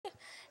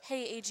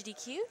Hey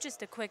AGDQ,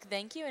 just a quick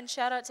thank you and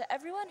shout out to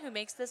everyone who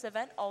makes this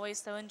event always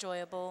so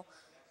enjoyable.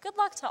 Good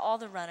luck to all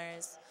the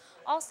runners.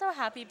 Also,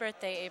 happy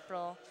birthday,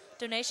 April.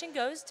 Donation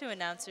goes to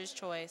Announcer's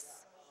Choice.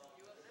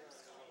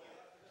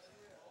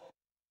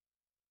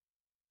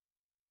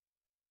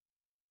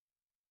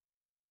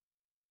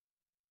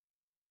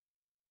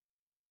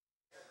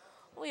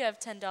 We have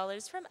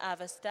 $10 from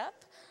Avastep.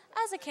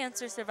 As a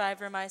cancer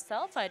survivor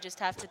myself, I just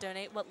have to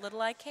donate what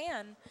little I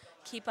can.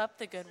 Keep up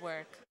the good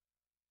work.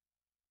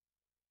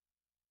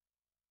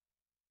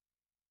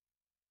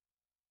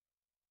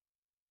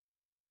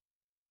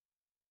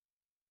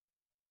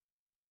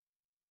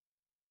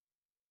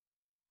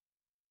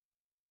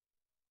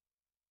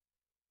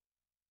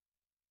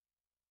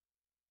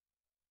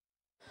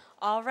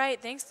 All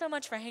right, thanks so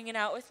much for hanging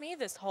out with me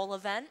this whole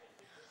event.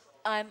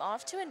 I'm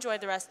off to enjoy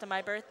the rest of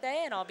my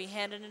birthday, and I'll be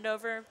handing it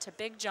over to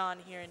Big John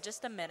here in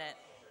just a minute.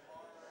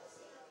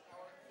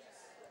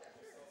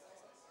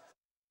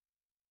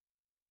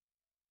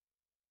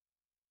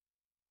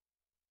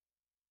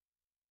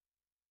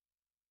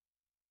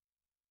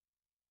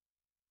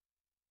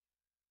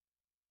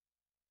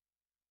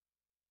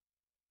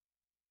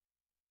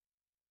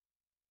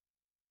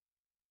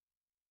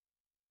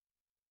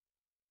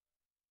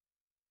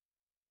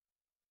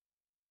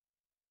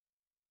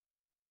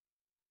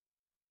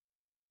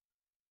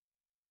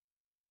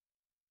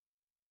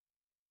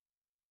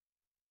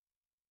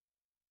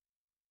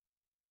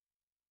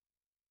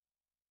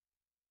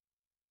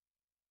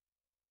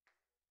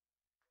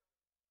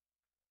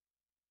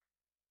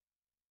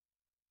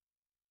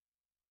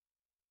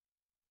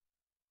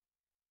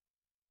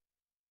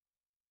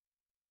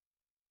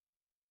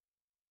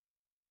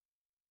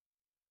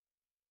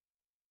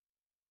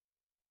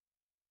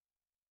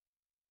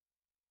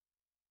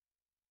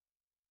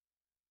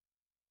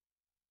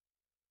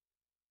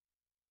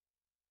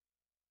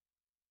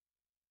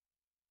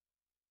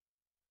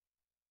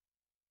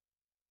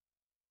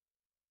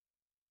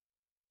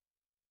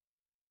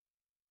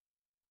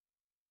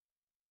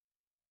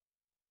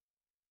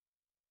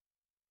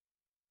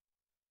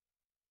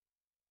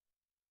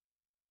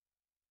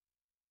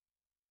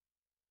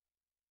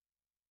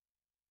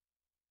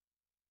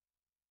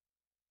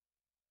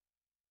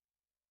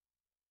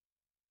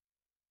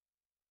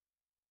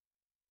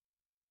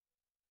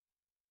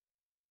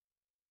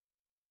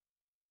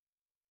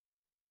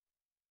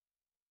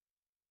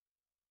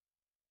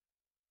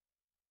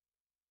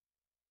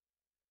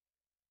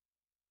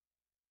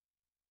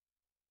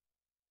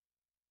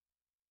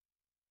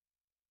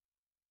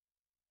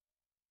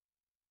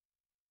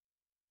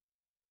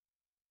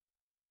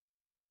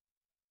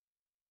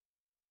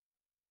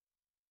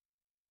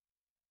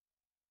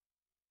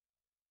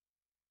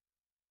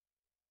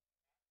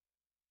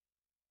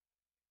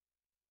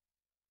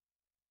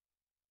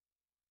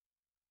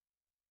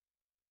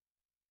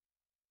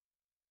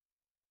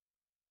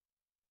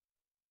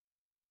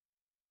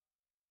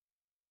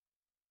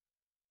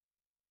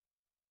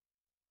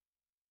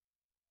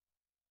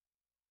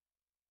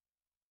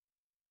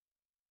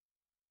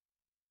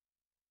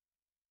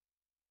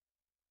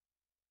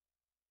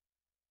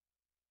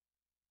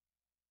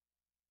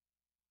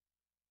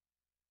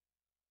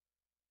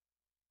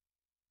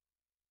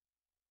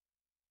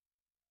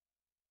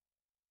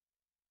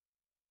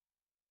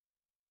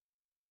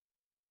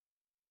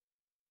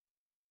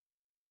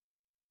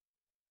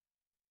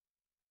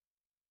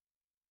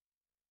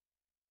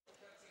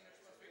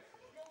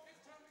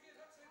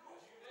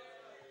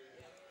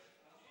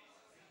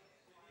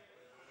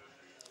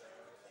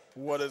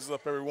 What is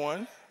up,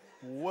 everyone?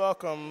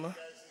 Welcome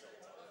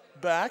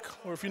back,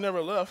 or if you never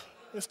left,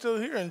 you're still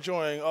here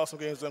enjoying Awesome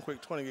Games Done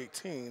Quick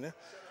 2018.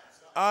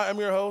 I am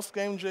your host,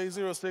 Game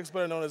J06,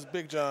 better known as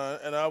Big John,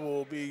 and I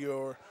will be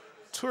your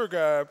tour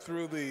guide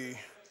through the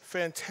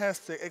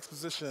fantastic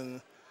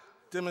exposition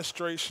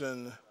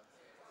demonstration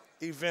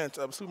event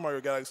of Super Mario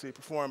Galaxy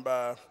performed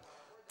by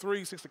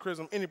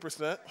 360Chrism any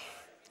percent.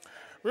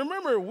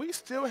 Remember, we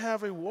still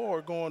have a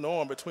war going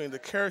on between the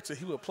character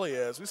he will play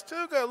as. We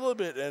still got a little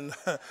bit, and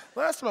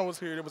last time I was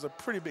here, there was a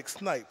pretty big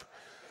snipe.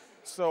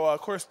 So,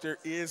 of course, there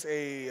is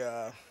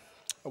a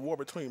war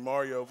between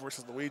Mario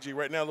versus Luigi.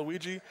 Right now,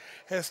 Luigi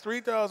has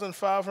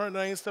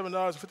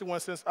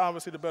 $3,597.51,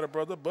 obviously the better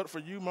brother. But for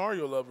you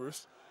Mario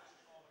lovers,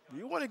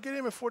 you want to get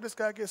in before this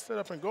guy gets set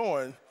up and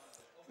going.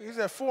 He's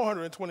at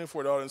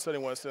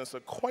 $424.71, so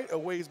quite a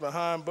ways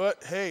behind.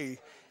 But hey,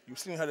 you've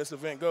seen how this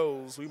event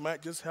goes. We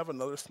might just have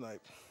another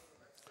snipe.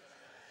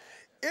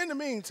 In the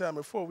meantime,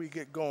 before we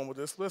get going with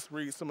this, let's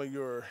read some of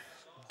your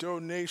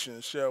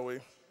donations, shall we?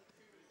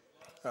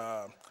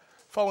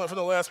 Following from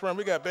the last run,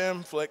 we got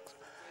Bamflex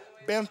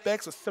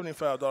of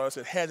 $75.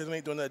 It had to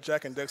donate during that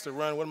Jack and Dexter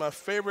run. One of my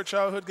favorite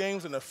childhood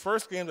games and the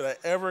first game that I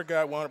ever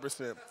got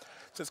 100%.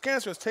 Since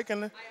cancer has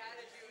taken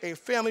a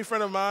family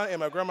friend of mine and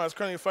my grandma is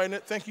currently fighting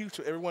it, thank you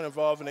to everyone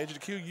involved in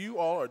AGDQ. You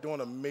all are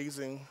doing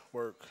amazing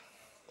work.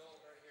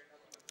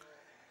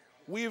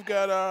 We've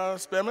got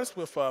Spamus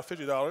with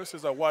 $50.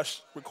 Says I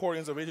watched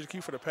recordings of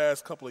AGDQ for the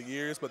past couple of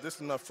years, but this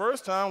is my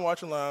first time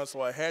watching live,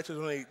 so I had to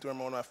donate during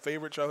one of my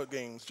favorite childhood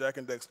games, Jack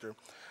and Dexter.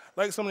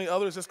 Like so many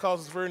others, this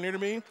cause is very near to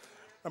me.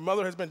 My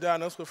mother has been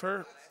diagnosed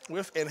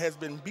with and has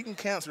been beaten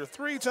cancer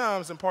 3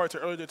 times in part to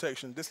early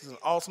detection. This is an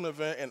awesome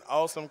event and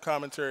awesome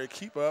commentary.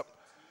 Keep up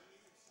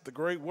the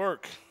great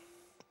work.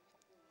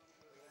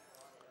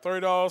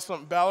 $30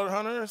 from Ballard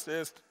Hunter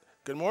says,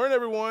 good morning,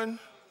 everyone.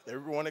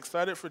 Everyone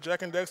excited for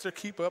Jack and Dexter.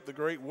 Keep up the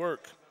great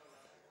work.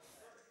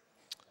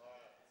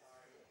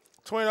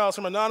 $20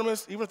 from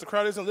Anonymous. Even if the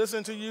crowd isn't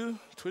listening to you,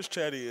 Twitch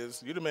chat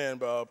is. You the man,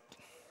 Bob.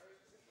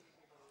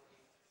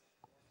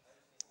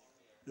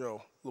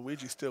 Yo,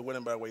 Luigi's still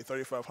winning by the way,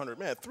 3,500.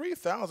 Man,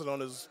 3,000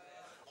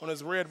 on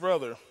his red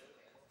brother.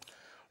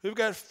 We've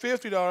got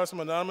 $50 from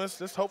Anonymous.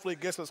 This hopefully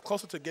gets us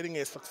closer to getting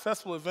a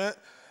successful event.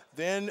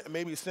 Then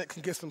maybe Sint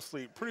can get some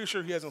sleep. Pretty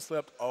sure he hasn't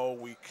slept all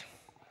week.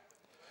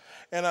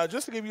 And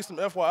just to give you some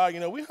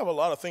FYI, we have a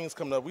lot of things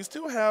coming up. We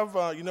still have,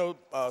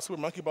 Super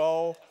Monkey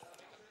Ball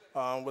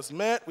was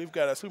met. We've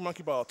got a Super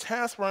Monkey Ball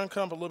task run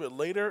coming up a little bit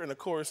later. And, of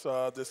course,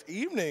 this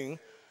evening,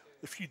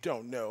 if you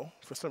don't know,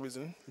 for some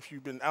reason, if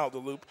you've been out of the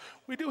loop,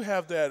 we do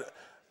have that,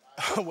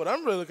 what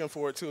I'm really looking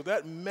forward to,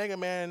 that Mega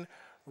Man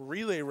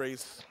relay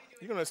race.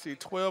 You're going to see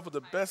 12 of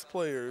the best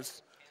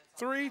players,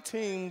 3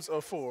 teams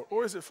of 4.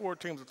 Or is it 4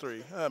 teams of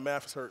 3?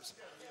 Math hurts.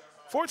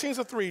 4 teams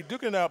of 3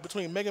 duking it out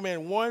between Mega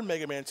Man 1,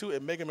 Mega Man 2,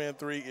 and Mega Man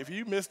 3. If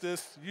you missed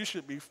this, you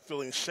should be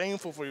feeling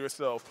shameful for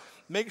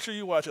yourself. Make sure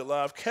you watch it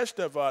live. Catch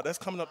that VOD. That's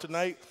coming up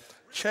tonight.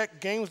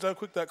 Check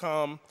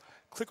games.quick.com.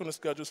 Click on the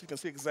schedule so you can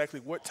see exactly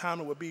what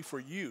time it would be for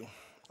you.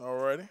 All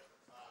righty?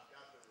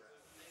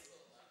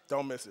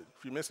 Don't miss it.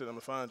 If you miss it, I'm going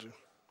to find you.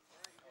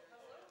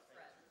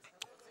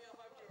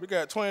 We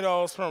got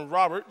 $20 from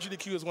Robert.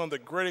 GDQ is one of the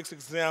greatest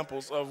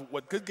examples of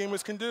what good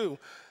gamers can do.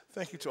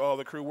 Thank you to all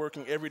the crew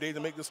working every day to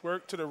make this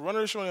work, to the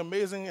runners showing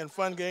amazing and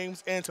fun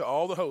games, and to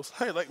all the hosts,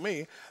 hey, like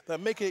me, that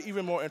make it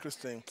even more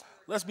interesting.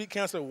 Let's beat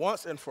cancer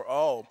once and for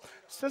all.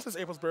 Since it's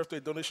April's birthday,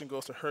 donation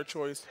goes to her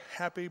choice.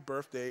 Happy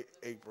birthday,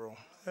 April.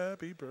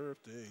 Happy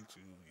birthday to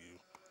you.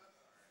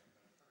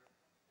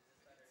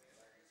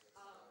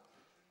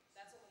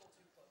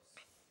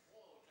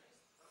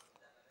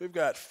 We've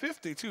got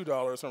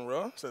 $52 from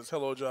Ruh. Says,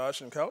 hello,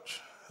 Josh and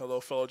Couch. Hello,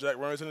 fellow Jack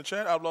runners in the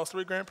chat. I've lost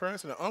 3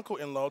 grandparents and an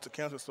uncle-in-law to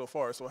cancer so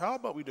far. So how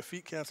about we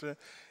defeat cancer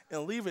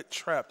and leave it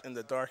trapped in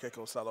the dark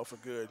echo silo for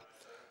good?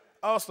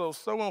 Also,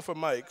 someone for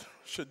Mike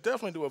should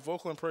definitely do a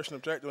vocal impression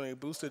of Jack doing a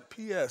boosted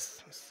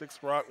PS. 6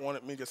 Rock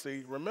wanted me to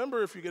say,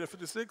 remember, if you get a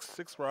 56,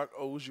 6 Rock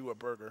owes you a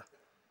burger.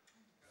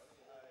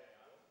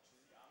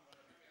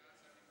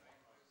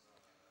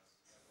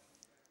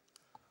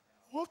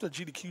 I hope the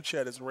GDQ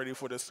chat is ready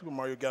for the Super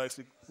Mario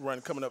Galaxy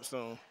run coming up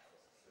soon.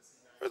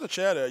 Where's the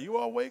chat at? You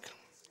all awake?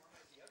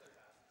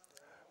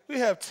 We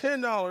have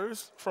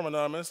 $10 from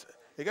Anonymous.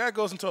 A guy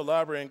goes into a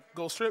library and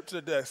goes straight to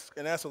the desk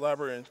and asks the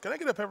librarian, can I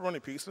get a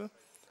pepperoni pizza?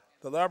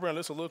 The librarian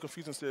looks a little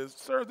confused and says,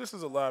 sir, this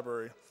is a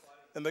library.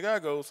 And the guy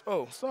goes,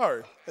 oh,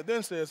 sorry. And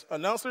then says,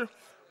 announcer,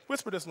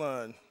 whisper this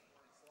line.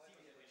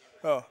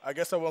 Oh, I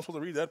guess I wasn't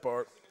supposed to read that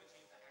part.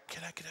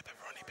 Can I get a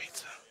pepperoni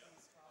pizza?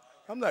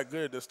 I'm not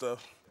good at this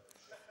stuff.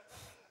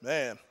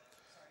 Man.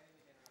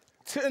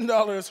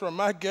 $10 from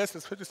my guest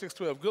is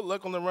 5612. Good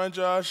luck on the run,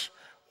 Josh.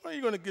 When are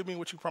you going to give me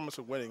what you promised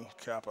for winning,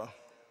 Kappa?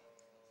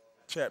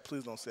 Chat,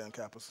 please don't send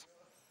Kappas.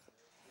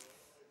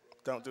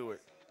 Don't do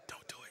it.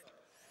 Don't do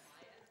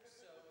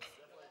it.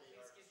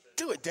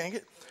 Do it, dang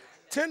it.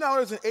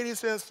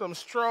 $10.80 from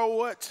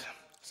Strawwhat.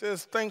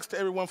 Says, thanks to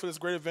everyone for this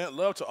great event.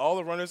 Love to all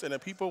the runners and the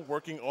people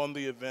working on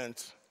the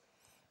event.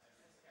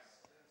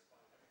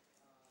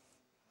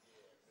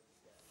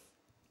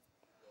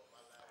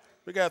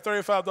 We got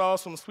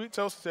 $35 from Sweet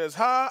Toast. It says,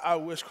 hi, I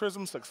wish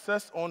Chrism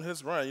success on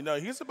his run.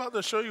 He's about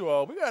to show you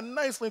all. We got a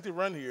nice lengthy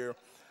run here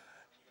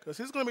because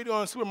he's going to be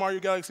doing Super Mario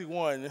Galaxy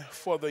 1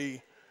 for the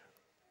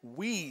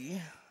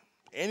Wii,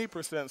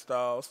 80%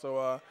 style.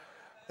 So,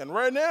 and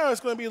right now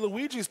it's going to be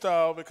Luigi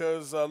style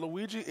because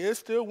Luigi is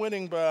still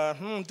winning by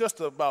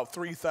just about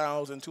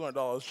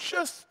 $3,200,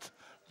 just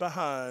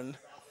behind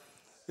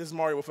this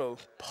Mario with a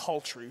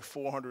paltry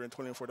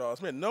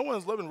 $424. Man, no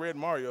one's loving Red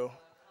Mario,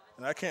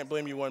 and I can't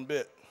blame you one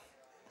bit.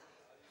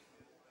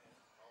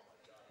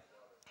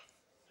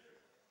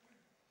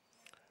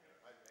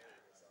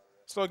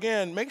 So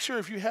again, make sure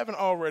if you haven't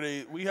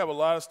already, we have a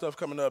lot of stuff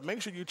coming up. Make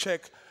sure you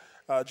check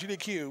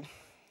GDQ,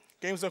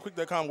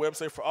 GamesDoneQuick.com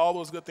website for all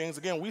those good things.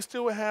 Again, we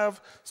still have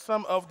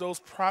some of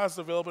those prizes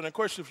available. And of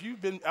course, if you've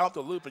been out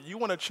the loop and you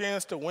want a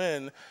chance to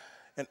win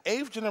an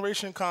 8th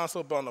generation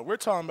console bundle, we're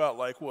talking about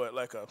like what?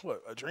 Like a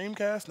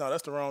Dreamcast? No,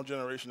 that's the wrong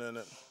generation, isn't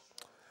it?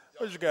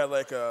 What you got?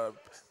 Like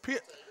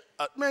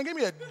man, give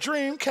me a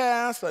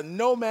Dreamcast, a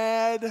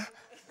Nomad,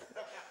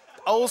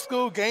 old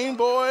school Game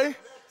Boy.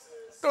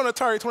 Throw an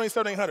Atari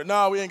 2700.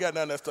 No, we ain't got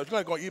none of that stuff. You're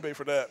not going to eBay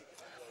for that.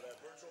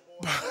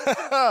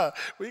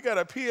 We got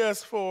a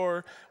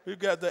PS4, we've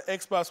got the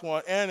Xbox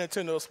One, and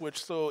Nintendo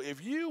Switch. So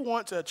if you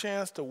want a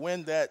chance to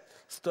win that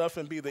stuff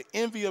and be the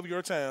envy of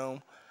your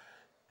town,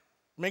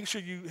 make sure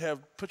you have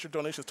put your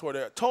donations toward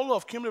that. Total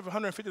of cumulative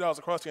 $150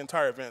 across the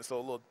entire event. So a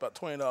little about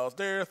 $20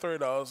 there,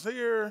 $30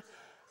 here,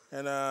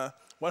 and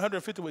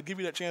 $150 would give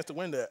you that chance to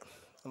win that.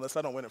 unless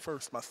I don't win it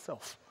first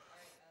myself.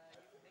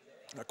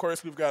 Of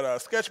course, we've got a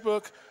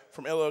sketchbook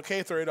from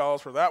LLK, $30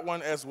 for that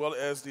one, as well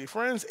as the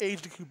Friends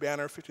AGDQ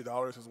banner,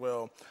 $50 as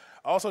well.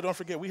 Also, don't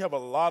forget, we have a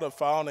lot of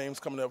file names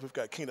coming up. We've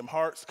got Kingdom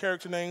Hearts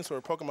character names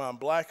for Pokemon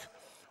Black,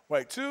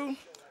 White 2.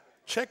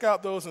 Check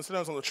out those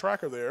incentives on the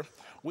tracker there.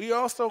 We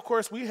also, of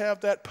course, we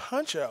have that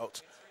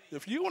Punch-Out.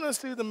 If you want to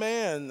see the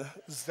man,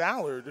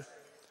 Zallard,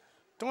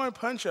 during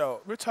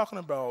Punch-Out, we're talking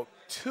about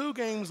 2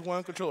 games,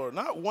 1 controller.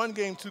 Not 1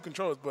 game, 2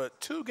 controllers, but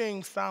 2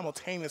 games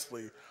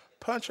simultaneously.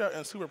 Punch-Out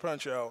and Super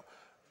Punch-Out.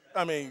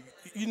 I mean,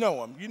 you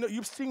know him.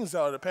 You've seen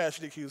Zallard the past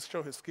AGDQ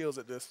show his skills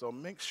at this, so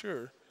make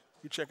sure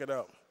you check it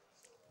out.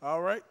 All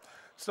right?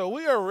 So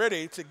we are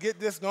ready to get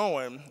this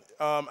going.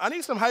 I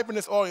need some hype in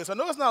this audience. I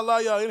know it's not a lot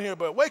of y'all in here,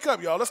 but wake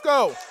up, y'all. Let's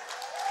go.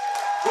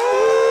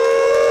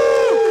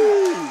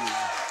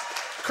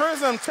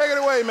 Chrism, take it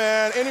away,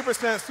 man.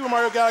 80% Super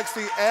Mario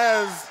Galaxy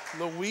as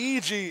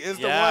Luigi is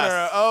the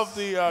winner of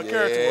the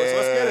character awards. So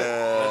let's get it.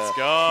 Let's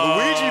go.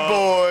 Luigi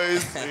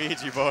boys.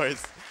 Luigi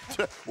boys.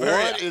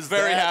 What is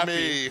very that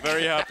happy. mean?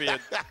 Very happy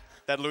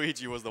that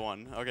Luigi was the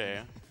one. Okay.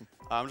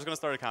 I'm just going to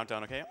start a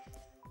countdown, okay?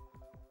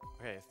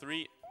 Okay,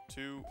 3,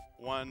 2,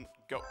 1,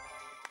 go.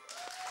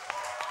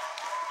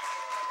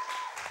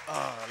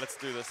 Let's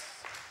do this.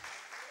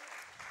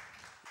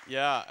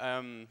 Yeah,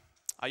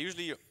 I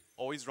usually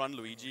always run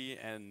Luigi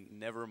and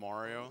never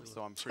Mario,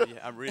 so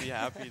I'm really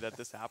happy that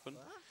this happened.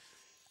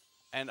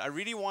 And I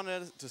really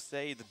wanted to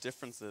say the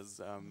differences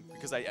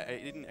because I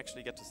didn't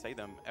actually get to say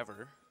them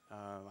ever,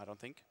 I don't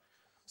think.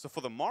 So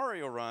for the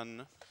Mario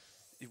run,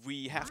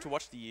 we have to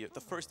watch the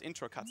first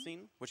intro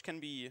cutscene, which can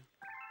be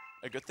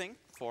a good thing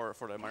for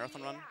the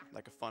marathon run,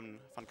 like a fun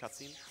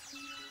cutscene.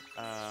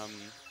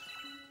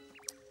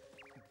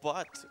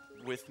 But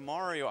with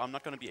Mario, I'm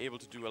not going to be able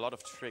to do a lot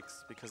of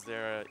tricks because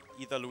they're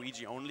either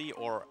Luigi only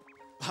or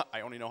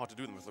I only know how to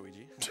do them with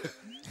Luigi.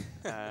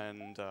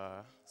 And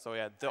so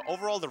yeah,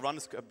 overall the run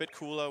is a bit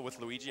cooler with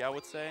Luigi, I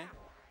would say.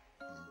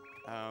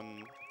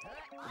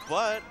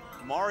 But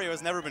Mario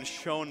has never been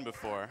shown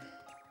before.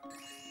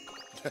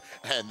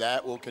 And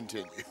that will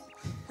continue.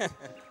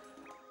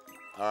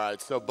 All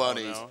right, so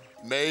bunnies,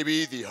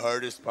 maybe the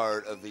hardest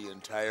part of the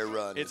entire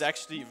run. It's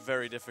actually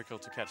very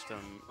difficult to catch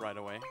them right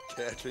away.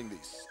 Catching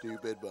these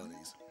stupid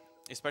bunnies.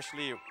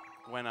 Especially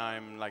when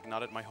I'm like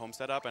not at my home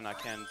setup and I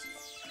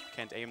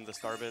can't aim the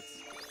star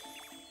bits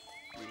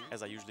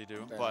as I usually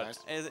do. Very but nice.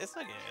 it's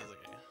okay, it's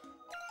okay.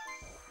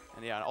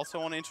 And yeah, I also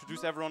want to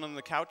introduce everyone on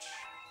the couch.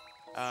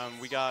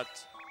 We got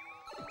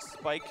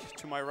Spike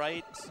to my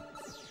right.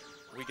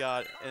 We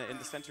got in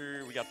the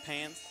center, we got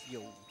Pants.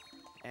 Yo.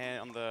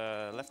 And on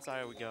the left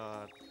side, we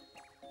got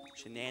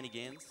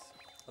Shenanigans.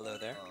 Hello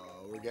there.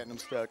 Oh, we're getting them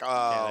stuck. there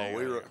Oh, you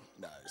we go, were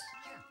nice.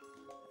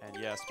 And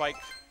yeah, Spike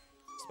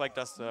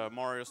does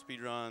Mario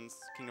speedruns,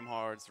 Kingdom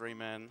Hearts,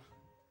 Rayman.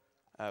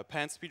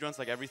 Pants speedruns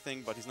like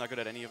everything, but he's not good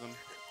at any of them.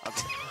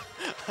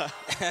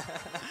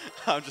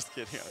 I'm just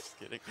kidding. I'm just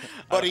kidding.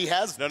 But he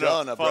has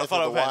done a Breath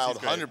of the Wild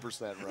Pants,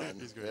 100% run.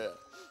 He's great.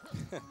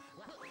 Yeah.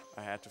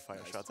 I had to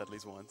fire shots at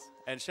least once.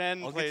 And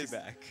Shen I'll plays get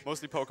you back.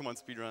 mostly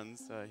Pokemon speedruns.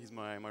 He's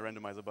my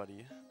randomizer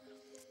buddy.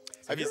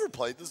 So Have you ever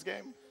played this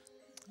game?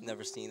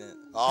 Never seen it.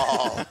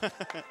 Oh.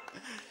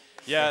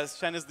 Yeah,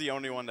 Shen is the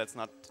only one that's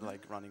not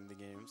like running the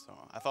game. So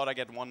I thought I'd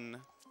get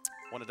one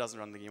that doesn't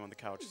run the game on the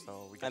couch.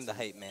 So we I'm the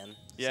hype man.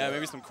 Yeah, so-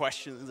 maybe some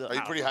questions. Are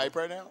you pretty hype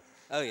right now?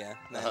 Oh yeah,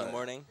 9 in the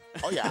morning.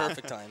 Oh, yeah.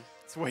 Perfect time.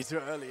 It's way too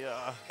early.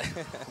 Yeah,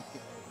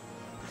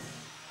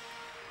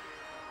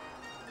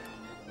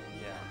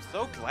 I'm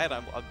so glad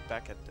I'm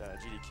back at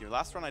GDQ.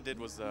 Last run I did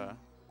was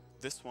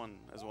this one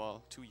as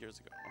well, 2 years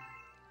ago.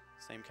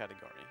 Same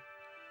category.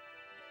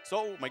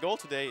 So my goal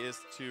today is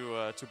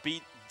to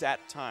beat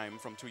that time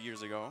from 2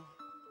 years ago,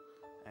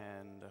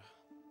 and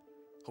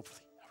hopefully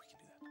we can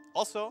do that.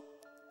 Also,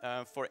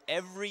 for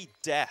every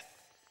death,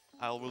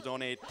 I will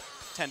donate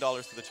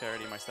 $10 to the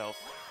charity myself.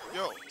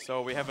 Yo.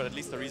 So we have at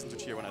least a reason to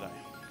cheer when I die.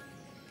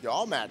 Yo,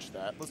 I'll match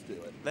that. Let's do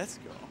it. Let's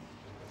go.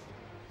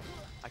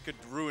 I could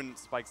ruin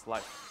Spike's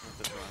life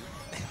with this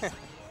run.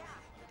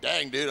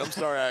 Dang, dude, I'm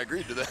sorry I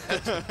agreed to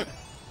that.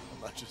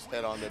 I might just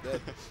head on to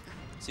bed.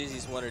 As soon as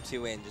he's 1 or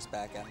 2 in, just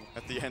back out.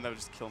 At the end, I would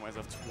just kill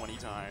myself 20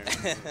 times.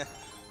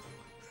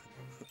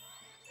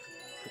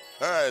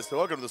 All right, so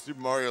welcome to the Super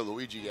Mario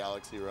Luigi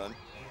Galaxy run.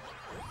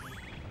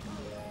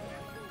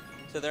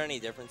 So are there any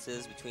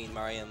differences between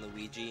Mario and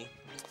Luigi?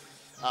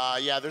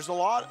 Yeah, there's a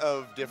lot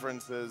of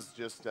differences.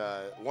 Just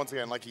once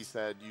again, like he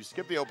said, you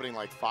skip the opening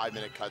like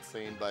 5-minute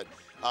cutscene, but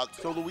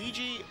so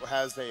Luigi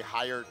has a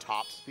higher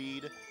top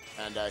speed,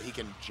 and he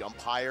can jump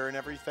higher and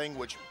everything,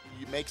 which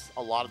makes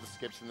a lot of the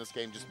skips in this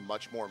game just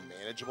much more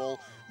manageable.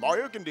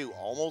 Mario can do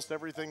almost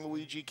everything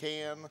Luigi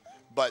can,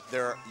 but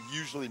they're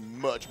usually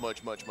much more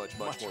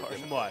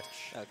difficult.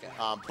 Okay.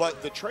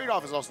 But the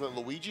trade-off is also that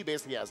Luigi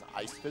basically has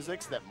ice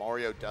physics that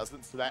Mario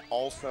doesn't, so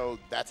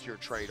that's your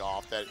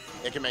trade-off, that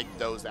it can make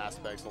those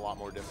aspects a lot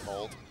more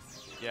difficult.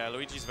 Yeah,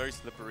 Luigi's very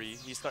slippery.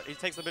 He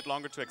takes a bit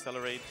longer to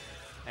accelerate,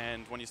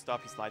 and when you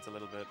stop, he slides a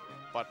little bit,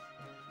 but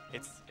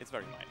it's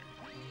very minor.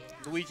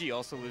 Luigi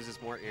also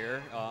loses more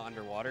air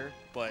underwater,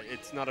 but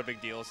it's not a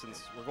big deal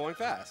since we're going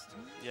fast.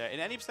 Yeah, in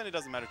any percent it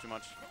doesn't matter too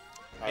much.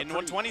 In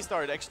pretty- 120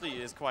 star, it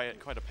actually is quite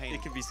a pain.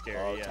 It can be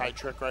scary, yeah. Tight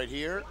trick right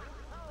here.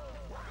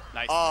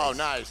 Nice. Oh,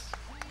 nice.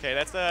 Okay,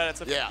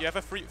 Yeah. you have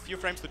a few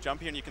frames to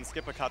jump here, and you can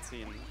skip a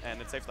cutscene,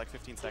 and it saves like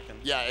 15 seconds.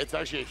 Yeah, it's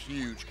actually a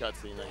huge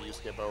cutscene that you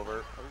skip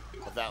over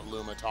of that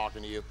Luma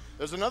talking to you.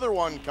 There's another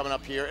one coming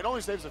up here. It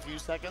only saves a few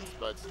seconds,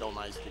 but it's still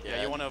nice to get.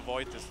 Yeah, you want to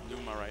avoid this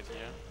Luma right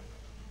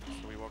here.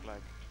 So we walk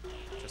like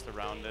just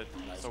around it.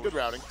 Nice. So Good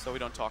routing. So we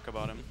don't talk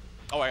about him.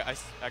 Oh, I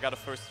got a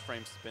first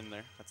frame spin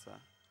there. That's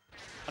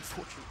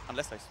unfortunate.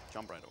 Unless I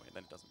jump right away,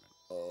 then it doesn't matter.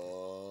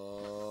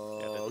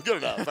 Oh, good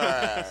enough. All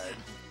right.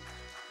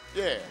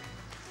 Yeah.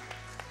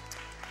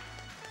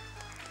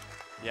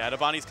 Yeah, the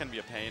bunnies can be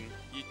a pain.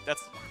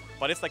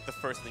 But it's like the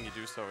first thing you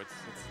do, so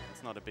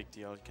it's not a big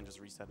deal. You can just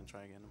reset and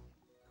try again.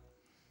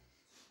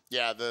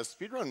 Yeah, the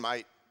speedrun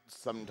might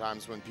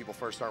sometimes when people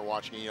first start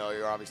watching, you know,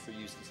 you're obviously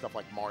used to stuff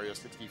like Mario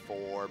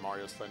 64,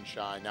 Mario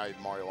Sunshine, now you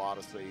have Mario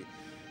Odyssey.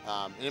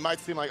 And it might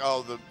seem like,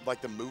 oh,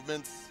 the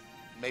movements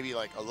maybe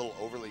like a little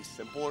overly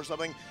simple or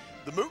something.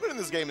 The movement in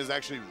this game is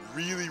actually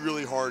really,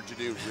 really hard to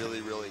do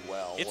really, really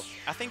well.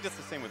 I think that's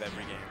the same with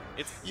every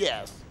game.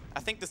 Yes. I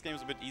think this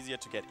game's a bit easier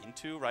to get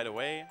into right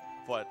away,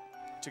 but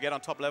to get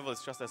on top level,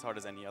 it's just as hard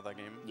as any other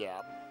game.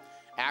 Yeah.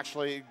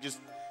 Actually,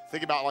 just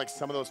think about like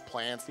some of those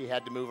plants he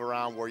had to move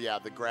around where, yeah,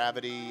 the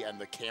gravity and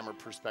the camera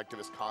perspective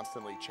is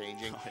constantly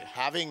changing. Oh, yeah.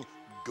 Having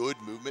good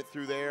movement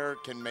through there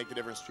can make the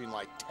difference between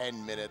like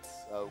 10 minutes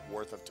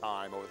worth of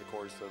time over the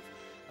course of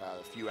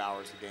a few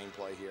hours of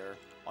gameplay here.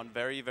 On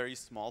very, very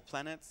small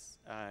planets,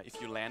 if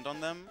you land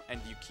on them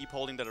and you keep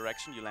holding the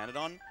direction you landed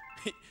on,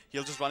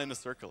 he'll just run in a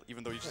circle,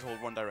 even though you just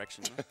hold one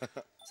direction.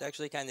 It's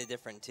actually kind of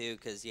different too,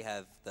 because you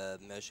have the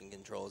motion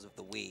controls of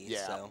the Wii.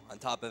 Yeah. So on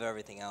top of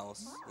everything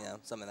else, you know,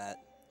 some of that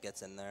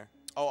gets in there.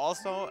 Oh,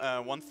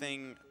 also, one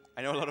thing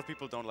I know a lot of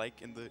people don't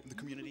like in the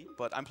community,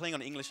 but I'm playing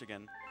on English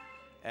again.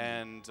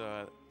 And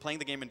playing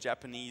the game in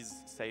Japanese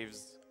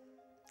saves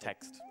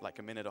text, like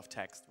a minute of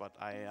text. But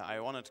I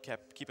wanted to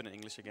keep it in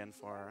English again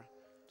for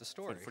The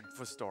story.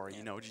 For story, Yeah.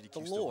 you know, GDQ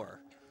The story. lore.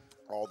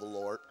 All the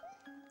lore.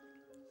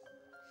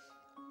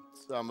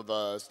 Some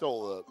of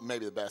still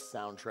maybe the best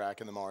soundtrack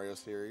in the Mario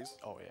series.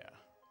 Oh yeah.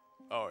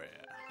 Oh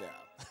yeah.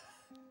 Yeah.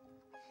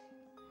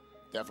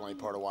 Definitely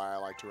part of why I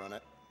like to run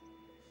it.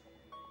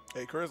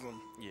 Hey, Chrism,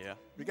 Yeah.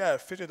 we got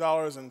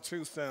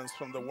 $50.02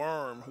 from the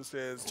Worm, who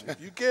says if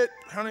you get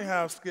Honey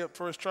Hive Skip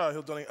first try,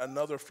 he'll donate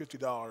another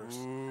 $50.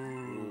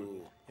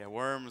 Ooh. Yeah,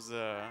 Worm's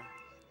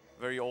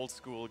very old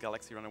school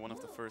Galaxy runner, one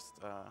of the first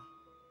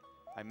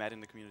I met in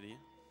the community.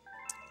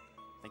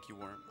 Thank you,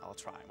 Worm. I'll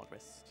try my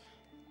best.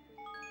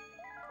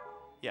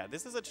 Yeah,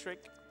 this is a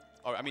trick.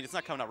 Or I mean, it's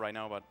not coming up right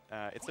now, but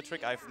it's a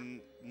trick I've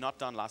not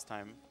done last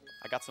time.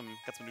 I got some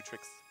new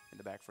tricks in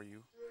the bag for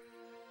you.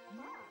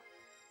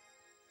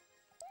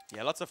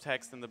 Yeah, lots of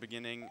text in the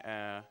beginning,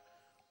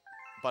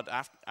 but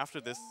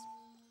after this,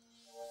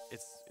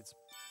 it's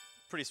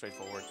pretty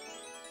straightforward.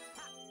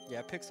 Yeah,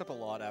 it picks up a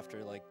lot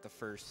after like the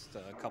first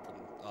couple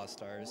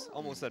stars.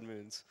 Almost said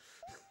moons.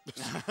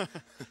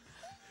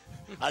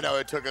 I know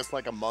it took us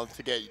like a month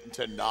to get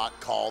to not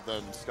call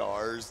them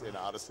stars in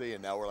Odyssey,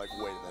 and now we're like,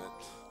 wait a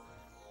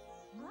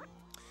minute.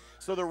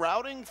 So the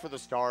routing for the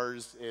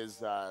stars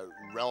is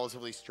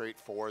relatively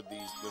straightforward.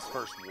 This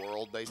first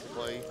world,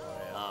 basically.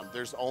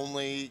 There's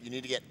you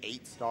need to get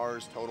 8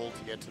 stars total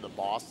to get to the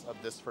boss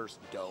of this first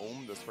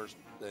dome, this first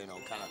kind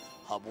of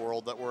hub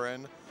world that we're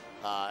in.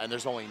 And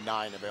there's only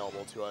 9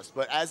 available to us.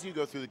 But as you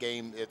go through the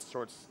game, it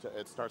starts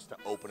to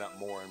open up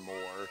more and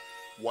more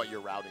what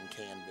your routing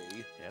can be.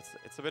 Yeah,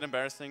 it's a bit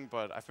embarrassing,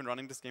 but I've been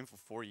running this game for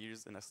 4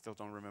 years and I still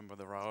don't remember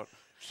the route.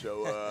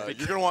 So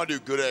you're gonna want to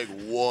do Good Egg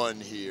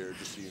 1 here,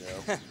 just so you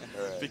know.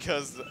 All right.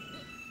 Because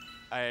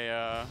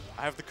I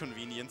have the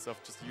convenience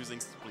of just using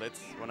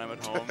splits when I'm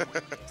at home,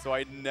 so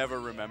I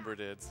never remembered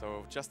it.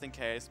 So just in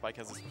case, Spike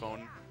has his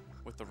phone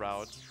with the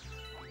route.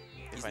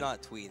 He's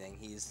not tweeting.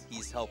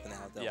 He's helping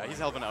out. Yeah, he's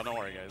helping out. Don't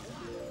worry, guys.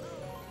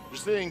 You're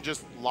seeing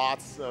just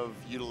lots of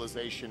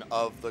utilization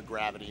of the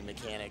gravity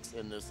mechanics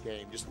in this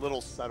game. Just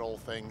little subtle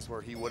things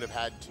where he would have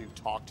had to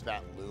talk to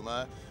that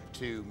Luma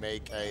to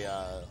make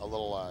a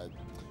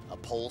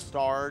pole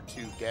star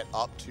to get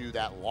up to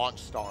that launch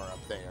star up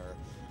there.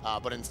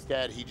 But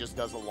instead, he just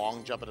does a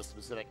long jump at a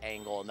specific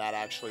angle, and that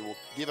actually will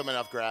give him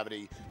enough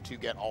gravity to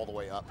get all the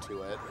way up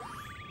to it.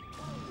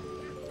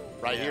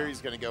 Right here,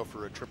 he's going to go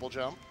for a triple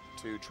jump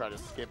to try to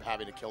skip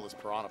having to kill this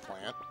piranha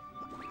plant.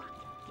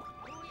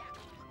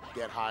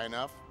 Get high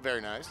enough.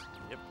 Very nice.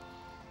 Yep.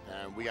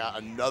 And we got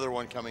another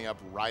one coming up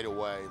right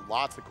away.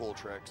 Lots of cool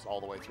tricks all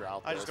the way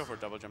throughout I this. just go for a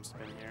double jump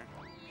spin here.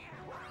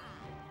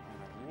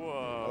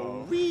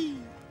 Whoa. Oh, wee!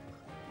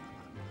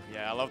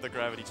 Yeah, I love the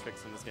gravity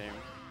tricks in this game.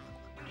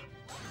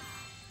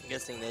 I'm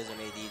guessing those are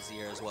made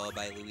easier as well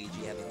by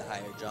Luigi having the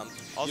higher jump.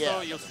 Also,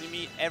 Yeah. you'll see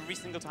me every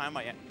single time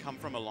I come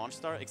from a launch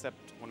star, except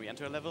when we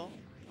enter a level,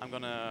 I'm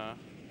gonna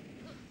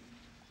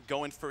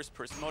go in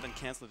first-person mode and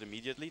cancel it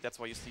immediately. That's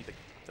why you see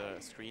the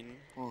screen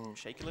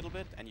shake a little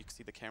bit, and you can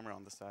see the camera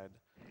on the side.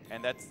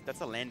 And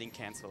that's a landing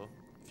cancel.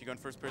 If you go in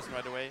first-person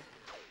right away,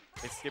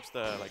 it skips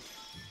the, like,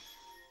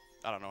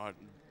 I don't know,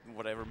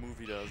 whatever move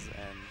he does,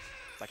 and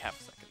it's like half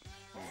a second.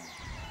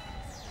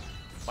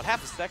 But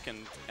half a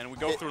second, and we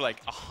go through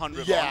like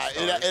 100 Yeah,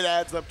 stars. it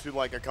adds up to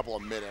like a couple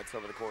of minutes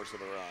over the course of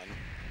the run.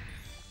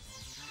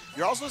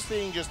 You're also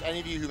seeing, just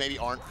any of you who maybe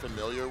aren't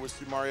familiar with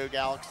Super Mario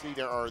Galaxy,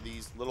 there are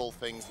these little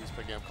things he's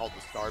picking up called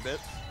the Star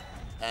Bits.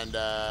 And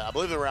I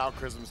believe the route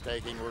Chrism's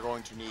taking, we're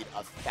going to need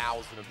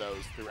 1,000 of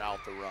those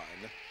throughout the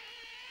run.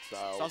 So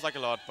Sounds like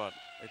a lot, but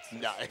it's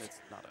no, it's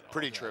not at all.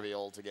 pretty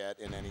trivial to get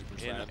in any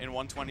percent. In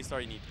 120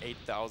 star, you need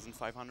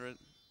 8,500,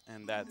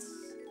 and that's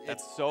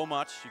so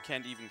much. You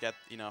can't even get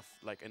enough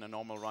like in a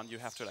normal run. You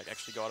have to like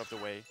actually go out of the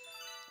way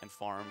and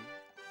farm.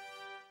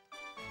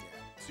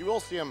 So you will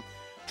see him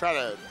try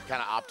to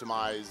kind of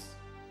optimize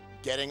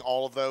getting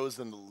all of those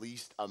in the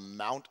least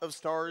amount of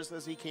stars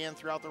as he can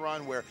throughout the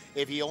run, where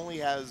if he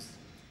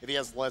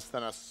has less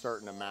than a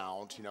certain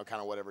amount, you know, kind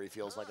of whatever he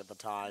feels like at the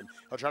time,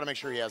 he'll try to make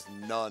sure he has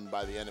none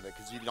by the end of it,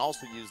 because you can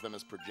also use them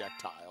as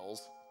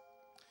projectiles,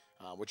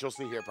 which you'll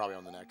see here probably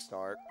on the next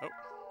start. Oh,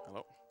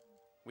 hello.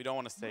 We don't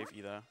want to save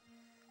either.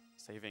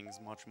 Saving is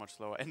much, much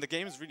slower. And the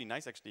game is really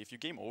nice, actually. If you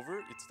game over,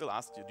 it still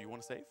asks you, do you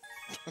want to save?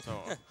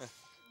 So.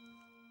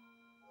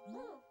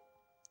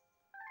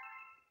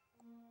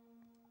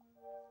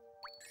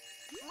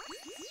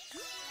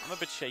 I'm a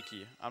bit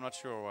shaky. I'm not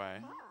sure why.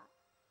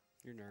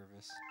 You're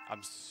nervous.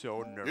 I'm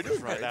so nervous You're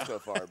doing right great now. so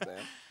far, man.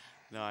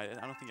 No, I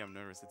don't think I'm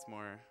nervous. It's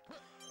more,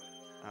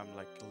 I'm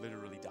like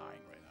literally dying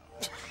right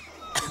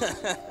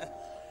now.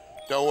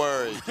 Don't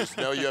worry. Just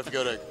know you have to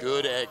go to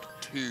Good Egg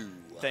 2.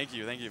 Thank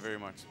you very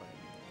much.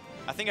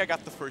 I think I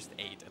got the first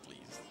 8 at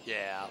least.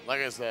 Yeah, like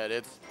I said,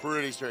 it's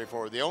pretty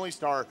straightforward. The only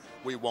star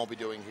we won't be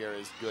doing here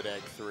is Good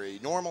Egg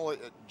 3. Normally,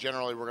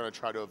 generally, we're going to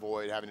try to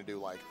avoid having to do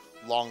like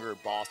longer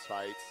boss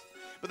fights.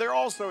 But there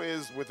also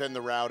is, within the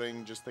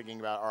routing, just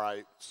thinking about, all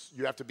right,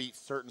 you have to beat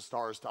certain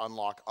stars to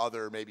unlock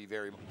other, maybe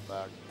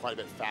quite a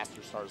bit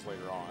faster stars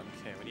later on.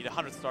 Okay, we need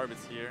 100 star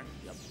bits here.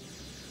 Yep.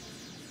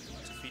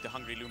 To feed the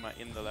hungry Luma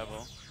in the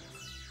level.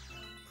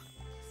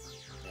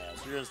 Yeah,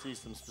 so you're going to see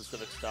some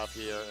specific stuff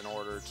here in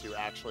order to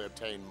actually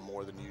obtain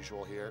more than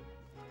usual here.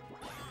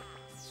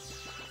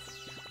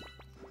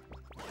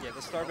 Yeah, the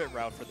Starbit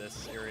route for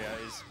this area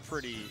is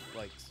pretty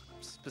like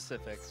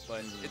specific,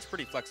 but it's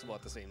pretty flexible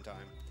at the same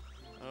time.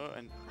 Oh,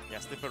 and yeah,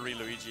 slippery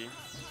Luigi.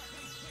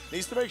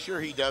 Needs to make sure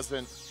he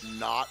doesn't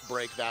not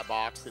break that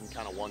box in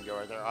kind of one go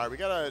right there. All right, we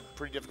got a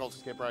pretty difficult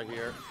skip right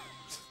here.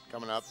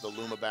 Coming up, the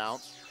Luma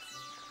bounce.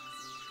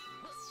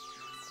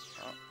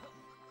 Oh.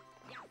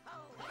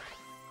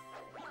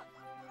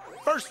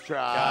 First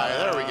try,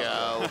 there we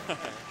go.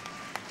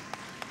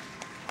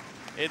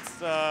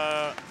 It's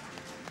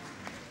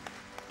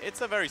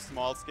a very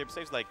small skip.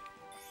 Saves like,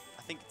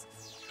 I think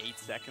it's 8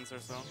 seconds or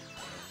so.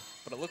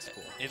 But it looks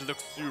cool. It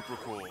looks super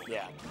cool.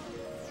 Yeah.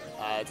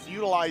 It's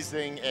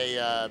utilizing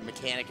a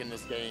mechanic in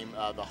this game,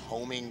 the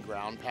homing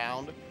ground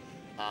pound,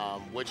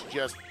 which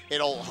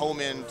it'll home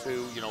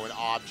into, you know, an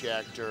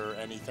object or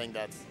anything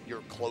that's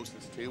you're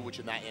closest to, which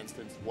in that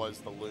instance was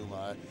the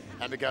Luma.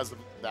 And because of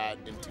that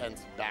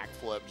intense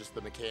backflip, just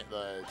the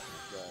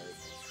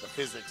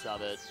physics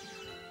of it,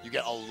 you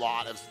get a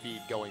lot of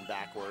speed going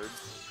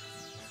backwards.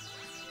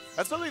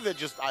 That's something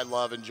that I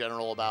love in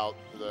general about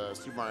the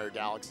Super Mario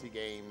Galaxy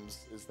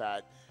games, is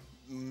that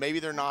maybe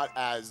they're not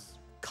as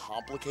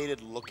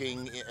complicated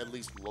looking, at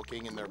least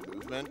looking in their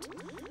movement,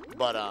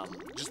 but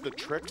just the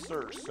tricks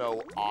are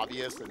so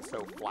obvious and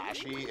so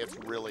flashy, it's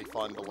really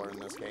fun to learn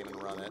this game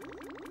and run it.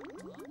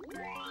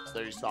 So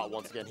there you saw it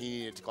once again. He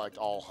needed to collect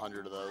all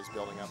 100 of those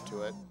building up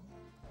to it.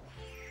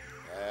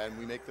 And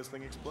we make this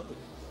thing explode.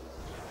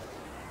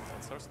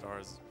 That's how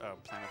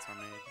planets are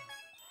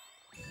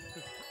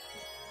made.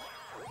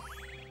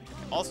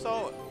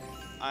 Also,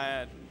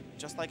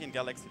 just like in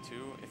Galaxy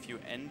 2, if you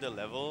end a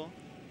level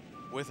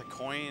with a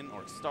coin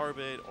or a star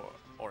bit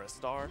or a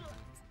star,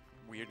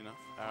 weird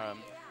enough,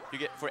 you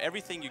get, for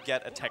everything you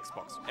get a text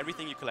box,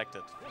 everything you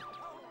collected.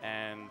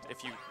 And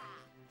if you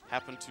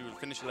happen to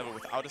finish the level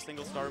without a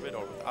single star bit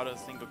or without a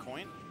single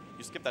coin,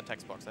 you skip that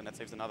text box and that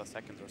saves another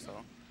second or so.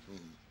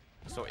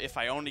 So if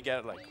I only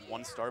get like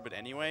 1 star bit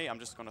anyway, I'm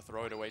just gonna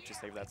throw it away to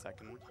save that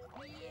second.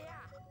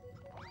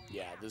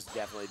 Yeah, this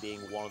definitely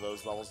being one of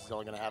those levels is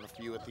only going to have a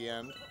few at the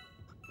end.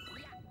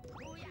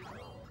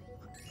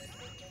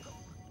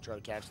 Try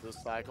to catch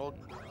this cycle.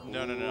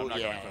 No, I'm not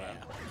going for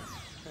that.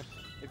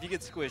 If you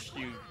get squished,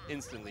 you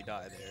instantly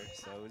die there,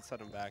 so it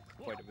set him back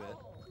quite a bit.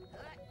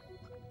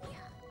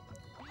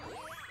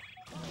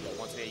 Yeah,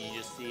 once again, you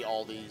just see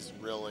all these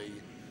really,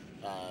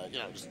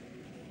 just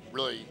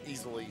really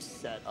easily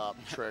set up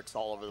tricks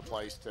all over the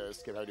place to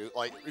skip how to do,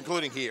 like,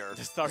 including here.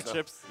 The star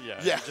chips,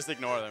 yeah, just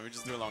ignore them. We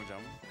just do a long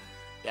jump.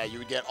 Yeah, you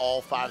would get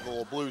all 5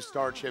 little blue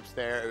star chips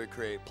there. It would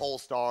create pole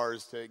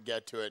stars to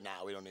get to it.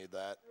 Nah, we don't need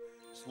that.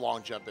 Just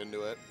long jump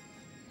into it.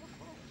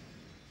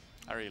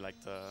 I really like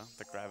the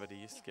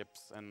gravity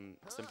skips and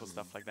simple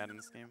stuff like that in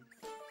this game.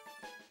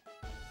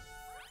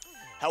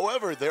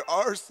 However, there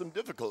are some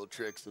difficult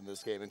tricks in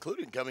this game,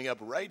 including coming up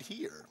right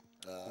here.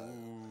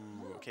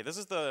 Ooh, okay, this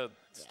is the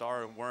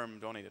star worm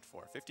donated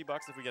for. 50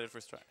 bucks if we get it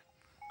first try.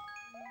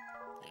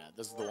 Yeah,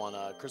 this is the one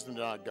Chrism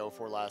did not go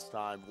for last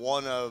time.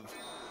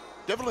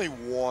 Definitely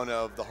one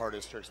of the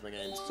hardest tricks in the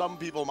game. Some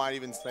people might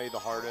even say the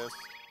hardest,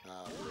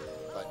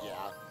 but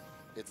yeah,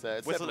 it's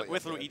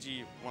with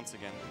Luigi once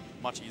again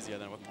much easier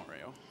than with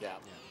Mario. Yeah.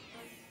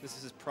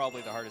 This is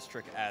probably the hardest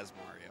trick as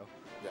Mario.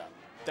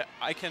 Yeah.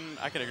 I can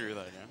agree with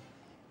that. Yeah.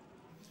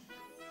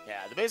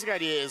 Yeah, the basic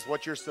idea is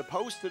what you're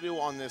supposed to do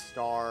on this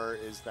star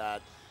is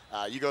that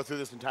you go through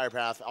this entire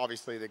path.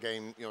 Obviously, the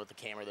game, with the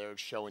camera there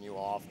showing you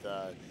off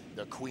the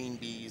queen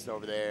bees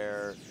over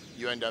there.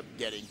 You end up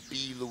getting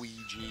Bee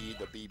Luigi,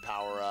 the bee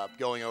power-up.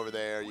 Going over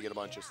there, you get a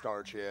bunch of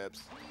star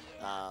chips.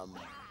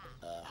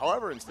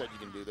 However, instead you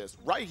can do this.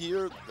 Right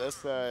here,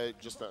 this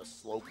just a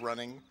slope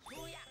running.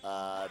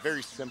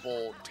 Very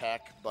simple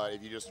tech, but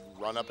if you just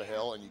run up a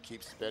hill and you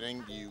keep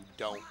spinning, you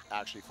don't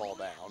actually fall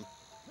down.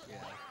 Yeah.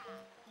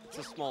 It's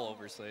a small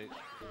oversight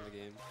in the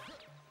game.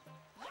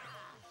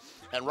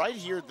 And right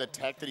here, the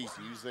tech that he's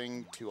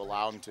using to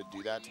allow him to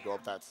do that, to go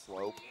up that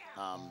slope,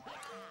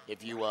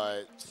 if you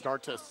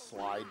start to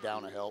slide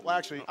down a hill, well,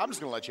 actually, I'm just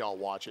going to let y'all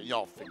watch it.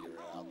 Y'all figure it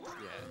out.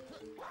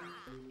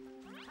 Yeah.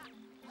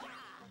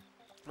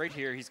 Right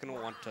here, he's going to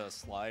want to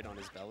slide on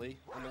his belly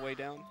on the way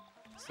down.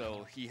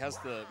 So he has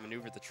to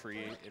maneuver the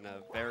tree in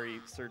a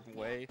very certain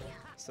way,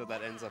 so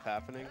that ends up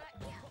happening.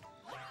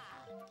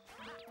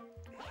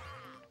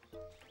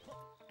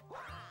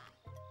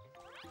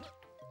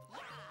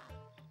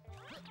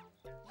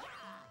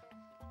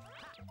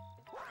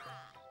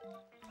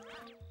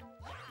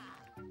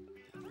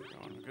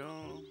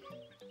 Go.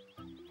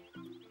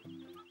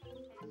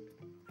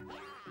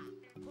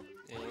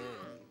 And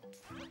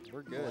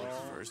we're good.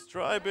 First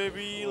try,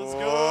 baby. Let's Oh,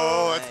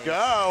 go. let's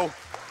go.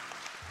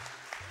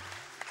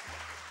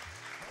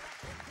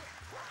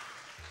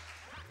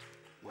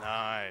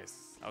 Nice.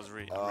 I was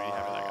really happy that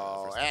I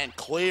got that first. And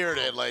cleared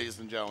it, ladies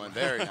and gentlemen.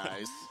 Very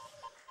nice.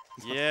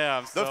 Yeah,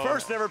 I'm The so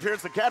first ever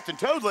appearance of Captain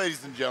Toad,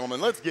 ladies and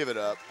gentlemen. Let's give it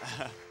up.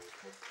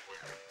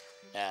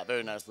 Yeah,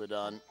 very nicely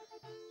done.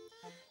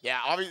 Yeah,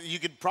 obviously, you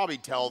could probably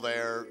tell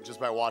there just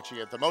by watching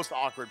it. The most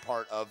awkward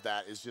part of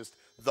that is just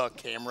the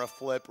camera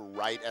flip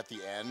right at the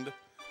end,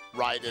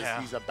 right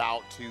as he's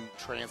about to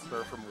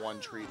transfer from one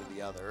tree to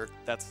the other.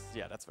 that's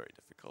very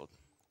difficult.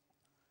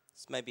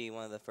 This might be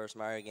one of the first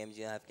Mario games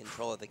you have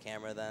control of the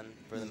camera then,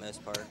 for the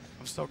most part.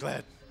 I'm so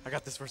glad I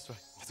got this first try.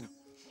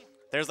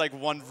 There's like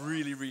one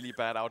really, really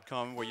bad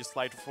outcome where you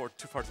slide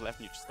too far to the left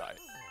and you just die.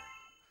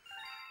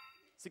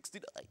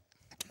 69.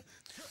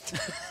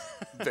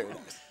 Very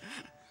nice.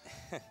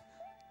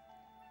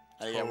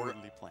 Yeah,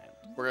 Totally planned.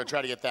 we're going to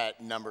try to get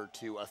that number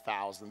to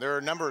 1,000. There are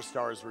a number of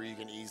stars where you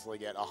can easily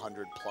get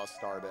 100 plus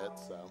star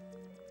bits, so.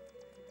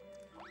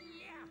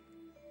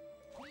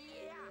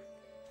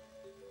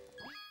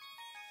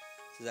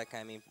 Does that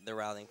kind of mean the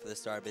routing for the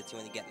star bits? You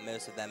want to get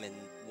most of them in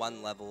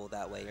one level,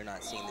 that way you're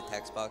not seeing the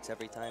text box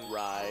every time?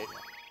 Right.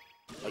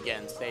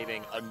 Again,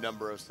 saving a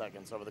number of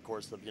seconds over the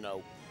course of,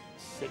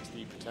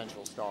 60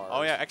 potential stars.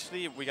 Oh yeah,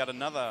 actually we got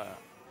another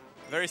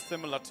very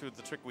similar to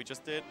the trick we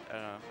just did.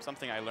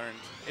 Something I learned.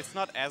 It's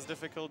not as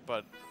difficult,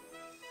 but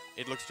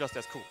it looks just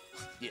as cool.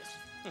 Yes.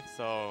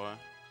 So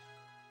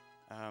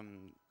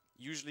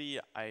usually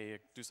I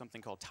do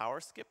something called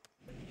tower skip,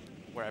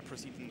 where I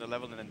proceed in the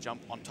level and then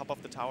jump on top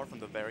of the tower from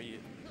the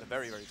very,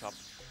 very top.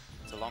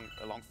 It's a long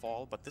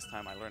fall, but this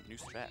time I learned new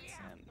strats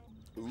and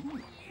Ooh.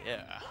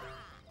 yeah.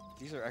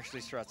 These are actually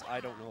strats I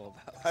don't know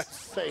about.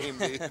 Same,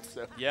 dude.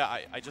 So. Yeah,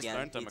 I just Yeah,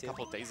 learned them me a too.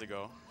 couple of days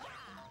ago.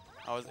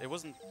 It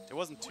wasn't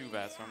too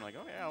bad, so I'm like,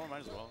 oh yeah, I might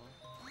as well.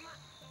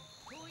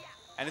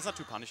 And it's not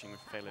too punishing if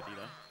you fail it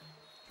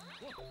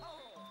either.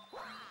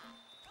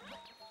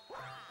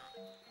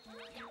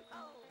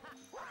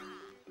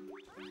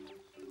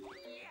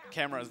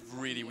 Camera is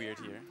really weird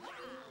here.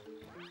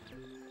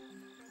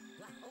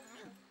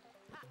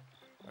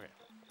 Okay.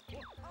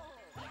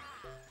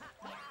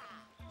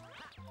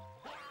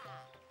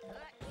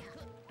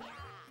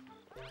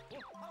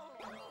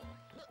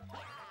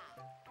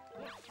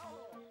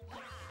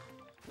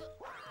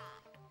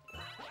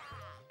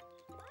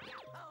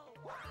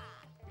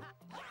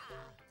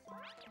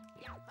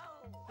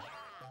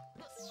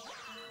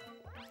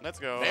 Let's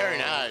go. Very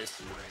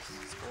nice.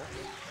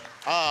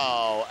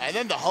 Oh, and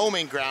then the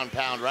homing ground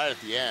pound right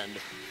at the end.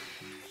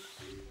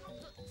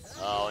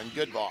 Oh, and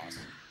good boss.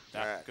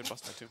 Yeah, All right. good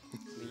boss fight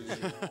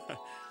too.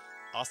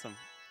 Awesome.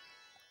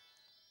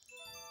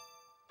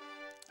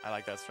 I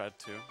like that strat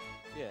too.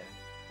 Yeah.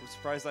 I'm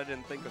surprised I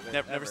didn't think of it.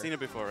 Never ever. seen it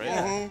before, right?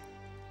 Mhm.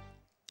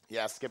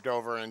 Yeah, skipped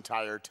over an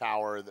entire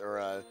tower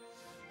or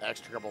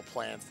extra couple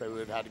plants that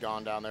would have had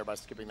gone down there by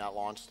skipping that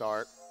launch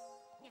start.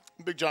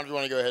 Big John, if you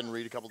want to go ahead and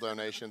read a couple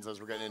donations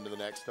as we're getting into the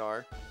next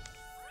star.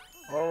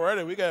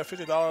 Alrighty, we got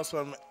 $50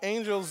 from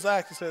Angel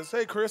Zach. He says,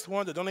 hey, Chris,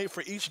 wanted to donate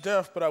for each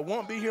death, but I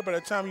won't be here by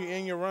the time you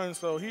end your run,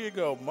 so here you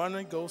go.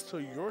 Money goes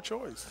to your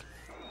choice.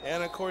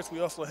 And, of course,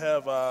 we also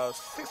have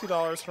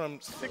 $60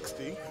 from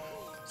 60.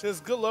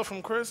 Says, good luck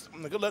from Chris.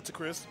 Good luck to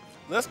Chris.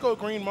 Let's go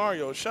Green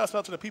Mario. Shouts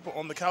out to the people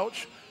on the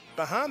couch.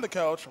 Behind the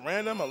couch,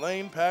 Random,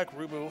 Elaine, Pack,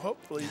 Rubu.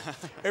 Hopefully,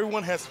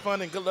 everyone has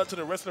fun, and good luck to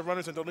the rest of the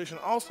runners. And donation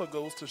also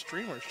goes to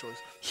Streamer's Choice.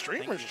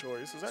 Streamer's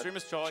Choice? Is that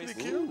Streamer's Choice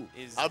AGDQ?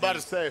 is I'm about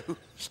to say,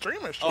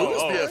 Streamer's who Choice.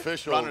 is the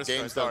official Runner's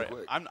Games Choice, Done sorry.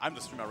 Quick? I'm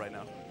the streamer right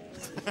now.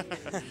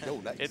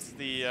 Yo, nice. It's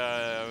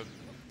the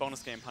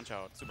bonus game Punch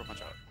Out, Super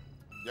Punch Out.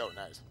 Yo,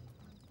 nice.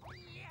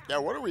 Yeah,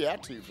 what are we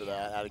at to for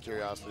that, out of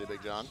curiosity,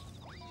 Big John?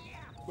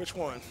 Which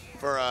one?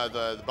 For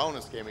the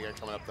bonus game we got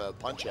coming up, the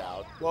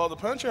Punch-Out. Well, the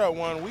Punch-Out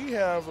one, we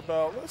have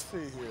about, let's see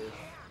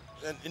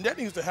here. And that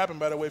needs to happen,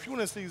 by the way. If you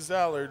want to see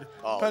Zallard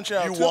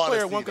Punch-Out, you wanna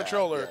 2-player, see 1 that,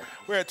 controller, yeah.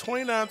 we're at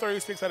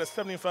 2936 out of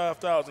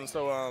 75,000.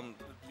 So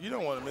you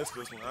don't want to miss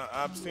this one.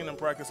 I've seen him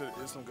practice it.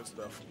 It's some good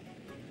stuff.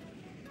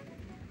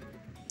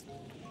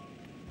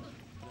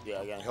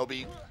 Yeah, again, he'll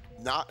be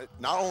not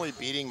only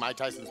beating Mike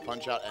Tyson's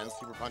Punch-Out and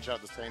Super Punch-Out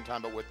at the same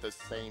time, but with the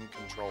same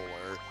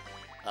controller.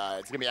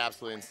 It's going to be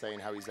absolutely insane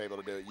how he's able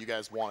to do it. You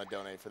guys want to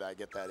donate for that,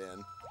 get that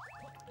in.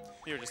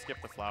 Here, just skip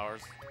the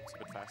flowers. It's a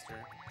bit faster.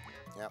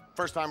 Yeah,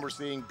 first time we're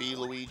seeing B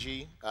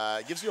Luigi.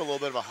 It gives you a little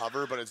bit of a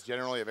hover, but it's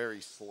generally a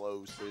very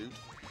slow suit.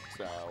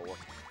 So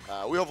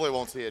we hopefully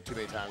won't see it too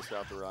many times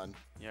throughout the run.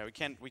 Yeah, we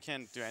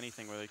can't do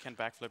anything with it. We can't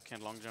backflip,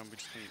 can't long jump. We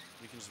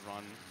can just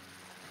run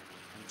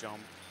and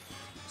jump.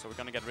 So we're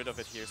gonna get rid of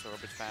it here, so we're a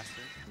bit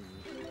faster.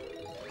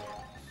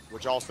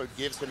 Which also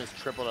gives him his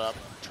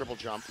triple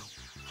jump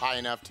high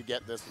enough to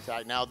get this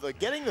attack. Now,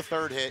 getting the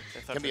third hit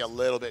can be a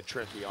little bit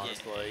tricky,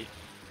 honestly.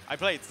 I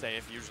play it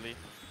safe usually.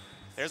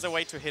 There's a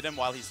way to hit him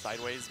while he's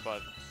sideways,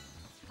 but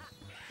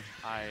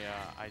I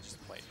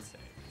just play it safe.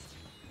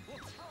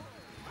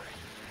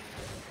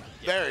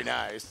 Very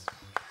nice.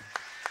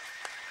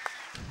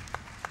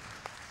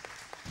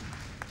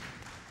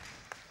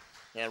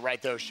 And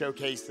right there,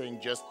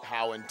 showcasing just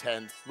how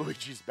intense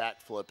Luigi's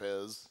backflip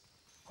is.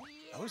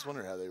 I always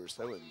wondered how they were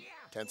so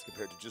intense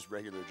compared to just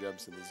regular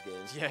jumps in these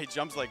games. Yeah, he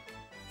jumps like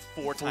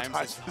four times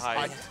as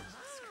high. It's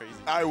crazy.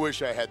 I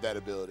wish I had that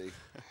ability.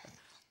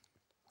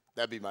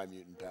 That'd be my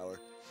mutant power.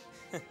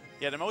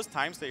 Yeah, the most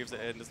time saves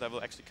in this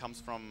level actually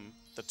comes from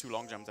the 2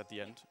 long jumps at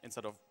the end,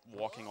 instead of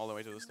walking all the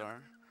way to the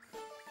star.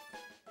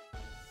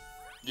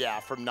 Yeah,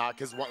 from not,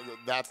 because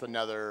that's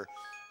another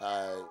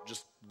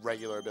just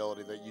regular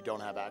ability that you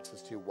don't have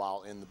access to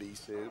while in the B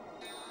suit.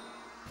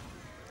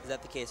 Is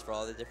that the case for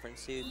all the different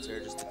suits, or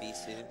just the B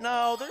suit?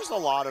 No, there's a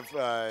lot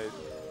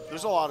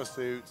of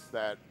suits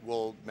that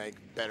will make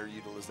better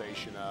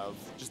utilization of.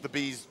 Just the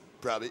B's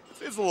probably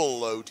it's a little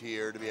low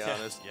tier, to be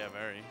honest. Yeah,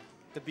 very.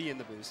 The B in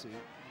the Boo suit,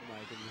 in my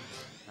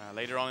opinion.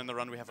 Later on in the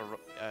run, we have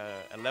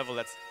a level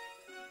that's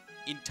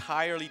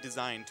entirely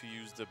designed to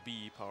use the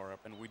B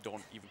power-up, and we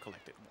don't even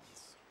collect it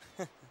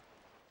once.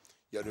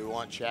 Yo, do we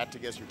want chat to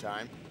guess your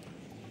time?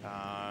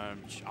 I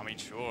mean,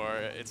 sure.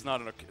 It's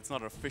not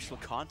an official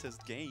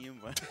contest game,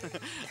 but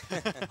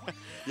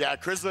Yeah,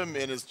 Chrism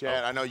in his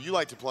chat. I know you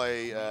like to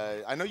play.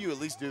 I know you at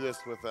least do this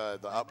with the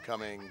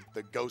upcoming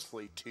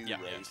Ghostly 2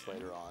 race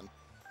later on.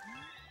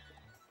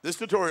 This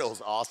tutorial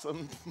is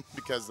awesome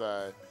because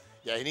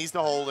yeah, he needs to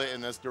hold it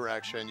in this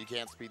direction. You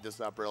can't speed this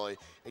up really.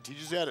 It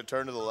teaches you how to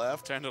turn to the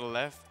left. Turn to the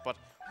left, but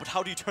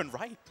how do you turn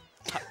right?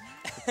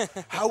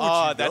 How would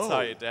you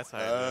know? That's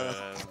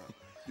how.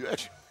 You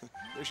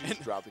actually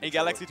just drop the In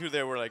Galaxy 2,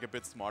 they were like a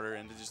bit smarter,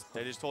 and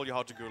they just told you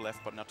how to go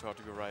left, but not how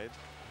to go right.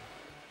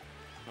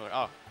 You're like,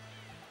 oh,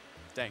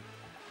 dang,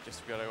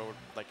 just gotta go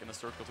like in a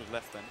circle to the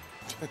left then.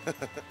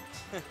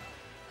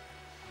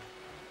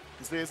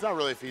 See, it's not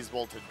really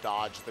feasible to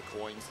dodge the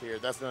coins here.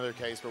 That's another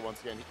case where,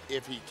 once again,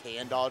 if he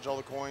can dodge all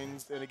the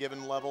coins in a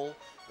given level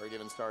or a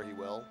given star, he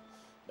will.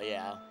 But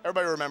yeah,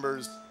 everybody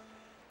remembers,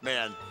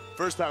 man,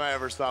 first time I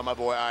ever saw my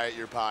boy I Ate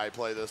Your Pie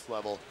play this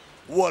level.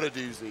 What a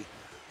doozy.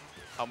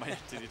 How many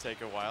did it take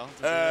a while?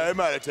 It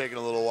might have taken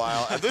a little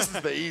while. And this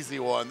is the easy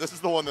one. This is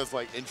the one that's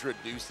like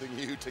introducing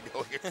you to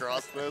going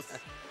across this.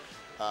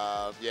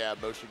 Yeah,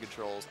 motion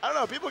controls. I don't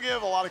know, people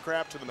give a lot of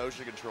crap to the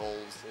motion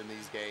controls in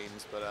these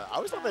games, but I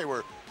always thought they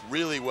were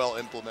really well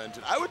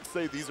implemented. I would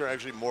say these are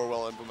actually more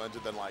well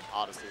implemented than like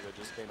Odyssey that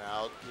just came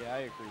out. Yeah, I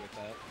agree with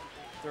that.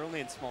 They're only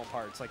in small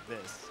parts like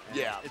this. And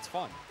Yeah. It's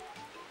fun.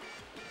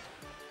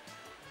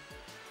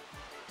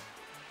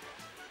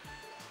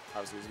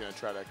 Obviously, he's going to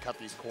try to cut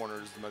these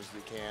corners as much as he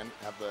can,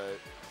 have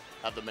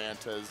the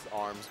Manta's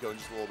arms going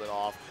just a little bit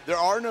off. There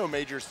are no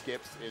major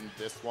skips in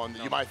this one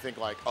that you might think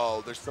like,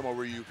 oh, there's somewhere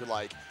where you could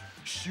like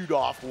shoot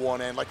off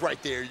one end, like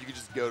right there, you could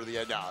just go to the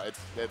end. No,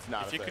 it's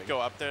not a If you thing. could go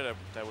up there,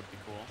 that would be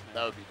cool.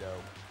 That would be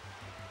dope.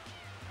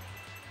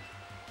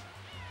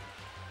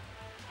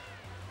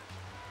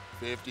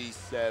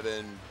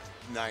 57.93.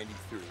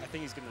 I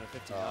think he's getting a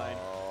 59.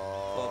 12.8.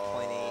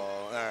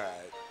 All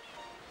right.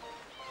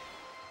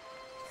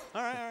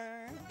 All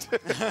right.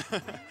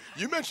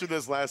 You mentioned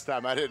this last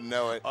time. I didn't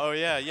know it. Oh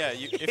yeah, yeah.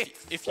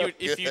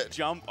 If you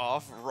jump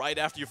off right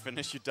after you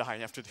finish, you die.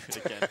 You have to do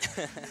it again.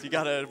 So you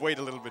gotta wait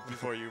a little bit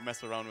before you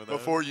mess around with it.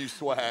 Before you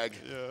swag.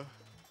 Yeah.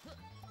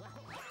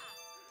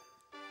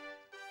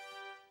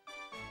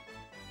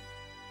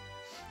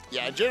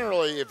 Yeah,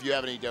 generally, if you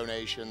have any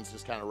donations,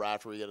 just kind of right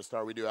after we get a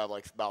star, we do have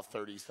like about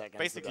 30 seconds.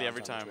 Basically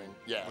every time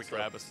we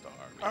grab a star.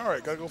 All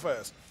right, gotta go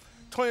fast.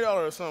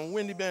 $20 from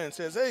Wendy Bennett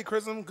says, "Hey,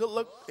 Chrism, good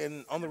luck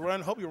on the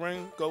run. Hope your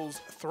run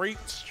goes straight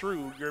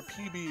through your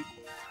PB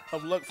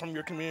of luck from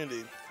your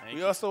community."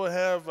 We also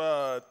have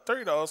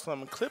 $30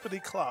 from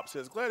Clippity Clop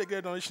says, "Glad to get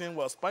a donation in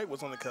while Spike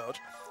was on the couch.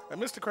 I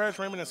missed the Crash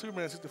Raymond and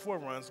Superman 64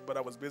 runs, but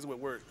I was busy with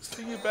work.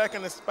 See you back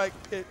in the Spike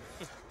pit."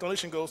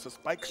 Donation goes to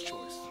Spike's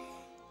Choice.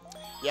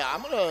 Yeah,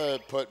 I'm going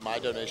to put my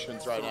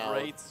donations right now.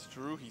 Straight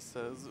through, he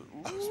says.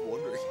 Ooh. I was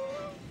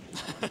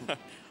wondering.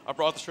 I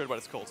brought the shirt, but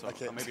it's cold, so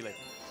I may be late.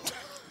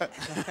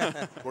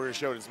 We're going to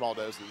show it in small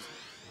doses.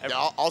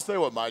 Yeah, I'll say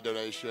what my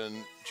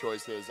donation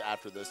choice is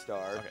after this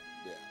star. Okay.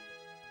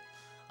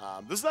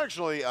 Yeah. This is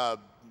actually,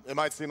 it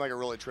might seem like a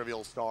really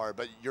trivial star,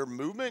 but your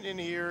movement in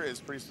here is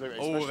pretty specific,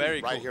 especially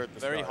very right cool. here at the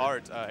Very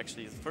start. hard,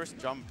 actually. The first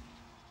jump,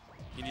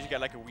 you need to get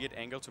like a weird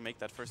angle to make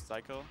that first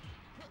cycle.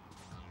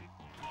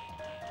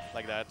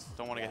 Like that.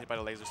 Don't want to get hit by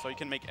the laser. So you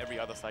can make every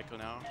other cycle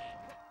now.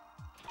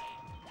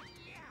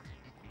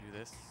 Do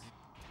this.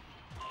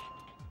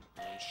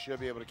 You should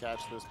be able to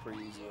catch this pretty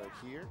easy right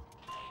here.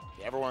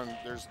 Yeah, everyone,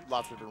 there's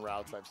lots of different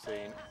routes I've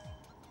seen.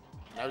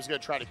 I was going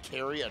to try to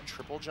carry a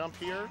triple jump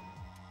here.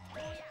 I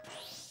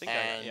think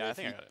I got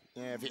it.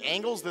 Yeah, if he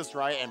angles this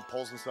right and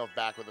pulls himself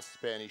back with a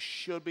spin, he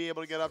should be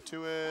able to get up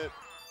to it.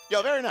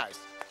 Yo, very nice.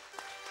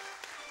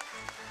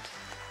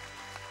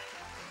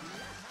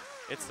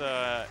 It's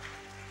a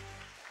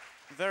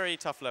very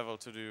tough level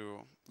to do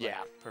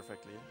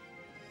perfectly.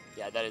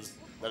 Yeah, that is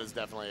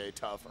definitely a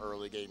tough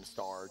early game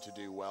star to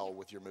do well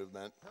with your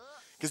movement.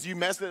 Because you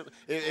mess it,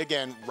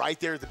 again, right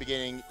there at the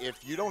beginning, if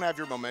you don't have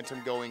your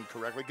momentum going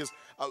correctly, because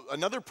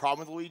another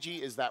problem with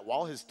Luigi is that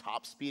while his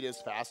top speed is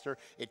faster,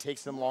 it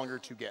takes him longer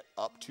to get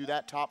up to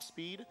that top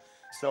speed.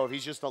 So if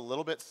he's just a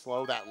little bit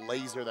slow, that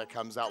laser that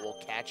comes out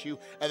will catch you,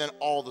 and then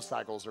all the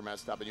cycles are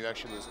messed up, and you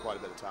actually lose quite a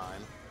bit of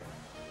time.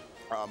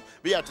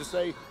 But yeah, to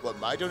say what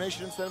my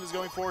donation incentive is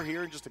going for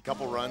here in just a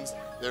couple runs,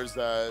 there's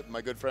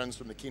my good friends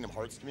from the Kingdom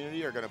Hearts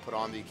community are going to put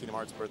on the Kingdom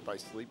Hearts Birth by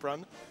Sleep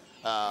run.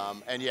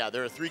 And yeah,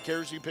 there are 3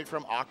 characters you can pick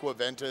from, Aqua,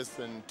 Ventus,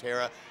 and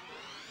Terra.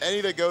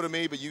 Any that go to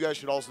me, but you guys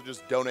should also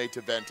just donate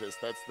to Ventus.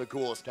 That's the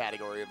coolest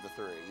category of the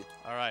 3.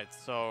 All right,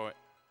 so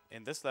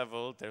in this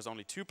level, there's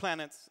only 2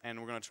 planets, and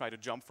we're going to try to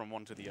jump from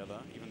one to the other,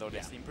 even though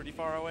they seem pretty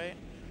far away.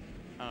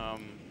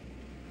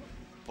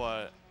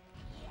 But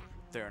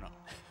they're not.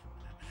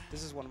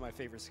 This is one of my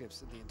favorite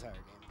skips in the entire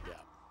game.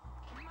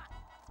 Yeah.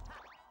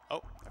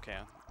 Oh, okay.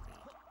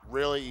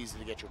 Really easy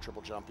to get your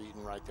triple jump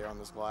eaten right there on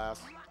this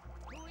glass.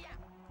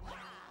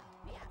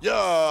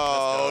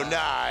 Yo,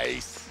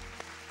 nice.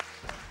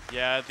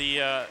 Yeah,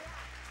 the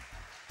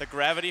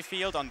gravity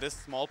field on this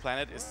small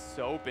planet is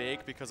so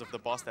big because of the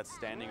boss that's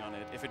standing on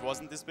it. If it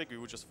wasn't this big, we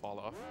would just fall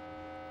off.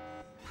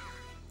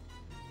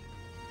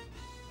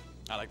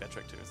 I like that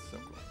trick too, it's so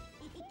cool.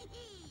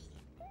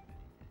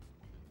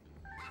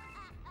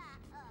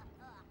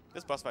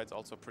 This boss fight's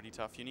also pretty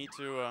tough. You need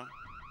to,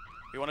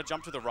 we want to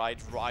jump to the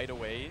right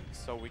away,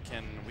 so we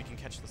can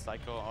catch the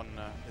cycle on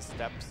his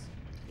steps.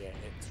 Yeah,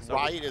 it's so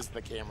right as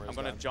the camera. I'm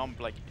gonna jump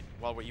like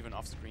while we're even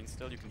off screen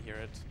still. You can hear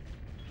it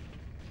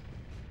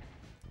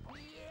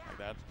like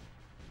that,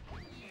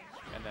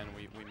 and then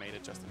we made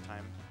it just in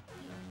time.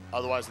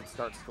 Otherwise, it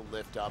starts to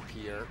lift up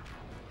here,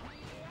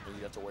 and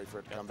you have to wait for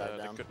it to come back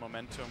down. The good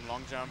momentum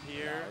long jump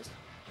here. Nice.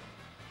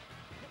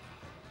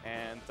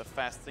 And the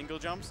fast single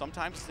jump.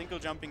 Sometimes single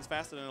jumping's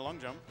faster than a long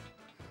jump.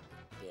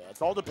 Yeah,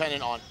 it's all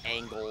dependent on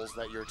angles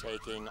that you're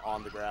taking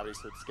on the gravity,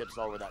 so it skips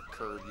over that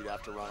curve you'd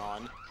have to run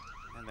on.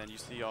 And then you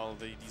see all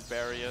these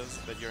barriers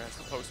that you're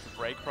supposed to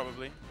break,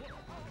 probably.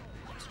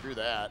 Screw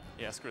that.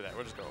 Yeah, screw that.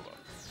 We'll just go above.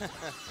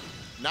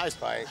 Nice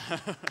fight.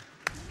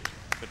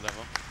 Good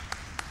level.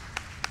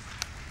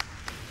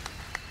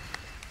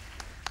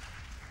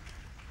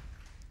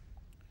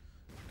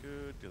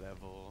 Good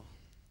level.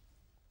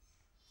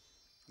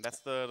 That's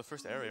the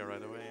first area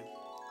right away.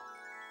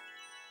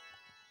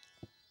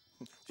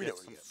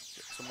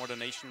 Some more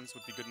donations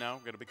would be good now.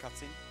 We've got a big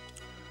cutscene.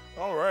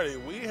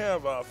 Alrighty, we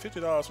have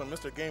 $50 from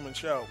Mr. Game and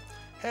Shout.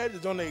 Had to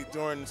donate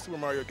during Super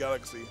Mario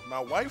Galaxy. My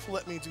wife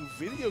let me do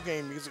video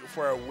game music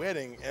for our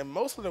wedding, and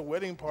most of the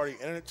wedding party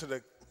entered to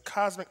the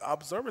Cosmic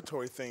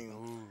Observatory theme.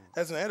 Ooh.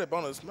 As an added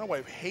bonus, my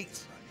wife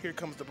hates Here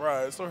Comes the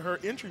Bride, so her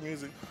entry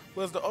music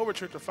was the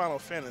overture to Final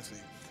Fantasy.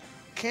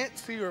 Can't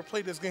see or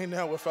play this game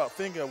now without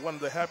thinking of one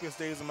of the happiest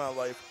days of my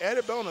life.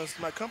 Added bonus,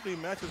 my company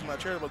matches my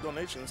charitable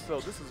donations,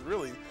 so this is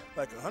really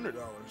like $100.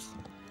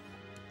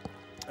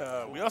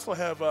 We also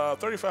have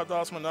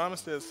 $35 from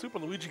Anonymous that says Super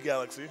Luigi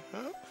Galaxy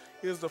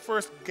is the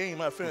first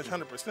game I finished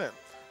 100%.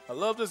 I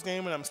love this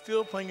game and I'm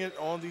still playing it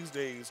on these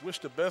days. Wish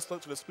the best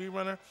luck to the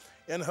speedrunner.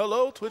 And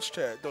hello, Twitch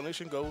chat.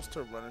 Donation goes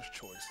to Runner's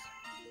Choice.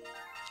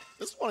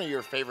 This is one of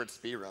your favorite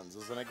speedruns,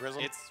 isn't it,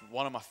 Chrism? It's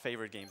one of my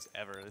favorite games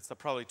ever. It's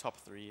probably top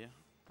 3,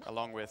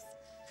 along with,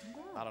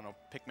 I don't know,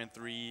 Pikmin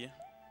 3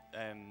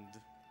 and,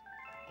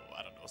 oh,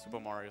 I don't know, Super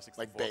Mario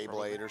 64. Like Beyblade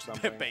probably. or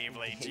something.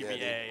 Beyblade,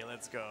 GBA,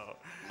 let's go.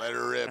 Let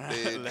her rip,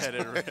 dude. Let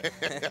it rip.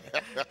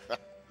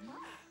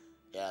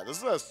 Yeah, this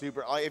is a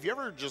super. Like, if you're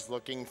ever just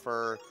looking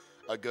for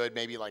a good,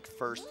 maybe like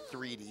first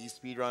 3D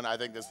speedrun, I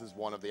think this is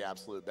one of the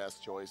absolute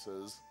best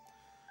choices.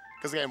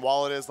 Because again,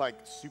 while it is like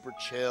super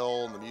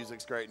chill and the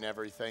music's great and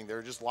everything, there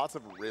are just lots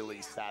of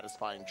really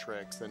satisfying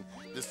tricks, and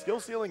the skill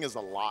ceiling is a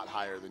lot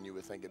higher than you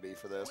would think it'd be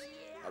for this.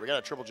 We got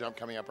a triple jump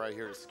coming up right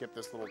here to skip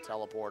this little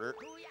teleporter.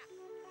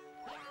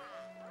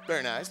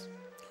 Very nice.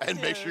 And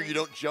make sure you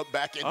don't jump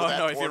back into that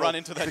no, if portal you run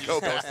into that, to you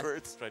go just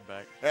backwards. Straight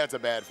back. That's a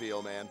bad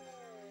feel, man.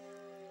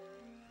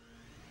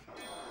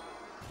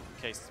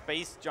 Okay,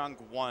 Space Junk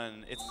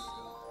 1. It's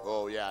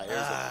Oh yeah,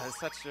 here's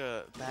such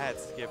a bad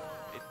skip.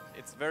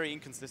 It's very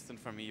inconsistent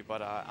for me,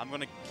 but I'm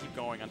gonna keep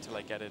going until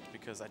I get it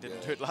because I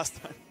didn't do it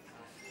last time.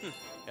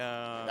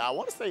 Now, I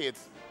want to say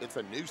it's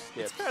a new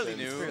skip. It's fairly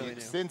new. Fairly new.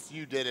 Since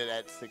you did it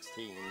at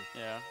 16.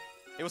 Yeah.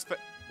 It was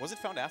it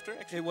found after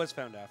actually? It was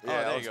found after. Oh,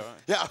 there I you was- go.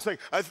 Yeah, I was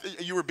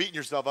like, you were beating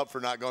yourself up for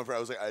not going for it. I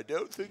was like, I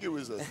don't think it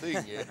was a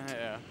thing yet.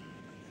 Yeah.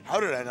 How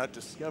did I not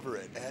discover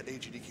it at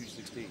AGDQ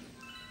 16?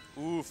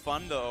 Ooh,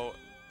 fun though.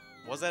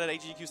 Was that at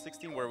AGDQ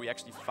 16 where we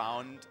actually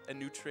found a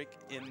new trick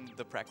in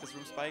the practice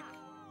room spike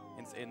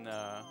in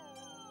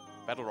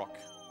Battle Rock?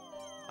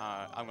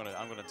 I'm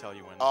gonna tell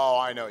you when. Oh,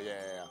 I know. Yeah.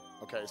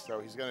 Okay, so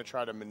he's gonna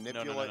try to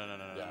manipulate. No.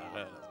 Yeah.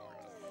 No.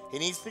 He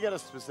needs to get a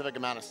specific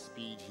amount of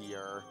speed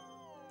here.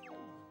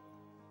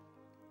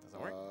 Doesn't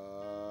work.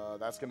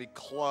 That's gonna be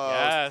close.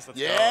 Yes, let's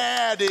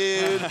yeah,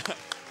 dude.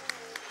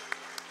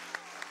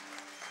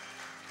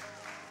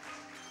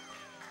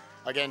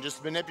 Again,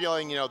 just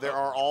manipulating, there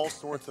are all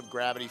sorts of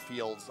gravity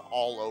fields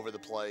all over the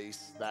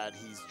place that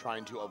he's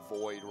trying to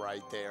avoid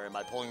right there. And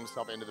by pulling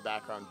himself into the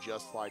background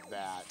just like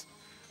that,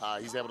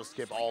 he's able to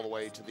skip all the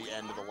way to the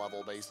end of the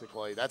level,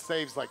 basically. That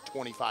saves like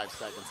 25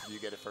 seconds if you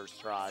get it first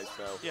try,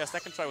 so. Yeah,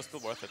 second try was still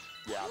worth it.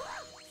 Yeah.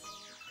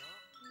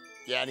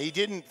 Yeah, and he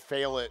didn't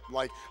fail it.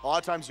 Like, a lot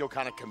of times you'll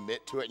kind of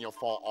commit to it and you'll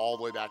fall all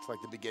the way back to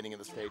like the beginning of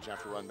the stage and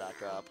have to run back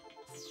up.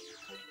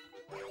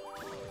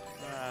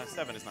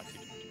 7 is not worth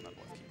keeping.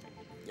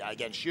 Yeah,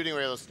 again, shooting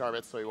away those star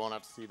bits so you won't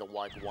have to see the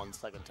like 1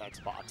 second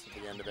text box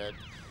at the end of it.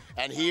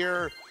 And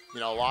here, a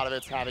lot of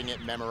it's having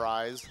it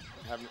memorized,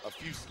 having a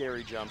few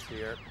scary jumps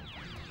here.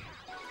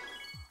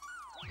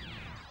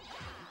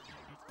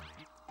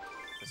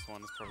 This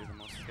one is probably the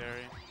most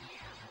scary.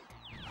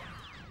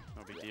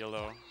 No big deal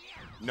though.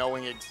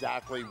 Knowing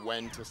exactly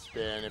when to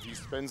spin. If he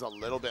spins a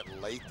little bit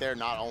late there,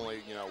 not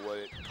only, would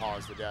it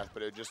cause the death,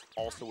 but it just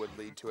also would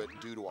lead to it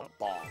due to a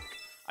bonk.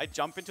 I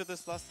jump into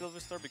this last Silver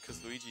Star because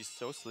Luigi is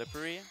so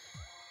slippery.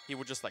 He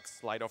would just like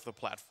slide off the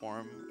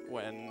platform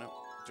when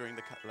the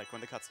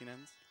cutscene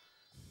ends.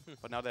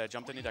 But now that I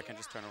jumped in it, I can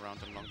just turn around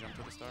and long jump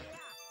to the star.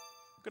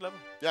 Good level.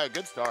 Yeah,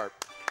 good start.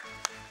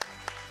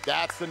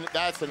 That's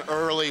an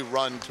early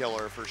run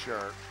killer for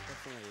sure.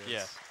 Definitely is.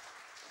 Yeah.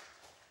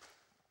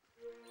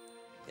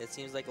 It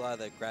seems like a lot of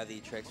the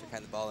gravity tricks are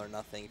kind of all or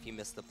nothing. If you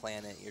miss the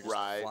planet, you're just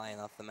Right. flying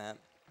off the map.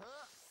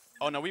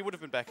 Oh no, we would have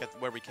been back at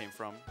where we came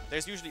from.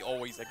 There's usually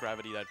always a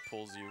gravity that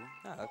pulls you.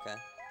 Oh, okay.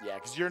 Yeah,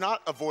 because you're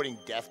not avoiding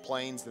death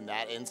planes in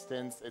that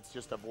instance. It's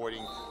just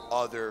avoiding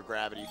other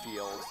gravity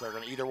fields. They're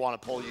going to either want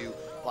to pull you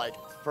like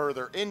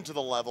further into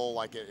the level,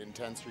 like it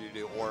intends for you to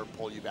do, or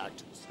pull you back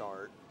to the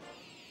start.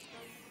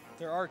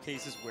 There are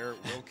cases where it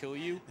will kill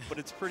you, but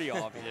it's pretty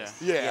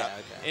obvious. Yeah.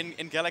 Okay.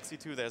 In Galaxy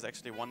 2, there's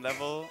actually one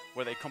level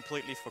where they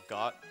completely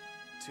forgot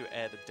to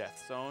add a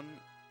death zone.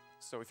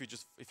 So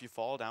if you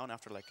fall down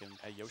after like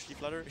a Yoshi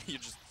flutter, you're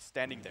just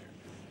standing there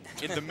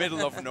in the middle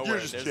of nowhere.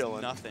 just There's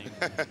chilling. nothing.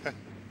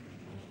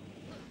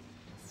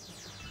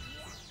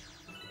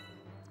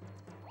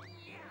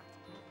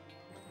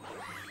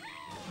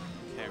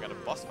 Okay, I got a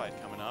boss fight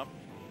coming up.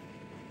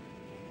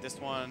 This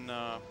one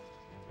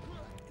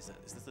is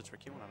this the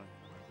tricky one? I don't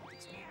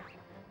think so.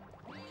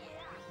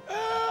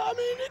 I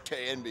mean, it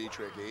can be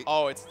tricky.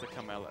 Oh, it's the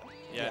Camella.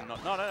 Yeah, Yeah.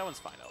 no, that one's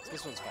fine.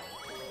 This one's fine.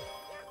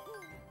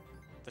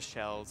 The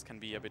shells can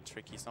be a bit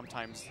tricky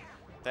sometimes.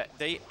 That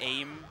they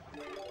aim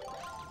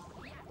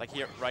like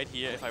here, right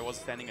here. If I was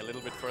standing a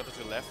little bit further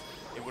to the left,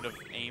 it would have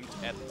aimed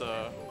at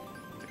the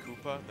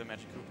Koopa, the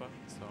Magic Koopa.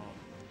 So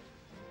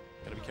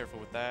gotta be careful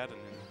with that. And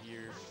then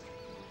here,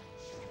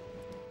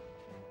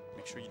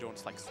 make sure you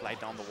don't like slide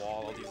down the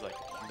wall. All these like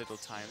little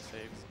time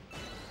saves.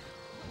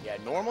 Yeah,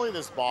 normally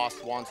this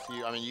boss wants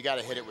you, I mean, you got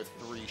to hit it with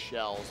 3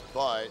 shells,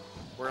 but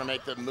we're going to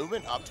make the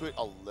movement up to it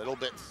a little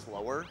bit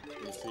slower.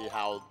 You can see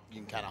how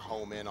you can kind of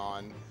home in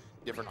on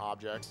different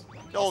objects.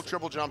 The old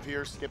triple jump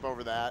here, skip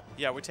over that.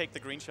 Yeah, we take the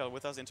green shell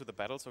with us into the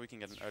battle so we can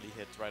get an early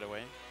hit right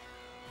away.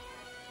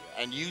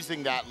 And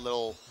using that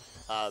little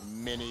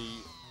mini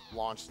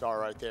launch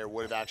star right there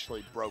would have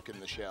actually broken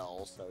the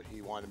shell, so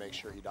he wanted to make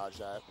sure he dodged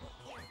that.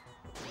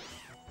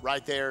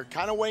 Right there,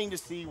 kind of waiting to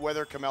see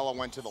whether Camella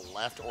went to the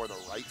left or the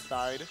right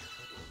side.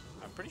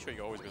 I'm pretty sure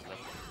you always goes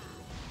left.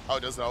 Oh,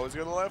 does it always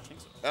go to the left?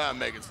 I'm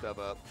making stuff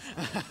up.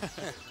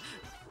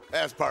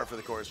 That's par for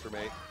the course for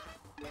me.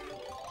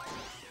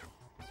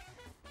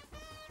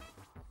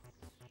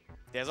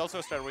 There's also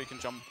a strat where you can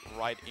jump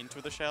right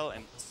into the shell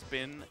and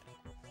spin,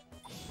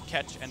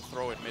 catch, and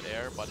throw it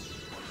midair, but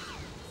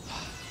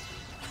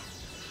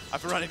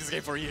I've been running this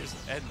game for years,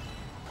 and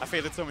I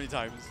failed it so many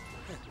times.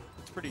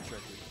 It's pretty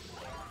tricky.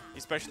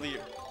 Especially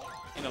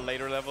in a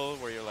later level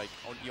where you're like,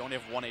 you only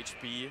have 1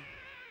 HP,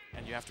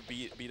 and you have to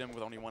beat him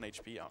with only 1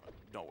 HP. Oh,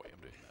 no way I'm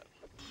doing that.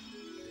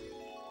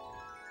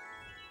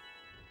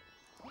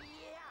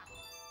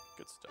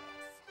 Good stuff.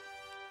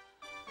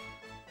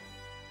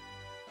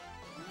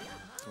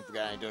 If we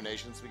got any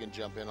donations, we can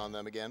jump in on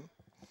them again.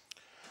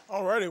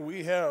 Alrighty,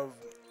 we have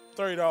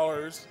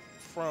 $30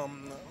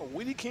 from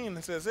Weedy King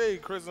that says, "Hey,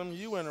 Chrism,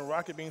 you and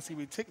Rocket Bean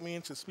CB tick me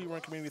into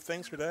speedrun community.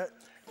 Thanks for that.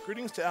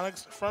 Greetings to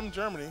Alex from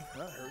Germany."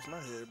 That hurts my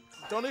head.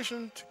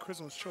 Donation to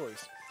Chrism's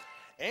Choice.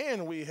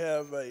 And we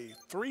have a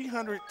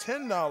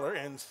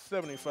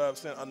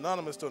 $310.75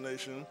 anonymous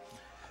donation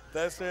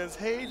that says,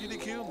 "Hey,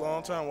 GDQ,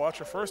 long-time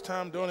watcher, first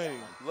time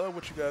donating. Love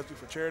what you guys do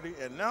for charity,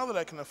 and now that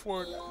I can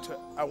afford to,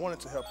 I wanted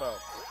to help out.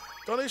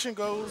 Donation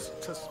goes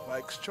to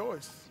Spike's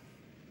Choice."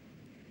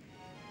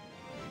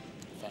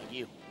 Thank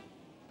you.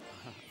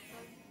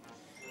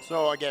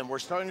 So again, we're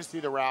starting to see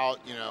the route,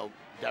 you know,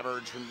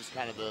 diverge from just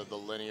kind of the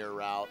linear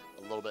route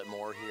a little bit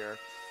more here.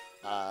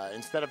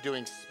 Instead of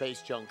doing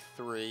Space Junk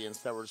 3,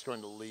 instead we're just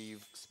going to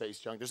leave Space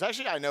Junk. There's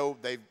actually, I know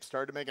they've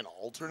started to make an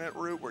alternate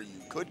route where you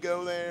could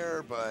go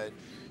there, but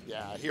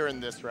yeah, here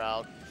in this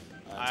route.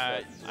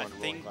 I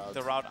think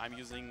the route I'm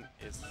using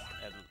is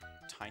a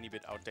tiny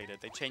bit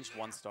outdated. They changed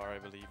 1 star, I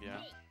believe,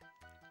 yeah.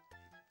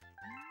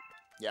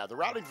 Yeah, the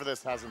routing for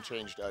this hasn't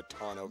changed a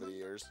ton over the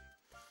years.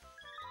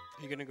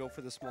 Are you going to go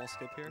for the small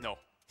skip here? No.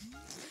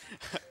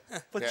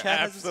 But Yeah, Chad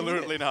hasn't seen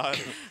Absolutely it. not.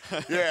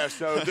 Yeah,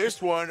 so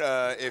this one,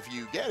 if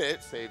you get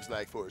it, saves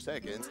like 4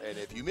 seconds, and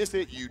if you miss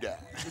it, you die.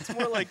 It's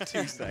more like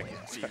 2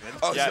 seconds even.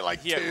 Oh, Yeah, is it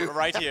like here, 2?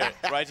 right here.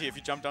 If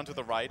you jump down to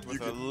the right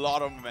with a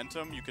lot of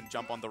momentum, you can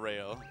jump on the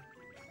rail,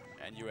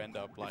 and you end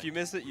up like, If you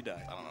miss it, you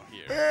die. I don't know,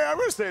 here. Yeah, I'm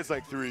gonna say it's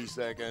like 3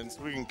 seconds.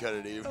 We can cut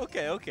it even.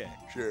 Okay, okay.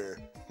 Sure.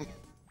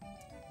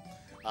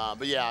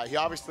 But yeah,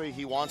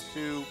 he wants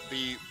to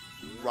be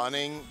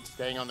running,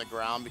 staying on the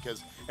ground,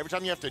 because every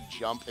time you have to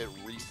jump, it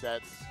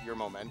resets your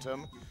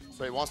momentum.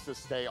 So he wants to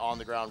stay on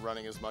the ground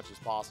running as much as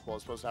possible,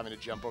 as opposed to having to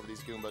jump over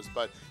these Goombas.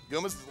 But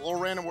Goombas is a little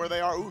random where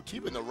they are. Ooh,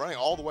 keeping the running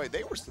all the way.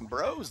 They were some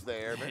bros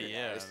there. Very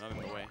Yeah, nice. not in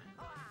the way.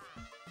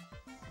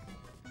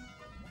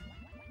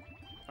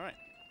 All right.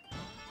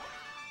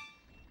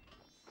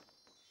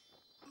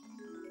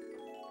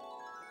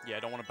 Yeah,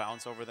 I don't want to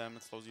bounce over them.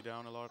 It slows you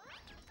down a lot.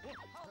 There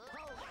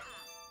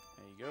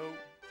you go.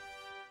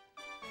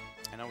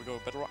 And now we go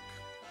Battle Rock.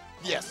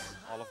 Yes.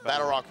 All of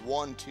Battle Rock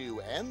 1,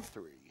 2, and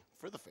 3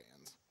 for the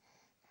fans.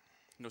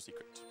 No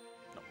secret.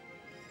 No.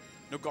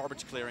 No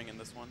garbage clearing in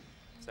this one,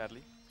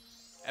 sadly.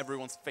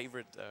 Everyone's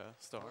favorite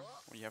star,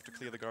 when you have to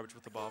clear the garbage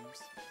with the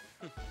bombs.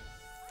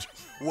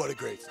 What a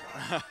great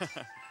start.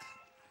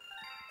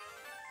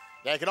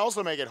 Yeah, it can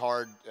also make it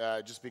hard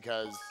just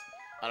because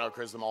I know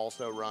Chrism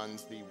also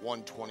runs the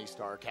 120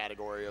 star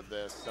category of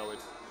this, so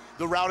it's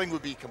the routing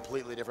would be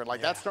completely different.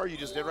 Like that star you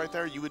just did right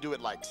there, you would do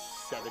it like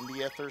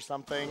 70th or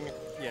something.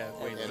 Yeah,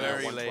 wait. And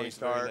Very 120 late,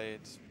 star. very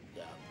late.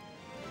 Yeah.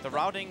 The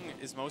routing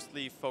is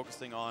mostly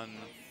focusing on,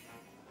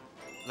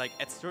 like,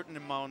 at certain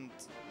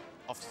amount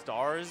of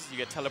stars, you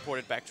get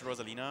teleported back to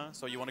Rosalina,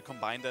 so you want to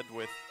combine that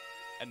with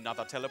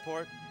another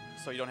teleport,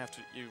 so you don't have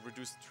to, you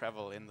reduce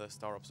travel in the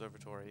star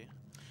observatory.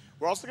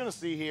 We're also going to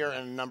see here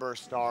in a number of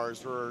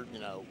stars where, you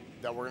know,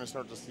 that we're going to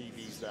start to see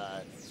these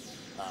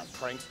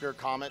prankster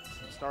comets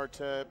start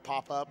to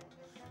pop up.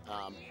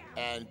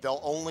 And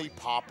they'll only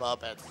pop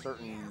up at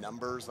certain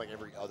numbers, like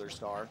every other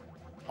star.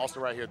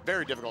 Also right here,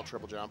 very difficult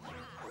triple jump.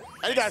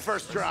 And he got it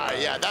first try.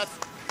 Yeah,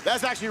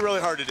 that's actually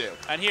really hard to do.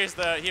 And here's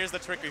the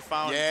trick we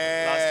found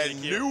Yeah, last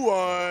AGDQ. new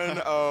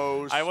one.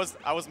 Oh, I was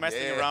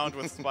messing yeah. around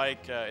with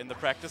Spike in the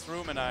practice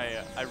room, and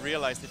I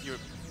realized if you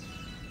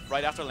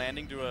right after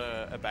landing do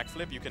a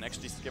backflip, you can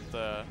actually skip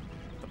the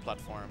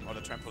platform or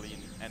the trampoline,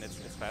 and it's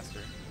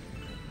faster.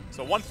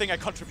 So one thing I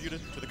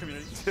contributed to the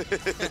community.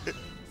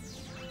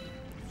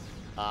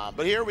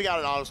 But here we got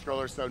an auto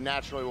scroller, so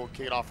naturally we'll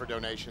kick it off for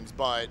donations.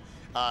 But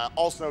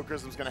also,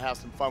 Chrism's going to have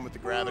some fun with the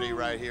gravity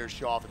right here,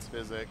 show off its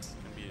physics.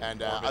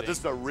 And this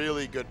is a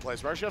really good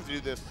place. We're actually have to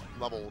do this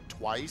level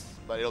twice,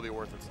 but it'll be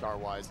worth it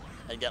star-wise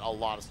and get a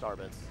lot of star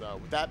bits. So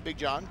with that, Big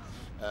John,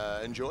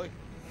 enjoy.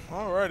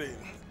 Alrighty.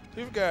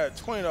 We've got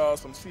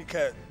 $20 from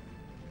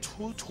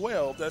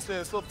CCat212 that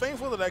says, "So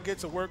thankful that I get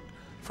to work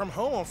from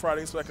home on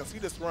Friday so I can see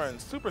this run.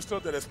 Super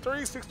stoked that it's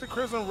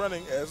 360Chrism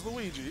running as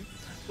Luigi,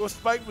 with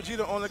Spike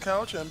Vegeta on the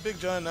couch and Big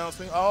John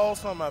announcing all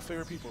some of my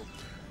favorite people.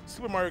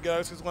 Super Mario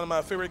Galaxy is one of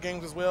my favorite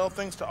games as well,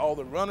 thanks to all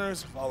the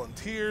runners,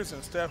 volunteers,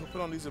 and staff who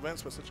put on these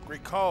events with such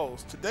great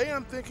calls. Today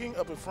I'm thinking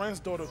of a friend's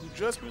daughter who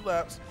just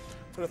relapsed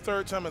for the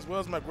 3rd time, as well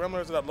as my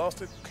grandmother that I lost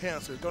to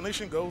cancer.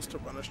 Donation goes to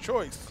Runner's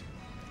Choice."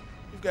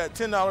 We've got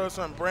 $10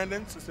 from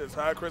Brandon. It says,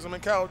 hi, Chrism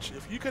and Couch.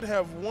 If you could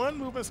have one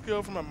movement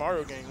skill from a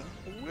Mario game,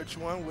 which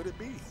one would it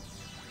be?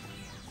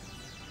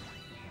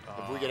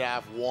 If we could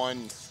have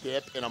one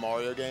skip in a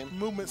Mario game.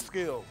 Movement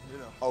skill, you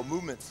know. Oh,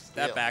 movement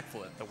skill. That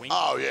backflip. The wing.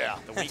 Oh, yeah.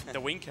 The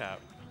wing cap.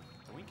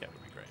 The wing cap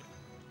would be great.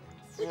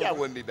 I think that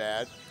wouldn't be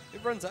bad.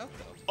 It runs out,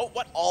 though. Oh,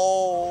 what?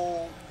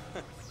 Oh.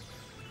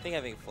 I think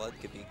having Flood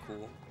could be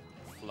cool.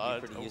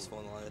 Flood. Pretty useful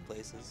in a lot of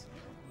places.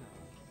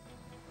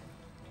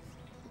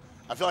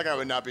 I feel like I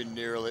would not be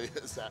nearly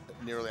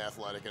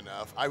athletic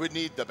enough. I would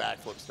need the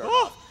backflip start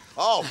off.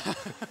 Oh.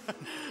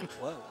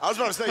 Whoa. I was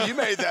about to say, you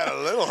made that a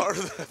little harder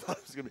than I thought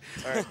it was going to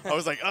be. All right. I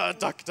was like,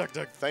 duck, duck,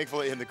 duck.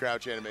 Thankfully, in the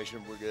crouch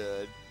animation, we're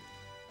good.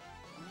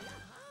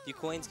 Do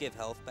coins give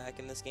health back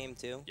in this game,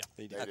 too? Yeah.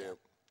 They Okay. do.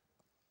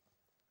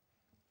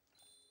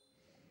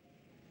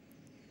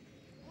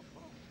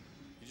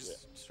 You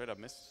just straight up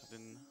missed.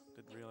 Didn't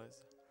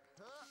realize.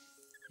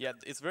 Yeah,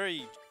 it's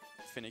very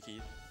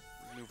finicky,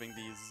 moving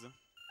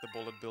the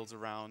bullet bills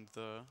around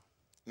the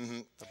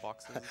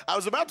boxes. I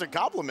was about to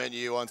compliment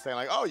you on saying,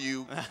 like, oh,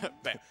 you.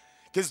 Bam.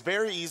 Because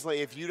very easily,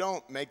 if you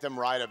don't make them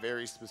ride a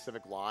very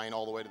specific line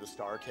all the way to the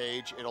star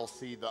cage, it'll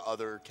see the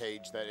other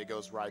cage that it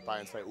goes right by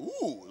and say,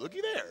 ooh,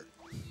 looky there.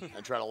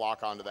 And try to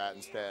lock onto that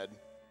instead.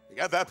 He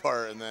got that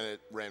part, and then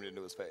it rammed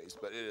into his face.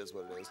 But it is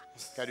what it is.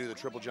 Gotta do the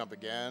triple jump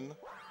again.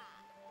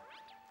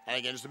 And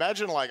again, just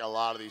imagine, like, a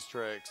lot of these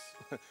tricks.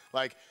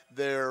 Like,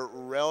 they're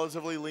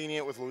relatively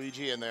lenient with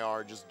Luigi, and they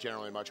are just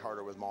generally much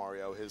harder with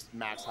Mario. His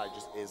max height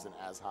just isn't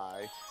as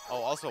high.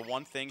 Oh, also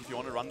one thing, if you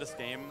want to run this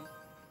game,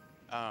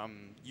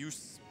 you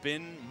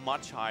spin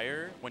much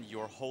higher when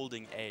you're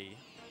holding A.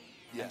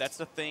 Yes. And that's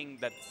the thing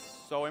that's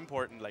so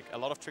important. Like, a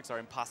lot of tricks are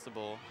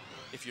impossible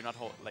if you're not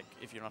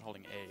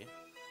holding A.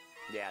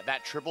 Yeah,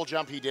 that triple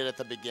jump he did at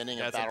the beginning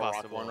of That's Battle Rock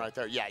impossible. 1 right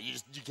there. Yeah,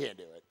 you can't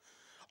do it.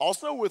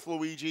 Also with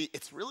Luigi,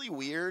 it's really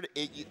weird.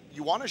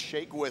 You want to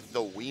shake with the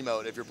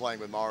Wiimote if you're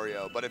playing with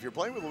Mario, but if you're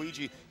playing with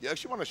Luigi, you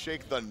actually want to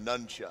shake the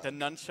nunchuck. The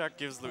nunchuck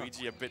gives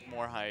Luigi a bit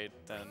more height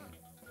than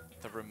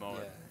the remote.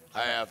 Yeah.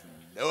 I have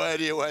no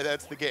idea why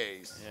that's the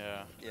case.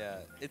 Yeah. Yeah,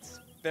 it's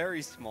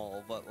very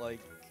small, but like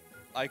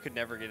I could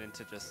never get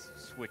into just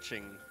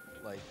switching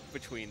like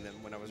between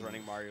them when I was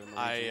running Mario and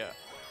Luigi.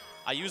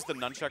 I used the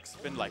nunchuck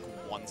spin like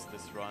once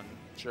this run.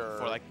 Sure.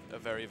 For like a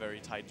very, very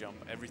tight jump.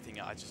 Everything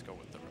I just go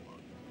with the remote.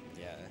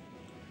 Yeah.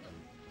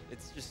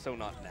 It's just so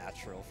not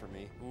natural for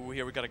me. Ooh,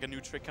 here we got a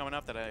new trick coming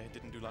up that I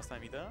didn't do last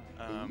time either.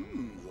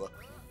 Ooh.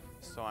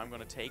 So I'm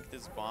gonna take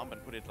this bomb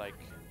and put it like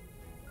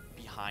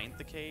behind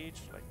the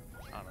cage, like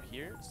I don't know,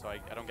 here, so I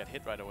don't get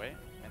hit right away.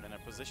 And then I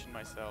position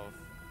myself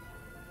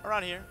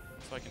around here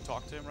so I can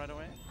talk to him right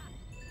away.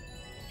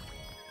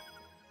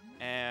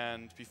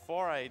 And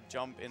before I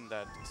jump in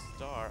that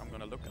star, I'm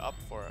gonna look up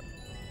for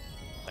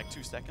like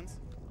 2 seconds.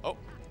 Oh,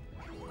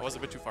 I was a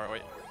bit too far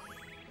away.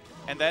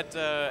 And that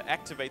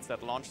activates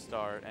that launch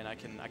star, and I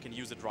can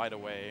use it right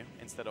away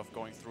instead of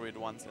going through it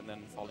once and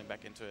then falling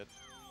back into it.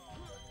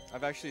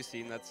 I've actually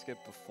seen that skip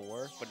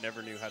before, but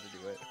never knew how to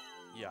do it.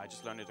 Yeah, I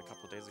just learned it a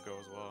couple days ago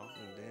as well. Oh,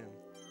 damn.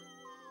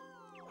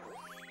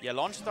 Yeah,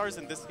 launch stars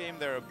in this game,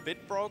 they're a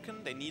bit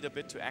broken. They need a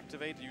bit to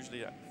activate.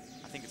 Usually, I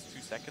think it's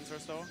 2 seconds or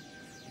so.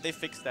 They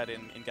fixed that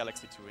in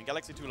Galaxy 2. In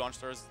Galaxy 2 launch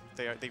stars,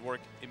 they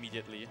work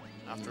immediately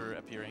after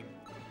appearing.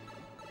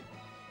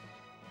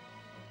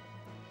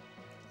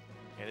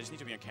 Yeah, they just need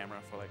to be on camera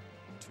for like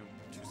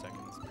two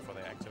seconds before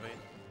they activate.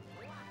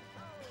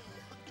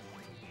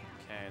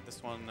 Okay,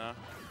 this one,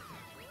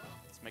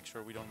 let's make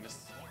sure we don't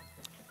miss.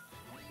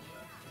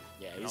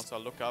 Yeah, And also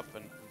look up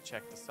and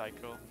check the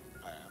cycle.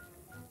 Oh,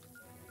 yeah.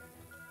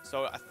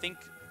 So I think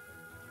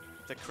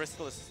the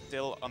crystal is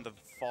still on the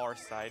far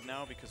side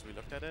now because we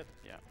looked at it.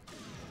 Yeah.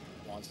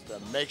 Wants to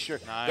make sure.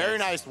 Nice. Very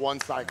nice one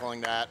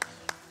cycling that.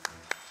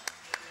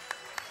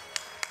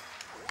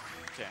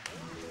 Okay.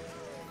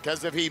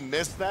 Because if he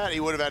missed that, he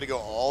would have had to go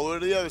all the way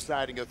to the other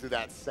side and go through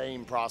that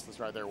same process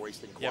right there,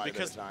 wasting quite Yeah, a bit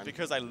of time.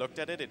 because I looked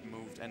at it, it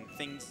moved, and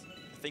things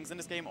in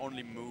this game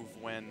only move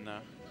when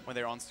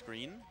they're on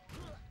screen.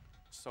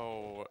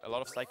 So a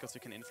lot of cycles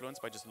you can influence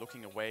by just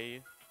looking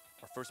away,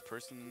 or first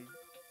person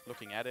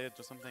looking at it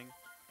or something.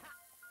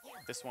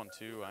 This one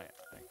too,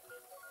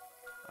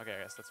 okay,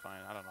 I guess that's fine.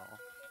 I don't know.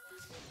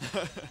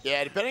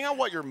 Yeah, depending on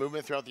what your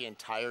movement throughout the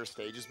entire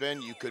stage has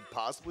been, you could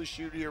possibly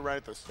shoot here right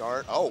at the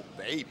start. Oh,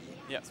 baby.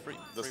 Yeah, it's free.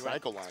 The free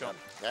cycle Let's go. lineup.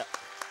 Yeah.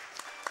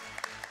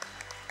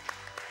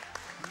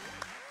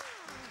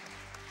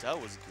 That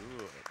was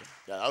good.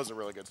 Yeah, that was a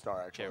really good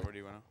start, actually. Okay, where do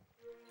you want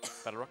to?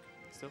 Battle Rock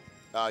still?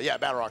 Yeah,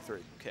 Battle Rock 3.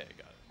 Okay,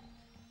 got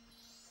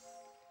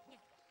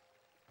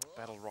it.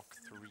 Battle Rock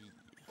 3.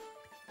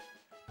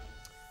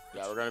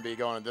 Yeah, we're going to be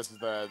going, this is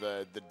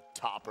the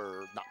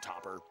topper, not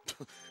topper.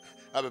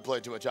 I've been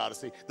playing too much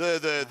Odyssey.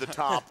 The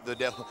top, the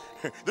devil.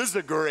 This is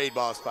a great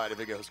boss fight if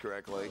it goes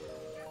correctly.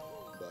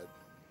 But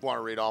want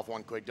to read off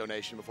one quick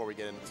donation before we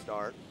get into the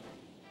start.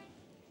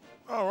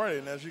 All right,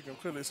 and as you can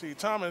clearly see,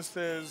 Thomas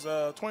says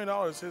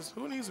 $20 says,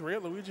 who needs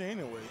Red Luigi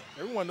anyway?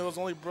 Everyone knows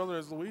only brother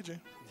is Luigi.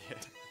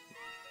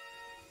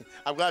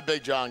 I'm glad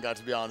Big John got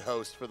to be on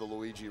host for the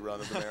Luigi run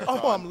of the marathon.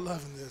 Oh, I'm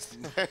loving this.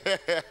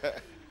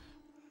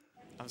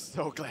 I'm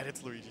so glad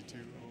it's Luigi too.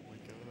 Oh my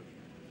god.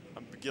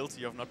 I'm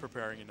guilty of not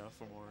preparing enough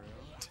for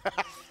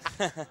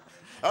Mario.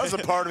 That was a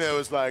part of me that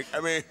was like, I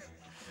mean,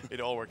 It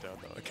all worked out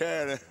though.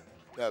 that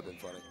would have been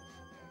funny.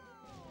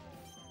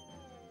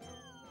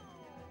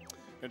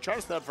 Gonna try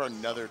to set up for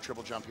another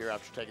triple jump here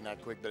after taking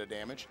that quick bit of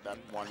damage. That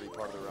wanted to be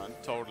part of the run.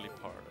 Totally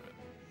part of it.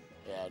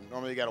 Yeah,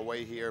 normally you got to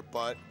wait here,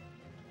 but...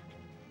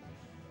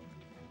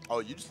 Oh,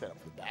 you just set up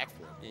for the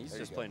backflip. Yeah, he's There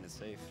just you go. playing it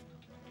safe.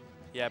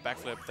 Yeah,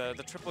 backflip.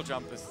 The triple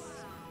jump is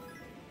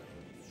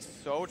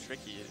so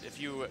tricky. If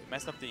you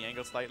mess up the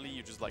angle slightly,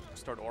 you just like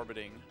start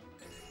orbiting.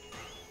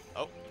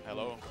 Oh,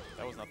 hello.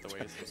 That was not the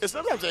way.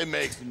 Sometimes it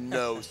makes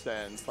no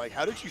sense. Like,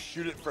 how did you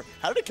shoot it for...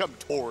 How did it come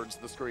towards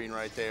the screen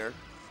right there?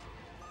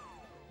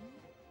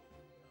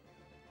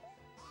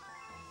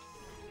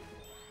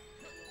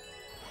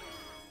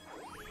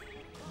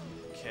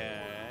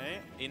 Okay.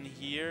 In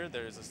here,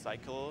 there's a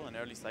cycle, an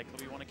early cycle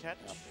we want to catch.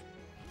 Yep.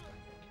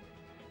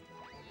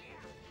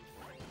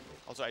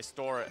 Also, I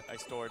stored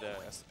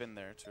a spin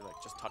there to like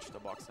just touch the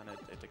box and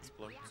it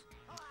explodes.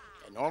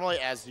 And normally,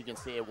 as you can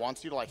see, it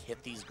wants you to like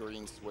hit these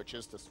green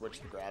switches to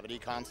switch the gravity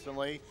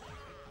constantly.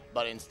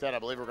 But instead, I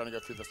believe we're going to go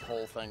through this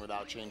whole thing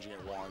without changing it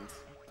once.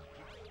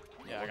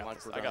 Yeah, I got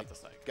the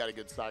cycle. Got a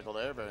good cycle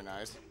there. Very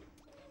nice.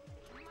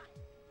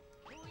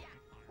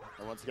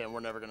 And once again, we're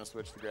never going to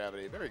switch the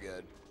gravity. Very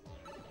good.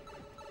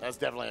 That's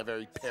definitely a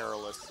very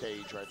perilous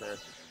stage right there.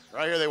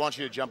 Right here, they want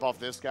you to jump off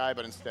this guy,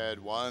 but instead,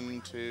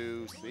 1,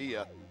 2, see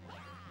ya.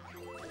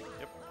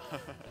 Yep.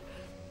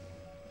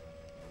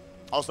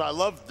 Also, I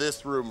love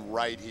this room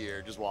right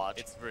here. Just watch.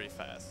 It's very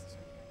fast.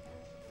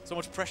 So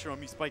much pressure on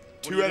me, Spike.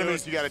 What are Two you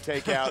enemies doing? you got to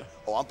take out.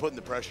 Oh, I'm putting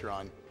the pressure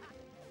on.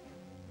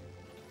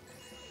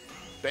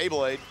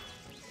 Beyblade.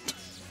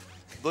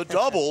 The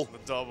double. The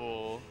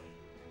double.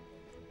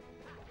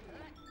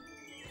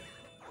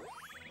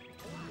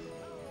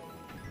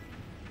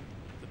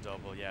 The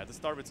double, yeah. The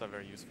star bits are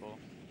very useful.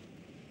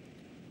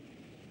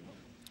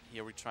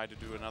 Here we try to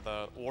do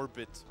another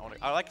orbit.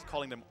 I like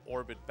calling them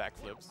orbit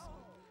backflips.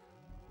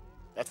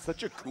 That's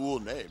such a cool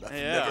name. I've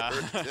Yeah.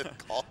 never heard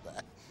it called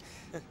that.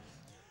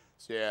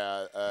 So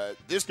yeah,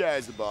 this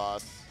guy's the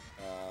boss.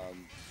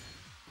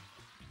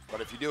 But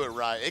if you do it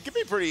right, it can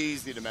be pretty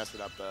easy to mess it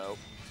up though.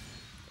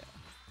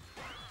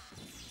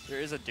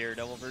 There is a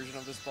Daredevil version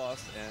of this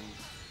boss,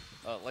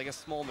 and like a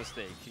small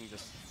mistake can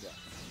just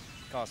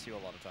cost you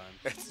a lot of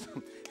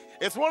time.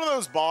 It's one of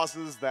those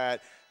bosses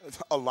that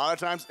a lot of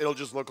times it'll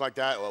just look like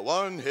that. Well,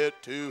 1 hit,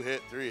 2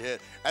 hit, 3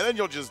 hit, and then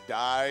you'll just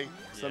die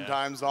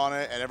sometimes on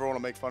it, and everyone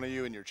will make fun of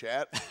you in your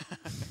chat.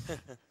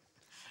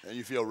 And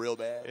you feel real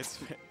bad.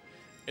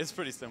 It's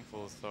pretty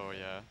simple, so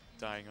yeah,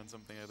 dying on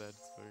something like that is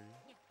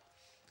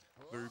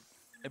very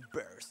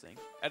embarrassing.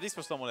 At least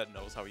for someone that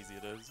knows how easy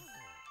it is.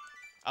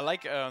 I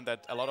like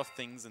that a lot of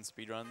things in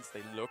speedruns,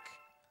 they look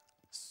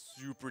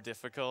super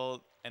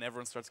difficult, and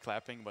everyone starts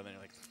clapping, but then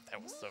you're like,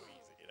 that was so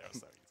easy, that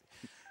was so easy.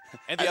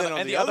 And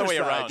the other way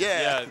side, around,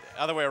 yeah.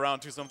 other way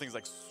around too. Something's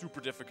like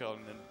super difficult,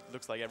 and then it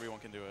looks like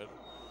everyone can do it.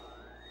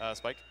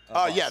 Spike? You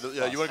want to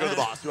go to the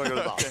boss. You want to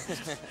go to the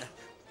boss.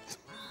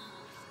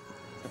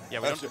 Yeah,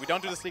 we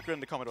don't do the secret,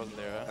 and the comment wasn't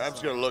there. I'm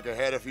just going to look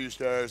ahead a few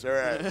stars. All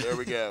right, there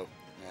we go.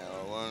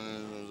 Now,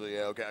 1,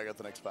 yeah, okay, I got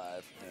the next 5. All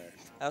right.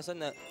 I also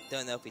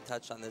don't know if we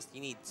touched on this.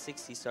 You need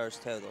 60 stars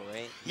total,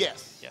 right?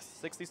 Yes. Yes,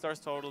 60 stars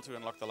total to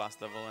unlock the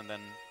last level, and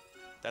then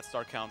that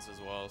star counts as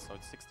well, so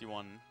it's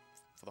 61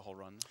 for the whole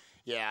run.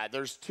 Yeah,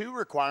 there's 2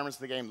 requirements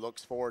the game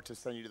looks for to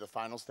send you to the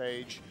final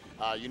stage.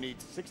 You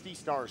need 60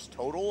 stars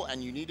total,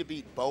 and you need to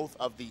beat both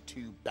of the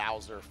 2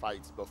 Bowser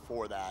fights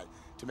before that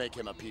to make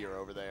him appear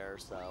over there.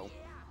 So,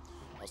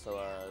 also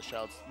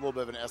shouts a little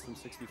bit of an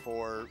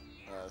SM64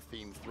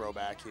 themed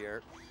throwback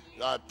here.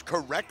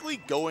 Correctly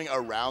going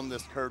around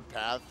this curved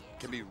path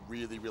can be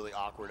really, really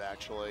awkward,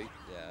 actually.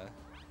 Yeah.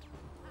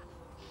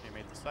 He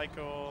made the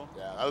cycle.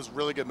 Yeah, that was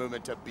really good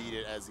movement to beat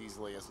it as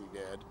easily as he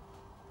did.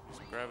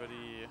 Some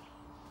gravity.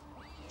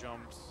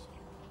 Jumps.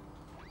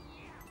 Okay,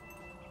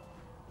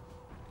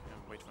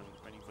 I'm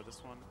waiting for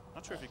this one.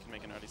 Not sure if you can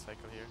make an early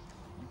cycle here.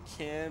 You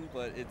can,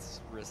 but it's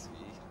risky.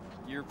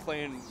 You're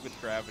playing with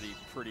gravity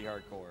pretty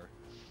hardcore.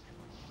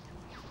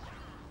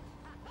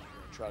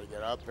 Try to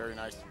get up. Very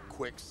nice,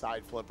 quick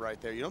side flip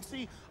right there. You don't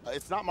see,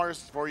 it's not Mario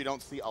 64, you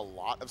don't see a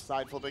lot of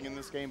side flipping in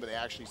this game, but they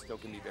actually still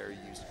can be very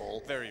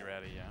useful. Very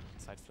rarely, yeah.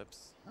 Side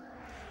flips.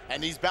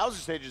 And these Bowser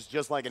stages,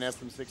 just like an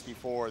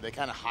SM64, they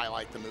kind of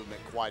highlight the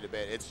movement quite a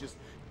bit. It's just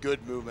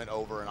good movement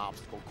over an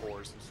obstacle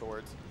course of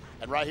sorts.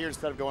 And right here,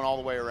 instead of going all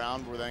the way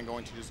around, we're then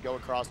going to just go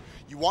across.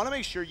 You want to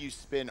make sure you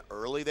spin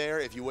early there.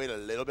 If you wait a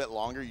little bit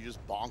longer, you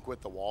just bonk with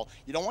the wall.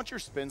 You don't want your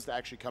spins to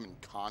actually come in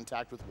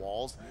contact with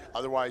walls.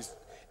 Otherwise,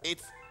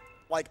 it's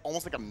like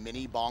almost like a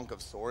mini bonk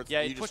of sorts.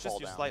 Yeah, and it pushes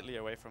you down. slightly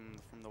away from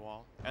the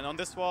wall. And on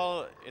this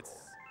wall,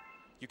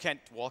 you can't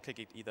wall kick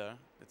it either.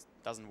 It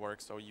doesn't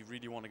work, so you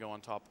really want to go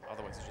on top,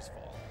 otherwise you just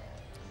fall.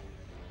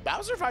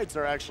 Bowser fights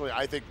are actually,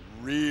 I think,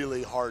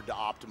 really hard to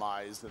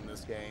optimize in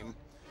this game.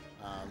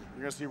 You're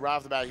going to see right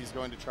off the bat he's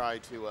going to try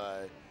to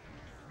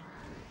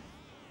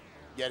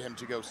get him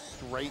to go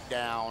straight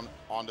down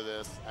onto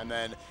this, and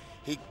then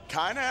he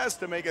kind of has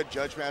to make a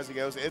judgment as he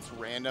goes. It's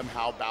random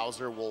how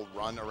Bowser will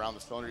run around the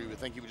cylinder. You would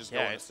think he would just go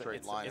in a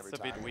straight line every time.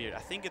 It's a bit weird. I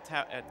think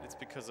it's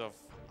because of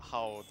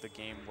how the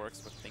game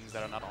works with things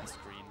that are not on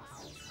screen.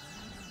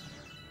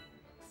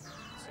 So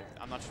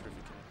I'm not sure if you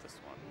can hit this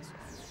one. So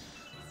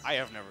I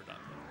have never done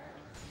it.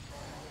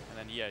 And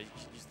then yeah, you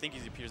think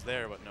he appears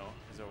there, but no,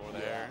 he's over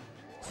there.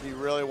 So you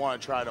really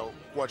want to try to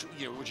watch,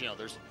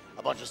 there's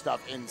a bunch of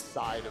stuff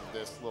inside of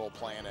this little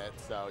planet,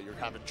 so you're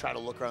having to try to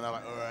look around that,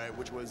 like, all right,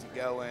 which way is he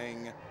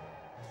going?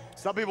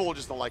 Some people will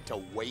just like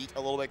to wait a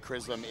little bit.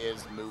 Chrism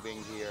is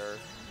moving here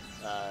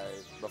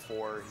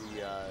before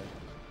he,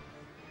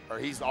 or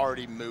he's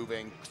already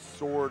moving,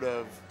 sort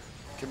of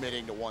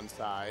committing to one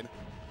side.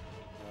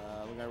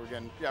 We're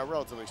getting,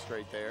 relatively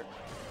straight there.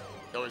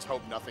 You always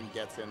hope nothing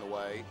gets in the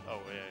way. Oh,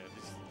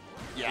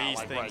 yeah. These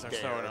like things right are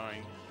so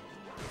annoying.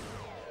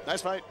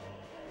 Nice fight.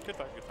 Good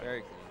fight, good fight.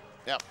 Very cool.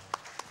 Yep.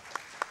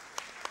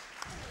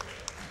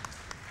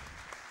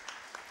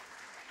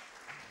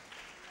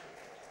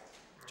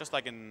 Just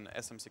like in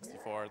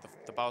SM64,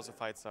 the Bowser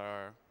fights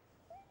are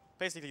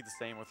basically the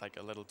same with like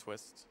a little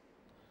twist.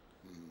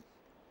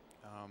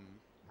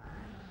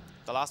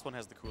 The last one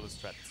has the coolest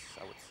threats,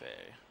 I would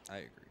say. I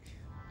agree.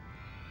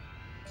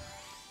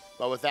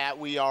 But with that,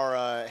 we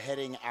are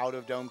heading out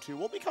of Dome 2.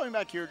 We'll be coming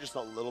back here just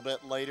a little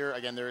bit later.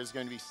 Again, there is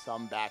going to be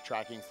some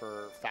backtracking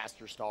for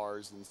faster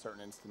stars in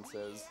certain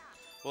instances.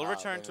 We'll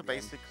return to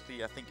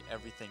basically, I think,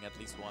 everything at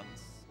least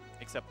once,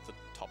 except the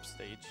top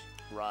stage.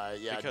 Right,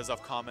 yeah. Because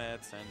of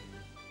comets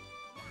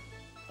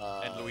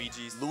and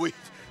Luigi's.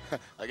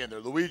 Again,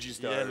 they're Luigi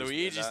stars. Yeah,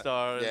 Luigi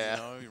stars. Yeah.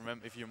 You know,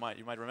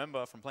 you might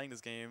remember from playing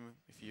this game,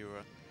 if you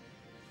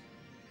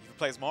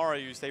play as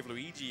Mario, you save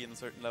Luigi in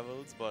certain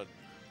levels, but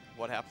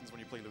what happens when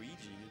you play Luigi?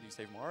 Do you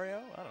save Mario?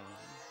 I don't know.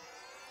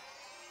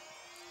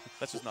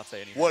 Let's just not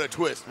say anything. What a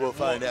twist. We'll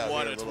find out.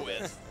 What a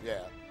twist. Yeah.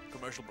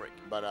 Commercial break.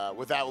 But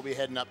with that, we'll be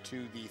heading up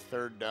to the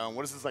third dome.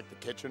 What is this, like the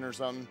kitchen or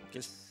something?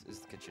 This is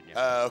the kitchen,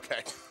 yeah.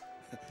 Okay.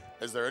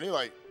 Are there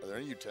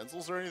any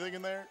utensils or anything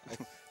in there?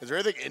 Is there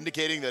anything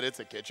indicating that it's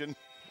a kitchen?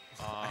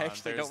 I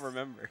actually don't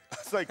remember.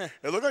 It's like, it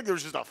looked like there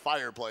was just a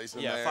fireplace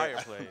in there. Yeah,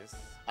 fireplace.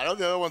 I know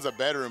the other one's a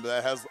bedroom, but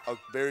that has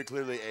very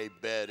clearly a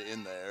bed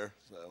in there.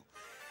 So,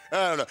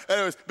 I don't know.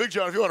 Anyways, Big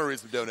John, if you want to read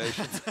some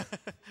donations.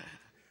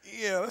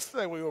 Yeah, let's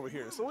segue over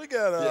here. So we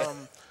got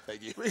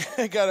Thank you.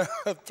 we got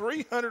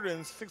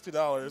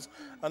 $360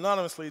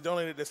 anonymously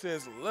donated that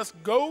says, "Let's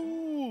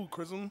go,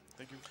 Chrism."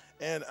 Thank you.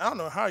 And I don't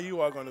know how you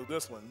are going to do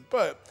this one,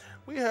 but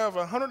we have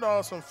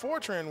 $100 from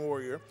Fortran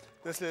Warrior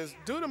that says,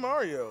 "Due to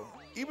Mario,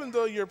 even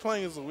though you're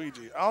playing as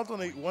Luigi, I'll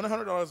donate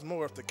 $100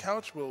 more if the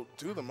couch will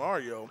do the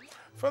Mario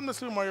from the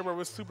Super Mario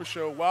Bros. Super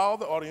Show while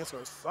the audience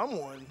or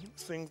someone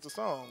sings the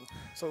song.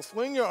 So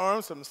swing your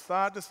arms from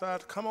side to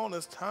side. Come on,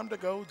 it's time to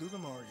go do the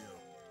Mario."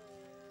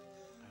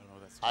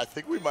 I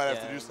think we might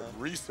have to do some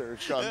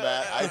research on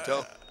that. I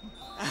don't.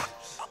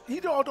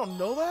 You all don't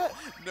know that?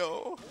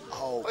 No.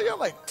 Oh, You're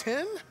like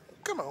 10?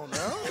 Come on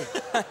now.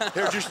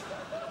 Here, just.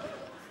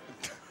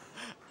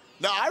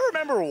 No, I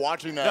remember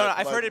watching that. No,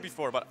 I've heard it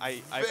before, but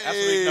I have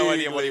absolutely no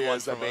idea what he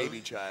wants as a from us.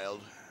 baby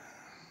child.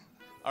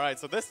 All right,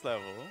 so this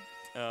level,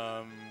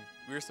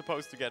 we're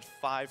supposed to get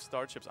 5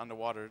 star chips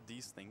underwater,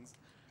 these things.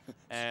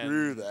 And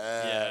Screw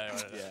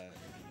that. Yeah.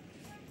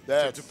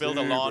 That's to build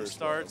a launch super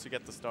star slow. to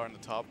get the star on the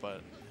top,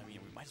 but I mean,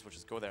 we might as well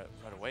just go there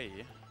right away.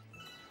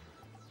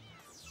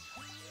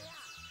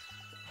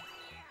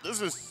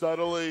 This is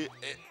subtly,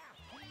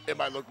 it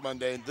might look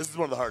mundane. This is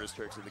one of the hardest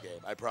tricks in the game.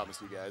 I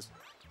promise you guys.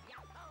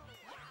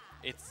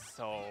 It's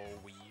so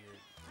weird.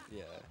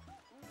 Yeah.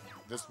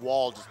 This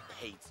wall just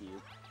hates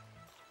you.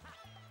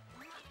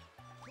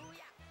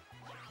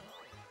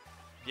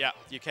 Yeah,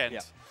 you can't.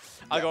 Yeah.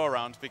 I'll go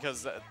around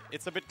because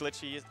it's a bit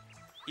glitchy.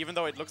 Even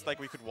though it looks like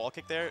we could wall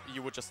kick there,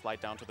 you would just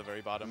slide down to the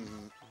very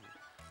bottom.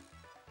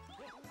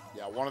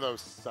 Yeah, one of those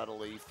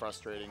subtly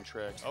frustrating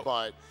tricks. Oh.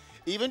 But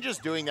even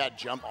just doing that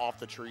jump off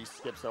the tree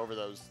skips over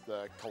the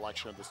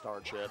collection of the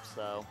star chips.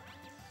 So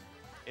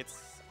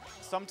It's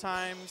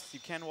sometimes you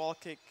can wall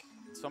kick,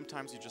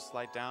 sometimes you just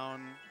slide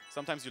down,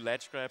 sometimes you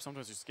ledge grab,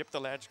 sometimes you skip the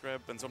ledge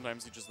grab, and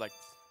sometimes you just like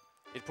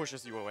it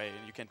pushes you away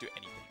and you can't do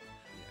anything.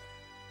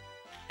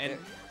 And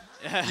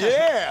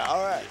yeah,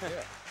 all right.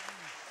 Yeah.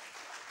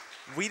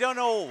 we don't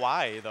know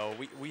why though.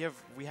 We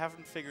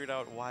haven't figured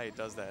out why it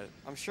does that.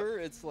 I'm sure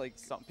it's like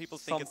Some people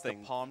think it's the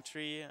something. palm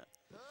tree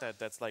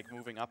that's like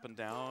moving up and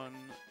down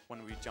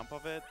when we jump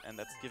off it, and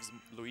that gives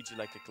Luigi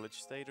like a glitch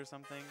state or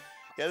something.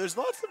 Yeah, there's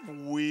lots of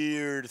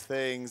weird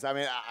things. I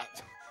mean,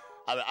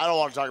 I don't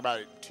want to talk about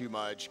it too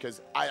much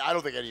because I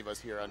don't think any of us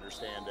here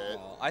understand it.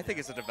 Well, I think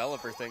it's a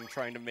developer thing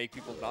trying to make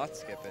people not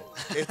skip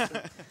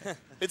it.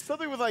 It's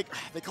something with like,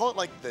 they call it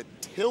like the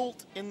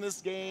tilt in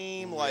this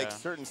game, like Yeah.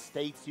 certain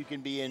states you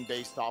can be in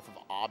based off of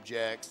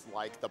objects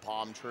like the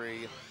palm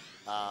tree.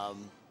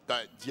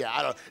 But yeah,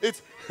 I don't,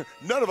 it's,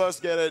 none of us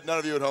get it. None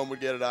of you at home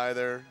would get it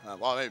either.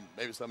 Well,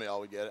 maybe some of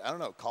y'all would get it. I don't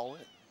know, call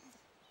in.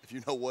 If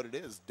you know what it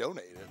is,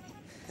 donate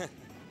it.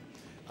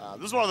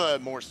 This is one of the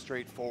more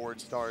straightforward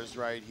stars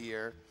right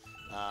here.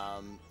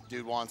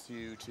 Dude wants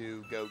you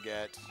to go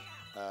get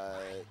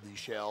the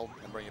shell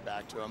and bring it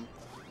back to him.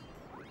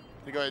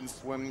 Go ahead and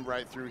swim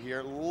right through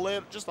here,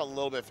 just a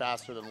little bit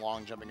faster than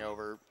long jumping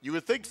over. You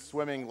would think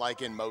swimming,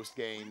 like in most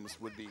games,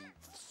 would be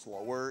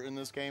slower in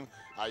this game.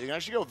 You can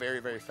actually go very,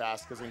 very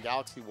fast because in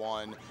Galaxy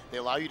 1, they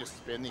allow you to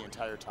spin the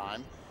entire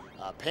time.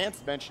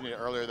 Pants mentioned it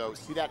earlier, though.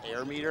 See that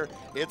air meter?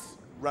 It's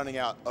running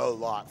out a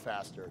lot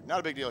faster. Not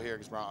a big deal here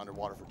because we're not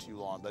underwater for too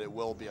long, but it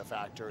will be a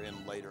factor in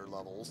later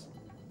levels.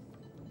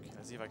 Okay,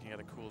 let's see if I can get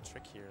a cool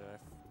trick here that I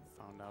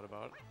found out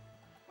about.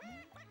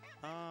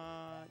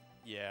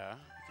 Yeah,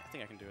 I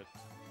think I can do it.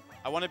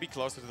 I want to be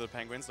closer to the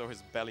penguin so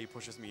his belly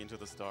pushes me into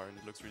the star and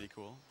it looks really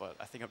cool, but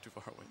I think I'm too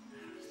far away.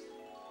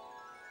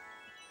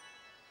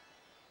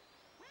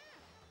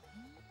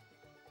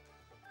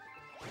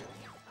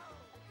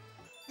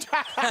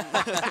 Like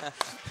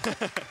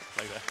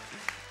that.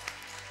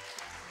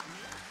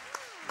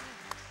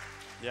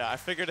 Yeah, I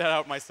figured that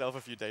out myself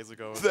a few days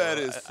ago. That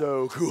is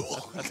so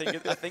cool. I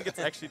think it's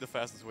actually the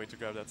fastest way to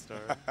grab that star.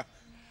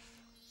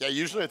 Yeah,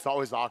 usually it's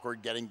always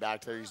awkward getting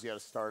back there. You got to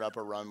start up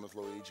a run with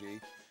Luigi.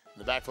 And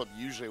the backflip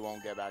usually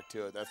won't get back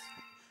to it.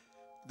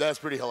 That's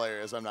pretty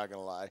hilarious, I'm not going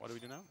to lie. What do we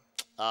do now?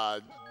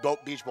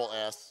 Beach Bowl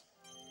S.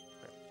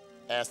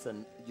 S,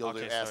 and you'll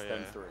do S,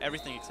 then 3.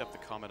 Everything except the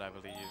comet, I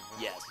believe.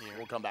 Yes, here.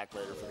 we'll come back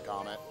later for the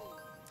comment.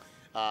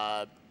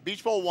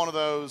 Beach Bowl, one of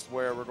those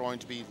where we're going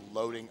to be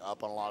loading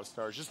up on a lot of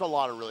stars. Just a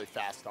lot of really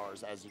fast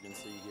stars, as you can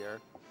see here.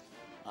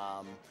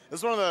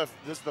 This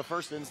is the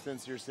first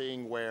instance you're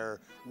seeing where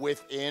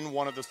within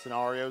one of the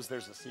scenarios,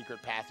 there's a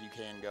secret path you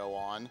can go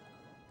on.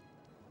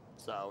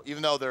 So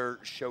even though they're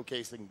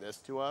showcasing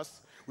this to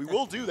us, we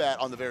will do that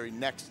on the very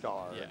next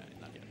star. Yeah,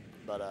 not yet.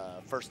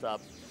 But first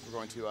up, we're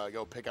going to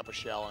go pick up a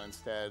shell and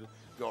instead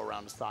go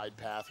around a side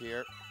path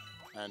here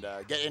and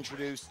get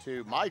introduced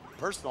to my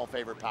personal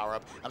favorite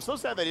power-up. I'm so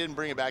sad they didn't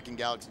bring it back in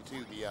Galaxy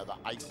 2,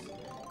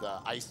 the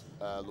ice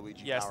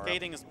Luigi yeah, power-up.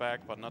 skating is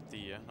back, but not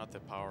the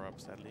power-up,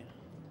 sadly.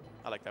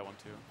 I like that one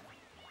too.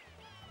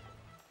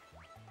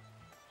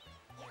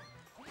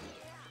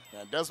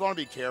 Yeah, it does want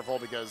to be careful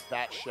because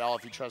that shell,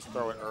 if he tries to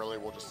throw it early,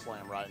 will just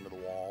slam right into the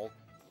wall.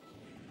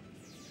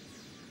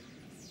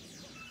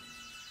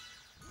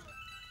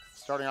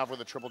 Starting off with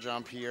a triple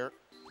jump here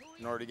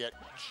in order to get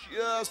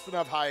just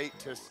enough height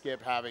to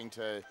skip having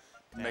to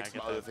make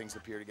some other things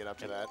appear to get up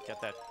to that.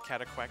 Get that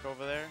cataquack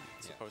over there.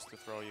 It's supposed to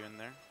throw you in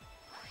there.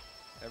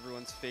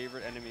 Everyone's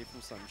favorite enemy from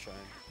Sunshine.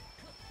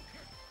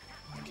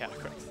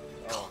 Cataquack.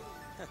 Oh.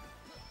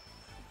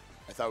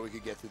 I thought we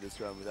could get through this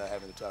run without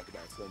having to talk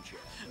about Sunshine.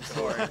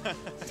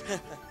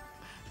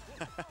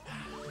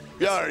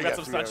 We got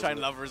some Sunshine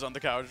lovers on the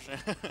couch.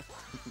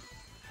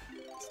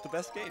 It's the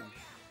best game.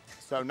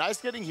 So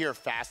nice getting here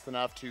fast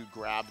enough to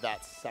grab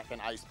that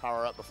second ice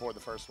power up before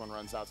the first one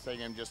runs out, saving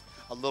him just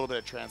a little bit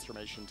of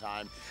transformation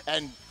time.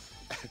 And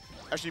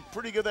actually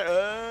pretty good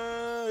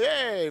there.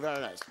 Yay, very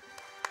nice.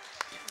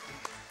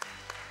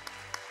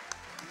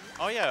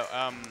 Oh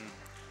yeah,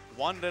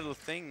 one little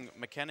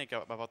mechanic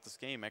about this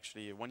game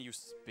actually, when you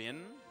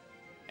spin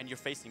and you're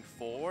facing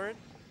forward,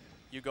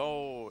 you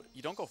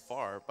don't go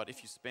far, but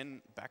if you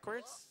spin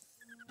backwards,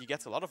 you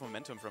get a lot of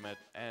momentum from it,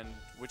 and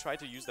we try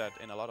to use that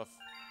in a lot of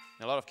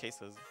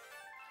cases.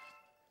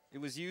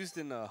 It was used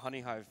in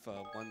Honey Hive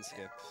 1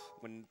 skip,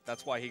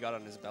 that's why he got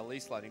on his belly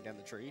sliding down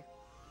the tree.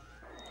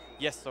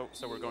 Yes, so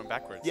we're going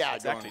backwards. Yeah,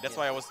 exactly. That's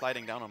why I was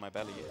sliding down on my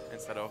belly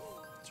instead of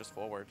just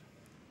forward.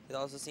 It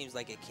also seems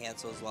like it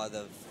cancels a lot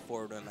of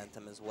forward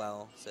momentum as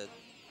well, so it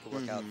could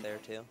work out there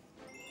too.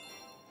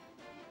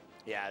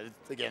 Yeah,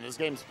 again, this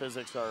game's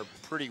physics are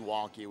pretty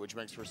wonky, which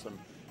makes for some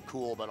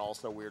cool but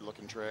also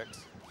weird-looking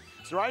tricks.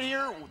 So right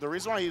here, the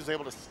reason why he was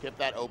able to skip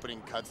that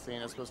opening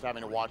cutscene as opposed to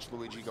having to watch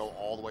Luigi go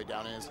all the way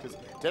down in is because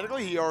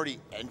technically he already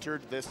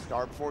entered this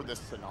star before this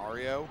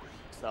scenario,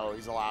 so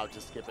he's allowed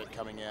to skip it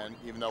coming in,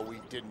 even though we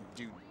didn't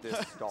do this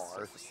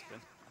star.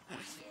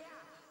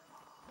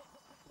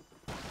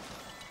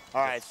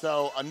 All right,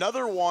 so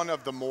another one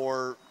of the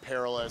more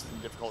perilous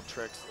and difficult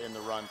tricks in the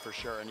run for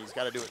sure, and he's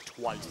got to do it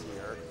twice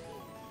here.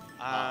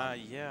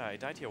 Yeah, I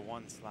died here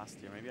once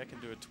last year. Maybe I can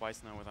do it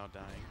twice now without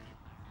dying.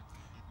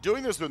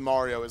 Doing this with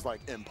Mario is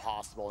like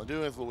impossible, and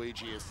doing it with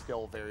Luigi is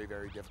still very,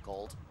 very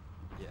difficult.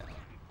 Yeah.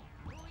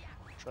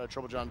 Try to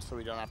triple jump so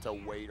we don't have to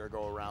wait or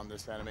go around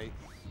this enemy.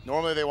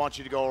 Normally they want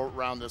you to go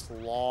around this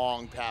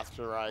long path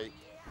to the right.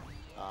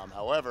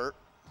 However,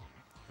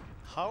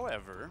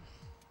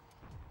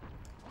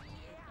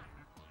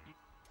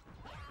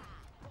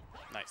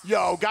 nice.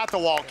 Yo, got the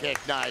wall kick,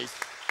 nice.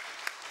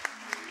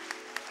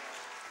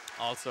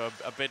 Also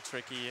a bit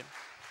tricky.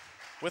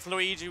 With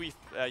Luigi,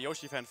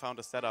 Yoshi fan found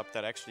a setup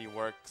that actually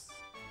works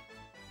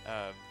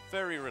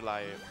very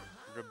reliably.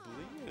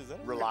 Is that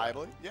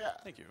Reliably? Yeah.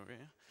 Thank you. Okay.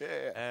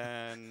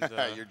 Yeah. And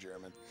you're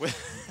German.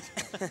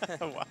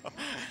 Wow.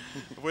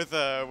 With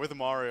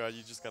Mario,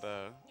 you just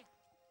gotta.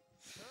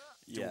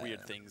 do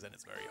weird things, and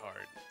it's very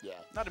hard. Yeah.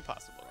 Not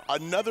impossible. Though.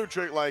 Another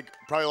trick, like,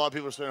 probably a lot of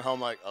people are sitting at home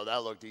like, oh,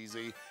 that looked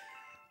easy.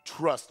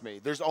 Trust me,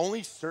 there's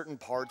only certain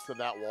parts of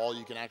that wall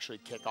you can actually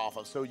kick off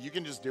of. So you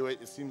can just do it.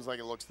 It seems like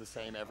it looks the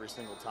same every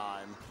single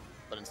time.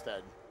 But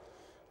instead,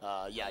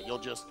 yeah, you'll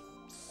just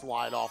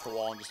slide off the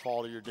wall and just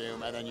fall to your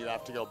doom. And then you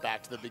have to go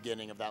back to the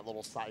beginning of that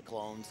little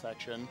cyclone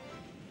section.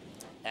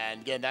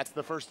 And again, that's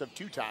the first of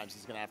 2 times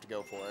he's going to have to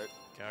go for it.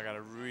 Okay, I got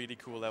a really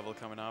cool level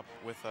coming up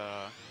with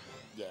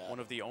one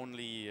of the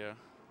only...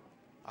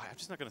 I'm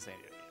just not going to say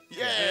it.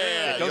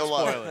 Yeah, don't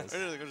spoil it.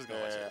 We're just going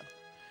to watch it.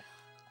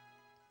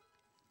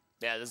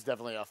 Yeah, this is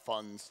definitely a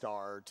fun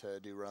star to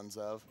do runs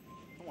of.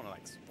 I don't want to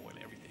like spoil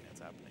everything that's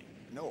happening.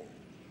 No.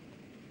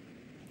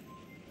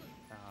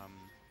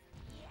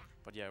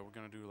 But yeah, we're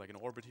gonna do like an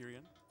orbit here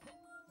again.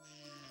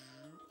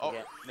 Oh,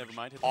 Okay. never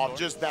mind. Hit the Off floor.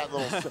 just that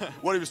little,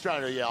 what he was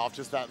trying to do, yeah, off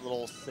just that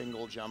little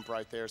single jump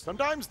right there.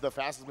 Sometimes the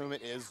fastest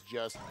movement is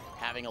just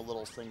having a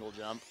little single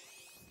jump.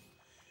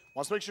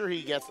 Wants to make sure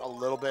he gets a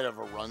little bit of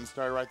a run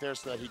start right there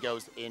so that he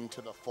goes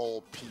into the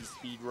full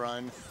P-speed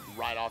run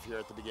right off here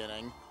at the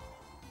beginning.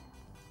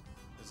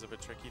 This is a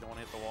bit tricky. Don't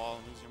want to hit the wall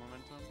and lose your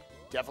momentum.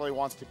 Definitely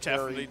wants to carry.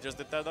 Definitely just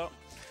did that though.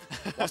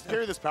 Wants to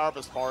carry this power up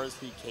as far as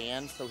he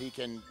can so he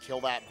can kill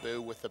that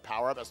Boo with the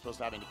power up as opposed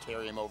to having to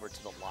carry him over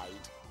to the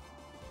light.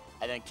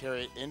 And then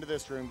carry it into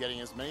this room,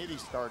 getting as many of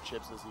these star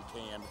chips as he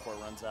can before it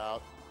runs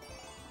out.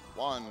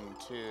 1,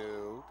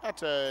 2,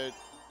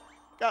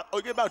 got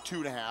about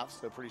 2.5,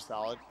 so pretty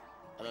solid.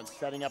 And then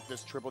setting up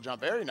this triple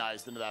jump, very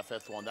nice into that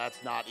 5th one.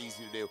 That's not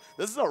easy to do.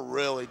 This is a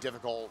really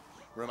difficult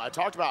room. I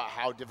talked about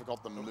how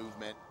difficult the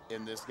movement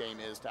in this game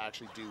is to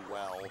actually do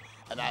well,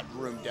 and that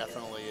room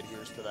definitely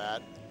adheres to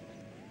that.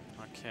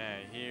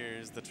 Okay,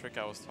 here's the trick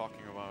I was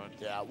talking about.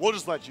 Yeah, we'll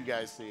just let you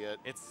guys see it.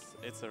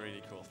 It's a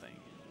really cool thing.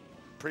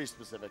 Pretty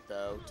specific,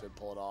 though, to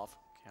pull it off.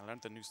 Okay, I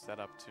learned the new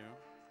setup too.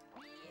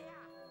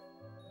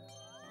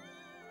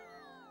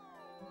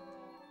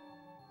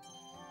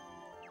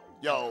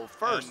 Yo,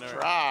 first And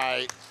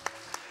try.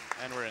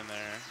 And we're in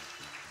there.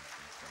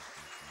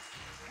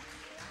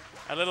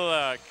 A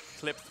little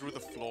clip through the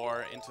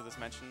floor into this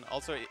mansion.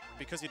 Also,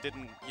 because you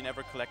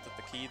never collected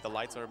the key, the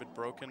lights are a bit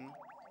broken.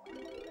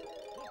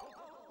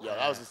 Yeah,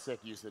 that was a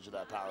sick usage of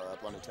that power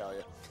up, let me tell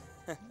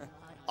you.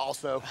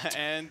 Also.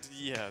 And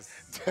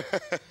yes,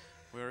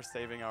 we're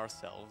saving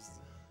ourselves.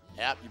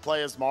 Yep, you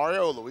play as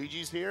Mario,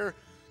 Luigi's here.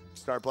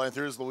 Start playing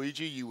through as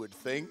Luigi, you would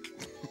think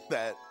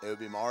that it would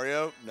be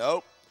Mario.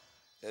 Nope,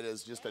 it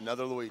is just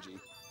another Luigi.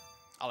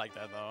 I like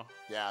that though.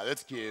 Yeah,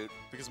 that's cute.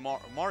 Because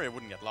Mario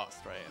wouldn't get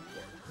lost, right?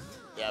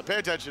 Yeah, pay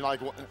attention,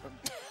 like.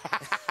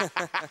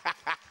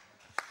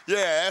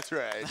 Yeah, that's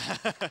right.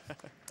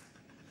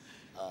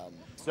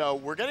 So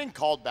we're getting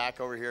called back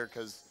over here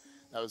because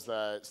that was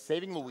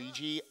saving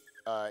Luigi.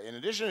 In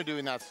addition to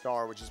doing that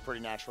star, which is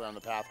pretty naturally on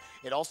the path,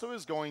 it also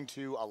is going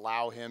to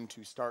allow him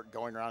to start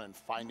going around and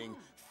finding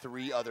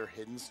 3 other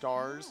hidden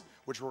stars,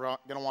 which we're going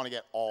to want to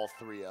get all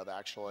 3 of,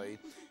 actually.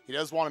 He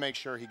does want to make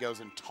sure he goes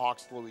and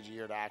talks to Luigi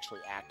here to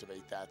actually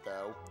activate that,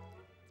 though.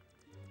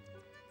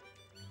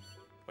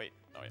 Wait,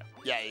 oh yeah.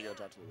 Yeah, you go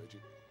talk to Luigi.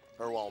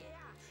 Or, well,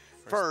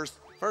 first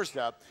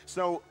up,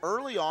 so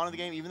early on in the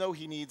game, even though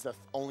he needs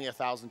only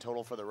 1,000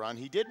 total for the run,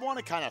 he did want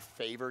to kind of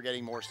favor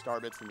getting more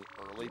star bits in the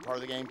early part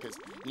of the game because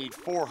you need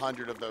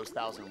 400 of those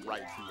 1,000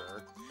 right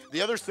here.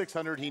 The other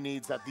 600 he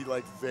needs at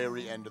the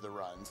very end of the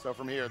run. So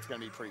from here, it's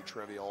going to be pretty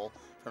trivial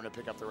for him to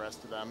pick up the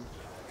rest of them.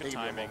 Good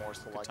timing. More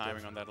selective. Good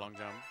timing on that long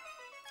jump.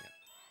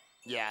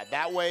 Yeah,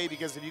 that way,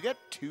 because if you get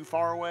too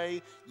far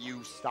away,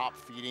 you stop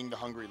feeding the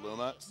Hungry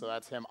Luma. So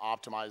that's him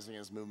optimizing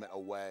his movement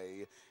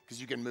away,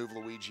 because you can move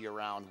Luigi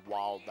around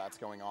while that's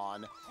going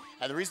on.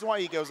 And the reason why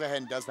he goes ahead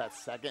and does that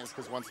second is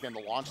because, once again,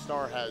 the launch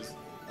star has...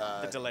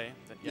 the delay.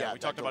 Yeah, we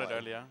talked about it delay.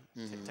 earlier.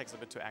 It takes a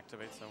bit to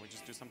activate, so we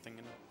just do something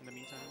in the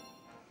meantime.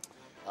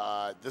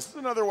 This is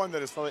another one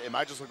that is slowly, it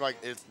might just look like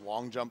it's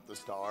long jump the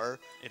star.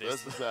 It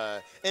is. This is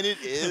and it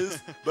is,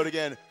 but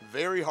again,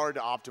 very hard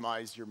to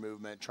optimize your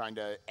movement, trying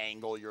to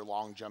angle your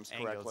long jumps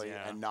correctly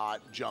yeah. and not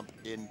jump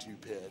into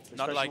pits,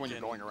 Not especially like when you're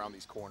going around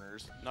these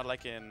corners. Not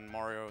like in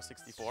Mario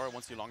 64,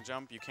 once you long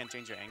jump, you can't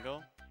change your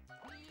angle.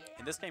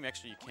 In this game,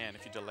 actually, you can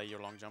if you delay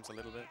your long jumps a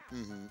little bit.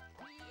 You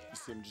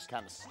see him just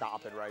kind of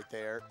stop it right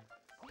there.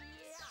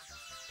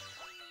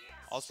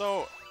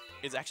 Also,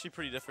 it's actually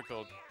pretty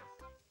difficult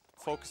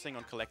focusing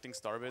on collecting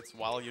star bits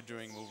while you're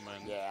doing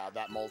movement. Yeah,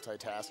 that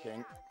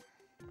multitasking.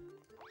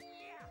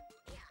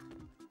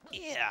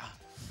 Yeah.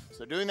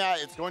 So doing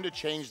that, it's going to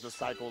change the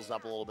cycles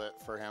up a little bit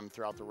for him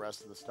throughout the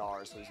rest of the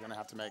stars. So he's going to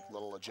have to make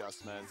little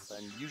adjustments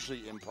and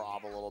usually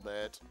improv a little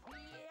bit.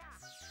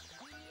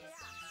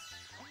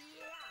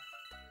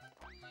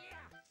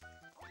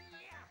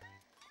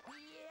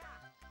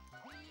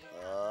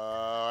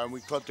 And we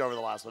clipped over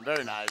the last one.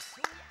 Very nice.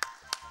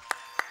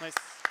 Nice.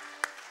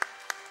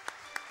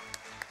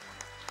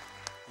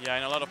 Yeah,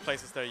 in a lot of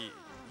places there, if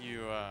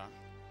you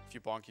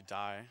bonk, you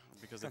die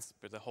because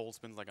the hole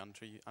spins like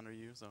under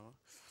you. So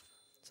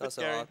It's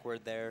also scary.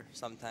 awkward there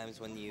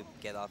sometimes when you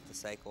get off the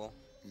cycle.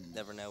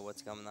 Never know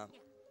what's coming up.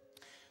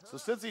 So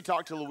since he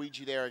talked to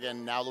Luigi there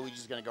again, now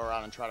Luigi's going to go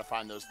around and try to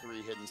find those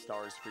 3 hidden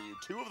stars for you.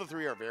 2 of the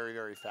 3 are very,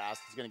 very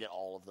fast. He's going to get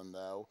all of them,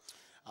 though.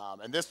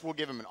 And this will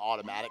give him an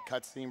automatic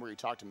cutscene where you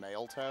talk to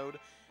Male Toad,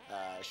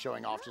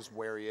 showing off just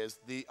where he is.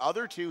 The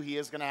other 2, he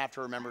is going to have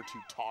to remember to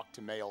talk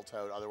to Male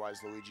Toad,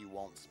 otherwise Luigi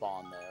won't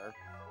spawn there.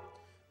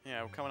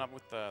 Yeah, we're coming up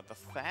with the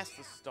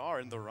fastest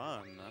star in the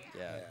run.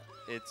 Yeah,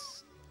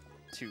 it's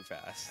too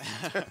fast.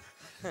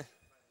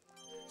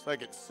 It's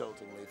like it's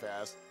siltingly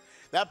fast.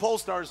 That pole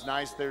star is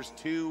nice. There's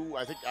 2,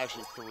 I think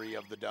actually 3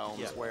 of the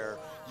domes where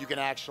you can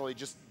actually,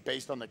 just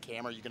based on the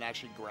camera, you can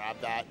actually grab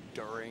that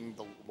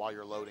while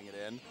you're loading it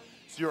in.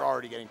 So you're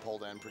already getting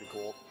pulled in. Pretty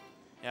cool.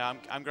 Yeah,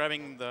 I'm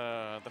grabbing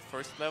the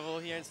first level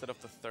here instead of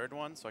the 3rd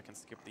one, so I can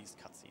skip these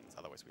cutscenes.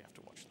 Otherwise, we have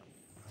to watch them.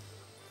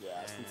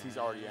 Yeah, since he's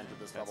already entered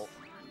this level.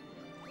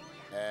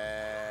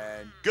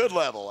 And good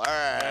level. All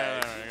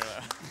right.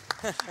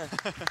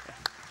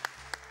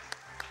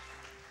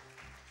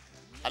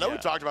 I know we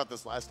talked about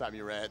this last time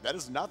you ran. That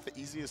is not the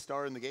easiest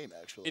star in the game,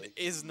 actually. It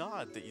is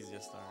not the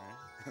easiest star.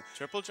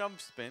 Triple jump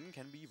spin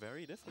can be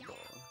very difficult.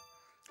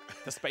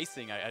 The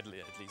spacing, at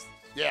least.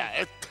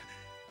 Yeah,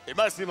 it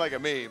might seem like a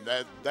meme.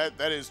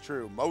 That is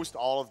true.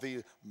 All of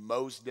the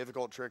most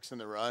difficult tricks in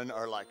the run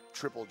are like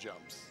triple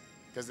jumps.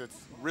 Because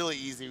it's really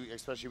easy,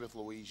 especially with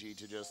Luigi,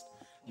 to just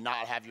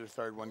not have your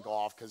 3rd one go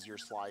off because you're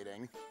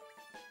sliding.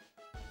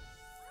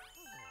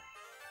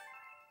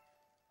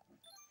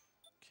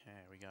 Okay,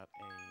 we got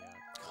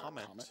a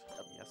comment. Yep.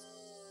 Yes.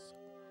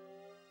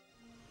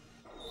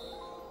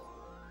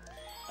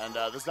 And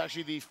this is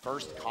actually the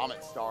first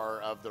comet star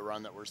of the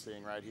run that we're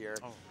seeing right here.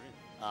 Oh,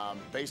 really?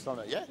 Based on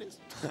that, yeah, it is.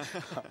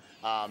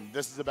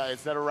 This is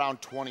it's at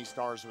around 20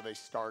 stars where they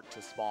start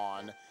to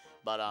spawn.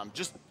 But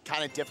just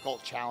kind of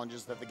difficult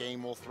challenges that the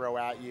game will throw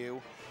at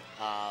you.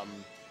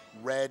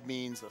 Red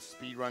means a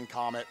speedrun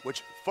comet,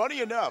 which,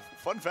 funny enough,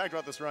 fun fact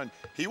about this run,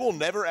 he will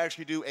never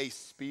actually do a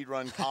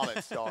speedrun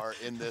comet star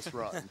in this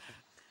run.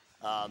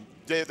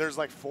 There's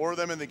like 4 of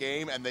them in the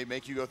game, and they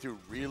make you go through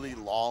really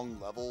long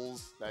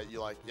levels that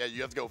you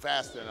you have to go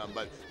fast in them,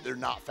 but they're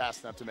not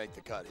fast enough to make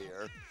the cut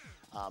here.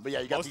 But yeah,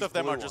 you got most of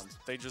them blue are ones.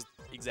 just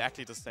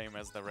exactly the same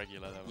as the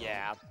regular level.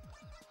 Yeah.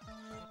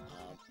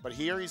 But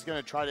here he's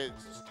going to try to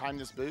time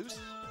this boost.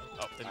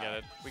 Oh, didn't get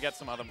it. We got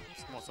some more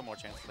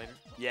chances later.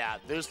 Yeah,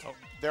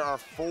 there are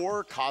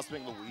 4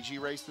 Cosmic Luigi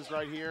races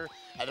right here,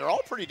 and they're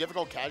all pretty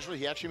difficult casually.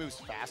 He actually moves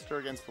faster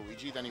against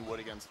Luigi than he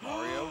would against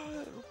Mario.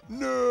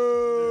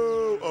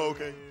 No! Oh,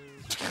 okay.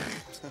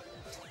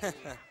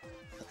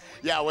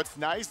 Yeah, what's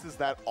nice is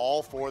that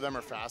all 4 of them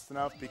are fast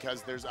enough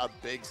because there's a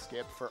big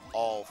skip for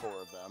all 4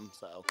 of them.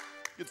 So,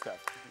 good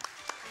stuff.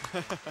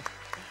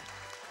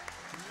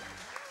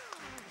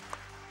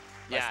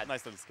 Yeah,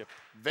 nice little skip.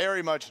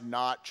 Very much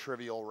not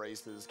trivial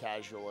races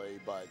casually,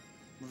 but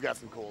we've got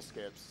some cool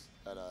skips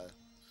that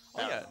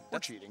we're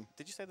cheating.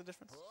 Did you say the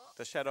difference?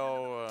 The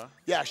Shadow.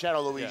 Yeah,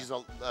 Shadow Luigi's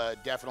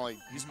definitely.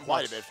 He's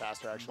quite a bit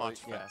faster, actually.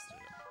 Much faster.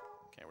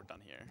 Okay, we're done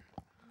here.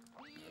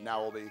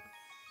 Now we'll be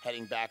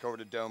heading back over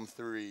to Dome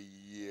 3.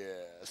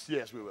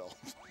 Yes, we will.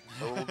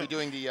 So we'll be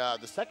doing the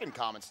second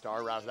Comet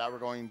Star. Right after that, we're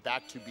going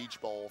back to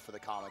Beach Bowl for the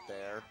Comet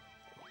there.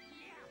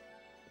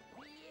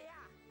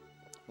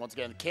 Once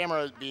again, the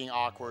camera being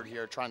awkward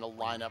here, trying to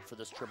line up for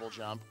this triple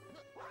jump.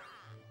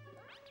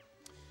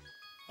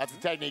 That's the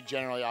technique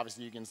generally,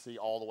 obviously, you can see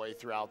all the way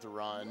throughout the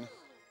run.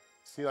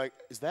 See, like,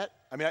 is that,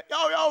 I mean,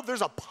 oh,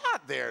 there's a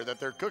pot there that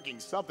they're cooking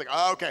something.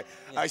 Oh, okay,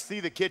 yeah. I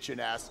see the kitchen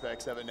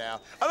aspects of it now.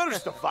 I thought it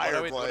was just a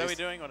fireplace. What are we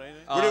doing?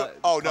 Comet.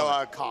 Oh,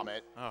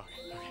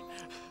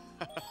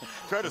 okay.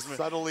 Try to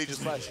subtly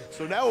just like,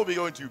 so now we'll be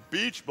going to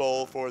Beach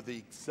Bowl for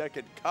the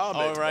second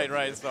Comet. Oh, right,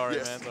 sorry,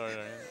 man, sorry.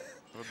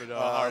 A little bit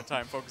hard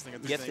time focusing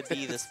on this. You have to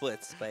be the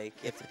splits, Spike.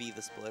 You have to be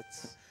the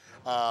splits.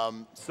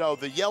 So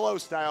the yellow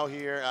style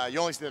here, you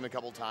only see them a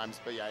couple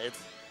times, but yeah,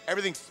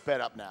 everything's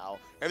sped up now.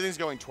 Everything's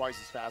going twice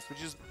as fast,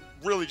 which is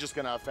really just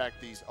going to affect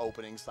these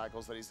opening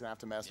cycles that he's going to have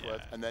to mess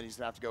with, and then he's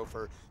going to have to go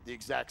for the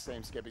exact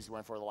same skip he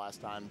went for the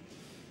last time.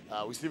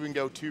 We see if we can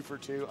go 2 for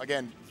 2.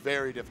 Again,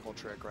 very difficult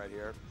trick right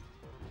here.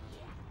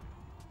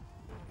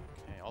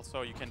 Okay.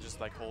 Also, you can just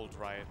like hold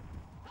right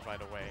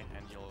away,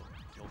 and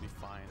you'll be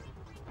fine.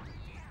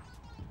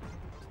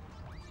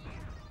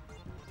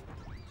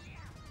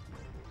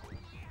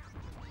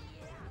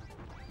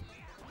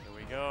 Here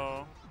we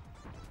go.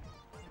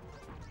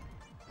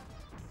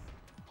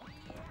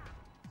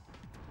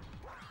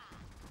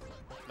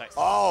 Nice.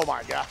 Oh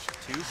my gosh.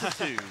 2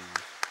 for 2.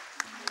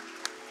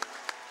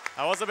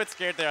 I was a bit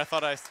scared there. I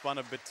thought I spun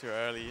a bit too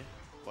early,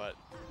 but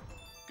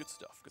good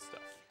stuff, good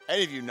stuff.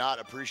 Any of you not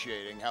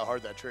appreciating how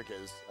hard that trick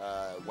is,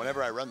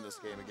 whenever I run this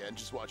game again,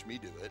 just watch me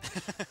do it.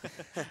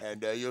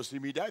 And you'll see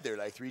me die there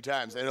like 3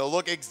 times. And it'll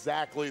look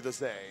exactly the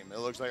same. It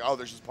looks like, oh,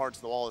 there's just parts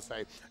of the wall that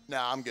say,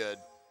 nah, I'm good.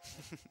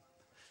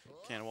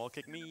 Can't wall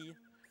kick me.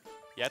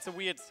 Yeah, it's a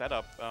weird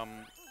setup.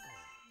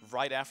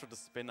 Right after the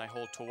spin, I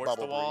hold towards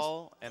Bubble the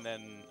wall, and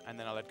then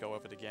I let go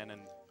of it again,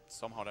 and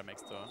somehow that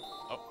makes the...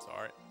 Oh,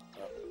 sorry.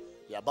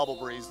 Yeah, Bubble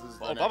Breeze is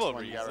the next Bubble one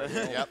Breeze. you got right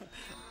here. Yep.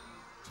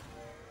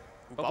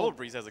 Bubble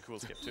Breeze has a cool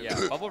skip too.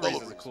 Yeah, Bubble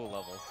Race is a cool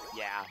level.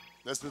 Yeah,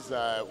 this is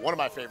one of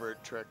my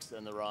favorite tricks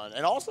in the run.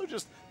 And also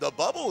just the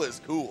bubble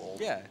is cool.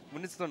 Yeah,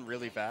 when it's done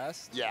really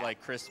fast, Yeah.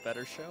 like Chris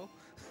Better show.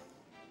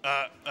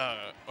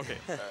 Okay.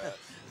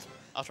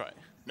 I'll try.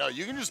 No,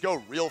 you can just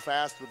go real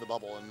fast with the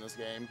bubble in this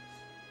game.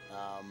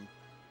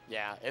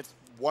 Yeah, it's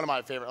one of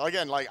my favorite.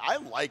 Again, like I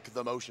like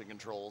the motion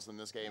controls in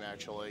this game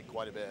actually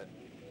quite a bit.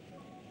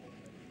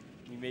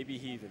 We may be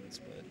heathens,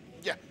 but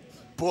Yeah,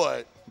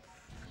 but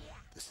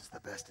this is the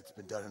best it's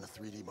been done in a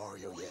 3D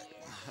Mario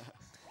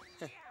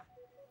yet.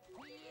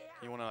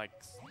 You want to like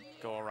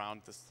go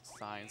around this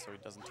sign so he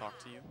doesn't talk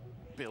to you.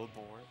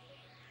 Billboard.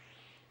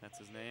 That's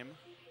his name.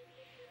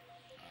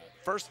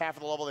 First half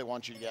of the level, they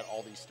want you to get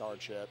all these star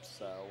chips,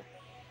 so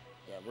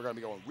yeah, we're gonna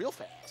be going real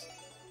fast.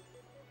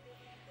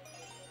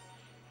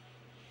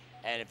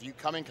 And if you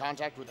come in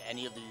contact with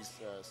any of these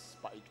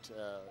spiked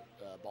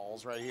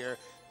balls right here,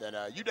 then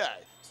you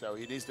die. So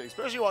he needs to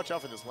especially watch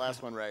out for this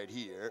last one right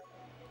here.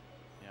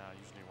 Yeah, I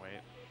usually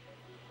wait.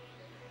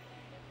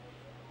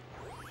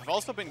 I've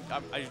also been,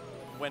 I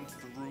went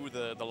through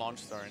the launch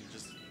star and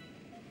just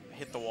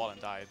hit the wall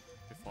and died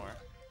before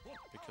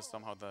because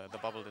somehow the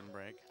bubble didn't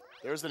break.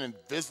 There's an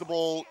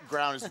invisible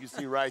ground, as you can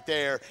see right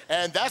there.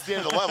 And that's the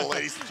end of the level,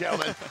 ladies and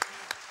gentlemen.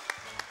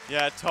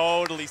 Yeah,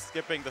 totally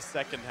skipping the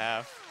second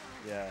half.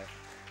 yeah,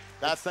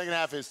 That second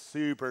half is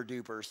super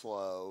duper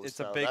slow. it's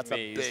so a big that's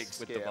maze a big with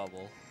the skip.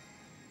 bubble.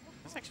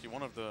 That's actually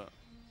one of the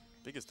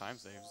biggest time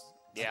saves.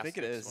 Yeah. I think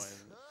it That's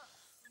is. why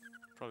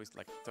probably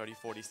like 30,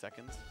 40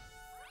 seconds.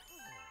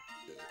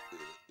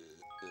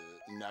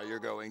 Now you're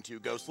going to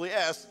Ghostly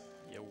S.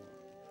 Yo.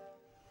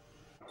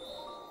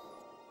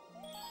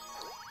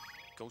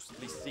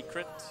 Ghostly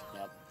Secret.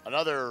 Yep.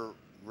 Another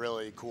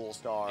really cool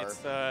star.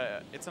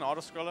 It's an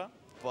auto scroller,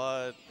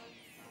 but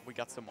we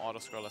got some auto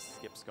scroller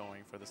skips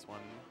going for this one.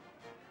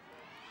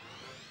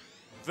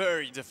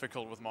 Very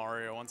difficult with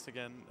Mario once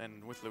again,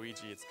 and with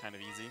Luigi it's kind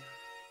of easy.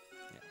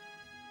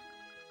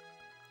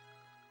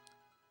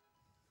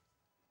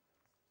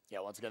 Yeah,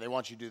 once again, they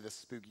want you to do this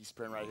spooky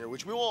sprint right here,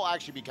 which we will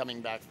actually be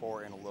coming back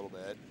for in a little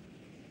bit.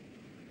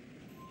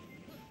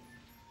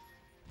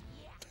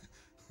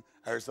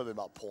 I heard something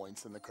about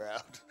points in the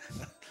crowd.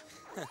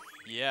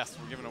 Yes,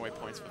 we're giving away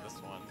points for this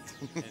one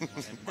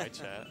in my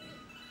chat.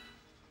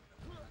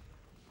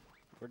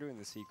 We're doing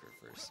the secret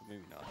first, so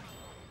maybe not.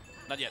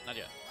 Not yet, not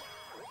yet.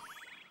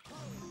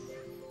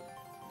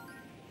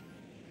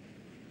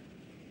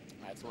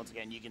 All right, so once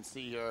again, you can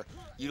see here,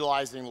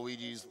 utilizing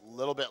Luigi's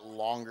little bit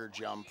longer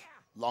jump,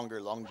 long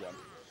jump,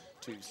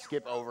 to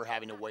skip over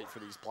having to wait for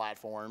these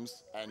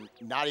platforms and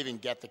not even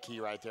get the key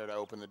right there to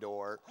open the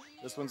door.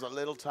 This one's a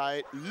little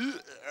tight. All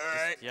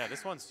right. Yeah,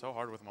 this one's so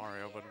hard with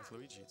Mario, but with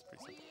Luigi it's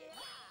pretty simple.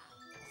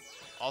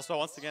 Also,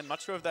 once again,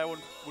 not sure if that would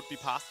be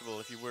possible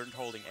if you weren't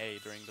holding A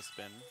during the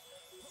spin.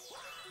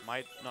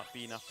 Might not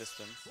be enough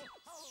distance.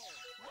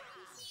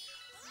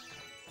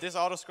 This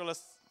auto-scroller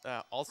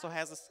also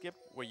has a skip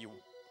where you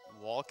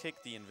wall kick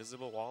the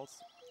invisible walls,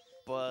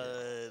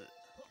 but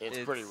It's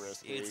pretty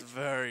risky. it's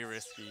very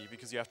risky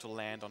because you have to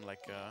land on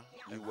like a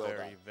You will very,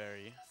 die.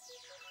 very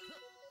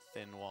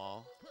thin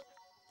wall.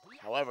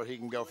 However, he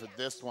can go for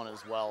this one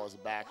as well as a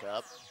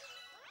backup.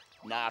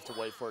 Not have to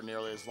wait for it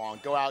nearly as long.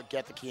 Go out,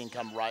 get the key, and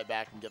come right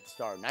back and get the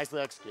star. Nicely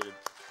executed.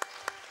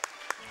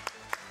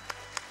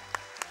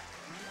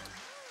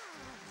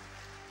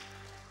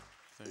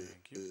 Thank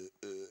you.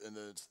 And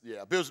then it's,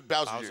 yeah, Bowser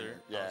Bowser. Jr.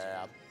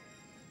 Yeah. Bowser.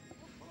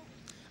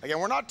 Again,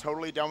 we're not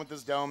totally done with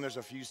this dome. There's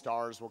a few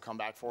stars we'll come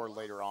back for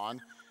later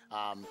on.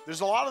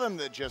 There's a lot of them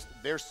that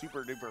they're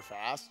super duper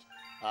fast.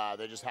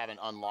 They just haven't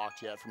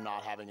unlocked yet from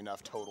not having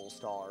enough total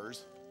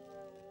stars.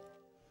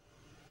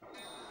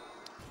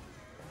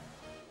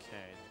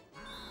 Okay.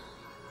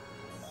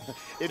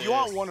 If you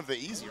want one of the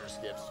easier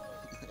skips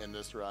in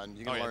this run,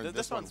 you can learn this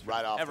this one one's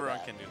right off the Everyone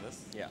bat. can do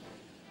this. Yeah.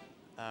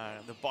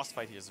 The boss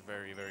fight here is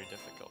very, very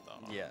difficult,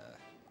 though. Yeah.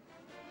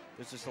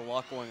 There's just a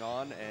lot going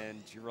on,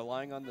 and you're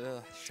relying on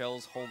the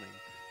shells homing,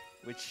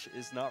 which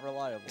is not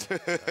reliable.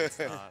 It's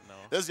not, no.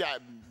 This is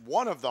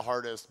one of the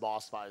hardest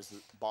boss fights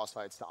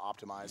to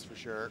optimize for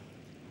sure.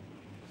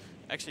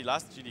 Actually,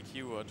 last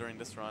GDQ during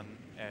this run,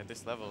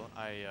 this level,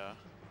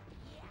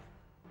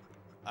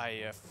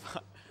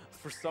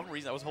 for some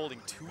reason, I was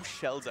holding two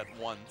shells at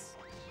once.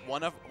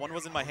 One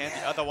was in my hand,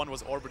 the other one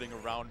was orbiting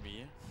around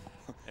me.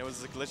 It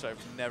was a glitch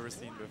I've never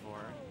seen before.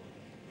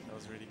 That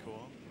was really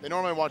cool. They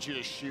normally want you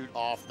to shoot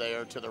off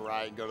there to the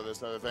right and go to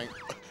this other thing.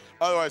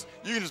 Otherwise,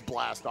 you can just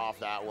blast off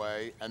that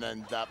way, and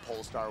then that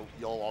pole star,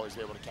 you'll always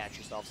be able to catch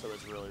yourself, so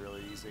it's really,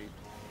 really easy.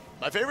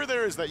 My favorite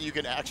there is that you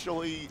can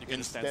actually,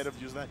 instead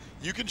of using that,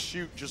 you can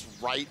shoot just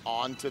right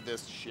onto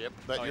this ship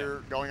that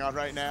you're going on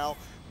right now,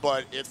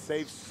 but it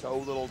saves so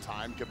little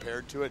time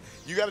compared to it.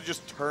 You got to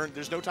just turn.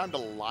 There's no time to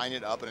line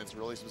it up, and it's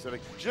really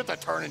specific. You have to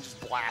turn and just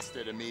blast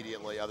it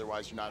immediately,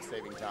 otherwise you're not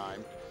saving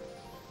time.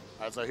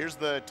 All right, so here's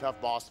the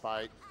tough boss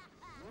fight.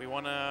 We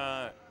want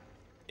to...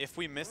 If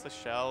we miss a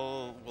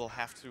shell, we'll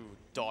have to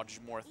dodge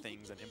more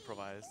things and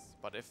improvise.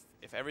 But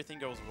if everything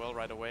goes well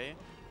right away,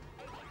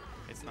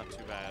 It's not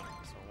too bad.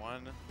 So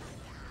one,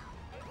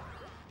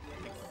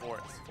 I think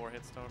four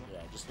hits total. Yeah,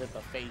 just hit the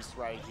face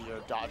right here,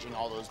 dodging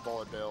all those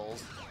bullet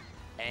bills.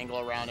 Angle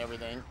around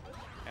everything.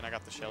 And I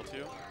got the shell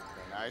too.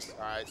 Very nice.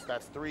 All right, so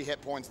that's 3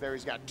 hit points there.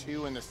 He's got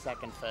 2 in the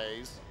second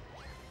phase.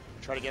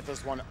 Try to get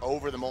this one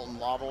over the molten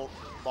lava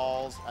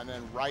balls, and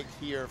then right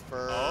here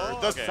for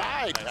the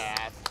side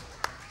path.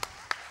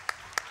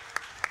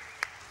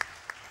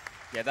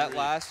 Yeah, that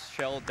last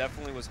shell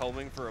definitely was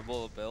homing for a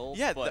bullet bill.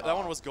 Yeah, but, that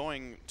one was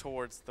going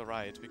towards the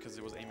right because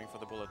it was aiming for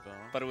the bullet bill.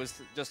 But it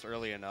was just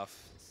early enough,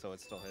 so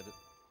it still hit it.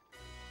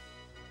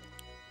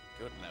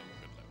 Good level,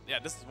 good level. Yeah,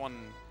 this is one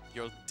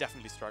you'll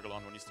definitely struggle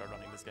on when you start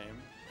running this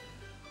game.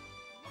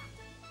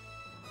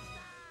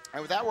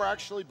 And with that, we're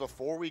actually,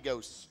 before we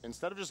go,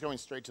 instead of just going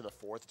straight to the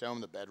 4th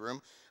dome, the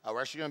bedroom, we're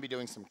actually going to be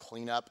doing some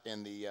cleanup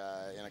in the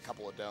in a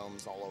couple of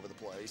domes all over the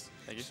place.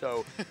 Thank you.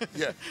 So,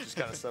 yeah, just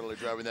kind of subtly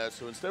driving that.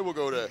 So instead, we'll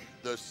go to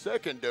the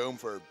 2nd dome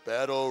for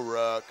Battle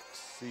Rock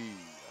C.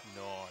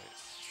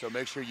 Nice. So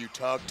make sure you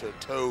talk to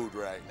Toad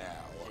right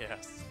now.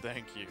 Yes,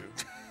 thank you.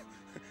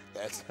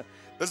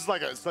 This is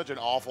like such an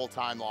awful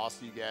time loss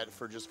you get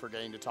for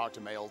getting to talk to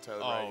male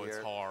Toad right here. Oh, it's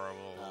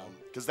horrible.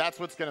 Because that's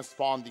what's going to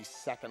spawn the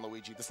 2nd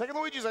Luigi. The 2nd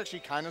Luigi is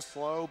actually kind of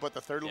slow, but the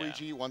 3rd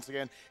Luigi, once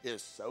again,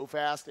 is so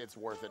fast, it's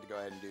worth it to go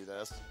ahead and do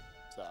this.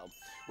 So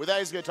with that,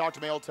 he's going to talk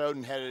to male Toad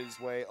and head his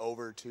way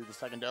over to the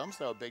 2nd dome.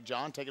 So Big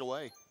John, take it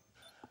away.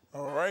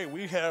 All right,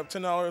 we have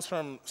 $10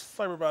 from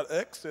Cyberbot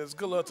X. Says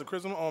good luck to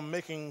Chrism on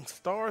making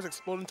stars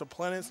explode into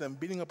planets and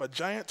beating up a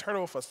giant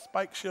turtle with a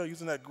spike shell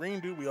using that green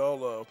dude we all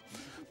love.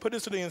 Put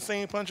this to the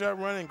insane punch-out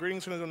run and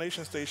greetings from the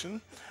donation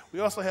station. We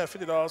also have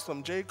 $50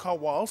 from Jay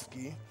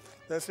Kowalski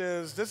that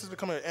says this is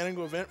becoming an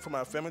annual event for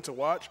my family to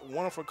watch.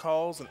 Wonderful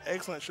calls, an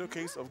excellent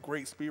showcase of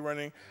great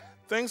speedrunning.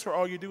 Thanks for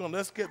all you do, and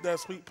let's get that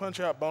sweet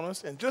punch-out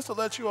bonus. And just to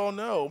let you all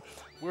know,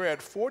 we're at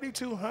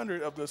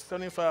 4,200 of the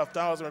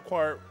 75,000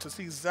 required to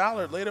see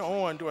Zallard later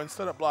on during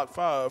setup block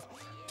 5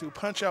 to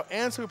punch out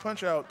and to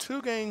punch out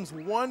 2 games,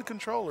 1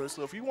 controller.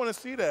 So if you want to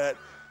see that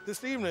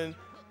this evening,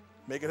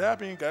 make it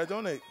happen. You gotta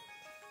donate.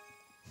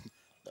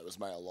 That was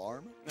my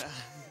alarm.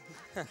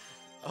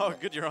 Oh,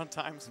 good, you're on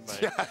time,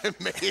 somebody.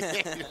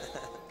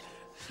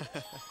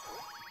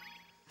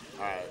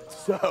 All right,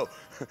 so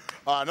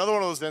another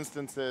one of those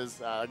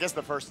instances, I guess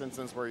the first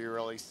instance where you're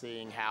really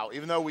seeing how,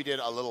 even though we did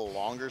a little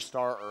longer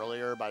start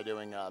earlier by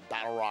doing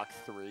Battle Rock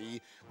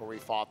 3, where we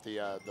fought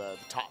the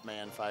top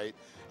man fight,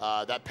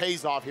 that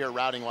pays off here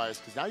routing-wise,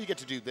 because now you get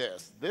to do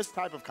this. This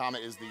type of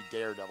comet is the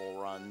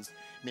Daredevil runs,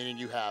 meaning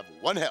you have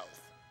 1 health.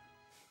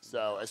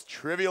 So as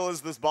trivial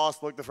as this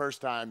boss looked the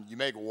first time, you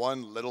make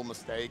one little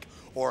mistake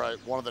or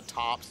one of the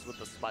tops with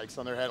the spikes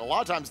on their head. A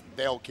lot of times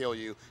they'll kill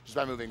you just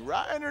by moving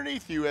right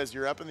underneath you as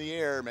you're up in the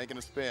air making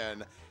a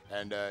spin,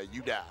 and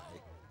you die.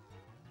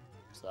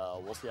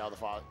 So we'll see how the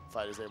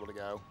fight is able to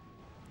go.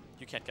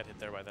 You can't get hit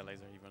there by that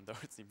laser, even though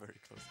it seemed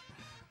very close.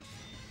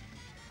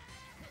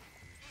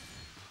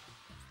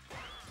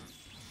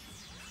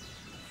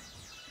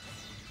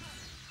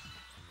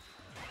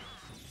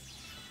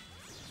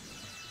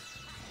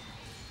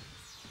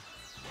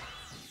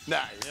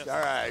 Nice. Yes.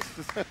 All right.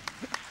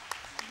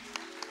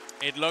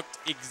 It looked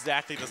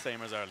exactly the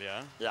same as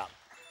earlier. Yeah.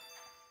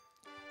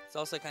 It's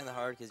also kind of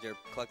hard because you're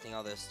collecting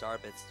all those star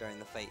bits during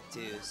the fight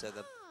too, so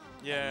the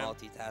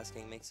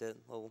multitasking makes it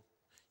a little...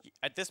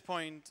 At this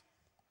point,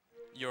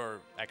 you're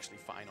actually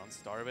fine on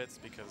star bits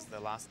because the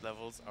last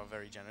levels are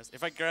very generous.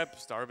 If I grab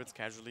star bits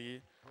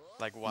casually,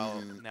 like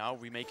now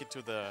we make it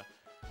to the...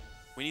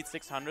 We need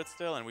 600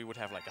 still, and we would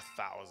have like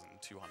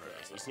 1,200 or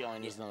so. You see, only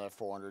needs another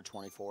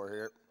 424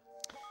 here.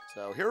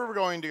 So here we're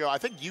going to go. I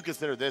think you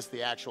consider this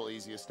the actual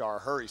easiest star,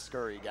 Hurry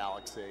Scurry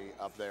Galaxy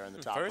up there in the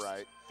top First,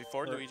 right.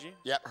 Before Luigi?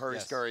 Yep, Hurry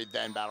Scurry,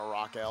 then Battle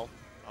Rock L.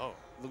 Oh.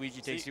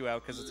 Luigi takes you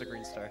out because it's a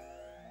green star.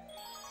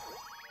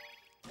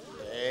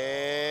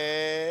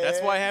 Hey. That's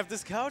why I have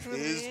this couch with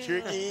me. It's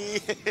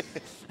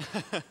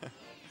tricky.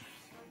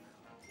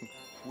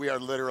 We are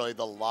literally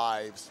the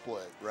live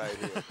split right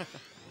here.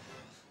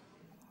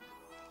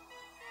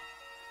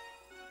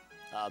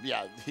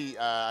 Yeah,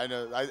 I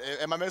know.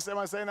 Am I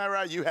saying that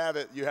right? You have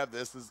it. You have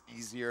this is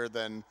easier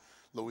than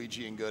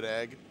Luigi and Good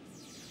Egg.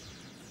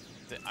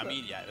 I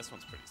mean, yeah, this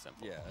one's pretty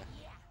simple. Yeah.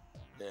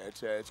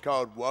 Yeah, it's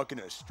called walking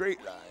a straight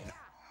line.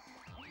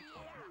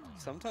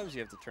 Sometimes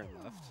you have to turn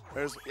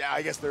left.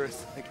 I guess there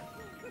is like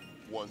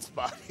one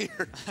spot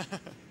here.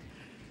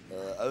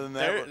 Other than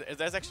that,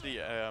 there's actually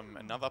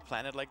another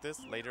planet like this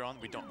later on.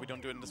 We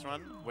don't do it in this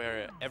run,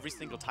 where every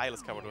single tile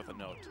is covered with a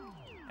note,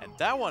 and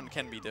that one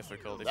can be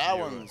difficult.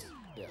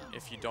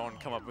 If you don't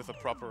come up with a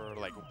proper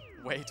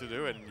way to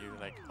do it, and you're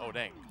like, oh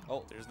dang,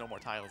 there's no more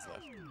tiles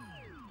left.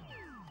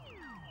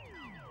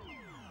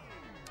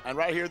 And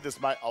right here, this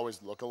might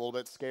always look a little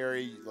bit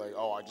scary. Like,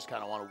 oh, I just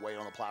kind of want to wait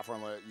on the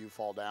platform and let you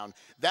fall down.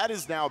 That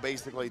is now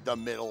basically the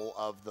middle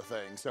of the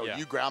thing. So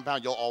you ground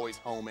pound, you'll always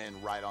home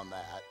in right on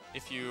that.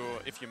 If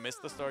you miss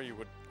the star, you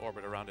would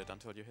orbit around it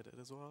until you hit it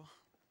as well.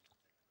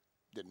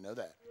 Didn't know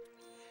that.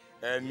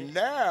 And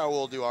now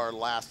we'll do our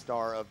last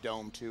star of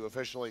Dome 2,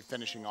 officially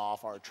finishing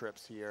off our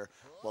trips here.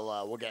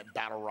 We'll get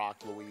Battle Rock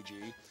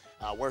Luigi,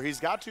 where he's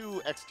got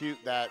to execute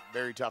that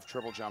very tough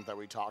triple jump that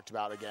we talked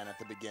about again at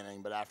the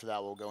beginning. But after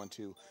that, we'll go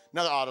into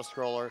another auto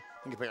scroller.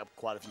 You can pick up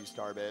quite a few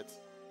star bits.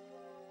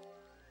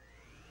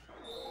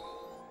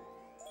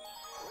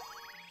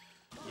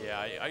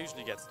 Yeah, I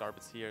usually get star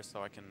bits here,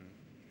 so I can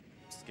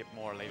skip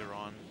more later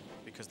on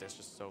because there's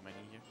just so many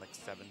here, like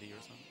 70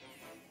 or something.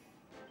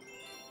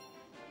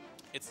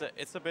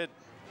 It's a bit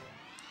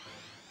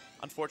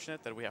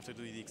unfortunate that we have to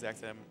do the exact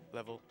same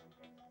level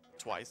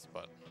twice,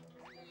 but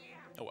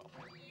oh well.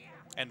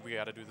 And we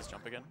gotta do this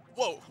jump again.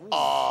 Whoa!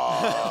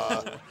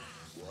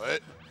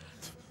 What?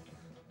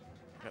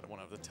 Got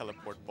one of the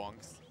teleport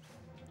bonks.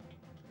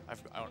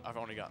 I've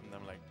only gotten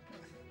them like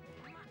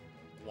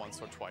once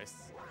or twice.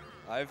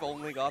 I've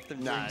only got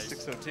them Nice.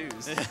 during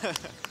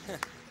 602s.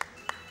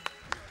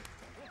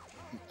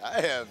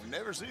 I have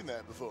never seen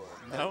that before.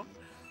 No?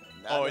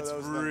 None Oh, of it's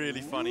those really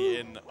things. funny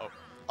in.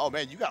 Oh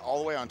man, you got all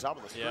the way on top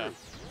of the screen. Yeah.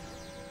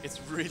 It's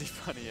really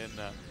funny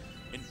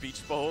in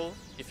Beach Bowl.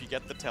 If you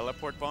get the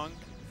teleport bonk,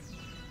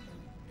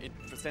 it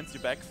sends you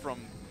back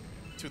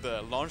to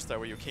the launch star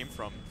where you came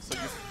from.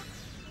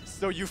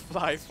 So you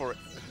fly for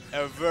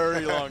a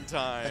very long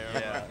time.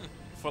 Yeah.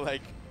 For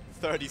like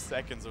 30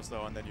 seconds or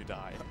so, and then you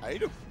die. I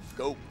need to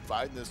go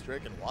find this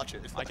trick and watch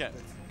it. I can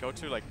go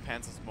to like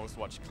Pance's most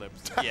watched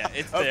clips. Yeah,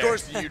 it's Of there.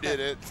 course you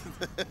did it.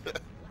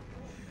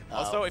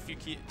 Also, if you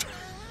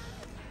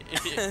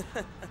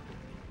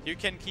you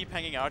can keep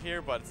hanging out here,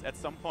 but at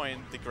some point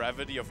the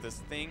gravity of this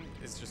thing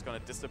is just gonna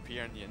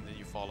disappear and then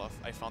you fall off.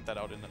 I found that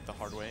out in the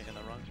hard way in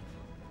a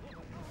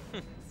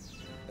run.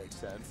 Makes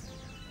sense.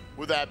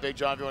 With that, Big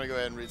John, if you want to go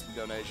ahead and read some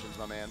donations,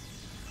 my man.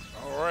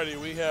 Alrighty,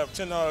 we have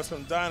 $10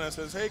 from Donna. It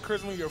says, hey,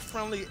 Chrism, your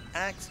friendly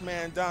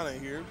Axeman Donna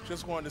here.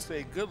 Just wanted to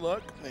say good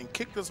luck and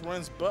kick this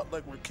run's butt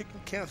like we're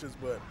kicking cancer's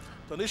butt.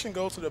 Donation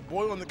goes to the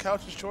boy on the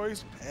couch's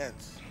choice,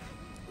 Pants.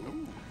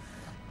 Ooh.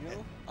 You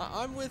know,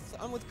 I'm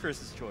with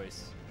Chris's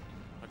choice.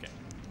 Okay.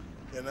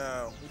 And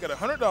we got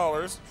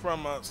 $100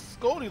 from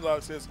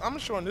Scoldylocks. Says, I'm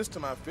showing this to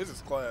my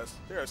physics class.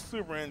 They are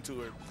super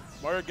into it.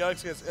 Mario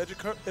Galaxy has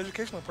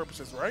educational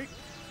purposes, right?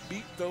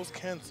 Beat those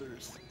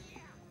cancers.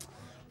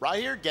 Right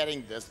here,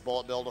 getting this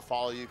bullet bill to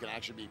follow you can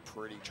actually be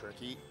pretty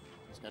tricky.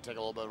 It's going to take a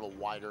little bit of a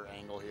wider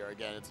angle here.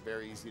 Again, it's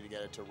very easy to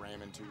get it to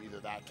ram into either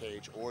that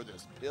cage or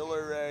this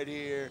pillar right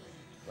here.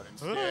 But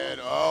instead,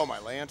 oh, my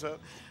Lanta.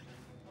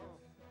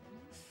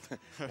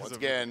 Once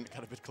again.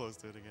 Got a bit close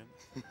to it again.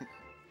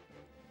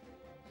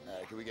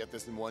 Can we get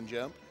this in one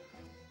jump?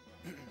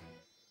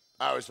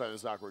 I always find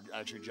this awkward,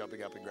 actually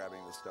jumping up and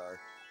grabbing the star.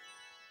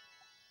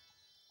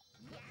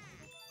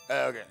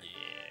 Okay.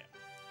 Yeah.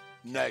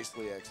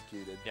 Nicely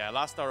executed. Yeah,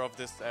 last star of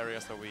this area,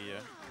 so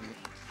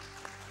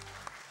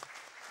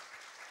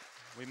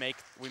we make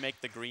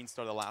the green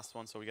star the last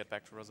one, so we get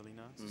back to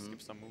Rosalina. So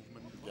skip some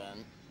movement.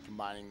 Again,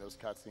 combining those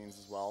cutscenes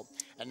as well.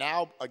 And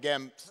now,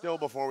 again, still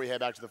before we head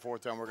back to the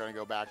fourth dome, we're going to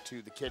go back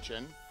to the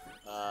kitchen.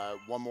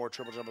 One more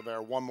triple jump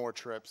there, one more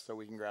trip, so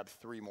we can grab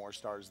 3 more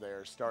stars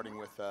there, starting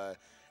with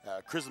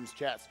Chrism's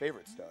chat's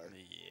favorite star.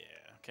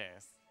 Yeah, okay.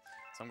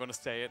 So I'm going to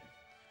say it.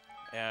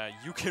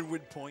 You can win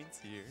points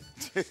here.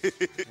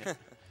 Yeah.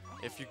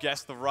 If you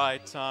guess the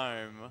right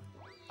time,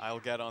 I'll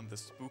get on the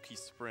spooky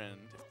sprint.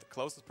 If the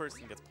closest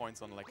person gets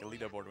points on like a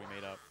leaderboard we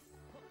made up.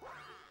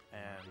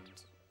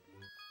 And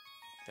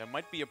there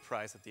might be a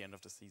prize at the end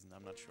of the season,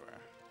 I'm not sure.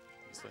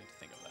 I'm still need to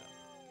think of that.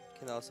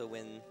 Can also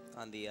win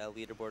on the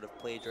leaderboard of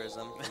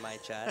plagiarism in my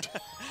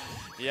chat.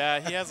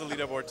 Yeah, he has a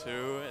leaderboard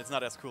too. It's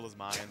not as cool as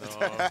mine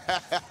though.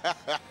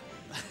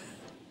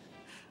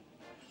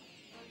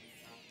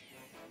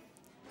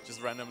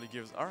 Just randomly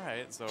gives, all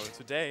right, so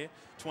today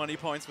 20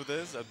 points for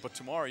this, but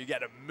tomorrow you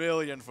get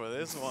 1,000,000 for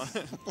this one.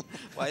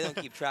 Well, I don't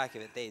keep track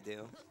of it, they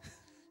do.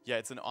 Yeah,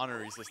 it's an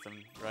honorary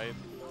system, right?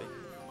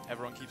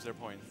 Everyone keeps their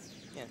points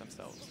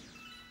themselves.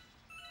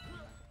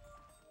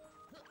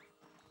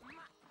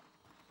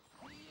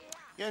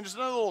 Yeah, and just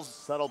another little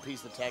subtle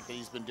piece of tech that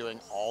he's been doing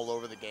all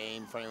over the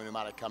game for anyone who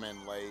might have come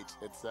in late.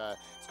 It's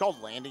called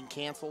landing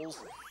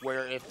cancels,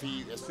 where as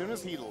soon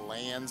as he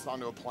lands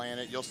onto a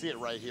planet, you'll see it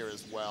right here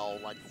as well.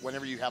 Like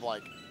whenever you have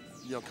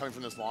coming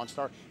from this launch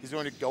star, he's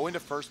going to go into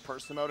first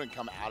person mode and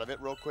come out of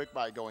it real quick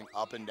by going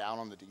up and down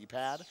on the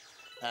D-pad.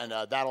 And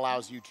that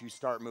allows you to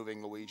start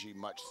moving Luigi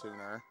much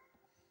sooner.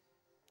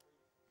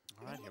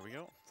 All right, here we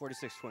go.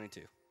 46-22.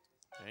 There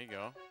you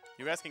go.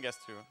 You guys can guess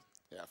too.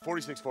 Yeah,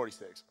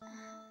 46-46.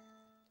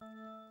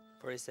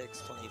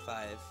 46-25.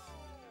 Why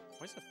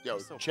is it Yo,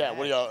 so chat, bad?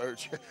 what do y'all,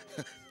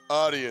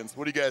 audience,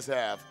 what do you guys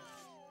have?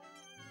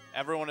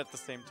 Everyone at the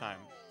same time.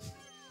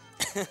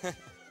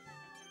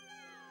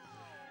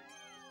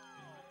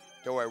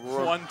 Don't worry,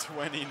 we're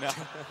 120 now.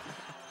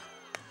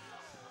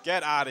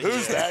 Get out of here.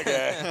 Who's that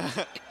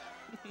guy?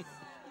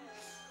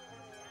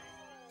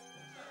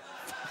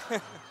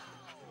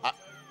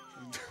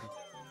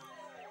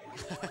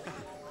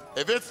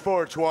 If it's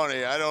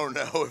 420, I don't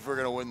know if we're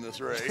going to win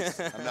this race.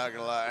 I'm not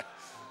going to lie.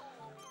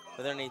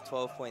 Were there any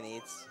 12.8s?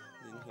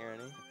 Didn't hear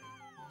any.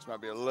 This might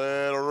be a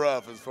little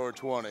rough as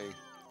 420,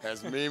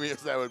 as memey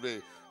as that would be.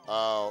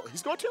 Oh,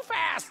 he's going too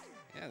fast.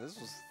 Yeah,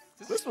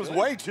 This was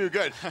way too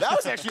good. That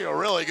was actually a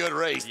really good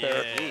race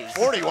there. Yeah.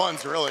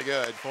 41's really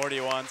good.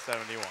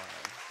 41-71.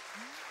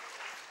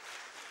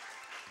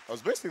 I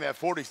was basing that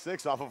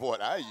 46 off of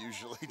what I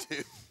usually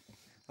do.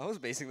 I was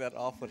basing that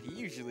off what he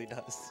usually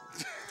does.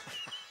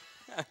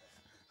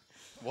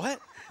 What?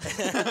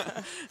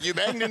 You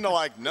banged into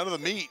like none of the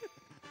meat.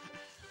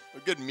 A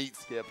good meat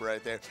skip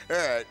right there. All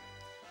right.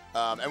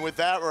 And with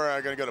that,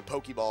 we're going to go to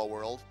Pokeball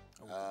World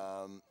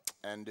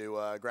and do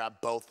grab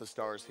both the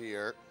stars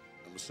here.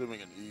 I'm assuming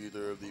in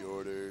either of the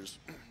orders.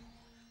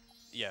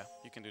 Yeah,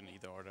 you can do it in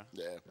either order.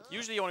 Yeah.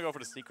 Usually you want to go for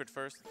the secret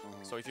first.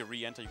 So if you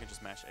re-enter, you can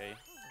just mash A.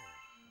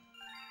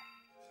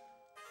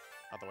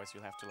 Otherwise,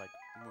 you'll have to like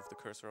move the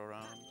cursor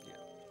around. Yeah.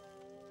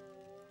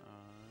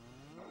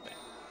 Bam.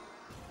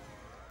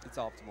 It's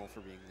optimal for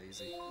being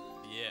lazy.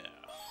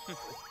 Yeah.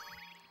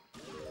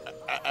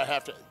 I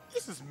have to.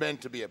 This is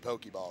meant to be a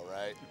Pokeball,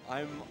 right?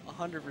 I'm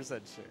 100%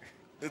 sure.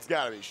 It's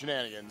got to be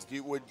shenanigans.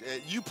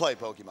 You play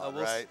Pokemon,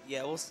 right?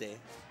 Yeah, we'll see.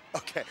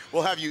 Okay,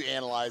 we'll have you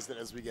analyze it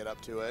as we get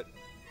up to it.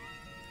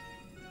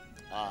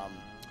 I'm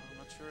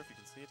not sure if you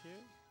can see it here.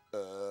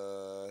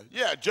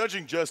 Yeah,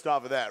 judging just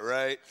off of that,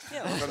 right?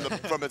 Yeah.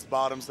 From its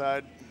bottom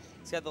side.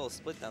 It's got the little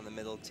split down the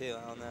middle too.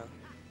 I don't know.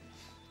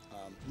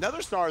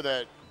 Another star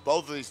that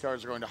both of these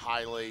stars are going to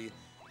highly,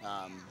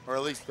 or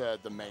at least the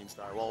main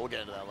star. Well, we'll get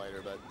into that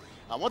later. But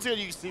once again,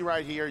 you can see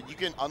right here, you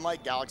can,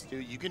 unlike Galaxy 2,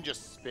 you can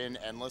just spin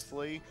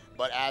endlessly.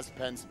 But as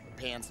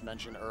Pants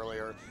mentioned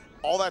earlier,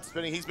 all that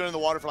spinning, he's been in the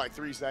water for like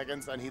 3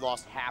 seconds, and he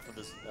lost half of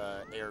his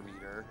air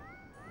meter.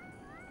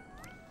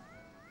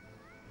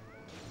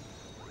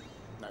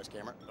 Nice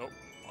camera. Oh,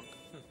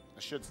 I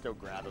should still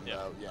grab him,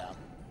 though. Yeah.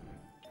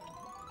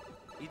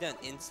 You don't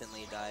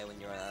instantly die when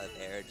you run out of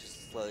air. It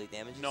just slowly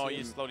damages no, you.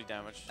 you slowly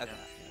damage. Okay.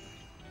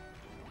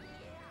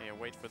 Yeah. Okay,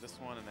 wait for this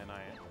one,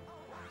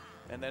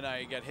 and then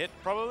I get hit.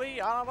 Probably.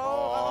 I don't know.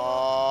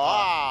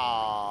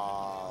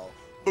 Oh.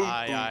 Boom,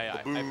 I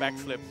boom.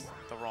 backflipped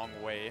the wrong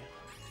way.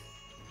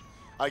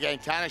 Again,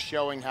 kind of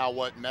showing how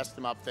what messed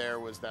him up there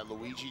was that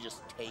Luigi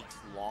just takes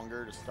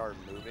longer to start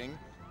moving.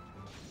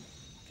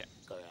 Okay.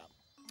 So yeah.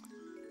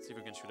 See if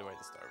we can shoot away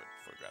the star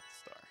before we grab the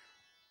star.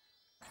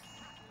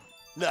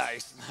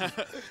 Nice.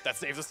 That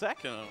saves a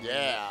second.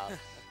 Yeah.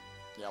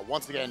 Yeah,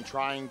 once again,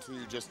 trying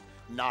to just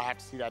not have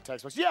to see that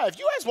text box. Yeah, if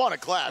you guys want to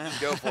clap, you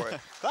go for it.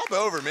 Clap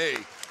over me.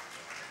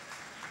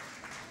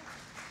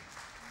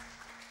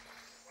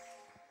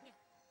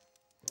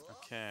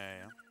 Okay.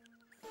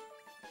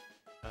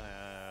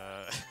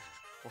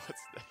 What's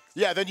that?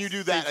 Yeah, then you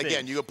do that Same again.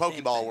 thing. You go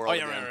Pokeball World Oh,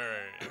 yeah, again.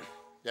 right.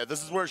 Yeah,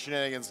 this is where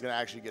Shenanigans is going to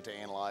actually get to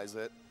analyze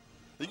it.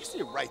 You can see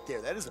it right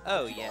there. That is a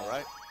Pokeball, Oh, yeah.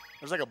 right?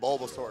 There's like a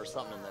Bulbasaur or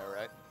something in there,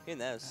 right? Who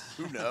knows?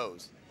 Who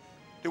knows?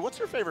 Dude, what's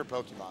your favorite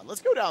Pokemon?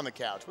 Let's go down the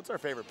couch. What's our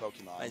favorite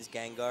Pokemon? Mine's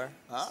Gengar.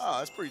 Oh,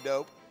 that's pretty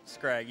dope.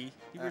 Scraggy.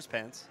 He wears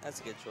pants.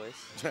 That's a good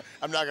choice.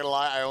 I'm not going to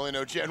lie. I only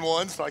know Gen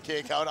 1, so I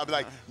can't count. I'll be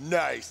like,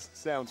 nice.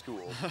 Sounds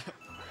cool.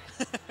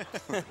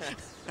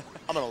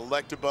 I'm an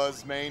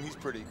Electabuzz main. He's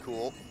pretty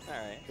cool. All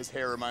right. His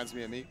hair reminds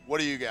me of me.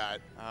 What do you got?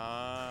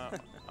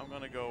 I'm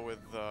gonna go with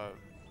the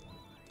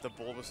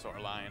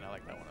Bulbasaur line. I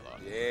like that one a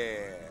lot.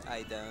 Yeah.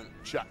 I don't.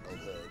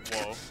 Chucklehead.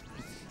 Whoa.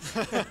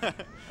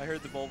 I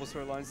heard the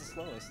Bulbasaur line's the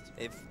slowest.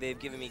 They've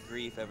given me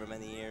grief over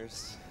many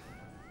years.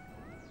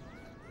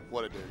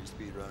 What a dirty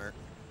speedrunner.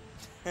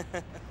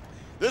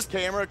 This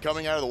camera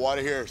coming out of the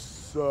water here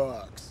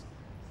sucks.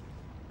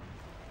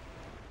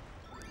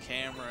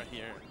 Camera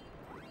here.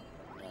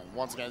 And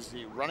once again,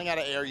 see, running out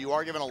of air, you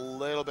are given a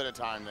little bit of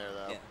time there,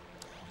 though.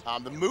 Yeah.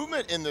 The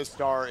movement in this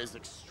star is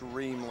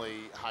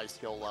extremely high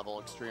skill level,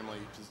 extremely,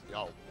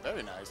 oh,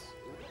 very nice.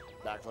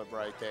 Backflip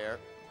right there.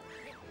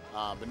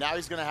 But now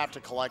he's going to have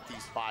to collect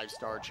these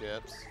 5-star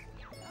chips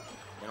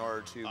in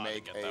order to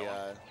make get that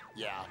one.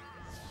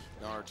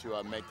 in order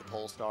to make the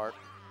pole start.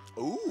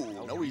 Ooh,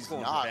 no, he's he's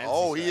going for not. fancy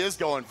Oh, he stuff. is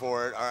going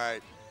for it. All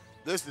right.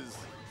 This is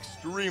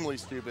extremely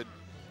stupid.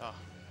 Come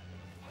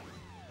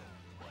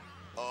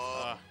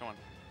on.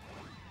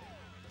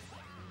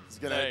 He's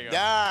going There you to, go.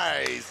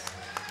 nice.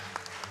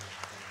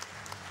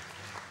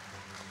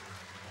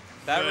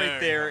 That There right you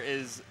there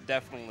is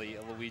definitely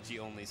a Luigi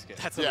only skill.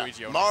 That's a Yeah,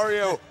 Luigi.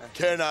 Mario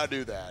cannot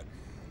do that.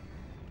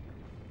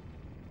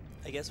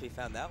 I guess we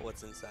found out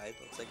what's inside.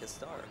 Looks like a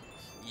star.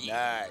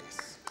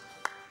 Nice.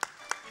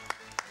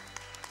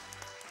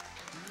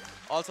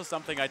 Also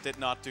something I did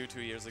not do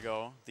 2 years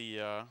ago,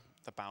 the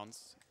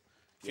bounce.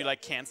 If you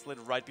like cancel it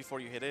right before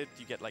you hit it,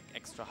 you get like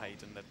extra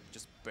height, and that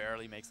just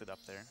barely makes it up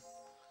there.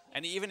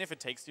 And even if it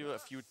takes you a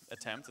few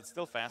attempts, it's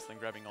still faster than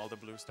grabbing all the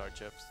blue star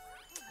chips.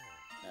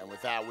 And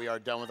with that, we are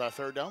done with our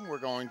third dome. We're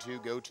going to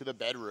go to the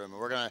bedroom. And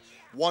we're going to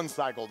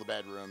one-cycle the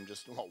bedroom,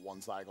 just well, one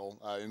cycle,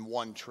 in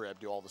one trip,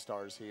 do all the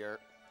stars here.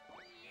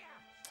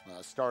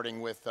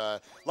 Starting with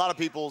a lot of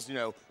people's,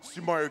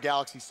 Super Mario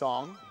Galaxy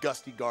song,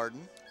 Gusty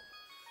Garden.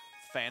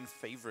 Fan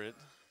favorite.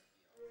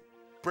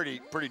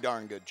 Pretty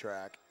darn good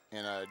track.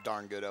 in a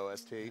darn good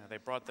OST. Yeah, they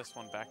brought this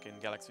one back in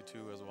Galaxy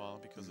 2 as well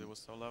because it was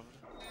so loved.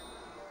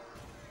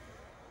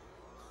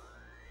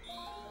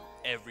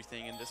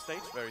 Everything in this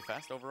stage very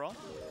fast overall.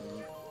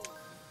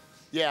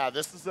 Yeah,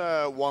 this is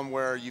one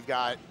where you're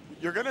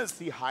going to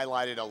see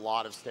highlighted a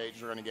lot of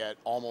stages. You're going to get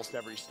almost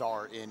every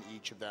star in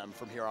each of them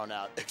from here on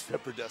out,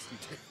 except for Dusty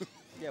 2.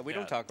 Yeah, we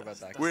don't talk about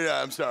that.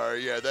 I'm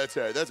sorry. Yeah, that's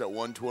a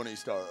 120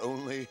 star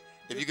only.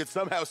 If you could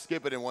somehow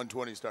skip it in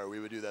 120 star, we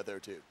would do that there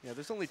too. Yeah,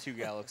 there's only 2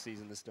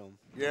 galaxies in this dome.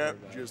 Yeah,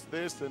 just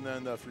this and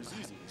then the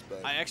Frazizis.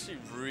 But I actually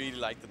really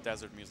like the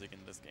desert music in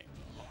this game.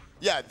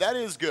 yeah, that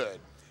is good.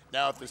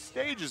 Now, if the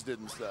stages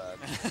didn't suck.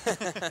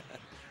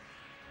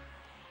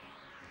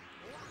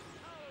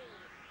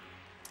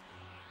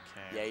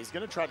 Yeah, he's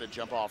going to try to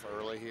jump off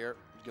early here.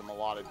 Give him a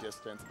lot of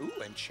distance. Ooh,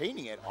 and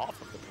chaining it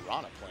off of the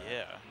Piranha Plant.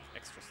 Yeah,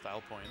 extra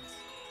style points.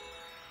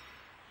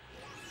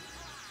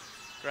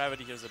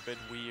 Gravity here is a bit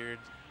weird.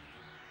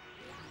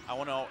 I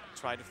want to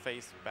try to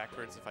face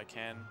backwards if I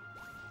can.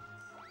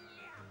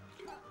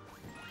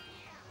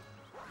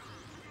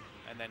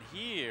 And then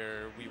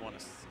here, we want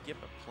to skip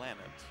a planet.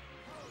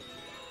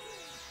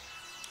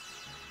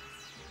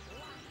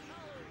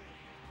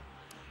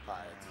 All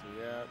right, so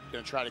yeah,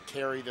 going to try to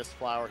carry this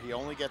flower. He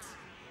only gets,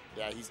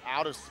 yeah, he's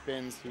out of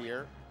spins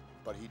here,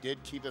 but he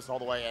did keep this all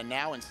the way. And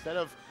now instead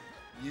of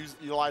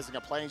utilizing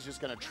a plane, he's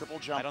just going to triple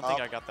jump I don't up,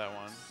 think I got that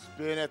one.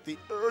 spin at the,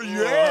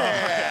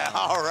 yeah,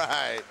 all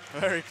right.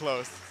 Very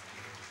close.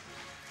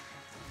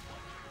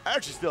 I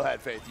actually still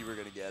had faith you were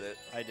going to get it.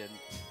 I didn't.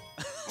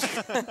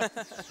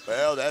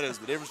 Well, that is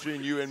the difference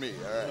between you and me,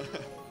 all right.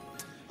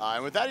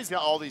 And with that, he's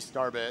got all these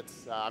star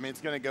bits. I mean,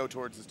 it's going to go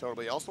towards his total,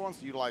 but he also wants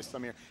to utilize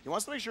some here. He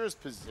wants to make sure his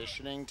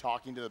positioning,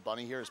 talking to the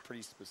bunny here, is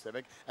pretty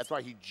specific. That's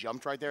why he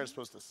jumped right there as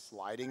opposed to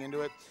sliding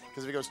into it.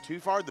 Because if it goes too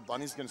far, the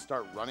bunny's going to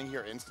start running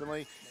here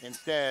instantly.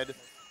 Instead,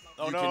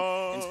 you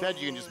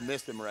can just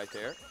miss him right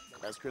there.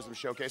 As Chrism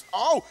showcased.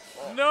 Oh!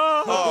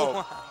 No!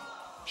 Oh.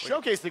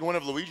 Showcasing one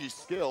of Luigi's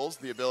skills,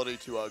 the ability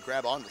to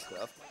grab onto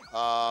stuff.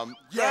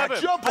 Yeah,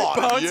 jump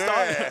on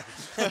it.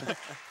 Yeah.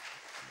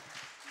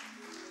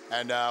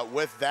 And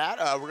with that,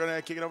 we're going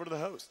to kick it over to the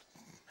host.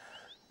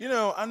 You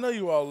know, I know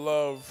you all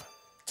love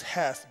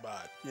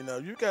TaskBot. You know,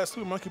 you got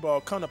Super Monkey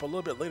Ball coming up a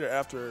little bit later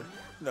after,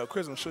 you know,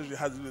 Chrism shows you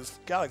how to do this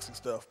Galaxy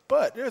stuff.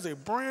 But there's a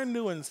brand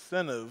new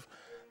incentive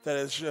that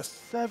is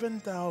just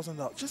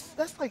 $7,000.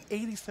 That's like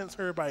 80 cents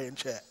for everybody in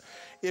chat.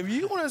 If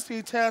you want to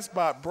see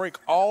TaskBot break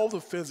all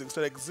the physics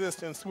that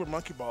exist in Super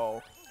Monkey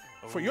Ball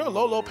for your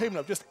low payment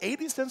of just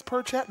 80 cents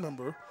per chat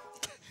member,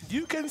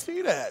 you can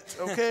see that,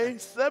 okay?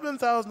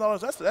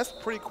 $7,000, that's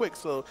pretty quick,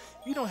 so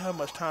you don't have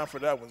much time for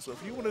that one. So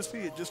if you want to see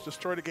it just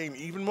destroy the game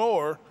even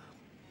more,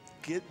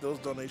 get those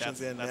donations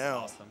that's now.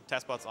 Awesome.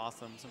 TaskBot's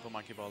awesome. Simple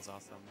Monkey Ball's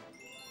awesome.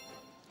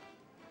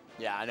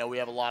 Yeah, I know we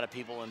have a lot of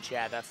people in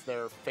chat. That's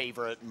their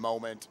favorite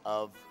moment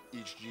of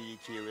each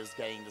GDQ is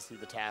getting to see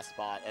the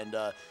TaskBot. And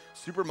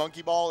Super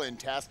Monkey Ball in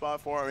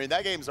TaskBot form, I mean,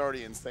 that game's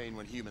already insane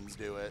when humans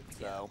do it,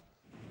 so.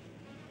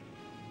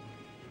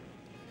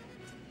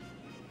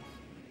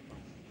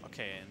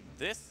 Okay, in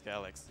this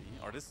galaxy,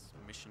 or this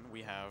mission,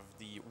 we have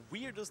the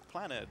weirdest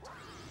planet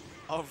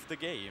of the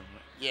game.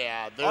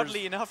 Yeah,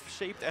 oddly enough,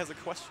 shaped as a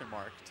question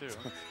mark, too.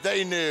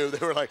 They knew.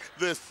 They were like,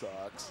 this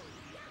sucks.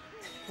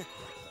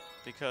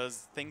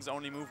 Because things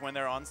only move when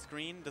they're on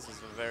screen. This is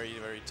a very,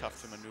 very tough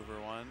to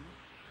maneuver one.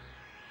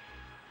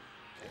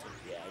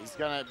 Yeah, he's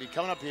going to be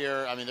coming up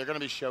here. I mean, they're going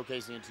to be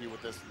showcasing it to you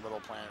with this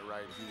little planet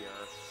right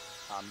here.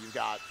 You've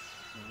got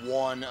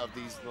one of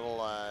these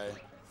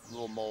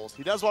little moles.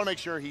 He does want to make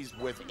sure he's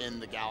within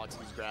the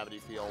galaxy's gravity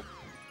field,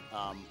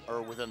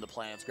 or within the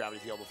planet's gravity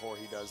field before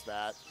he does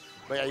that.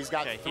 But yeah, he's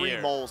got three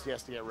moles he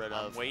has to get rid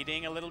of. I'm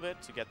waiting a little bit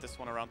to get this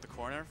one around the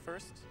corner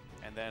first,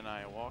 and then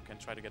I walk and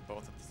try to get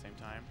both at the same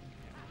time.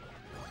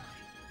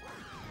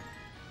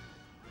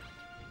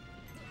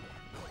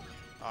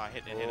 Oh, I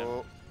hit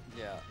him.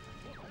 Yeah.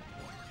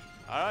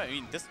 I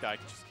mean, this guy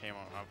just came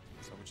on up,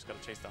 so we just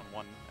got to chase down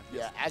one.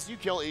 Yeah, as you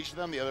kill each of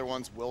them, the other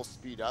ones will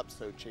speed up,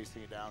 so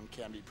chasing it down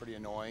can be pretty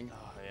annoying.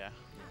 Oh, yeah.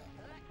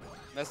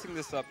 Messing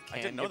this up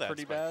can get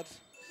pretty bad.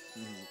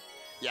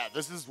 Yeah,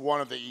 this is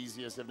one of the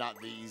easiest, if not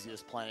the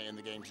easiest planet in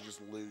the game to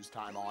just lose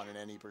time on in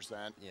any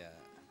percent. Yeah.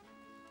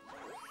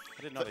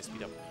 I didn't know they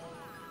speed up.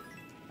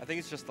 I think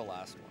it's just the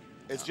last one.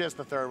 It's just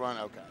the third one?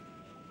 Okay.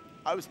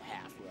 I was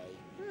half right.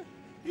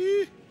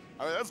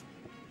 I mean, that's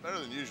better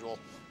than usual.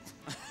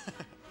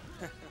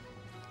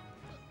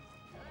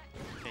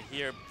 Okay,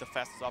 here the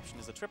fastest option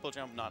is a triple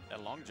jump, not a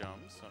long jump,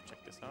 so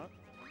check this out.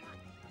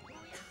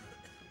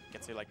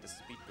 Gets you like the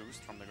speed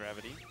boost from the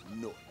gravity.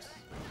 Nice.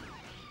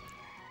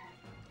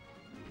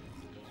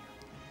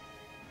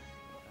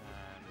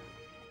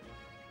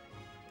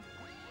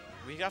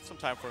 We have some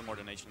time for more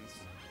donations,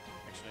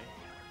 actually.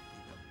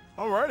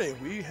 Alrighty,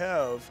 we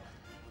have.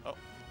 Oh.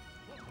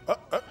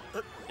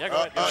 Yeah,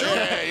 go ahead.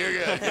 Yeah,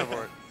 you're good. Go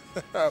for it.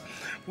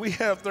 We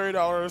have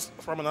 $30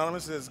 from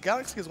Anonymous. It says,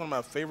 Galaxy is one of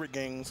my favorite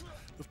games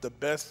with the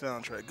best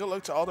soundtrack. Good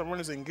luck to all the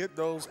runners and get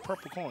those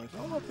purple coins. I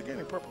don't know if they're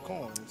getting purple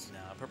coins.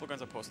 Nah, purple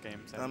coins are post-game.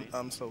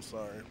 I'm so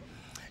sorry.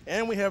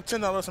 And we have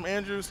 $10 from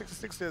Andrew.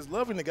 66 says,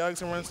 loving the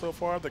Galaxy run so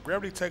far. The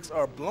gravity techs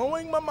are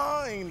blowing my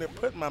mind.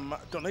 Put my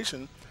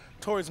donation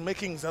towards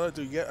making Zelda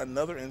do yet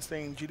another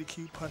insane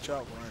GDQ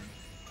punch-out run.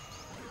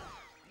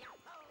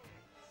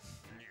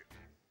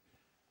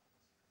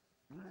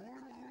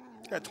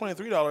 Got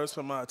 $23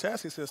 from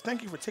Tassie. Says,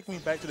 thank you for taking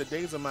me back to the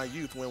days of my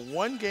youth when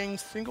one game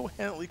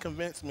single-handedly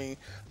convinced me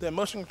that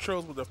motion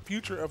controls were the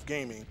future of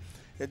gaming.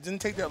 It didn't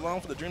take that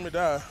long for the dream to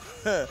die.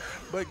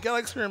 But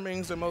Galaxy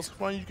remains the most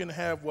fun you can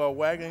have while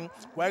waggling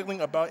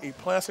about a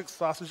plastic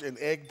sausage and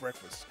egg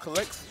breakfast.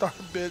 Collect star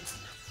bits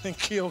and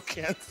kill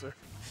cancer.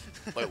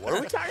 Wait, what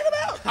are we talking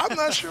about? I'm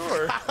not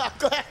sure. I'm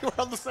glad we're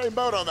on the same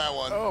boat on that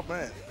one. Oh,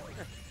 man.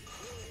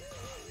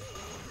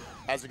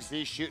 As you can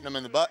see, shooting him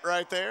in the butt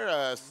right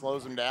there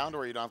slows him down to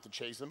where you don't have to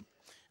chase him.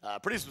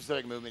 Pretty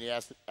specific movement he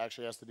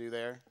actually has to do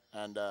there.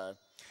 And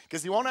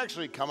because he won't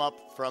actually come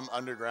up from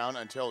underground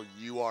until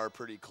you are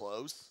pretty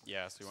close.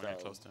 Yeah, so you want to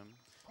get close to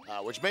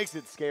him. Which makes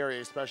it scary,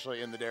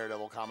 especially in the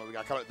Daredevil comment we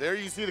got coming. There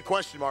you see the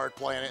question mark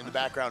playing it in the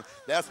background.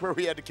 That's where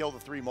we had to kill the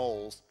 3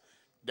 moles.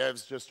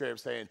 Dev's just straight up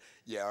saying,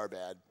 yeah, our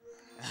bad.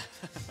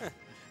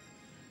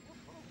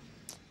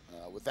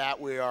 With that,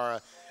 we are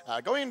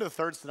going into the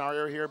third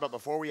scenario here, but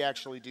before we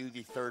actually do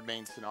the third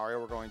main scenario,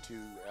 we're going to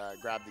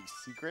grab the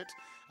secret.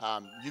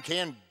 You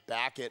can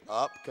back it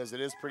up because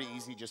it is pretty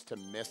easy just to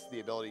miss the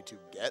ability to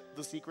get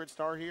the secret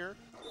star here.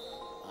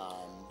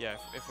 Yeah,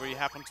 if we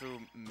happen to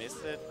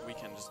miss it, we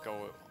can just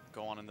go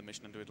on in the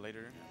mission and do it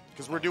later.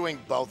 Because we're doing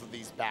both of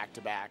these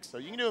back-to-back, so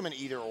you can do them in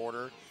either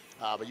order,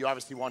 but you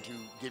obviously want to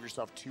give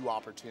yourself 2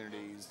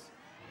 opportunities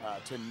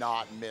to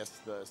not miss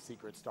the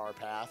secret star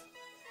path.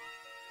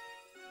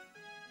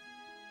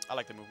 I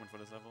like the movement for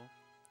this level.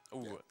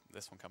 Ooh, yeah.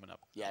 This one coming up.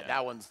 Yeah,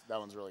 that one's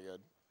really good.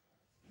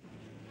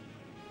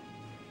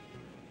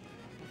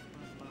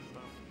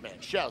 Man,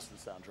 shouts to the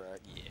soundtrack.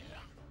 Yeah.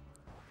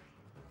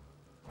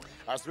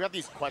 So we got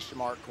these question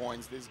mark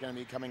coins this is going to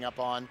be coming up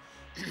on.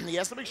 He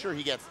has to make sure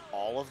he gets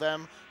all of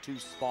them to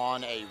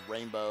spawn a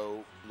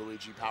rainbow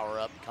Luigi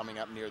power-up coming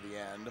up near the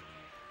end.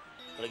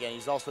 But again,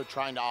 he's also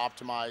trying to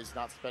optimize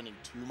not spending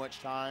too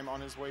much time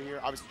on his way here.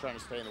 Obviously trying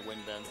to stay in the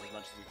wind bends as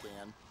much as he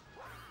can.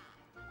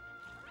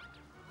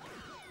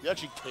 You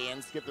actually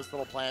can skip this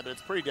little plan, but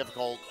it's pretty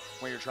difficult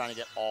when you're trying to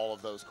get all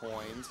of those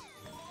coins.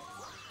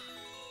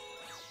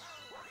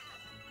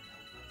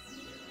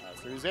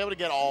 So he was able to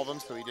get all of them,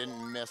 so he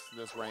didn't miss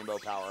this rainbow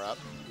power-up.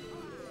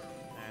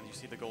 And you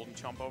see the golden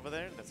chomp over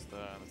there? That's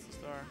the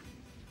star.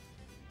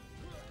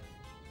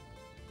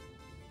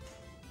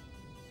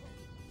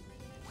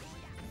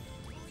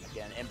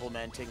 Again,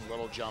 implementing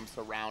little jumps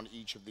around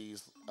each of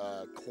these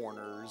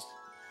corners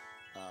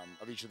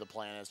of each of the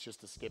planets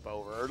just to skip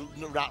over. Or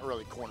not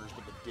really corners,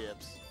 but the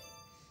dips.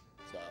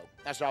 So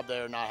nice job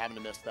there, not having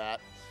to miss that.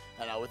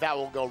 And with that,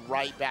 we'll go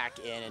right back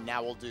in, and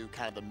now we'll do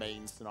kind of the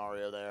main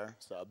scenario there.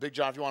 So, Big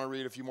John, if you want to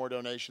read a few more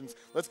donations,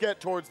 let's get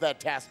towards that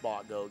task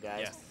bot go, guys.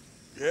 Yes.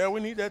 Yeah, we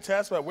need that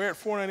task bot. We're at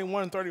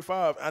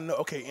 491.35. I know.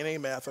 Okay, NA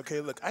math. Okay,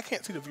 look, I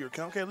can't see the viewer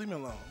count. Okay, leave me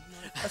alone.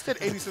 I said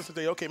 80 cents a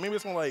day. Okay, maybe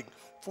it's more like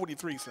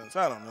 43 cents.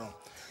 I don't know.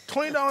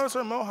 $20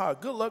 from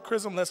Mohawk. Good luck,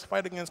 Chrism. Let's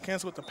fight against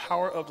cancer with the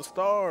power of the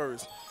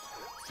stars.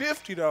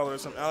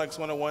 $50 from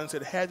Alex101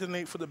 said, had to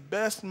donate for the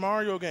best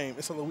Mario game.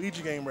 It's a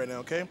Luigi game right now,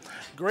 okay?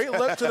 Great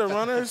luck to the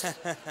runners,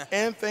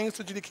 and thanks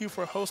to GDQ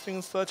for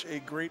hosting such a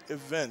great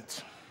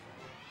event.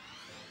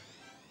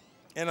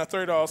 And a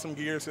 $30 from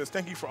Gear says,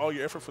 thank you for all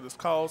your effort for this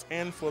cause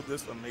and for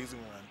this amazing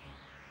run.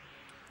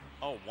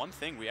 Oh, one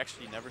thing we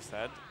actually never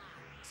said.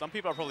 Some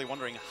people are probably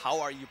wondering, how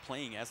are you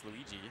playing as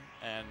Luigi?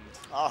 And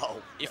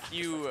if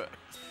you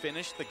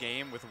finish the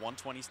game with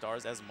 120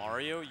 stars as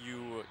Mario,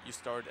 you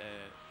start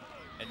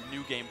a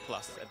new game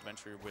plus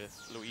adventure with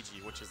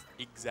Luigi, which is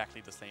exactly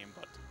the same,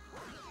 but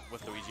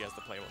with Luigi as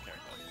the playable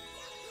character.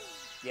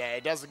 Yeah,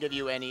 it doesn't give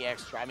you any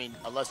extra, I mean,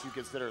 unless you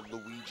consider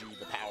Luigi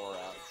the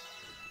power-up.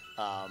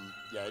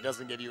 Yeah, it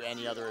doesn't give you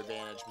any other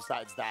advantage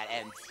besides that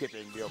and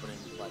skipping the opening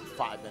like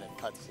 5-minute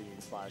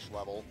cutscene /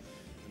 level.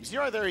 You see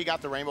right there, he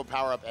got the rainbow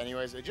power-up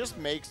anyways. It just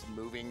makes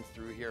moving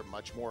through here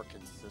much more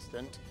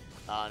consistent,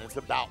 and it's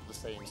about the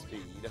same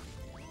speed.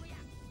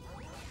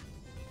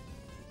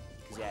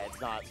 Yeah,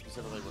 it's not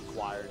specifically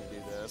required to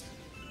do this.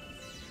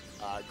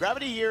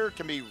 Gravity here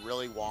can be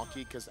really wonky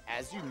because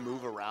as you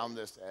move around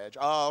this edge...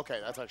 Oh, okay,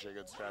 that's actually a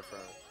good strat for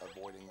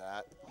avoiding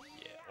that.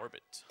 Yeah,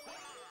 orbit.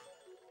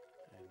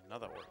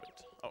 Another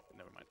orbit. Oh,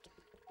 never mind.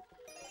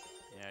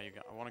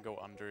 Yeah, I want to go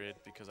under it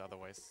because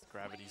otherwise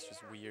gravity's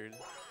just weird.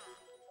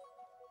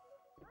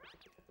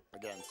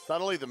 Again,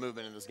 subtly the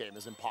movement in this game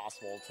is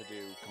impossible to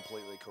do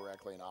completely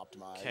correctly and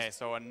optimized. Okay,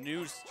 so a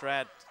new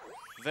strat.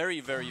 Very,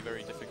 very,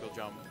 very difficult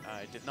jump.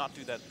 I did not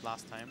do that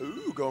last time.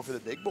 Ooh, going for the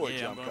big boy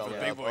jump. I'm going for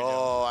the big boy jump.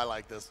 Oh, I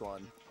like this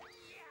one.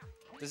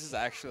 This is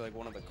actually like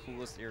one of the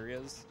coolest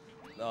areas.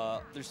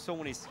 There's so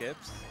many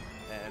skips,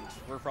 and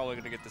we're probably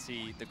going to get to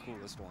see the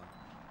coolest one.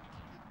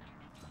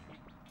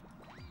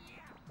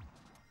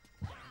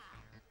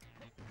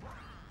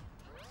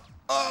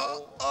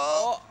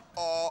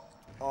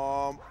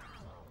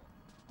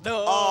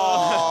 No.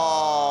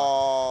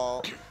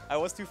 Oh.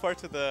 too far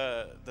to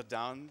the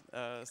down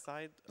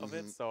side of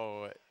it,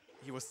 so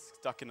he was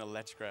stuck in a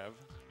ledge grab.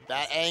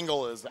 That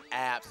angle is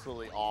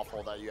absolutely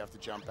awful that you have to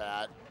jump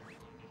at.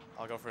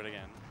 I'll go for it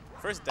again.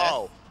 First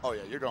death. Oh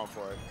yeah, you're going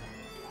for it.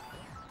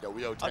 Yo,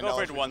 we owe $10. I'll go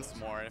for it once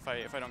more. If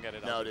I don't get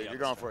it, No, I'll dude, do you're the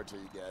going other for it till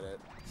you get it.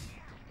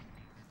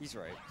 He's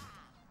right.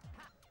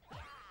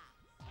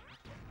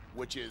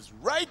 Which is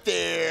right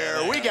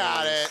there. We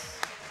got it.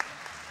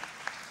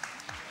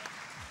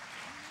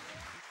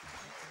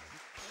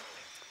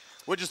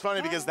 Which is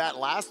funny because that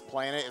last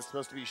planet is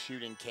supposed to be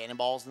shooting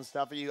cannonballs and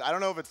stuff at you. I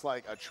don't know if it's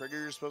like a trigger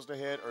you're supposed to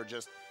hit or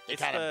just it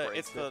kind of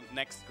breaks It's the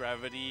next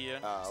gravity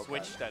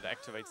switch that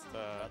activates the...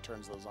 that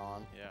turns those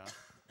on. Yeah.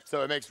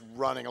 So it makes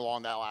running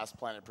along that last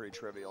planet pretty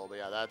trivial. But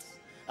yeah,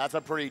 that's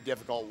a pretty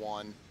difficult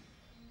one.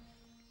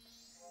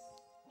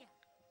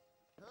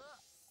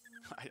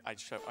 I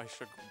shook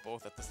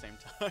both at the same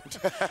time.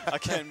 I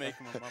can't make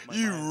my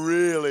You mind.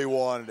 really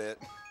wanted it.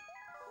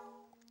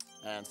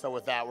 And so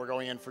with that, we're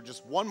going in for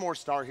just one more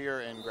star here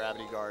in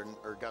Gravity Garden,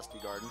 or Gusty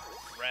Garden.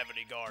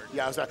 Gravity guard.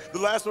 Yeah, the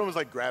last one was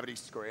like Gravity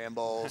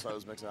Scramble, so I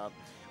was mixing up.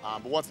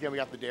 But once again, we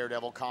got the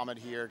Daredevil Comet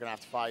here. Gonna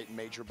have to fight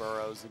Major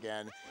Burrows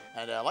again.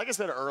 And like I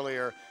said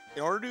earlier,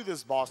 in order to do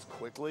this boss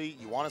quickly,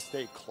 you want to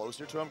stay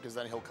closer to him because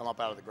then he'll come up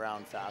out of the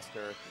ground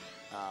faster.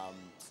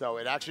 So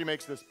it actually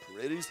makes this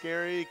pretty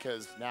scary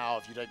because now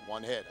if you take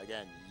one hit,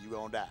 again, you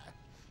gonna die.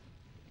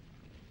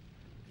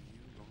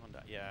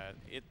 Yeah,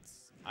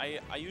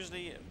 I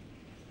usually,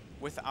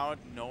 without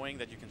knowing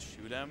that you can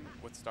shoot him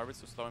with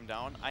Starbits to slow him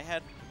down, I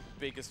had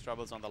biggest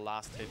troubles on the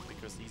last hit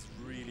because he's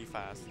really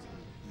fast.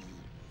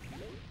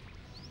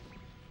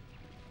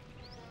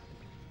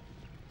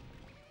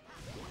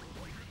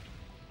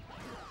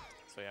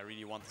 So yeah, I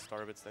really want the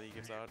Starbits that he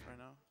gives out right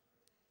now.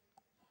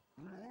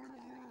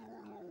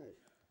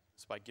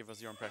 Spike, give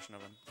us your impression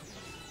of him.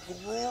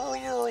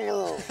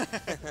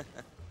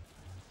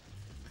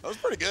 That was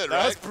pretty good, right?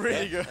 That was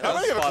pretty good. I'm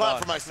gonna give a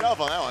clap for myself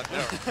on that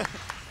one.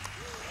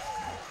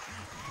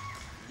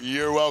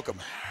 You're welcome.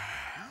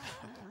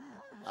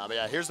 But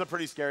yeah, here's a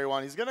pretty scary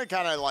one. He's gonna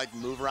kind of like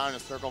move around in a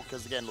circle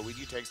because again,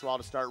 Luigi takes a while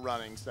to start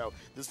running. So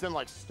this is him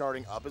like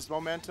starting up his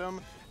momentum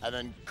and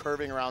then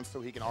curving around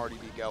so he can already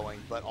be going,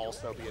 but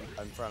also be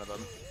in front of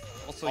him.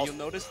 Also, you'll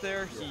notice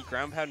there he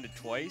ground pounded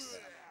twice,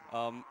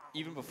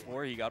 even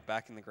before he got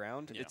back in the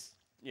ground.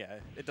 Yeah.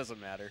 It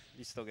doesn't matter.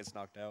 He still gets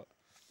knocked out.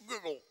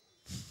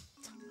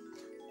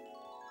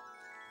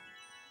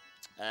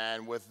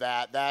 And with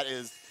that, that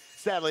is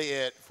sadly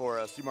it for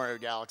a Super Mario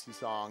Galaxy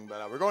song.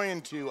 But we're going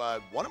into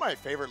one of my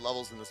favorite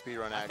levels in the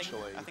speedrun,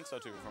 actually. I think so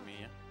too, for me.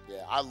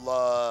 Yeah, I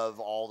love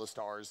all the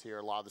stars here.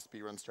 A lot of the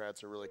speedrun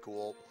strats are really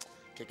cool.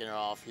 Kicking it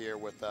off here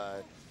with,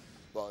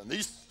 well, in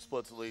these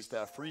splits at least,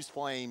 Freeze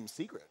Flame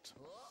Secret.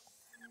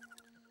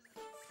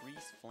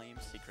 Freeze Flame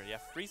Secret. Yeah,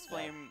 Freeze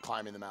Flame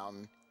Climbing the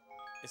mountain.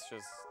 is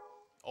just,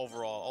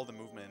 overall, all the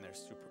movement in there is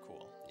super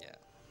cool. Yeah.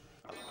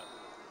 I love it.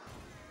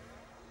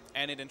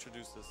 And it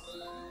introduces...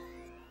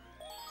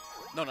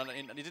 No,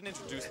 it didn't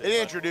introduce it.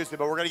 It introduced it,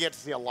 but we're going to get to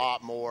see a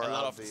lot more a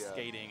lot of of the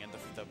skating and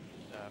the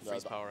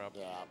freeze power-up.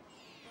 Yeah.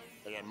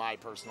 Again, my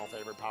personal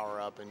favorite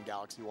power-up in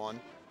Galaxy 1.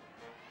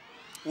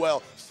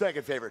 Well,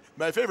 second favorite.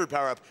 My favorite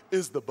power-up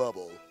is the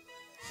bubble.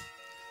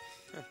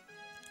 The bubble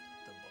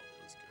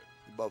is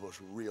good. The bubble's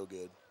real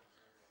good.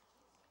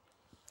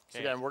 So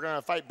Okay. again, we're going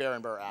to fight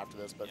Baron Burr after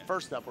this, but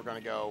first up, we're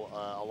going to go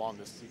along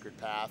this secret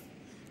path,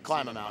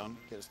 climb a mountain,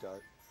 get a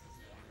start.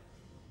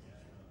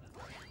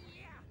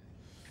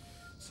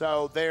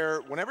 So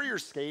there, whenever you're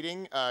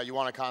skating, you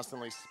want to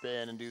constantly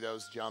spin and do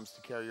those jumps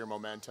to carry your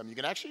momentum. You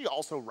can actually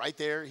also, right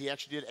there, he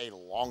actually did a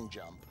long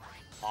jump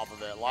off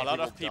of it. A lot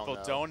of people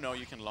don't know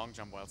you can long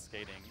jump while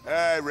skating.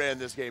 I ran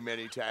this game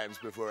many times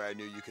before I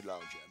knew you could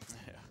long jump,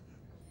 Yeah.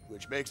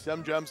 which makes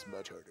some jumps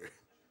much harder.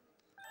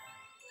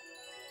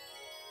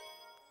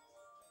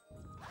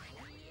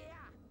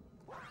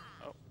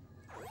 Oh.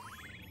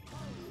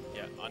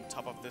 Yeah, on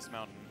top of this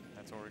mountain.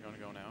 That's where we're going to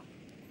go now.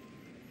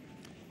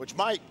 Which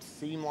might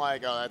seem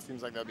like, oh, that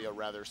seems like that'd be a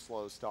rather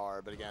slow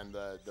star. But again,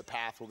 the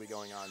path we'll be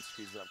going on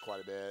speeds it up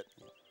quite a bit.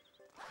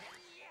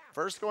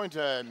 First, going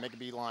to make a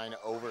beeline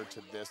over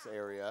to this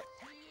area.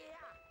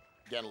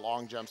 Again,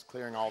 long jumps,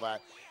 clearing all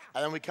that.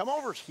 And then we come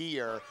over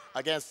here.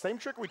 Again, same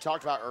trick we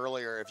talked about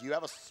earlier. If you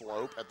have a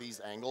slope at these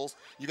angles,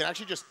 you can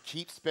actually just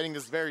keep spinning.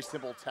 This is very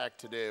simple tech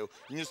to do.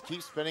 You can just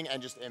keep spinning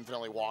and just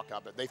infinitely walk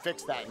up it. They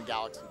fixed that in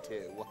Galaxy 2.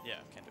 Yeah,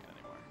 can't do that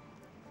anymore.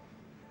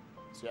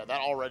 So yeah,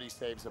 that already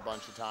saves a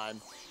bunch of time.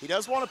 He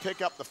does want to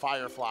pick up the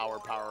Fire Flower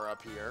power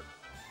up here.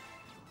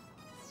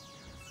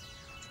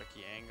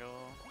 Tricky angle.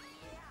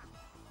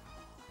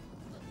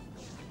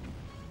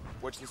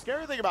 Which the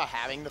scary thing about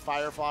having the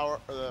Fire Flower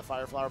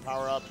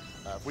power up,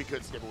 if we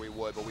could skip it, we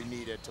would, but we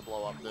need it to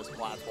blow up this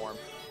platform,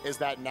 is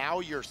that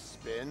now your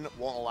spin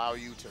won't allow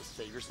you to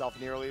save yourself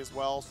nearly as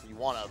well, so you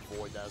want to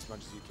avoid that as much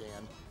as you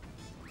can.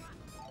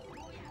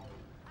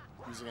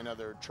 Using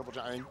another triple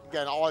jump. And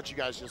again, I'll let you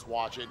guys just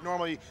watch it.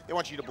 Normally, they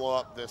want you to blow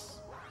up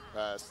this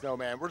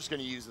snowman. We're just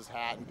going to use this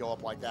hat and go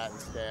up like that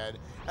instead,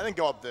 and then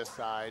go up this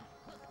side.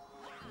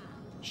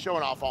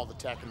 showing off all the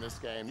tech in this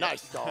game.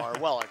 Nice star,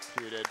 well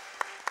executed.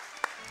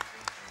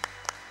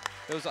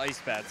 Those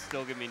ice bats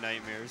still give me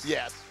nightmares.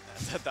 Yes.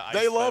 The ice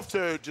They love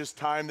bat. to just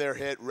time their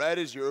hit right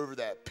as you're over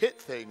that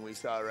pit thing we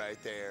saw right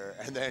there,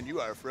 and then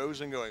you are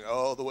frozen going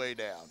all the way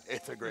down.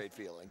 It's a great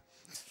feeling.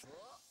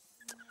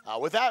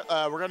 With that,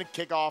 we're going to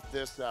kick off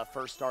this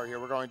first star here.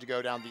 We're going to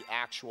go down the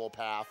actual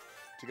path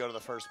to go to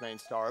the first main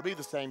star. It'll be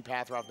the same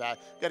path right off that.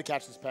 Got to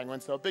catch this penguin.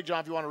 So, Big John,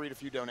 if you want to read a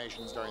few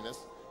donations during this,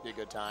 be a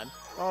good time.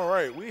 All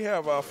right, we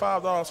have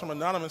 $5 from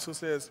Anonymous who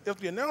says, if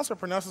the announcer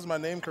pronounces my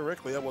name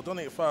correctly, I will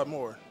donate 5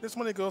 more. This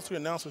money goes to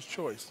announcer's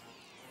choice.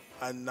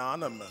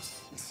 Anonymous.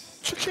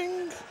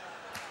 Cha-ching!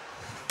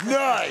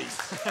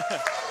 Nice!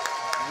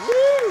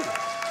 Woo!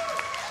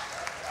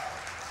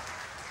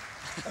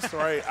 That's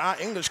right, our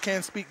English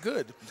can speak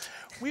good.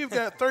 We've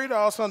got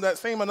 $30 from that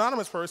same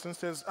anonymous person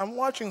says, I'm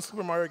watching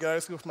Super Mario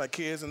Galaxy with my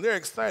kids and they're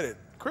excited.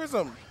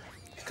 Chrism,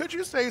 could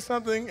you say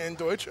something in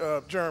Deutsch,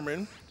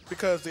 German,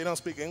 because they don't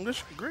speak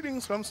English?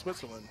 Greetings from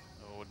Switzerland.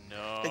 Oh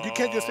no. And you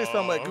can't just say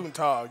something like Guten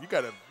Tag. You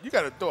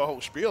gotta throw a whole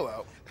spiel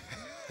out.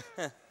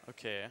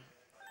 Okay.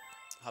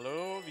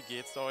 Hallo, wie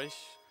geht's euch?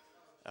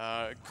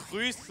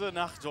 Grüße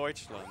nach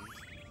Deutschland.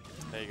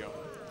 There you go.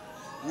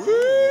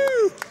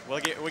 Woo!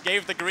 We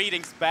gave the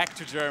greetings back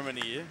to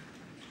Germany.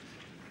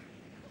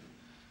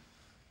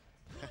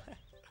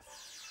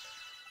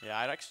 Yeah,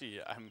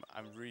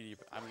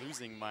 I'm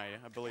losing my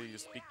ability to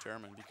speak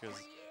German because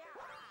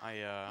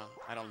I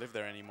don't live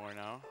there anymore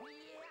now.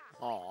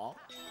 Aw.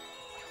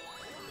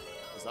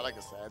 Is that like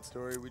a sad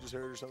story we just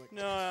heard or something?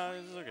 No,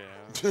 it's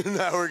okay.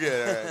 No, we're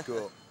good. All right,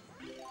 cool.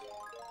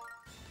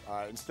 All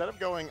right, instead of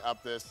going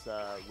up this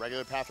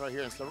regular path right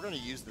here, instead we're going to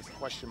use this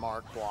question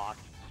mark block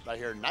right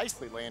here.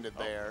 Nicely landed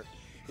there.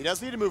 He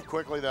does need to move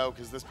quickly, though,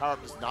 because this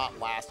power-up does not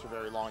last for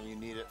very long. You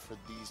need it for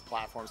these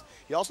platforms.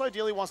 He also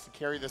ideally wants to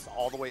carry this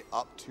all the way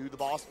up to the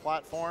boss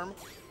platform.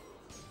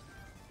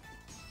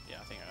 Yeah,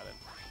 I think I got it.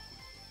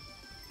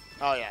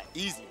 Oh, yeah,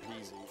 easy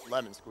peasy,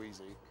 lemon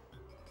squeezy.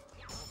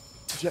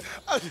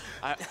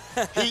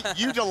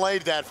 You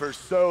delayed that for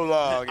so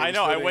long. I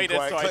know, I couldn't waited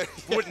quite so I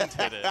click. wouldn't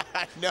hit it.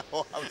 I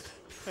know.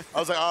 I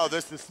was like, oh,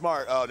 this is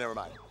smart. Oh, never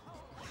mind.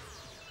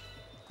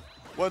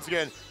 Once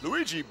again,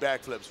 Luigi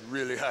backflips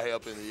really high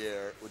up in the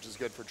air, which is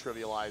good for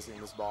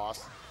trivializing this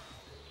boss.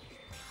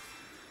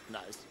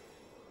 Nice.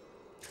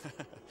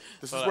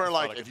 This is where,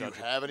 like, if you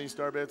have any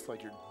star bits,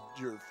 like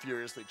you're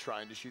furiously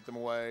trying to shoot them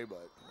away,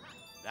 but.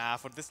 Nah,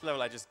 for this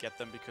level I just get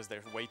them because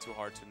they're way too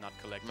hard to not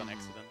collect on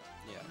accident.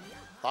 Yeah.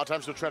 A lot of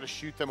times you'll try to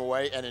shoot them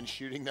away, and in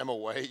shooting them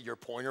away, your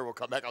pointer will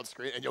come back on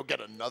screen, and you'll get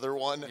another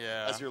one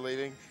as you're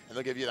leaving, and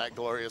they'll give you that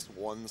glorious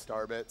 1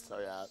 star bit. So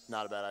yeah,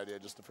 not a bad idea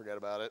just to forget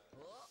about it.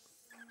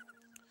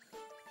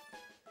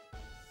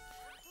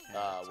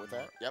 With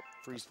that, yep,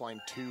 Freeze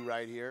Flame 2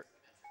 right here.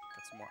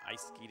 Got some more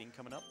ice skating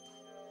coming up.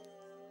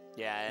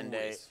 Yeah, and Ooh,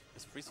 is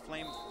Freeze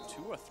Flame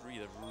 2 or 3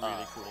 the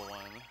really cool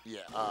one? yeah,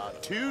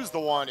 2's the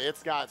one.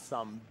 It's got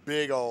some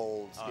big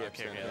old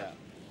skips in it.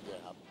 Yeah.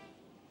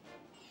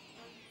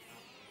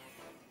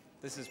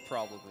 This is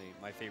probably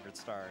my favorite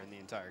star in the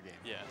entire game.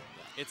 Yeah,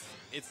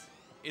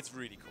 it's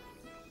really cool.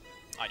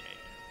 Ah,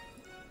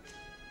 yeah.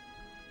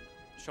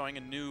 Showing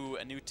a new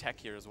tech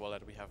here as well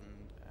that we haven't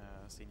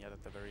seen yet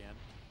at the very end.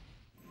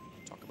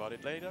 Talk about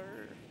it later.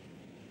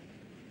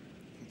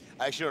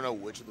 I actually don't know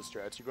which of the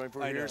strats you're going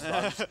for here, so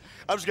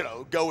I'm just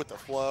gonna go with the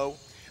flow.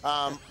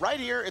 Right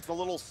here, it's a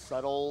little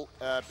subtle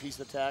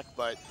piece of tech,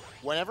 but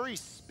whenever he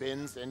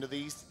spins into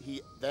these,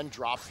 he then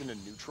drops into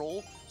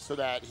neutral so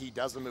that he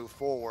doesn't move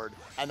forward,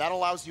 and that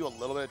allows you a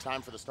little bit of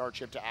time for the star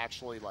chip to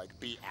actually like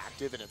be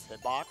active in its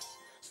hitbox,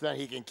 so that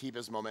he can keep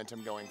his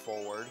momentum going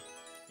forward.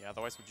 Yeah,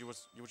 otherwise you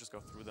would just go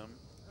through them.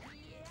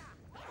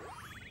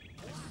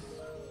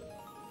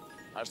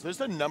 So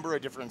there's a number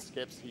of different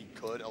skips he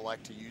could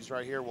elect to use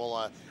right here. Well,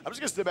 I'm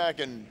just gonna sit back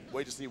and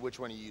wait to see which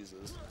one he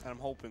uses. And I'm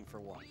hoping for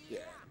one.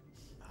 Yeah.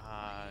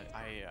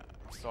 I'm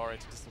sorry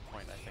to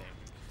disappoint, I think.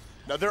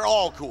 No, they're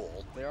all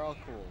cool. They're all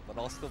cool, but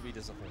I'll still be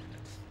disappointed.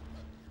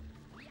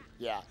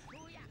 Yeah.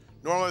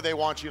 Normally they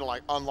want you to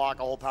like unlock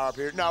a whole power up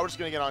here. No, we're just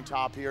gonna get on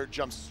top here,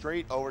 jump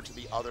straight over to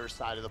the other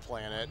side of the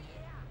planet.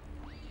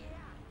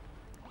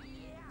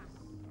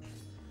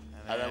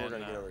 And then we're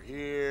gonna get over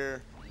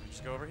here.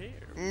 Just go over here.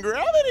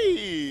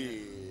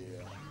 Gravity!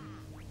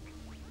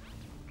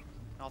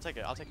 I'll take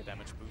a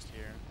damage boost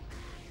here.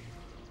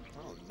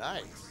 Oh,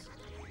 nice.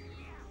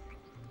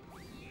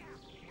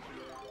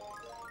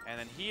 And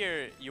then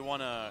here you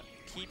wanna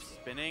keep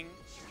spinning.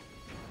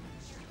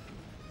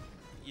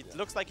 It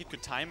looks like you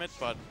could time it,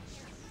 but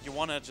you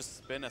wanna just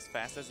spin as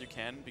fast as you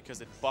can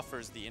because it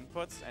buffers the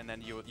inputs, and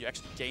then you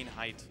actually gain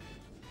height.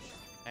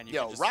 And you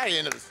can just right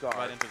into the star.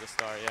 Right into the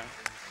star, yeah.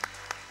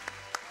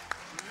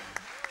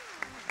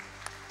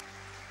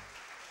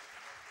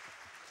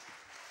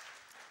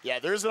 Yeah,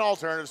 there's an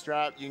alternative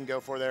strat you can go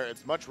for there.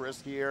 It's much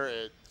riskier.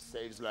 It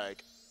saves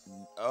like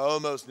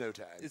Almost no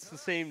time. It's the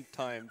same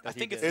time. That I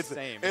think he it's did.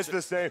 the same. It's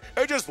the same.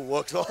 It just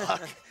looks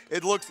like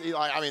it looks.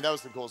 Like, I mean, that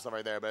was some cool stuff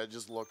right there, but it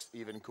just looks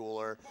even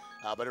cooler.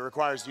 But it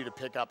requires you to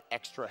pick up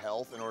extra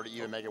health in order to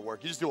even make it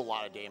work. You just do a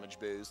lot of damage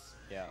boosts.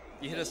 Yeah,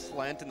 you hit a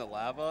slant in the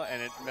lava,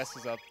 and it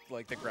messes up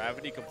like the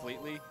gravity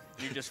completely.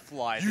 You just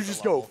fly. You through the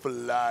just go level.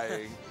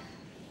 flying.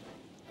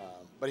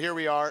 But here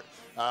we are,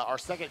 our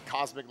second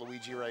Cosmic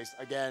Luigi race.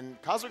 Again,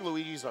 Cosmic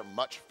Luigis are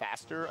much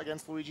faster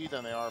against Luigi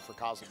than they are for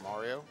Cosmic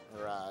Mario,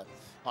 or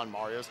on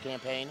Mario's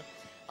campaign.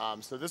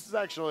 So this is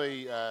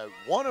actually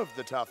one of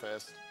the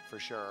toughest, for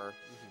sure.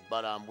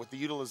 But with the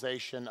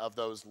utilization of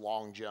those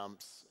long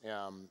jumps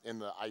in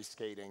the ice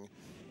skating,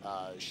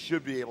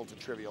 should be able to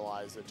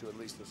trivialize it to at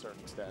least a certain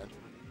extent.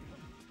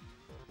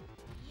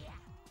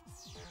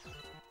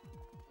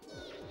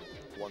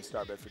 One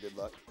star bet for good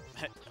luck.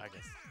 I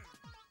guess.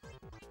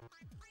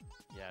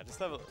 Yeah,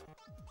 this level,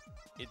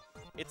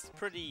 it's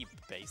pretty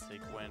basic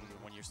when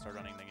you start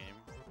running the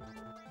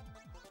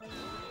game.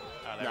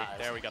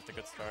 There we got the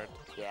good start.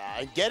 Yeah,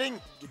 and getting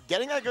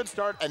that good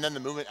start and then the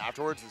movement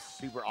afterwards is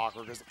super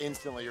awkward because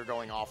instantly you're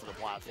going off of the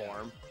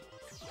platform.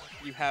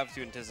 You have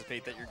to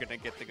anticipate that you're gonna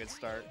get the good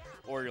start,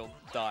 or you'll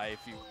die if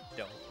you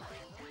don't.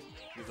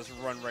 You just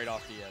run right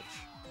off the edge.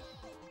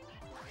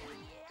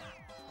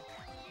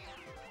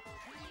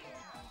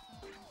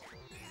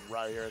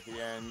 Right here at the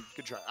end.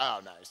 Good try. Oh,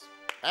 nice.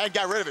 And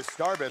got rid of his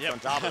star bits on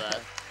top of that.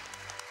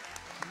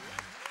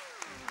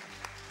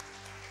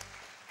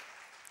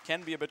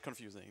 Can be a bit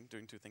confusing,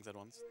 doing two things at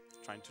once.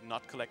 Trying to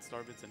not collect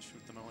star bits and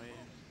shoot them away,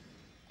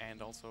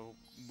 and also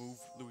move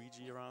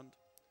Luigi around.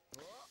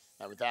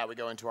 And with that, we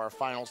go into our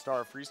final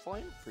star, Freeze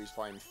Flame. Freeze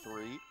Flame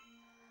 3.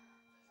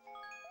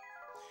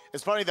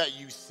 It's funny that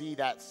you see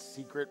that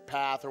secret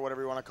path, or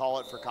whatever you want to call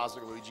it, for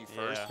Cosmic Luigi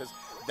first, because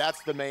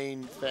that's the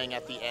main thing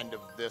at the end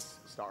of this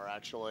star,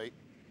 actually.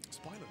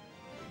 Spoiler.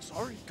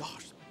 Sorry,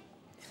 gosh.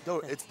 No,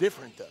 it's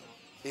different, though.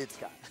 It's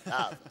got...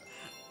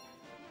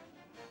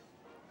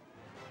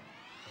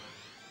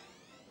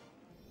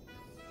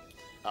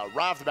 right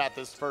off the bat,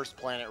 this first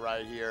planet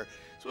right here,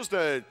 supposed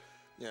to,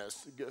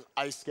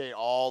 ice skate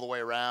all the way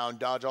around,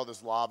 dodge all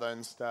this lava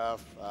and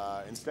stuff.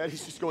 Instead,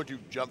 he's just going to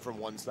jump from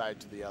one side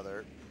to the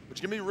other, which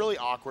can be really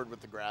awkward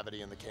with the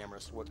gravity and the camera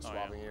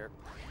swapping here.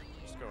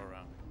 Just go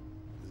around.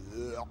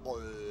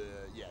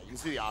 Yeah, you can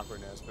see the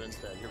awkwardness, but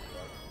instead, here we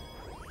go.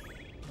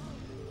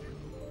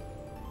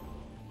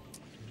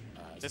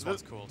 This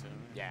one's cool, too.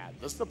 Yeah,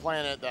 this is the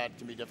planet that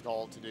can be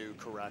difficult to do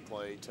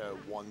correctly to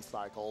one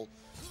cycle.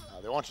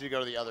 They want you to go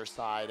to the other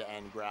side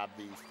and grab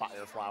the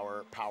Fire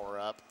Flower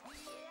power-up,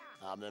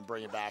 then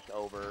bring it back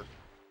over.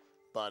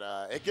 But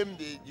it can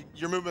be,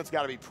 your movement's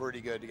got to be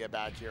pretty good to get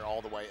back here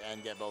all the way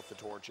and get both the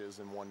torches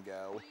in one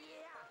go.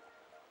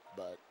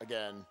 But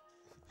again,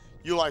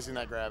 utilizing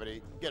that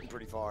gravity, getting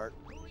pretty far.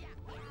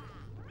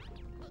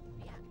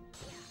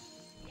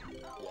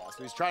 Yeah,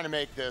 so he's trying to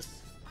make this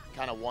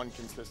kind of one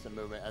consistent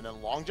movement, and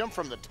then long jump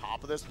from the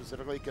top of this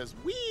specifically, because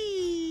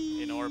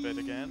whee! In orbit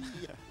again.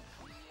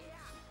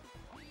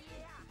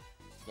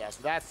 Yeah,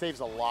 so that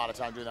saves a lot of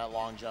time doing that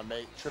long jump,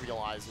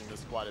 trivializing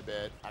this quite a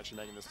bit, actually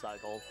making this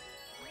cycle.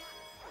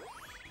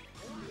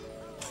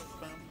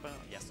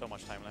 Yeah, so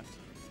much time left.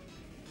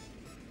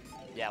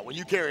 Yeah, when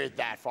you carry it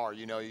that far,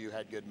 you know you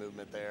had good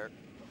movement there.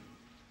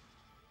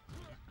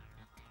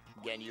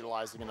 Again,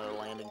 utilizing another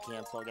landing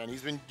cancel. Again,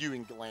 he's been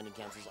doing landing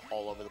cancels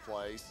all over the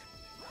place.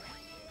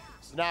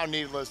 So now,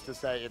 needless to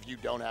say, if you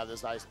don't have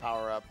this ice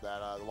power-up,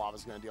 that the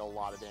lava's going to deal a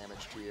lot of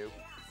damage to you.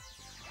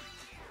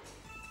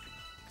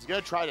 He's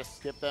going to try to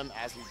skip them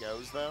as he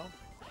goes, though.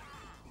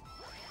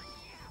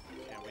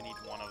 Okay, we need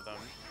one of them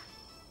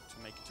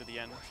to make it to the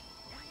end.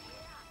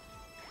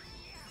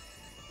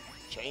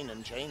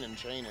 Chaining, chaining,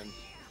 chaining.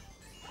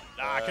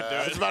 I could do I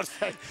was it. about to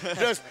say,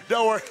 just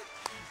don't worry.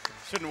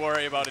 Shouldn't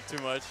worry about it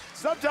too much.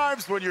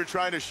 Sometimes when you're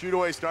trying to shoot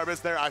away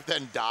starbits there, I've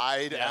then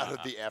died out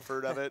of the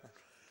effort of it.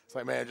 It's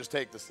like, man, just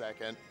take the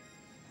second.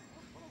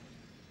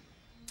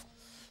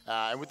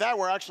 And with that,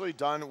 we're actually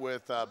done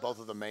with both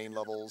of the main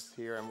levels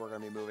here, and we're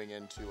going to be moving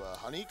into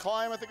Honey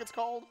Climb, I think it's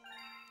called.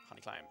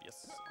 Honey Climb,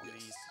 yes. Only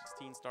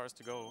 16 stars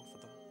to go for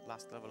the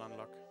last level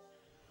unlock.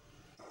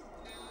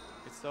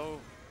 It's so...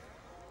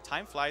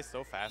 Time flies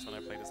so fast when I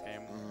play this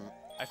game.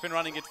 I've been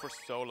running it for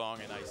so long,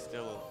 and I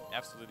still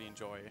absolutely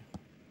enjoy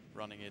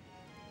running it.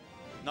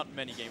 Not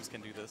many games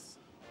can do this.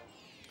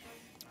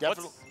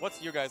 Definitely.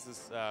 What's your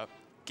guys'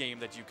 game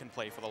that you can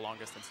play for the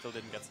longest and still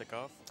didn't get sick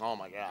of? Oh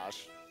my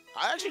gosh.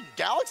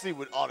 Galaxy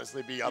would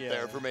honestly be up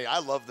there for me. I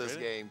love this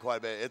game quite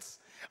a bit.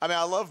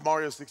 I love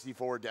Mario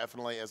 64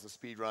 definitely as a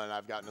speedrun.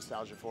 I've got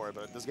nostalgia for it,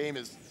 but this game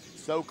is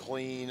so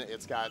clean.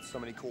 It's got so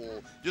many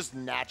cool, just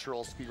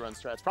natural speedrun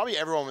strats. Probably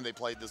everyone, when they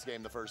played this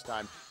game the first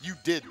time, you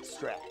did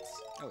strats.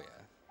 Oh,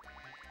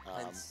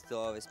 yeah. And still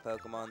always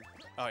Pokemon.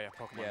 Oh, yeah,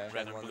 Pokemon. Yeah,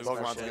 Red and Blue.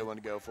 Pokemon's a good one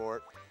to go for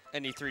it.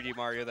 Any 3D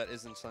Mario that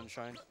isn't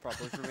Sunshine,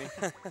 probably for me.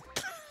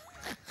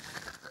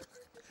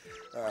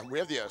 We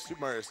have the Super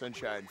Mario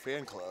Sunshine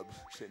fan club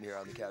sitting here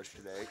on the couch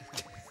today.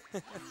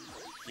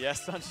 Yeah,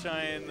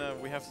 Sunshine,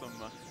 we have some...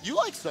 You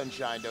like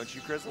Sunshine, don't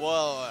you, Chris?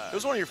 well, It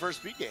was one of your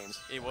first speed games.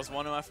 it was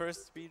one of my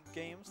first speed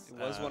games. It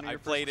was one of I your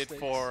first played it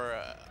mistakes. for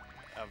a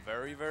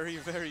very, very,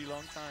 very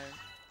long time.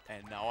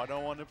 And now I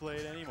don't want to play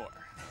it anymore.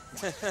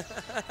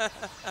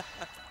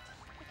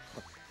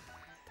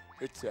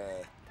 It's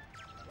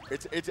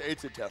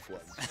a tough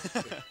one.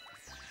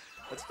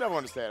 It's a tough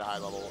one to stay at a high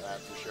level at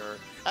for sure.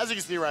 As you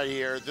can see right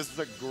here, this is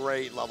a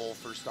great level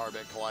for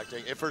starbit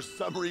collecting. If for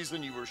some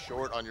reason you were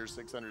short on your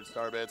 600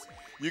 starbits,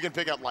 you can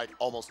pick up like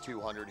almost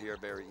 200 here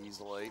very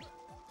easily.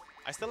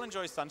 I still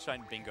enjoy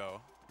Sunshine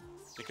Bingo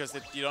because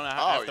you don't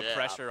have the yeah.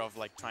 pressure of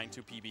like trying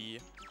to PB.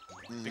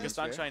 Because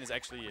Sunshine is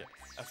actually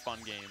a fun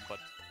game, but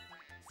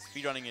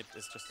speedrunning it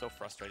is just so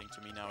frustrating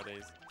to me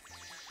nowadays.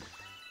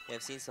 Yeah,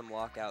 I've seen some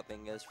lockout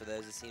bingos for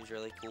those. It seems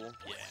really cool.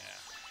 Yeah.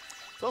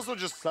 It's also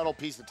just a subtle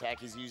piece of tech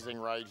he's using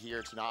right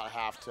here to not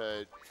have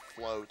to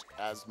float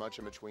as much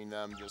in between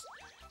them. Just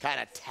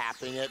kind of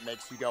tapping it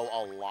makes you go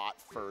a lot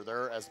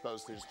further as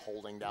opposed to just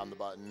holding down the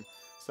button.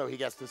 So he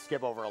gets to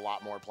skip over a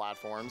lot more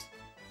platforms.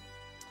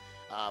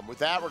 With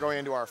that, we're going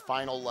into our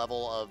final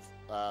level of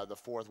the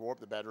fourth warp,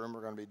 the bedroom.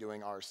 We're going to be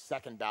doing our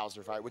second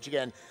Bowser fight, which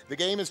again, the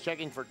game is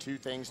checking for 2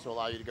 things to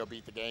allow you to go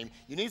beat the game.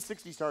 You need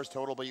 60 stars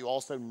total, but you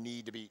also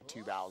need to beat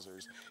 2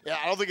 Bowsers. Yeah,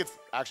 I don't think it's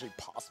actually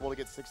possible to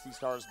get 60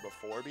 stars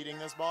before beating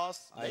this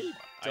boss. I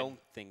don't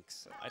think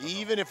so.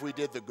 Even if we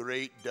did the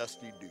great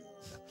Dusty Doom.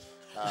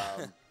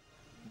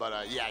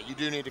 Yeah, you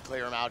do need to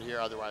clear them out here,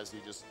 otherwise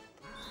you just...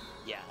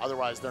 Yeah,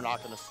 otherwise they're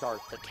not going to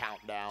start the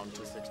countdown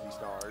to 60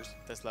 stars.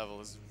 This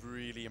level is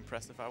really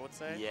impressive, I would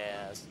say.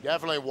 Yes,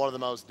 definitely one of the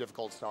most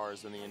difficult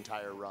stars in the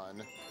entire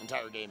run,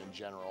 entire game in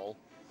general.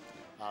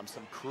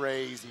 Some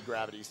crazy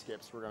gravity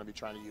skips we're going to be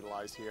trying to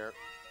utilize here.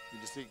 You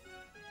just see,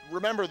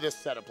 remember this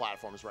set of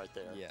platforms right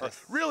there. Yes. Or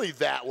really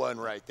that one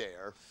right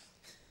there.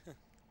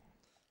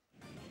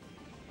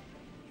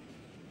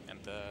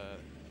 And the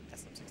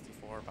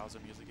SM64 Bowser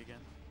music again.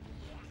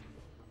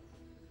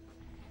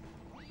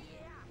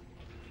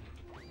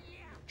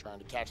 Trying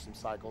to catch some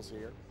cycles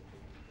here.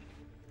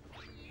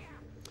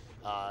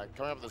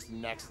 Coming up with this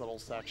next little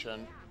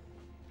section.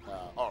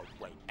 Oh,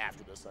 wait,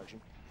 after this section.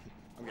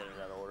 I'm getting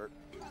that order.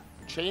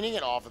 Chaining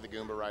it off of the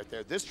Goomba right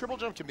there. This triple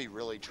jump can be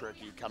really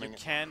tricky coming. You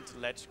can't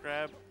ledge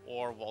grab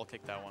or wall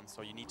kick that one,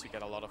 so you need to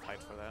get a lot of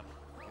height for that.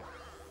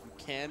 You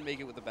can make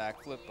it with a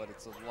backflip, but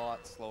it's a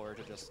lot slower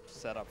to just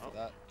set up for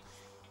that.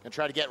 And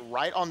try to get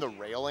right on the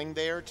railing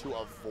there to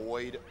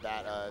avoid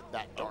that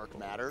that dark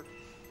matter.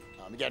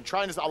 Again,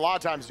 a lot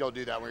of times you'll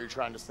do that when you're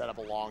trying to set up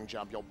a long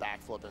jump. You'll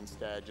backflip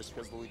instead just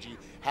because Luigi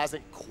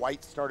hasn't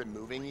quite started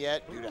moving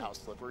yet due to how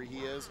slippery he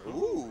is.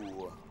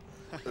 Ooh.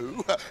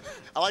 Ooh.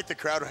 I like the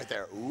crowd right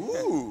there.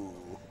 Ooh.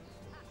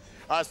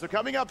 So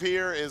coming up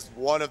here is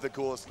one of the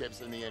coolest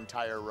skips in the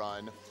entire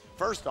run.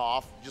 First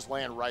off, just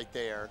land right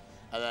there,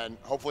 and then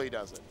hopefully he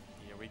does it.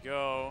 Here we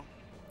go.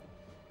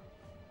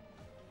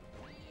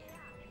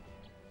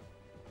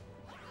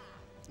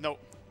 Nope.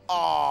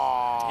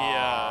 Aww.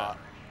 Yeah.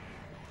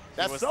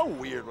 That's so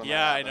weird when yeah,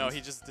 that I happens. know.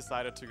 He just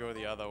decided to go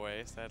the other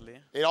way, sadly.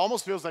 It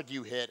almost feels like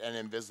you hit an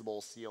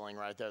invisible ceiling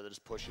right there that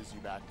just pushes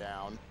you back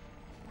down.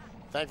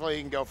 Thankfully,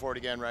 you can go for it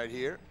again right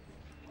here.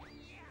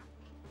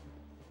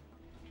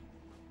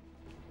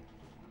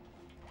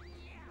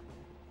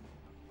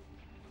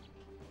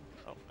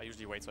 Oh, I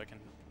usually wait so I can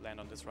land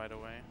on this right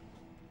away.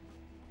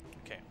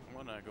 Okay, I'm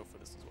gonna go for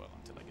this as well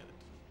until I get it.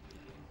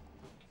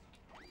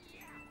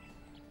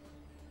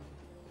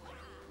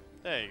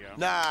 There you go.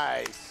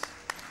 Nice.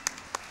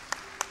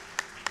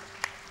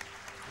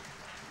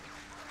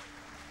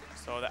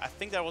 So I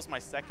think that was my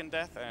second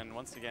death, and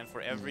once again, for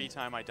every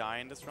time I die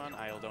in this run,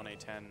 I'll donate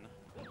 $10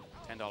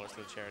 to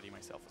the charity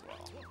myself as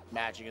well.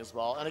 Matching as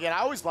well. And again, I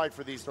always like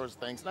for these sorts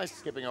of things, nice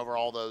skipping over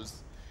all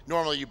those.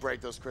 Normally you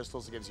break those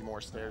crystals, it gives you more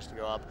stairs to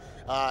go up.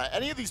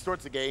 Any of these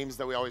sorts of games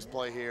that we always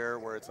play here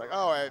where it's like,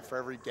 oh, for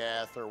every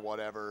death or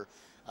whatever,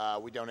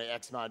 we donate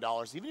X amount of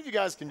dollars. Even if you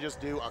guys can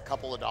just do a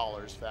couple of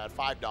dollars for that,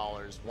 $5,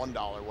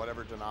 $1,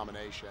 whatever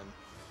denomination,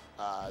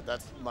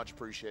 that's much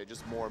appreciated.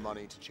 Just more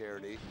money to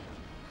charity.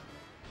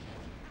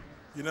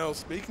 You know,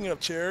 speaking of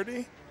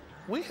charity,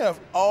 we have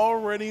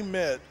already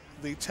met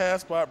the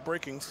TASBot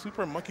breaking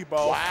Super Monkey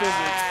Ball physics.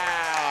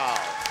 Wow.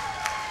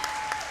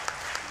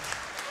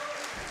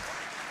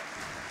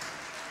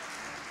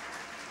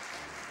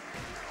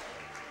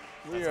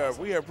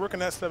 We are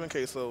breaking that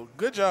 7K, so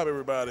good job,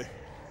 everybody.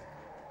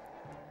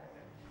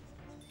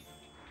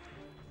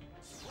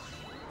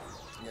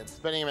 Again,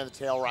 spinning him in the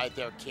tail right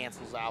there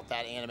cancels out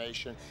that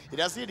animation. He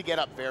does need to get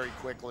up very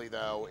quickly,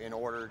 though, in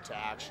order to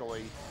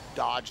actually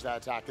dodge that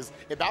attack. Because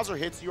if Bowser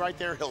hits you right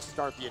there, he'll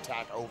start the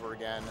attack over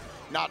again.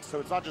 So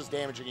it's not just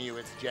damaging you,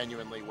 it's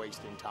genuinely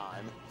wasting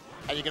time.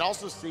 And you can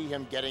also see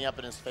him getting up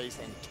in his face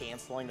and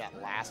canceling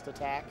that last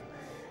attack.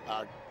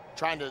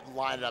 Trying to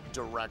line it up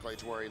directly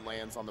to where he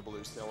lands on the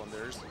blue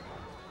cylinders.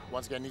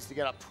 Once again, needs to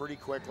get up pretty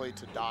quickly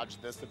to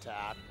dodge this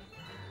attack.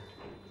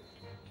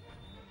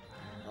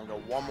 I'm gonna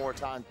go one more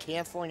time,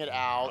 canceling it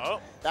out. Oh.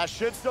 That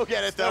should still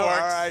get it, though. Still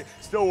works. All right,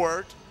 still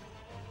worked.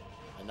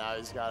 And now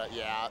he's got it.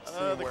 Yeah, see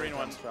The where green it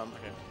comes one. from.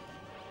 Okay.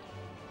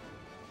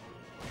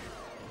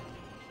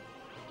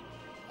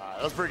 All right,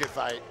 that was a pretty good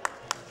fight.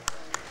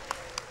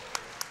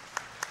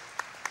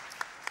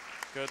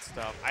 Good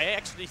stuff. I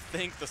actually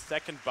think the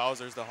second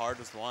Bowser is the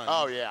hardest one.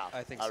 Oh, yeah.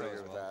 I think I so would as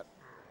agree with well. that.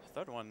 The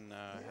third one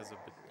has a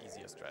bit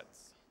easier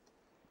strats.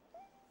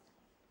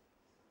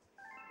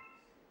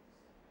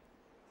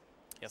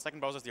 Yeah,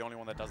 second Bowser is the only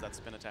one that does that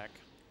spin attack.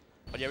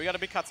 But yeah, we got a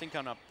big cutscene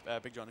coming up,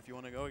 Big John, if you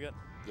want to go again.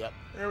 Yep.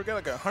 Yeah, we got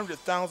like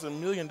 100,000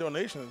 million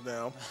donations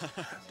now.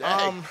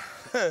 Dang.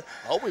 I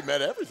hope we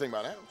met everything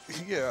by now.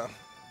 Yeah.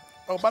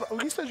 Oh, but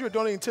you said you were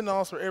donating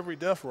 $10 for every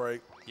death,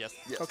 right? Yes.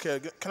 Yes.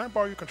 Okay, can I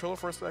borrow your controller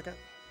for a second?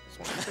 Just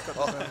want to pick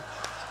up the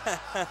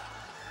thing.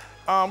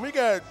 We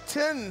got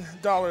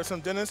 $10 from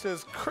Dennis.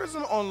 Says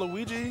Chrism on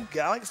Luigi,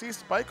 Galaxy,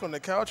 Spike on the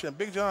couch, and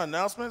Big John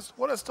announcements.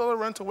 What a stellar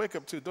run to wake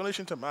up to.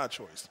 Donation to my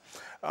choice.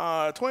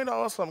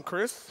 $20 from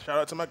Chris. Shout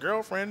out to my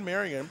girlfriend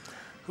Marion,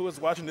 who is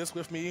watching this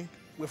with me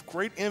with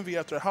great envy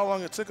after how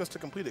long it took us to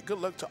complete it. Good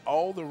luck to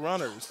all the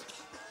runners.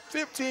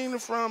 15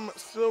 from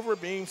Silver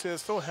Beam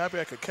says, so happy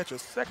I could catch a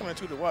second or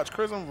two to watch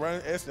Chrism run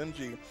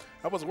SMG.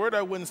 I was worried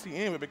I wouldn't see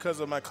any of it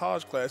because of my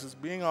college classes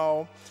being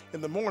all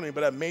in the morning,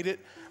 but I made it.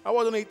 I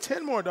will donate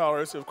 $10 more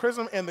if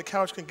Chrism and the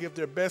couch can give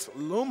their best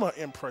Luma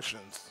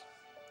impressions.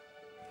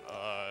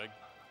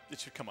 It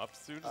should come up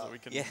soon so we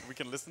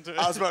can listen to it.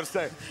 I was about to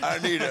say,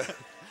 I'm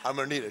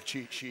gonna need a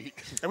cheat sheet.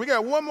 And we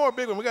got one more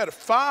big one. We got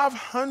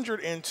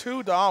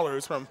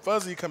 $502 from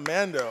Fuzzy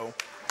Commando.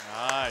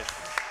 Nice.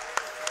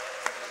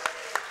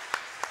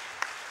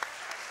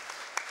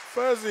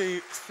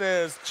 Fuzzy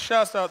says,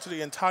 shouts out to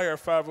the entire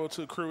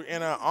 502 crew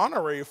and our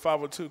honorary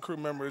 502 crew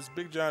members,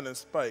 Big John and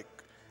Spike.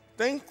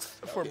 Thanks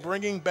for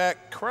bringing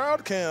back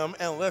crowd cam,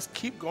 and let's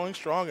keep going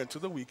strong into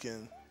the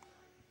weekend.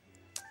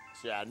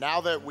 So yeah,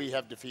 now that we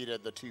have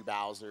defeated the two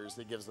Bowsers,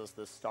 it gives us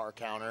this star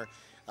counter.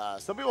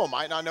 Some people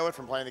might not know it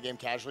from playing the game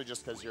casually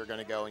just because you're going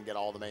to go and get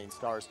all the main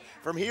stars.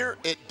 From here,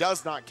 it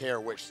does not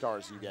care which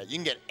stars you get. You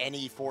can get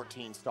any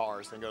 14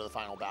 stars and go to the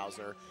final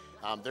Bowser.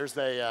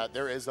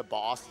 There is a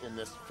boss in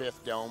this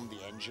 5th dome,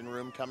 the engine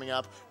room, coming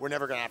up. We're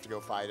never going to have to go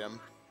fight him,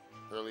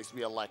 or at least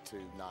we elect to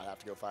not have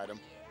to go fight him.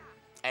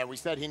 And we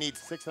said he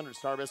needs 600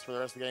 star bits for the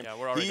rest of the game. Yeah,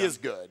 we're already He done. is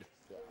good.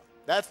 Yeah.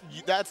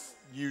 That's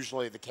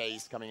usually the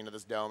case coming into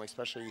this dome,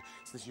 especially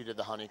since you did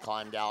the Honey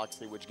Climb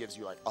Galaxy, which gives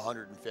you like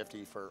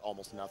 150 for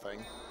almost nothing.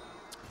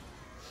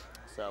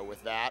 So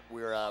with that,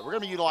 we're going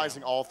to be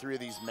utilizing all 3 of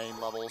these main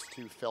levels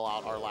to fill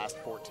out our last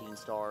 14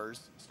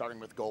 stars, starting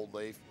with Gold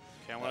Leaf.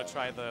 Okay, I'm going to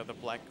try the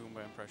Black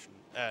Goomba impression.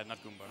 Not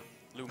Goomba,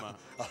 Luma.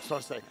 I was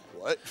going to say,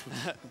 what?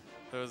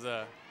 There was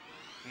a...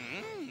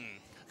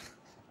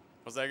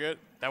 Was that good?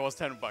 That was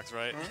 $10,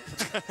 right?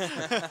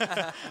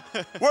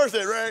 Worth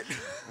it, right?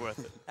 Worth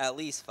it. At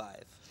least 5.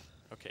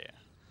 Okay.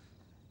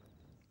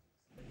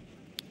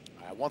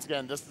 All right, once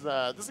again, this is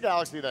a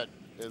galaxy that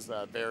is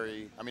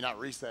very, I mean, not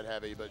reset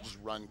heavy, but just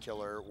run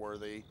killer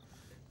worthy.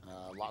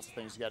 Lots of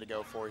things you got to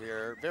go for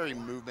here. Very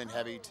movement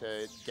heavy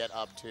to get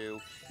up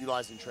to,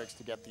 utilizing tricks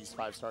to get these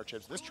 5-star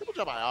chips. This triple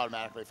jump I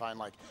automatically find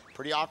like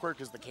pretty awkward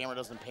because the camera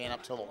doesn't pan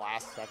up till the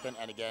last second.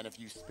 And again, if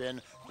you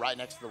spin right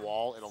next to the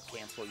wall, it'll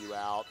cancel you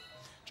out.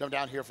 Jump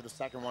down here for the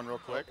second one real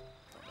quick.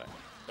 Okay.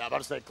 Now, I'm about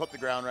to say, clip the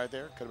ground right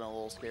there. Could have been a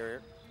little scarier.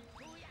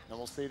 And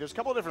we'll see. There's a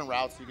couple of different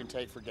routes you can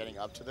take for getting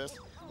up to this.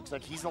 Looks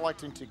like he's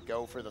electing to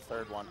go for the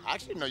third one. I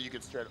actually didn't know you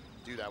could straight up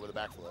do that with a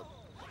backflip.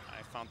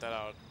 I found that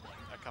out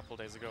a couple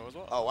days ago as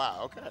well. Oh,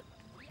 wow. Okay.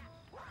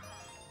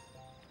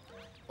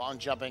 Long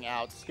jumping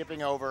out,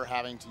 skipping over,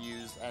 having to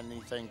use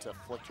anything to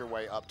flick your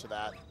way up to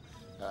that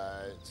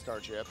star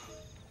chip.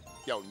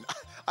 Yo,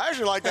 I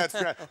actually like that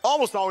strat.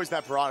 Almost always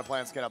that piranha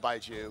plant's going to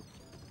bite you.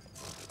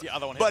 The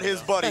other one hit But me,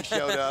 his though. buddy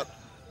showed up.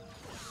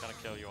 Gonna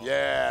kill you all.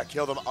 Yeah,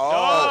 killed him.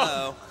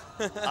 Oh,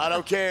 Oh. I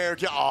don't care.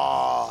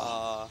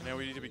 Oh. Now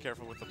we need to be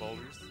careful with the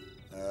boulders.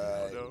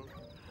 Alright. No.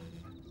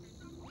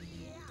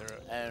 They're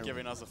And-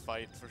 giving us a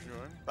fight for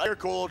sure. Right here,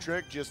 cool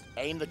trick. Just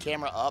aim the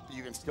camera up.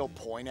 You can still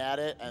point at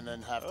it and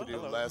then have to do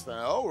hello. less than,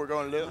 oh, we're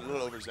going a little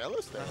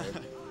overzealous there.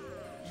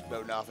 Just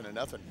voting off into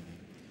nothing.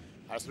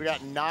 All right, so we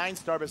got 9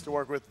 star bits to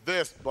work with.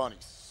 This bunny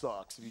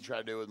sucks if you try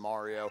to do it with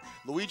Mario.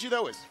 Luigi,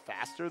 though, is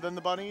faster than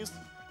the bunnies.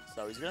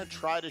 So he's going to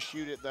try to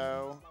shoot it,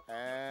 though.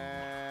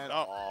 And,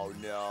 oh,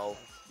 no.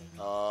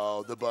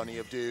 Oh, the bunny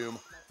of doom.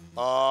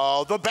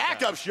 Oh, the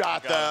backup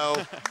shot, though.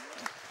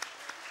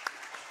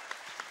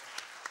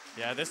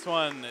 Yeah, this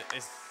one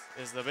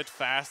is a bit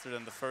faster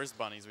than the first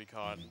bunnies we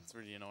caught. It's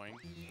really annoying.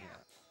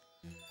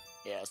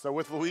 Yeah, so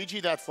with Luigi,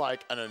 that's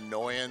like an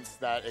annoyance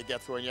that it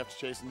gets when you have to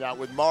chase him down.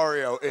 With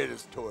Mario, it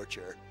is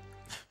torture.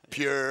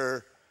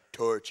 Pure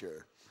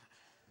torture.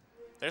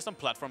 There's some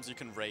platforms you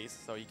can raise,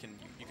 so you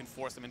can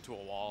force him into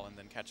a wall and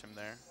then catch him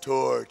there.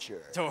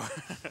 Torture.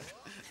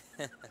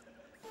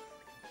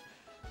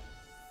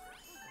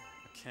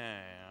 Okay,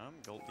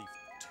 Gold Leaf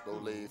 2.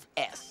 Gold Leaf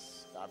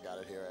S. I've got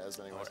it here as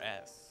anyways. Or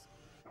S.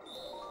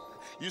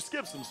 You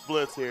skipped some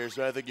splits here,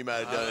 so I think you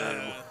might have done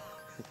it.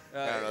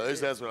 I don't know.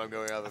 That's what I'm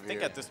going off of I think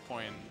here. at this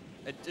point,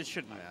 It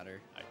shouldn't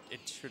matter. it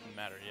shouldn't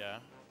matter, yeah.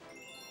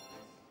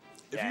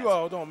 if you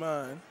all don't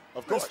mind,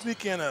 Of let's course.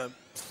 sneak in a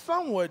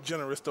somewhat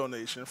generous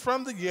donation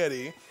from the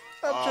Yeti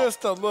of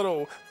just a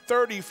little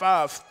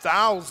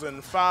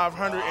 $35,528.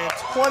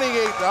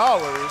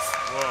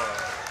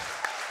 Whoa.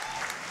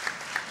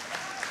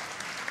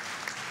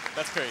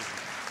 That's crazy.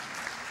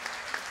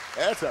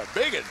 That's a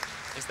big one.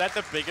 Is that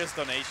the biggest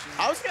donation?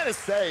 I was going to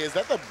say, is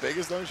that the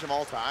biggest donation of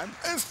all time?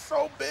 It's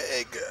so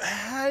big.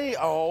 Hey,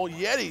 all,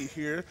 Yeti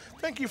here.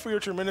 Thank you for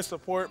your tremendous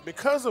support.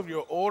 Because of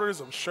your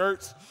orders of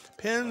shirts,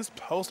 pins,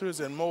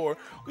 posters, and more,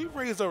 we've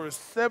raised over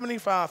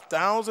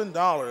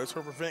 $75,000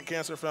 for Prevent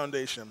Cancer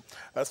Foundation.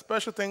 A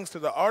special thanks to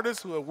the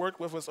artists who have worked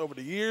with us over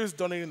the years,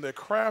 donating their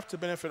craft to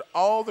benefit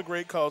all the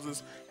great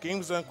causes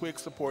Games Done Quick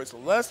supports.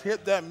 Let's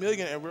hit that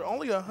million, and we're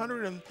only just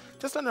under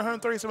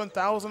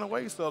 137,000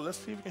 away, so let's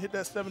see if we can hit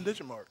that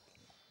 7-digit mark.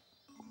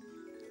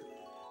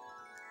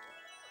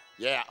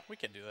 Yeah. We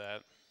can do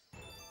that.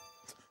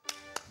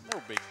 No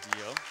big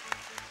deal.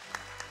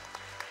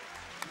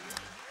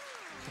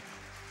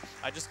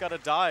 I just gotta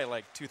die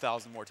like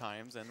 2,000 more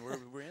times, and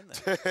we're in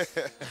there.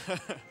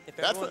 If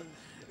That's everyone,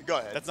 Go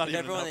ahead. That's not if even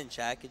everyone enough. in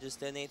chat could just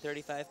donate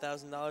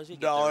 $35,000, we'd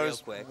get there real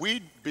quick.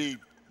 We'd be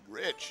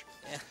rich.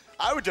 Yeah.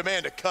 I would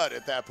demand a cut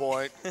at that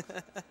point.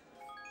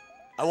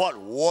 I want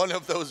one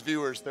of those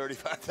viewers,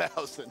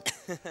 35,000.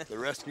 The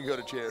rest can go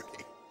to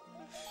charity.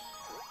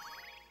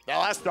 That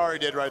last star he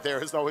did right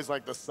there is always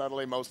like the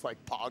subtly most like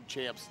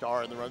PogChamp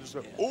star in the run. Just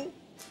go, ooh.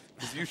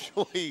 Because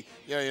usually,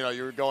 you know,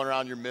 you're going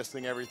around, you're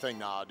missing everything.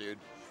 Nah, dude.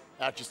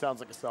 That just sounds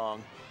like a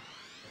song.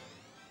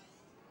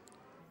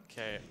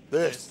 Okay.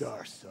 This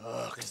star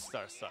sucks. This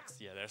star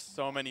sucks. Yeah, there's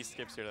so many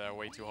skips here that are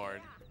way too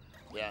hard.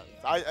 Yeah,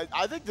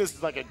 I think this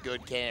is like a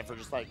good candidate for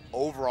just like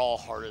overall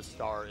hardest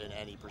star in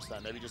any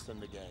percent, maybe just in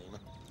the game.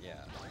 Yeah.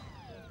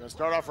 Gonna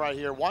start off right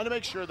here. Want to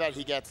make sure that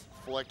he gets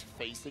flicked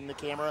facing the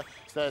camera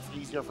so that it's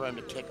easier for him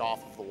to kick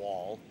off of the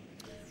wall.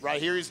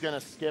 Right here, he's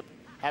gonna skip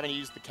having to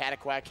use the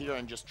cataquack here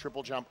and just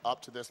triple jump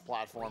up to this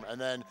platform.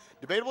 And then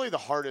debatably the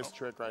hardest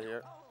trick right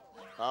here.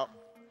 Oh,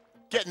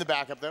 getting the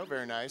back up though,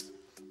 very nice.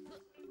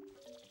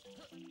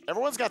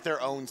 Everyone's got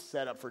their own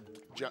setup for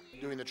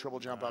doing the triple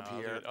jump up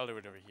here. I'll do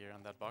it over here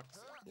on that box.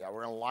 Yeah,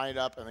 we're gonna line it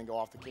up and then go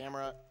off the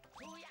camera.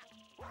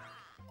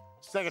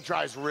 Second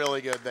try is really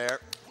good there.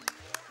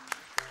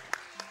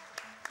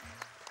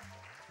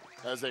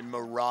 That is a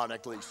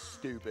moronically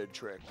stupid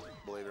trick,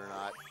 believe it or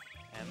not.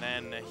 And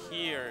then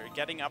here,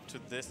 getting up to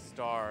this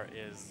star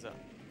is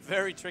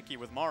very tricky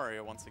with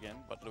Mario once again,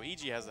 but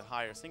Luigi has a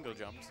higher single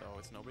jump, so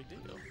it's no big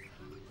deal.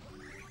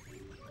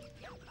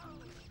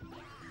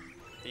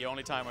 The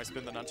only time I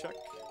spin the nunchuck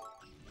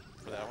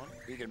for that one.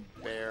 He can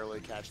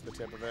barely catch the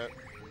tip of it.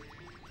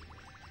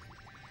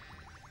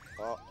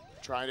 Oh,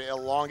 trying to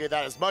elongate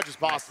that as much as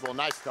possible.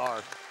 Nice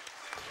start.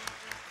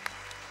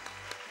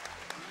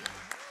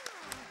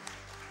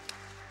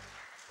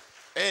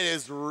 It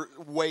is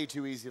way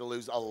too easy to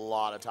lose a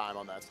lot of time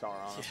on that star,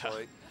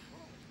 honestly.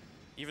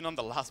 Yeah. Even on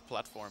the last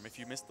platform, if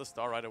you miss the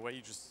star right away,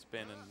 you just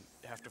spin and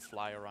have to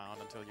fly around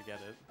until you get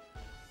it.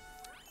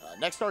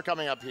 Next star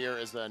coming up here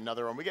is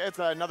another one. It's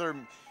another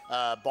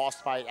boss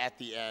fight at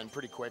the end,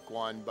 pretty quick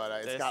one, but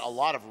it's got a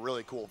lot of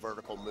really cool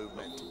vertical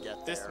movement to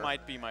get there. This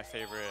might be my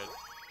favorite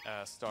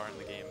star in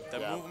the game. The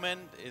movement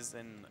is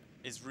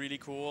really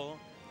cool.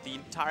 The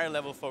entire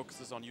level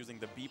focuses on using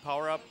the B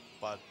power-up,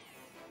 but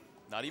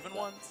not even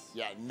once.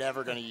 Yeah,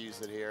 never going to use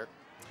it here.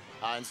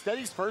 Instead,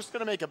 he's first going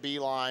to make a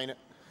beeline.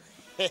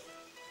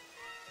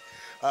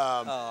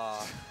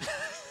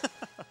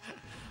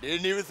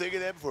 Didn't even think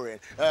of that beforehand.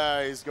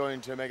 He's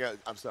going to make a,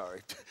 I'm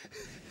sorry.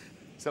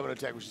 Someone in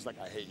tech was just like,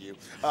 I hate you.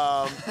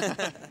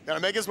 Gonna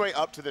make his way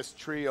up to this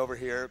tree over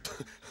here.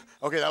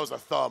 Okay, that was a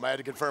thumb. I had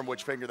to confirm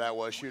which finger that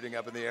was shooting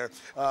up in the air.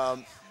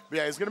 But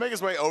yeah, he's gonna make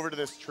his way over to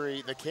this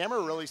tree. The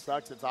camera really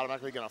sucks. It's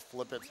automatically gonna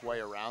flip its way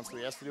around, so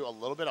he has to do a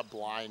little bit of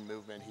blind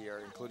movement here,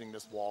 including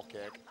this wall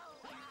kick.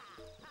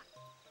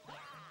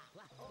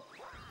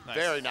 Nice.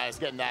 Very nice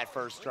getting that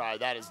first try.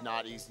 That is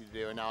not easy to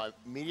do. And now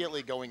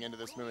immediately going into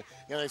this movement,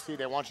 you know,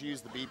 they want you to use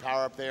the B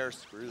power up there.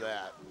 Screw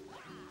that.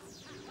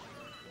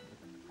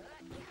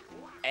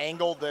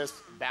 Angle this,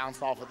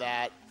 bounce off of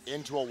that,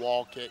 into a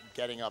wall kick,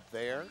 getting up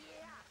there.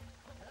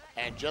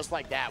 And just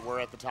like that,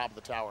 we're at the top of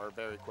the tower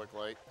very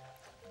quickly.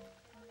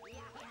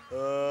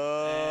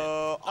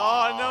 Oh,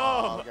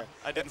 no! Okay.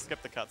 I didn't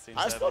skip the cutscene.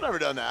 I've still never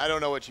done that. I don't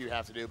know what you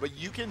have to do, but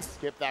you can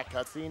skip that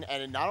cutscene,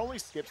 and it not only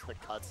skips the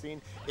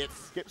cutscene, it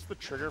skips the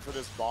trigger for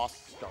this boss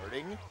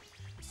starting.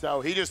 So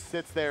he just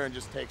sits there and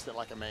just takes it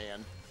like a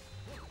man.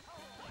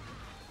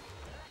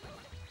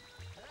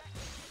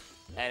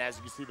 And as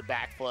you can see, the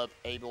backflip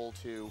able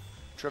to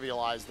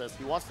trivialize this.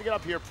 He wants to get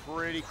up here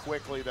pretty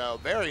quickly, though.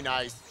 Very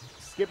nice.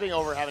 Skipping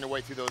over, having to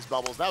wait through those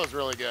bubbles. That was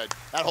really good.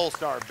 That whole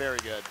star, very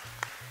good.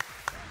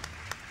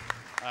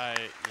 Yeah.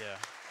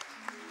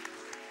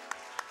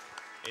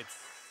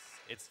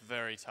 It's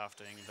very tough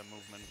doing the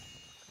movement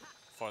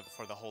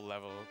for the whole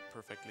level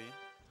perfectly.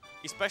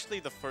 Especially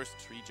the first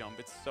tree jump.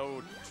 It's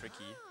so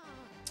tricky.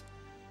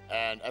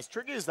 And as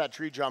tricky as that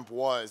tree jump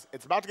was,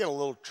 it's about to get a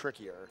little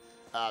trickier.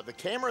 The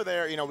camera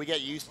there, you know, we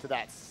get used to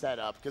that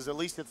setup because at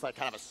least it's like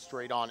kind of a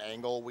straight-on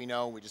angle. We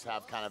know we just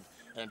have kind of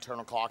an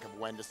internal clock of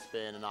when to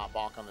spin and not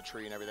bonk on the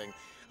tree and everything.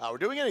 We're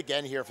doing it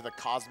again here for the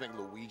Cosmic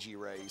Luigi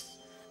race.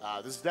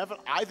 This is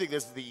definitely, I think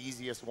this is the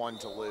easiest one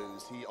to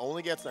lose. He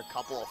only gets a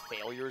couple of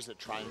failures at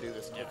trying to do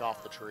this kick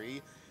off the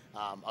tree.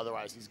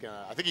 Otherwise, he's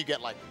gonna. I think you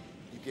get like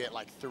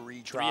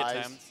 3 tries. 3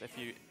 attempts. If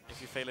you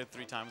fail it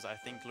 3 times, I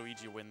think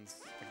Luigi wins.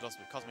 The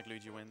Cosmic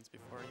Luigi wins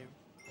before you.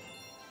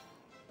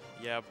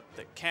 Yeah, but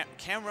the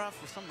camera,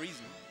 for some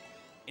reason,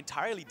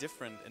 entirely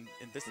different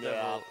in this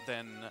level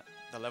than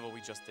the level we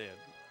just did.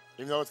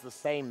 Even though it's the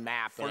same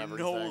map for and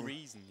everything. no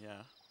reason,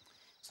 yeah.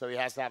 So he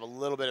has to have a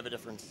little bit of a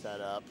different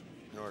setup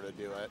in order to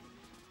do it.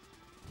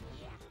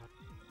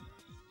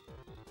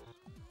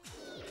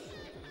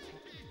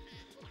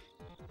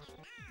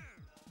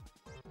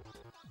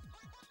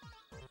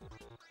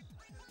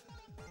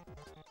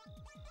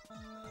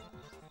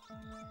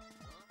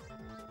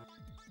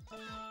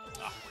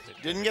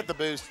 Didn't get the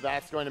boost.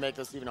 That's going to make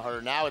this even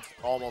harder. Now it's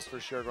almost for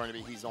sure going to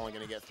be he's only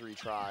going to get 3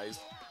 tries.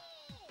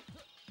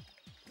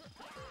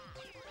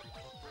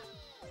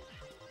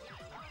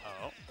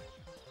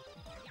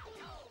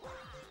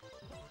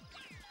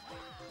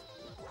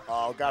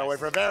 Oh, got away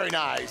for a very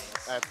nice.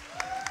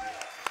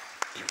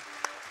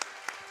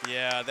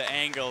 Yeah, the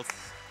angles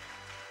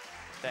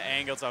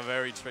are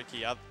very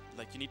tricky.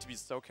 Like you need to be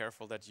so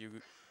careful that you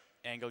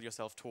angle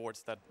yourself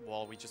towards that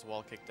wall we just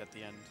wall kicked at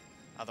the end.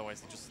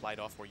 Otherwise, you just slide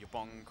off or you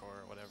bonk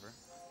or whatever.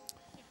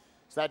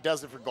 So that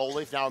does it for Gold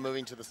Leaf. Now we're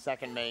moving to the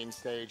second main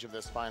stage of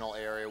this final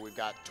area. We've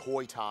got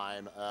Toy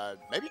Time.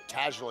 Maybe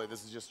casually,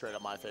 this is just straight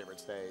up my favorite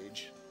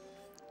stage.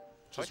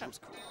 Toy Time's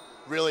cool.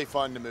 Really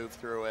fun to move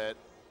through it.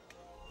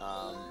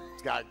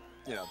 It's got,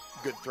 you know,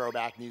 good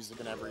throwback music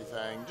and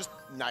everything. Just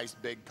nice,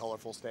 big,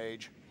 colorful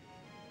stage.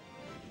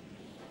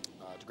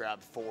 To grab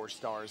 4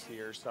 stars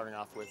here, starting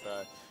off with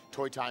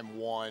Toy Time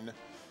 1.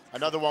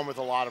 Another one with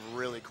a lot of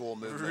really cool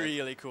movement.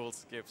 Really cool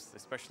skips,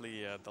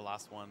 especially the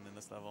last one in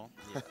this level.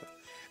 Yeah.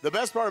 The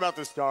best part about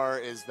this star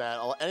is that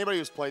anybody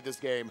who's played this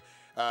game,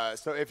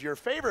 so if your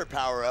favorite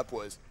power-up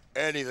was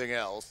anything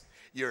else,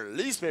 your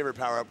least favorite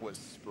power-up was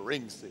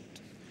Spring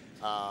Suit.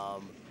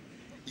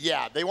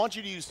 Yeah, they want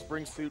you to use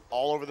Spring Suit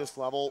all over this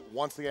level.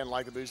 Once again,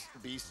 like the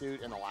B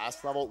Suit in the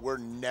last level, we're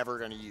never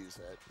going to use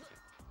it.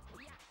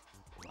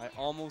 I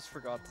almost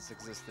forgot this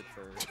existed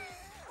for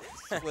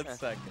a split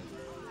second.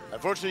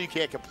 Unfortunately, you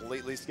can't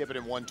completely skip it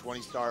in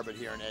 120 star, but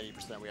here in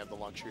 80%, we have the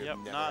luxury of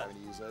never having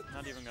to use it.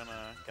 Not even going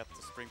to get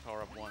the spring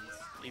power up once,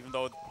 even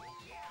though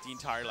the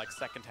entire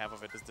second half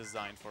of it is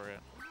designed for it.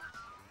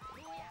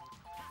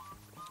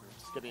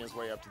 Skipping his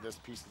way up to this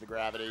piece of the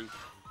gravity.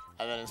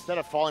 And then instead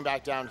of falling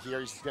back down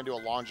here, he's just going to do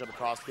a long jump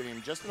across, giving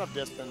him just enough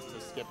distance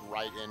to skip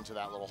right into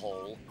that little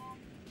hole.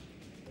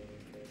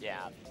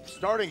 Yeah,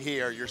 starting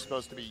here, you're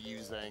supposed to be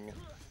using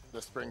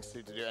the Spring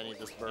Suit to do any of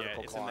this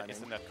vertical climbing.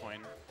 It's in that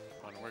coin.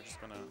 We're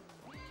just going to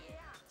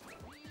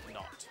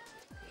not.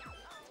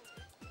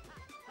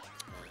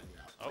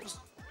 Oh.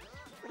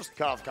 We'll just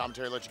cut off the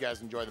commentary, let you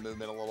guys enjoy the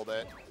movement a little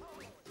bit.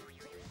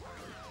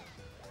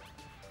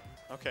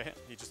 Okay,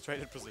 he just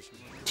traded position.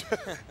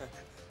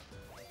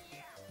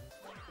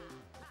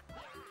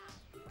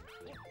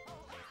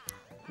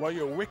 While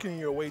you're wicking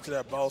your way to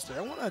that ball stage,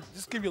 I want to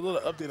just give you a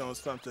little update on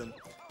something.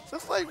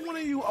 Just like one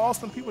of you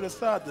awesome people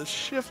decide to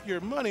shift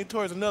your money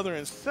towards another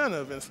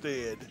incentive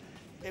instead,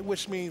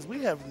 which means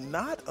we have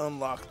not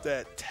unlocked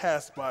that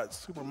TaskBot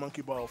Super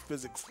Monkey Ball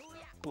Physics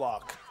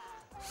block.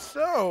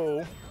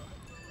 So,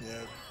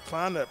 yeah,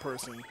 find that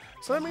person.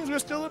 So that means we're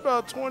still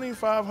about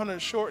 2,500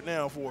 short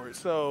now for it.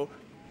 So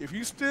if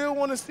you still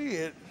want to see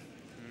it,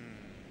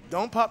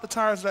 don't pop the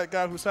tires of that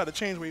guy who decided to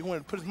change where he wanted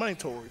to put his money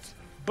towards.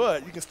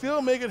 But you can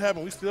still make it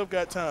happen. We still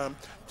got time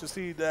to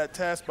see that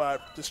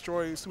TaskBot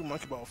destroy Super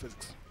Monkey Ball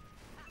Physics.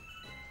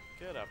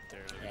 Get up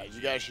there. Yeah, you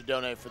guys should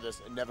donate for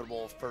this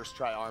inevitable first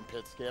try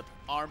armpit skip.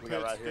 Armpit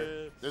right skip.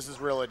 Here. This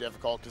is really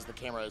difficult because the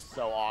camera is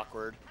so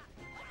awkward.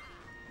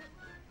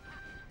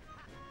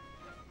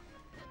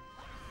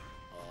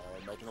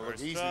 Oh, making it look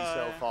easy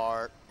so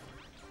far.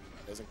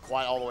 Isn't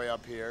quite all the way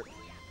up here.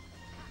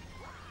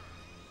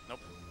 Nope.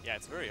 Yeah,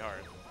 it's very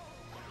hard.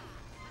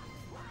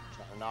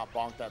 Trying to not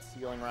bonk that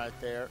ceiling right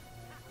there.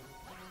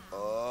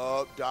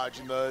 Oh,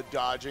 dodging the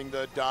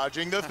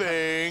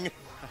thing.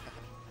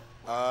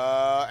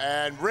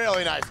 And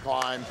really nice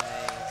climb.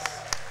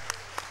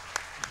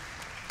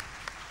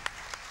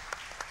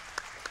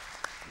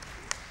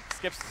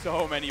 Skips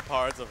so many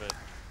parts of it.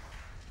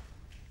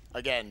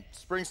 Again,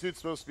 Spring Suit's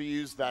supposed to be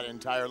used that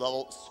entire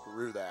level.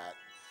 Screw that.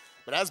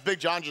 But as Big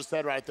John just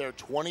said right there,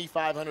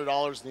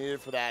 $2,500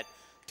 needed for that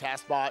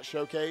TaskBot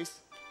showcase.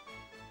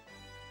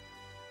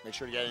 Make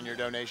sure to get in your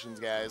donations,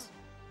 guys.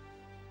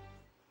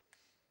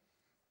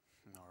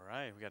 All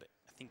right, we got,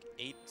 I think,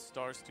 8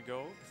 stars to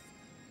go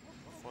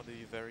for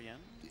the very end.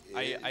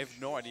 I have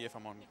no idea if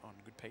I'm on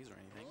good pace or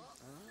anything.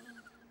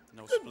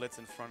 No splits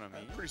in front of me.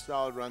 Pretty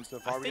solid run so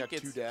far. I we think got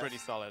 2 it's deaths. pretty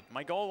solid.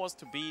 My goal was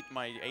to beat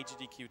my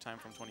AGDQ time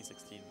from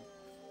 2016,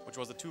 which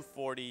was a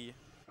 2:40.5.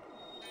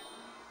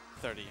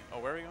 30. Oh,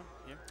 where are we going?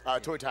 Here?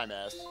 Toy Time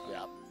S,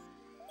 yeah.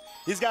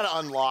 He's got to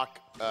unlock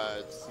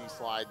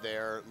C-Slide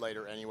there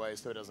later anyway,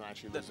 so it doesn't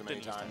actually lose him any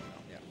Didn't use time. time,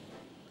 no. Yeah.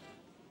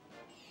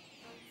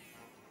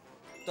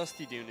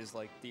 Dusty Dune is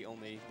like the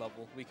only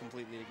level we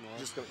completely ignore.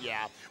 Just go,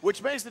 yeah,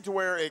 which makes it to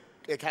where it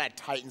kind of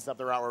tightens up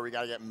the route where we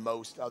got to get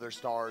most other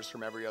stars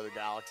from every other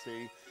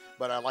galaxy.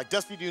 But like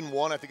Dusty Dune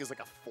 1, I think is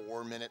like a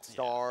 4-minute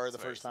star the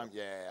first time.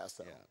 Yeah,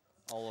 so. Yeah.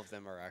 All of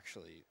them are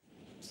actually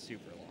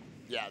super long.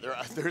 Yeah,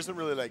 there isn't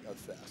really like a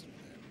fast one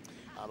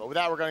there. But with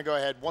that, we're going to go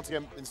ahead. Once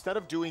again, instead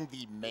of doing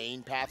the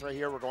main path right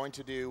here, we're going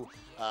to do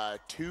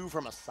 2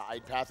 from a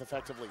side path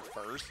effectively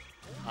first.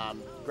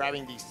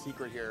 Grabbing the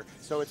secret here.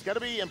 So it's going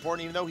to be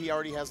important, even though he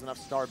already has enough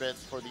star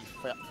bits for the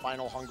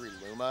final Hungry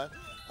Luma.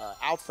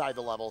 Outside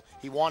the level,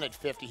 he wanted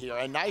 50 here,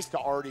 and nice to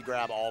already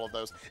grab all of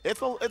those. It's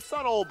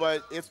subtle,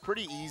 but it's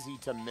pretty easy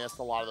to miss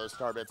a lot of those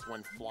star bits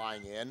when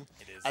flying in.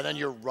 It is. And then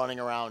you're running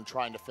around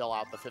trying to fill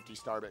out the 50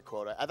 star bit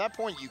quota. At that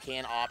point, you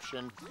can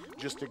option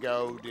just to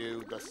go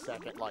do the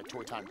second, like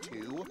Toy Time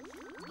 2.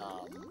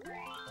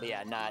 But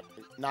yeah, not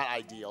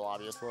ideal,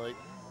 obviously.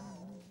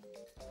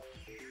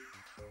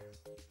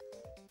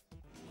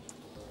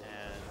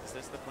 And is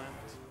this the planet?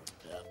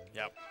 Yeah.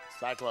 Yep.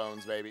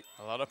 Cyclones, baby.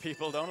 A lot of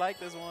people don't like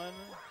this one.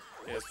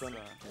 This one?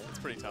 It's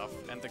pretty tough,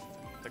 and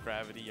the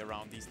gravity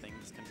around these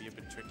things can be a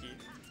bit tricky.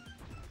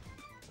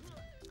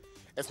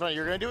 It's funny,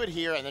 you're going to do it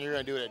here, and then you're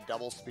going to do it at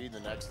double speed the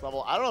next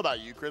level. I don't know about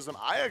you, Chrism.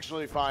 I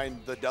actually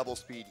find the double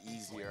speed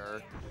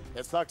easier.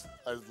 It sucks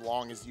as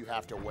long as you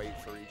have to wait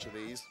for each of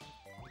these.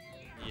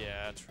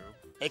 Yeah, true.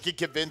 It can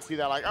convince you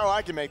that, like, oh,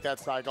 I can make that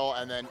cycle,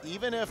 and then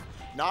even if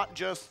not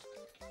just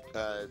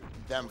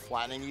them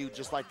flattening you,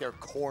 just like their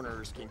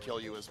corners can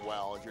kill you as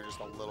well if you're just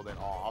a little bit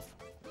off.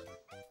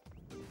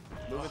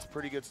 Movement's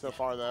pretty good so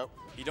far, though.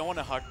 You don't want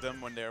to hug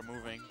them when they're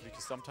moving,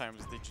 because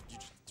sometimes you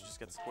just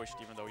get squished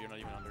even though you're not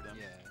even under them.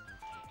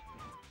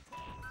 Yeah.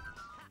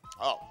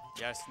 Oh.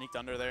 Yeah, I sneaked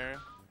under there.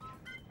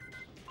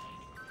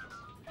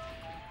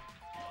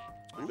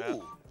 Like that.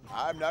 Ooh.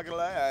 I'm not going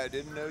to lie, I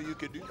didn't know you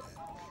could do that.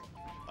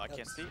 I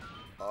can't see.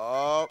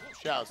 Oh,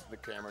 shouts to the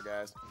camera,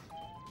 guys.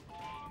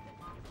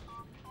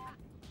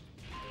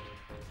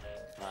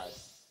 All right.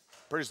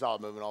 Pretty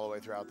solid movement all the way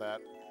throughout that.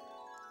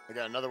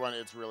 Again, another one,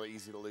 it's really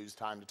easy to lose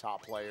time to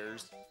top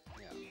players.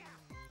 Yeah.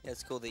 Yeah,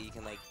 it's cool that you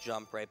can like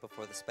jump right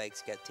before the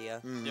spikes get to you.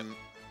 Yep.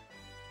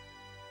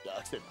 Yeah,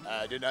 that's it.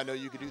 I did not know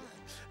you could do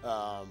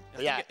that.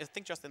 I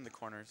think just in the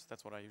corners.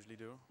 That's what I usually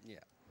do. Yeah.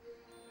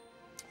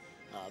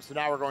 So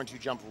now we're going to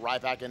jump right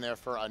back in there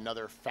for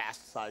another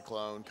fast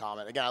Cyclone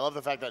Comet. Again, I love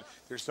the fact that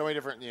there's so many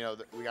different,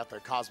 we got the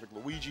Cosmic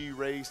Luigi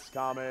Race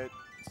Comet,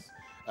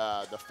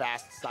 the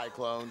Fast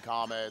Cyclone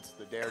Comets,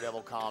 the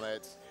Daredevil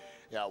Comets.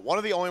 Yeah, one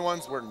of the only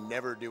ones we're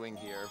never doing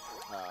here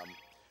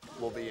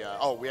will be,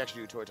 we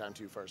actually do Toy Time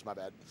 2 first, my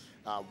bad.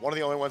 One of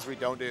the only ones we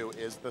don't do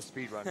is the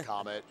Speedrun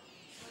Comet.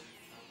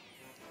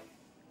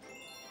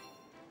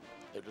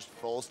 They're just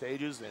full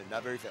stages and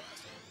not very fast.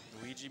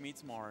 Luigi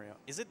meets Mario.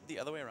 Is it the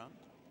other way around?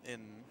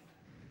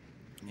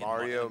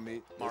 Mario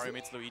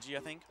meets Luigi, I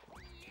think.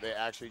 They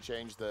actually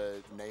changed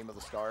the name of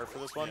the star for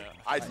this one? Yeah,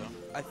 I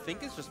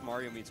think it's just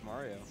Mario meets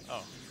Mario.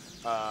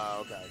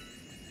 Oh. Okay.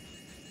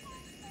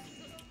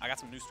 I got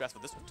some new strats for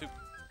this one, too.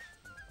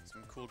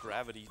 Some cool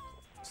gravity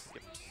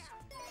skips.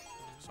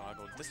 So I'll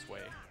go this way.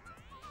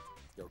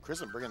 Yo,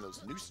 Chris, I'm bringing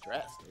those new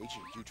strats to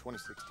AGDQ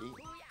 2016.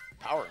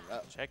 Powering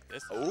up. Check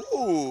this out.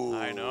 Ooh.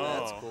 I know.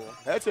 That's cool.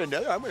 That's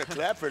another. I'm going to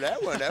clap for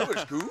that one. That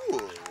was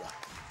cool.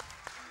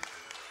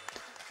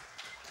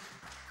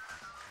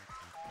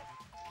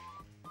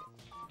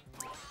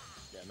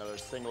 Yeah, another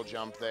single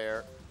jump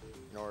there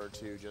in order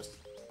to just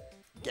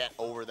get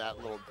over that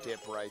little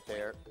dip right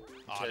there.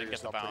 Oh, I Carry didn't get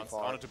the yourself pretty bounce. I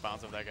far. wanted to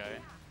bounce off that guy.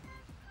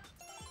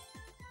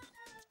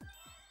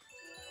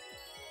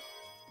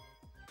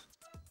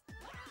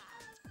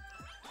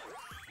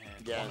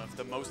 And Yeah. one of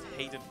the most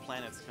hated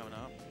planets coming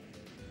up.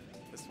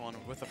 This one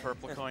with the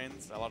purple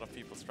coins. A lot of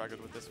people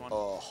struggled with this one.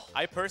 Oh.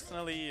 I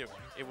personally,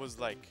 it was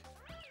like,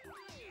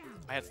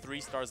 I had 3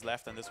 stars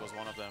left and this was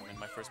one of them in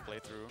my first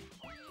playthrough.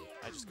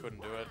 I just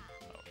couldn't do it.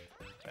 Oh,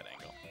 bad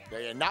angle.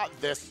 Yeah, not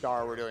this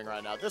star we're doing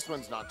right now. This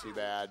one's not too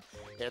bad.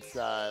 It's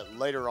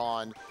later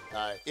on.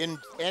 In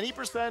any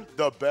percent,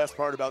 the best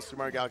part about Super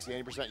Mario Galaxy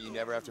 80%, you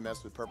never have to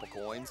mess with purple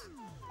coins.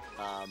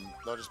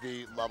 They'll just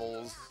be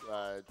levels,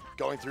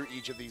 going through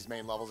each of these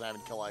main levels and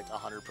having to kill like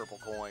 100 purple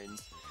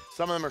coins.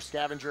 Some of them are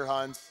scavenger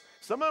hunts.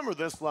 Some of them are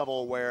this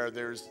level where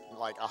there's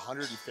like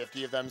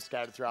 150 of them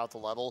scattered throughout the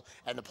level,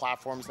 and the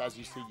platforms, as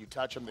you see, you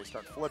touch them, they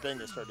start flipping,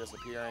 they start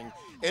disappearing.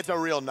 It's a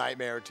real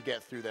nightmare to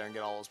get through there and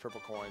get all those purple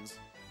coins.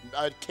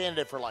 A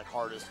candidate for like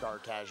hardest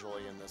start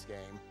casually in this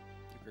game.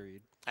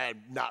 Agreed. And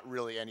not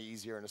really any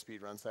easier in a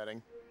speedrun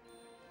setting.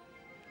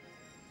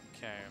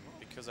 Okay,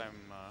 because I'm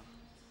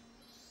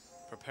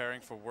preparing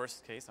for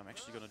worst case, I'm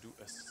actually going to do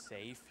a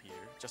save here,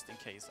 just in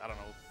case, I don't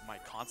know, my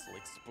console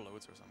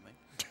explodes or something.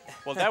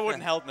 Well, that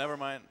wouldn't help, never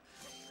mind.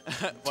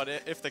 But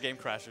if the game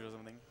crashes or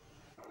something.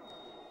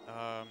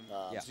 So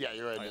yeah,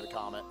 you're ready to do the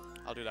Comet.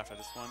 I'll do it after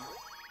this one.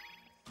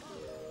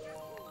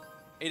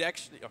 It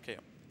actually, okay,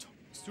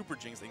 super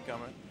jinx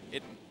incoming.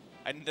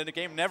 And the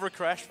game never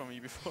crashed for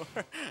me before.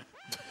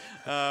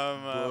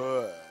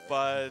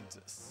 But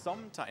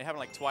sometime, it happened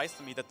like twice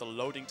to me that the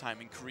loading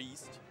time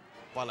increased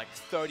by like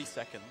 30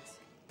 seconds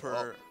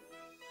per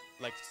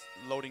like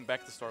loading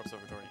back the Star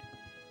Observatory.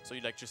 So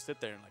you like just sit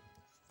there and like,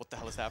 what the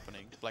hell is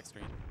happening? Black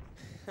screen.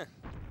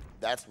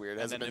 That's weird.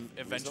 And Has it then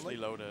been eventually recently?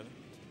 loaded.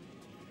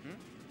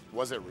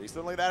 Was it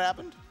recently that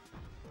happened?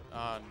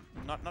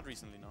 Not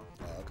recently, no.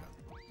 Oh, okay.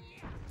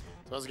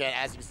 So once again,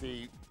 as you can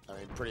see, I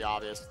mean, pretty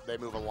obvious. They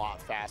move a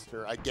lot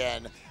faster.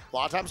 Again, a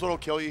lot of times what'll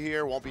kill you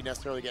here won't be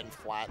necessarily getting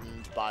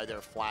flattened by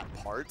their flat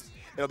parts.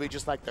 It'll be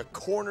just like the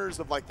corners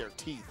of like their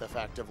teeth,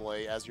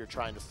 effectively, as you're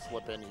trying to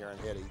slip in here and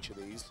hit each of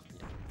these.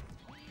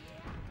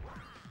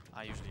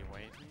 I usually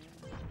wait.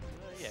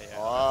 Yeah.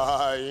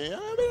 All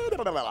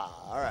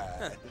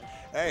right.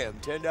 I am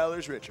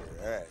 $10 richer.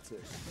 All right. So.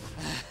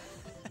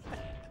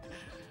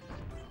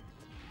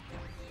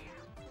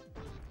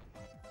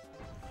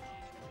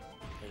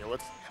 You know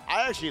what's?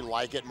 I actually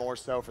like it more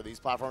so for these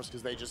platforms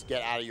because they just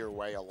get out of your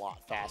way a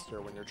lot faster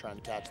when you're trying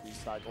to catch these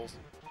cycles.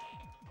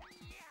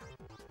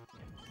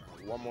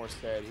 One more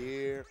set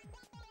here.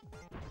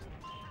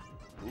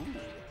 Ooh.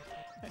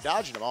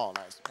 Dodging them all.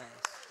 Nice.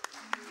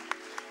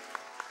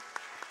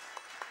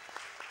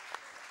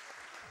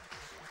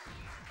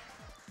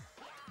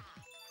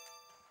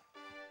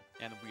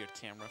 And a weird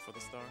camera for the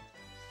star.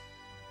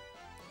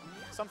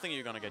 Something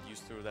you're gonna get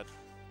used to, that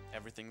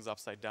everything's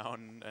upside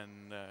down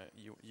and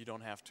you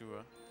don't have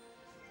to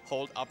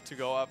hold up to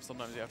go up.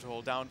 Sometimes you have to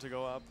hold down to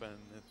go up, and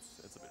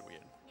it's a bit weird.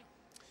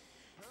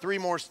 3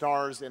 more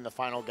stars in the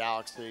final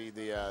galaxy.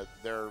 There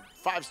are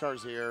 5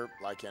 stars here,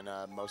 like in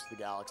most of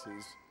the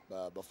galaxies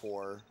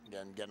before.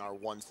 Again, getting our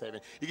 1 save.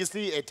 You can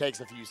see it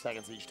takes a few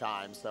seconds each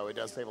time, so it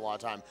does save a lot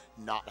of time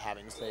not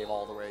having to save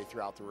all the way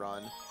throughout the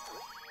run.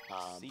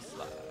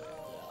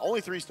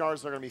 Only 3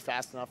 stars are going to be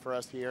fast enough for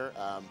us here.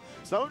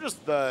 Some of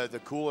just the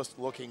coolest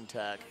looking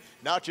tech,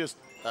 not just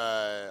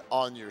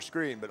on your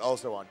screen, but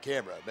also on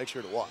camera. Make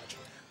sure to watch.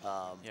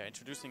 Yeah,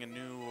 introducing a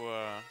new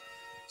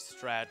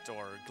strat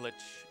or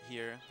glitch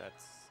here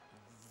that's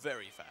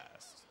very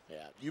fast.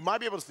 Yeah, you might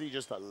be able to see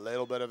just a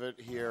little bit of it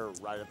here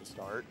right at the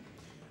start.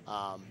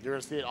 You're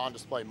going to see it on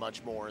display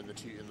much more in the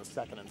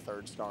 2nd and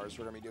 3rd stars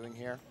we're going to be doing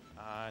here.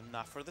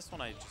 Nah, for this one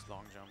I just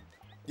long jump.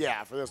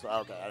 Yeah, for this one.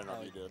 Okay, I don't know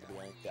if you did at the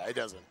beginning. Yeah, it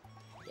doesn't.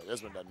 Yeah,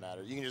 this one doesn't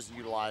matter. You can just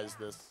utilize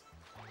this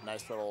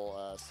nice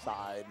little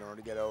side in order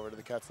to get over to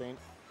the cutscene.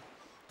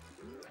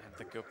 And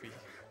the guppy.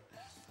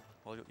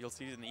 Well, you'll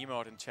see an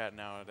emote in chat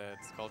now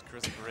that's called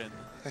Chris Grin.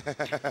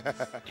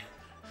 A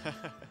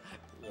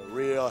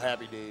real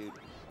happy dude.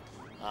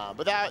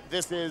 But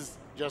this is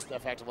just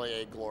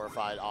effectively a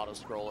glorified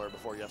auto-scroller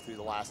before you have to do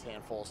the last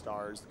handful of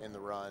stars in the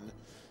run.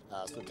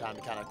 So time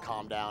to kind of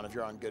calm down if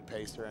you're on good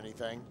pace or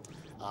anything.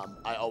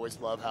 I always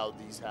love how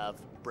these have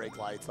brake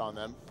lights on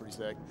them. Pretty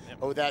sick. Yep.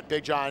 But with that,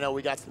 Big John, I know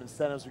we got some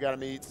incentives we got to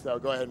meet, so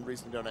go ahead and read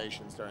some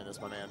donations during this,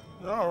 my man.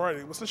 All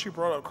righty. Well, since you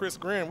brought up Chris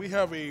Grin, we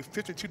have a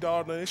 $52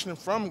 donation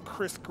from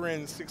Chris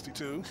Grin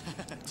 62.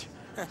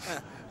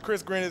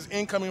 Chris Grin is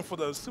incoming for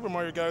the Super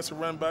Mario Galaxy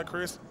run by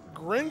Chris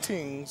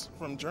Grintings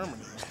from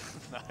Germany.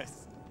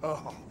 Nice.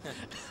 Oh.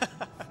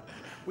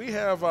 We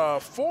have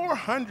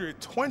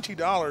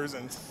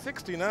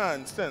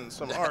 $420.69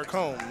 from R.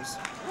 Combs.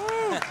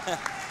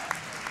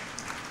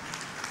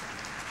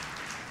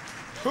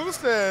 Who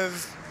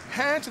says,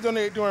 had to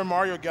donate during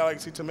Mario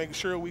Galaxy to make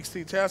sure we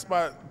see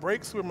TaskBot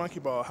break Super Monkey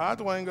Ball. Hi,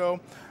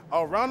 Dwango.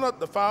 I'll round up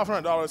the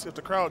 $500 if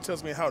the crowd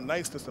tells me how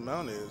nice this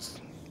amount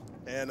is.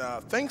 And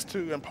thanks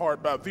to, in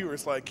part, by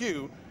viewers like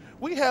you,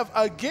 we have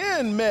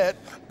again met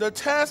the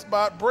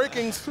TaskBot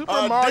breaking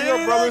Super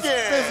Mario Brothers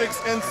physics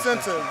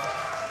incentive.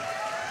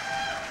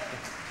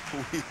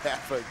 We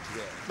have again.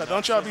 Now,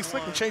 don't y'all be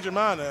slick and change your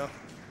mind now.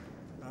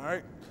 All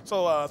right.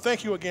 So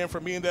thank you again for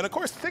being there. And, of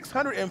course,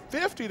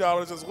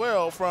 $650 as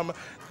well from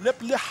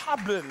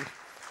Liebhablen.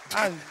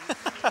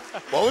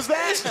 What was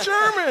that? It's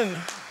German.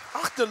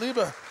 Ach, der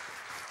Liebe.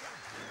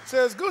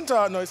 Says, Guten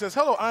Tag. No, he says,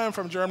 hello, I am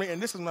from Germany,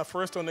 and this is my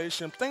first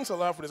donation. Thanks a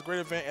lot for this great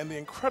event and the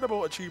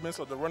incredible achievements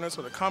of the runners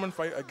for the common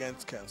fight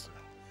against cancer.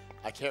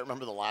 I can't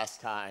remember the last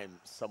time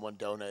someone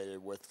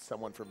donated with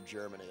someone from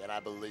Germany, and I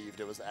believed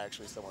it was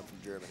actually someone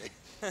from Germany.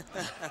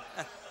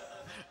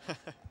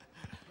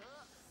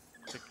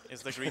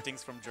 Is the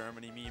greetings from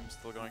Germany meme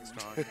still going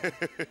strong?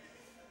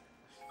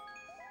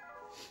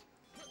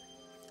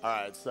 All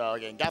right, so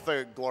again, got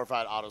the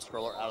glorified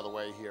auto-scroller out of the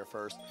way here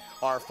first.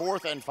 Our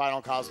 4th and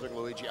final Cosmic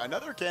Luigi,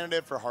 another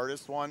candidate for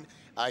hardest one.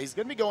 He's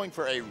going to be going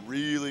for a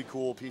really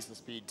cool piece of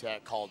speed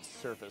tech called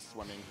surface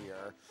swimming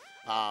here.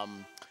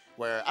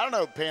 Where, I don't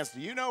know, Pants,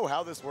 do you know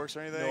how this works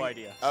or anything? No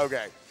idea.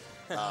 Okay.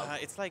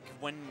 It's like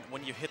when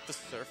you hit the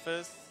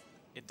surface,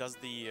 it does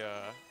the...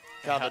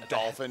 kind of a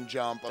dolphin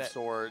jump of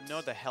sorts.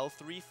 No, the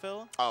health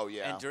refill. Oh,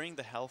 yeah. And during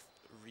the health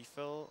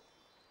refill,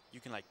 you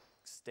can, like,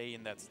 stay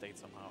in that state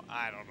somehow.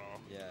 I don't know.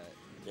 Yeah.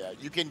 Yeah,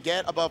 you can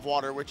get above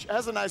water, which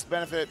has a nice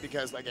benefit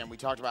because, again, we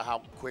talked about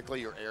how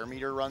quickly your air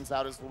meter runs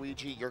out as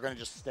Luigi. You're going to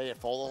just stay at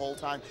full the whole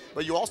time,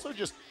 but you also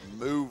just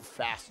move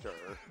faster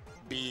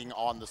being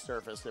on the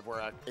surface if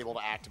we're able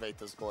to activate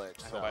this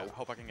glitch. I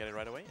hope I can get it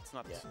right away. It's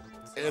not. Yeah.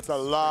 It's a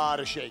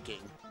lot of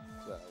shaking.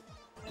 So.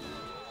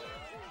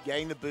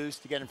 Getting the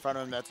boost to get in front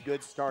of him, that's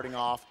good starting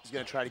off. He's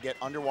going to try to get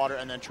underwater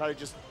and then try to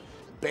just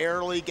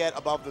barely get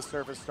above the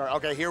surface.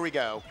 Okay, here we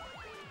go.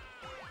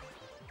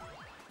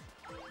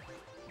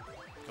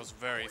 Goes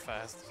very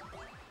fast.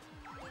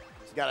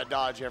 He's got to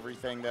dodge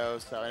everything though,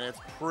 and it's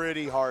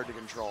pretty hard to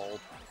control.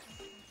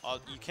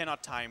 You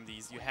cannot time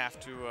these. You have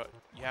to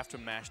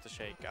mash the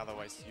shake,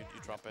 otherwise you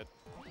drop it.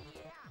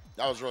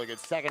 That was really good.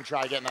 Second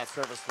try getting that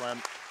surface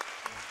swim.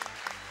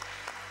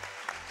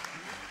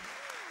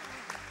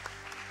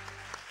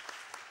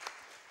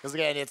 Because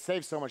again, it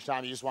saves so much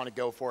time. You just want to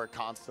go for it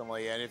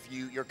constantly, and if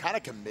you're kind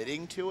of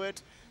committing to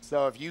it.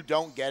 So if you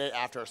don't get it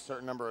after a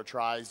certain number of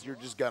tries, you're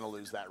just gonna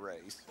lose that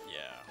race.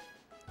 Yeah.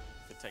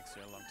 It takes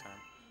you a long time.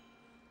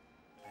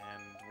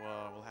 And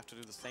we'll have to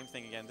do the same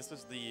thing again. This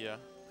is the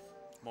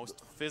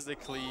most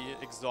physically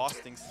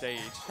exhausting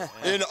stage.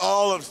 In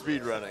all of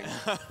speedrunning.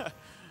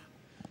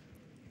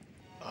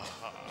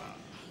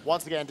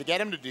 Once again, to get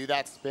him to do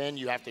that spin,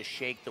 you have to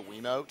shake the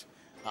Wiimote,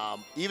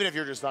 even if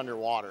you're just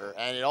underwater.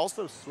 And it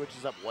also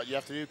switches up what you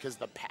have to do because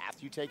the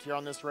path you take here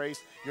on this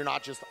race, you're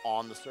not just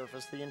on the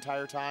surface the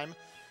entire time.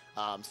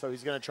 So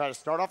he's going to try to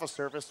start off a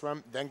surface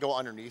swim, then go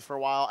underneath for a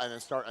while, and then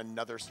start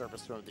another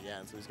surface swim at the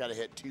end. So he's got to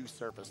hit 2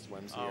 surface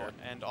swims here.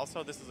 And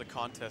also this is a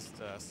contest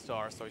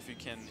star, so if you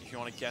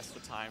want to guess the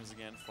times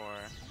again for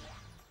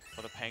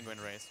the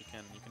penguin race, you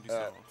can do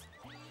so.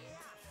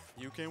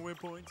 You can win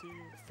points here.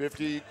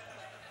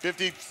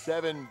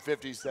 57,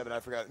 I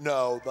forgot.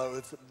 No, but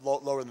it's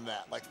lower than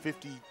that, like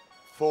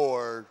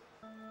 54.01.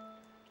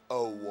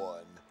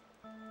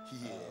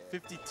 Yeah.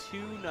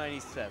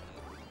 52.97.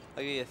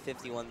 I'll give you a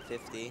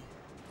 51.50.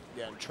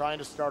 Again, trying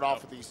to start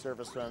off with these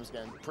surface swims,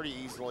 again, pretty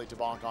easily to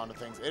bonk onto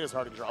things. It is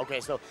hard to control. Okay,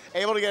 so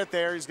able to get it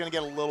there. He's going to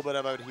get a little bit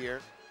of it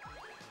here.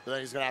 But then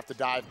he's going to have to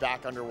dive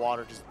back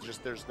underwater because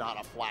just there's not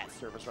a flat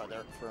surface right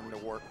there for him to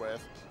work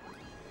with.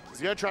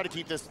 He's going to try to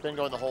keep this spin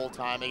going the whole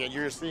time. Again,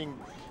 you're seeing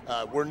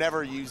we're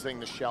never using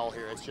the shell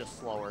here. It's just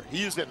slower. He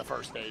used it in the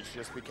first stage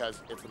just because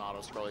it's an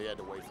auto scroll. He had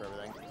to wait for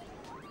everything.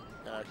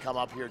 Come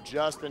up here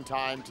just in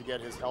time to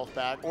get his health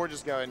back, or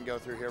just go ahead and go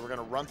through here. We're going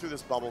to run through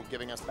this bubble,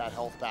 giving us that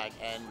health back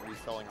and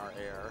refilling our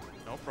air.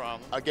 No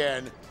problem.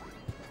 Again,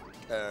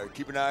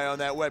 keep an eye on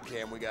that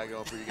webcam we got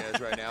going for you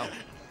guys right now.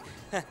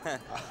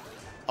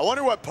 I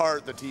wonder what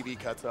part the TV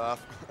cuts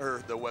off,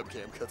 or the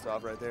webcam cuts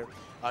off right there.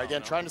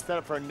 Again, trying to set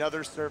up for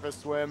another surface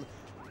swim.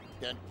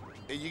 Again,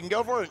 you can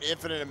go for it an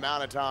infinite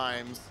amount of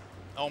times.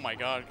 Oh my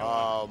God.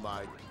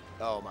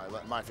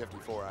 My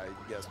 54, I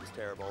guess, was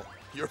terrible.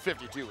 Your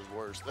 52 was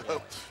worse,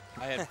 though.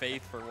 I had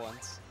faith for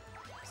once.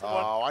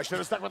 Oh, I should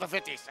have stuck with the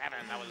 57.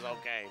 That was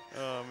okay.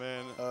 Oh,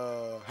 man.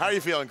 How are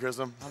you feeling,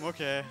 Chrism? I'm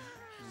okay.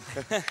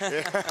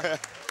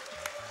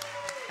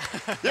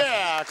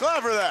 Yeah,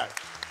 clap for that.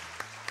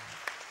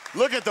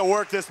 Look at the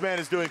work this man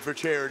is doing for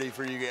charity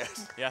for you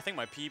guys. Yeah, I think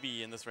my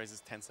PB in this race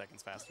is 10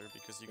 seconds faster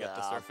because you get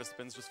the surface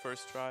spins just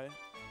first try.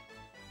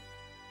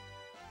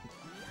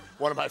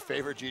 One of my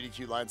favorite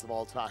GDQ lines of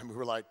all time. We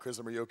were like,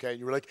 Chrism, are you okay? And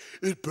you were like,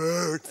 it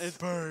burns. It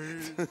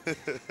burns.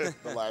 The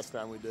last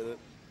time we did it.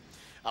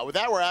 With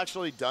that, we're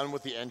actually done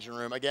with the engine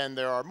room. Again,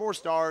 there are more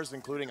stars,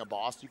 including a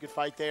boss you could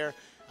fight there,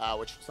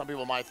 which some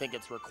people might think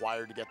it's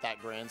required to get that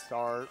grand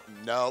star.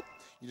 Nope.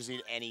 You just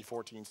need any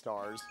 14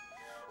 stars.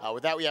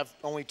 With that, we have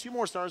only 2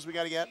 more stars we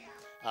got to get.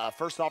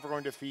 First off, we're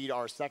going to feed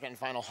our second and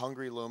final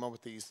Hungry Luma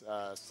with these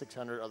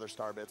 600 other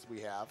star bits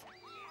we have.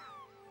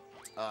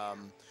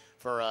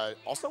 For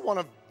also one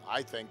of,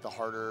 I think, the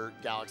harder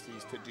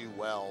galaxies to do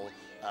well,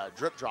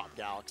 Drip Drop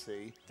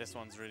Galaxy. This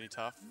one's really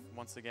tough.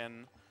 Once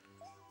again,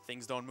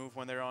 things don't move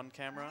when they're on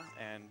camera,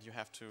 and you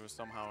have to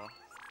somehow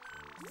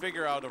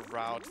figure out a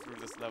route through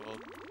this level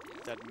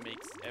that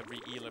makes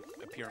every eel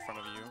appear in front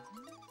of you.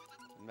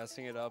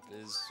 Messing it up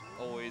is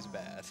always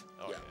bad.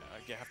 Oh yeah,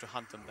 you have to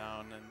hunt them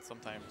down, and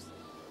sometimes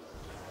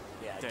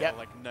Yeah, they'll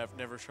like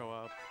never show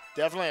up.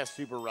 definitely a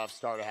super rough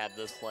start to have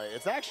this play.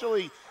 It's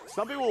actually,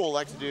 some people will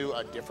like to do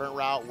a different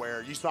route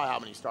where you saw how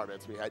many star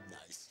bits we had.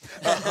 Nice.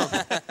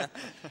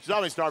 You saw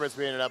how many star bits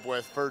we ended up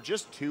with. For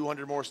just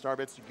 200 more star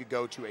bits, you could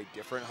go to a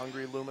different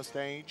Hungry Luma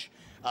stage,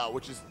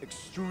 which is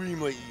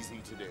extremely easy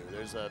to do.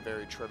 There's a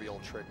very trivial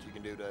trick you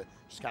can do to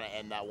just kind of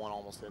end that one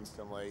almost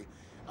instantly.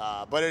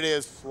 But it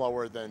is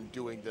slower than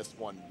doing this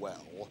one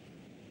well.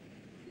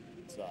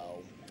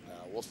 So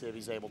we'll see if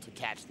he's able to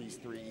catch these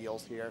 3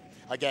 eels here.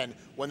 Again,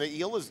 when the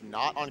eel is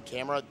not on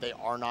camera, they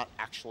are not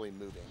actually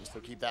moving. So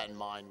keep that in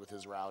mind with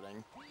his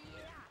routing.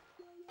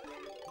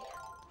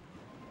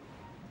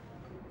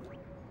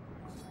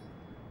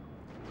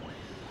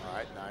 All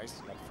right, nice.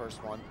 Got the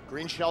first one.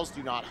 Green shells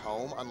do not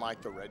home,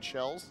 unlike the red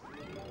shells.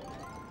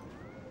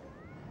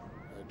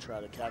 Gonna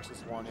try to catch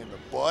this one in the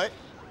butt.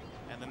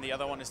 And then the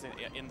other one is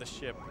in the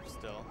ship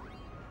still,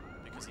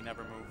 because he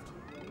never moved.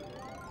 There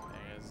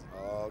he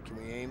Oh, can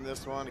we aim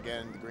this one?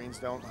 Again, the greens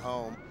don't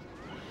home.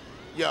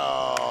 Yo,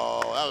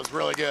 that was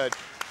really good.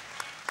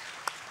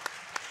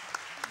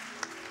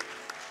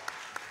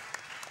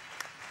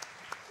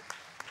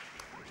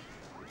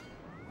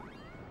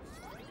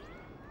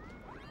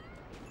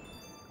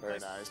 Very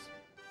nice.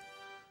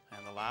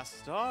 And the last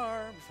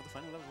star before the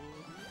final level.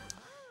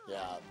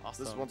 Yeah,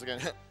 Awesome. this once again,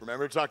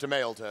 remember to talk to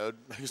Mail Toad.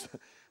 If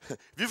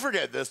you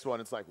forget this one,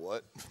 it's like,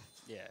 what?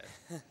 Yeah.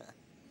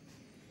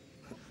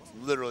 It's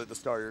literally the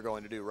star you're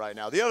going to do right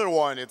now. The other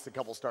one, it's a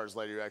couple stars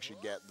later you actually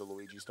get the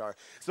Luigi star.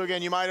 So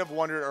again, you might have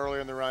wondered earlier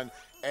in the run,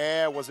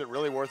 was it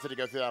really worth it to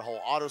go through that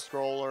whole auto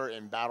scroller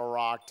in Battle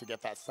Rock to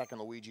get that second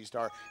Luigi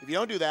star? If you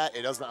don't do that,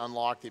 it doesn't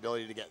unlock the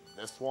ability to get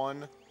this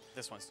one.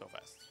 This one's so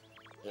fast.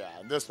 Yeah,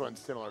 and this one's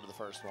similar to the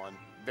first one.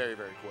 Very,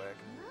 very quick.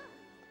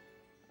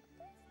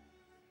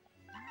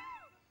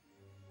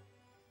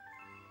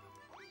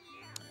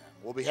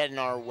 We'll be heading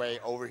our way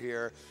over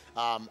here.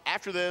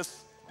 After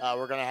this,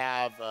 we're going to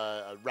have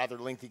a rather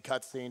lengthy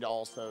cutscene to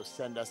also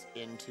send us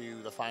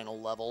into the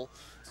final level.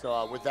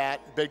 So with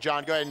that, Big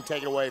John, go ahead and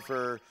take it away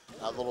for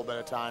a little bit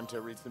of time to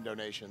read some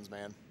donations,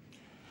 man.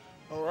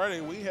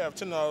 Alrighty, we have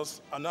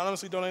 $10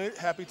 anonymously donated.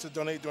 Happy to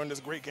donate during this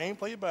great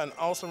gameplay by an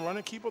awesome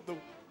runner. Keep up the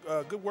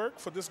good work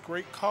for this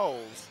great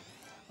cause.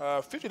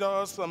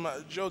 $50 from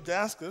Joe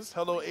Daskus.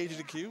 Hello,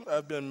 AGDQ.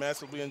 I've been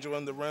massively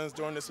enjoying the runs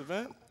during this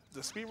event.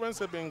 The speed runs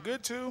have been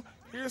good too.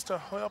 Here's to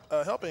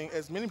helping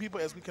as many people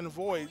as we can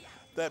avoid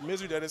that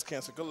misery that is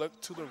cancer. Good luck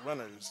to the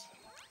runners.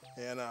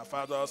 And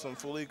 $5 from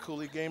Fully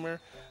Coolly Gamer.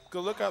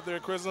 Good luck out there,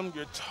 Chrism.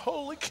 You're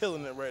totally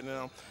killing it right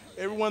now.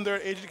 Everyone there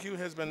at AGDQ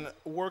has been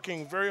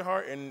working very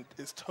hard and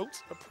is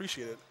totes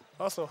appreciated.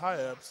 Also, hi,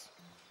 Abs.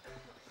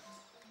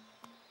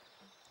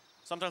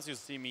 Sometimes you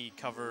see me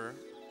cover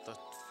the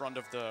front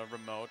of the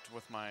remote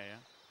with my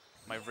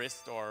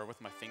wrist or with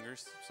my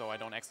fingers, so I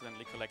don't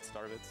accidentally collect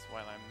star bits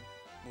while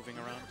I'm moving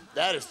around.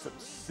 That is some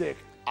sick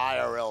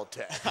IRL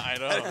tech. I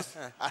know.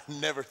 I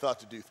never thought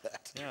to do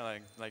that. Yeah,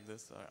 like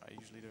this. I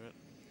usually do it.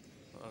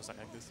 I was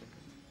like this.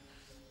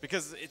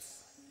 Because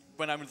it's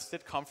when I'm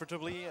sit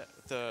comfortably,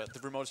 the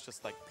remote's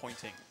just like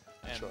pointing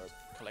and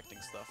collecting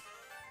stuff.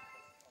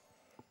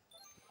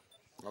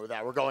 With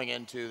that, we're going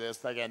into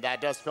this. Again, that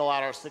does fill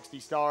out our 60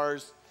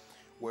 stars.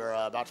 We're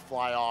about to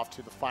fly off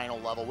to the final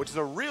level, which is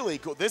a really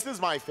cool. This is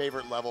my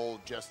favorite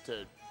level just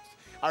to.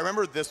 I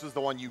remember this was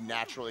the one you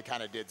naturally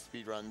kind of did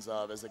speedruns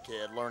of as a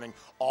kid, learning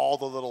all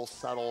the little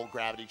subtle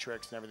gravity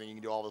tricks and everything you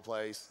can do all over the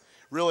place.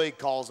 Really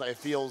it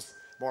feels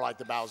more like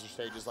the Bowser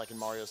stages like in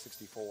Mario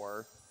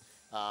 64.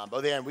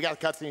 But then we got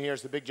the cutscene here,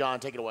 so Big John,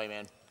 take it away,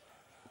 man.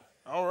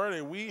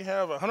 Alrighty, we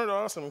have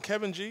 $100 from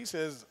Kevin G.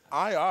 Says,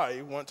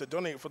 I want to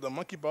donate for the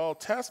Monkey Ball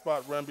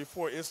Taskbot run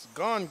before it's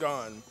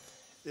gone.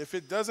 If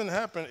it doesn't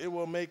happen, it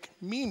will make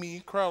Mimi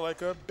cry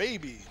like a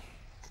baby.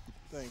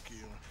 Thank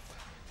you.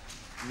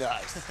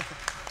 Nice.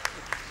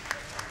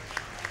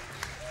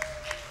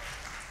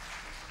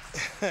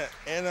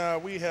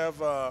 And we have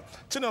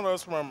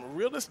 $10 from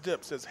Realist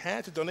Dip. Says,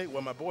 had to donate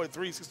with my boy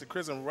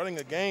 360Chrism running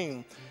a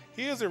game.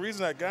 He is the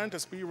reason I got into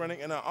speed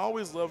running, and I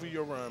always love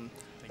your run.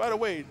 By the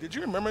way, did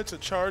you remember to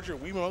charge your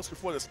Wiimotes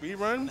before the speed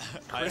run?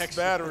 Chris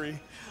battery.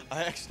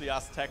 I actually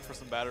asked Tech for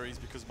some batteries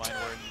because mine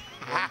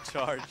weren't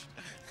charged.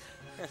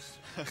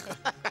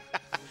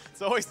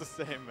 It's always the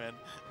same, man.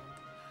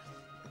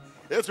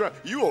 That's right.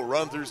 You will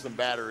run through some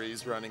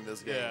batteries running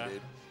this game,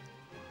 dude.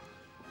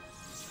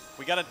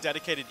 We got a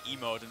dedicated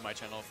emote in my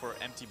channel for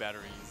empty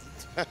batteries.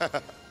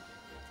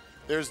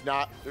 There's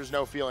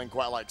no feeling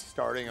quite like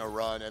starting a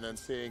run and then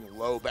seeing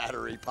low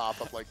battery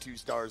pop up like 2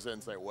 stars in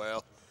and say,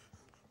 well,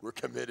 we're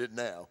committed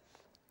now.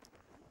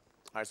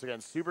 All right, so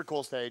again, super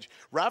cool stage.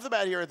 Right off the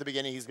bat here at the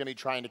beginning, he's going to be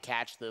trying to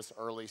catch this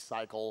early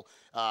cycle.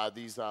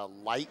 These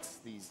lights,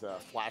 these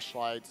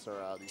flashlights,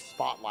 or these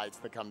spotlights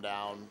that come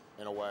down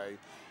in a way.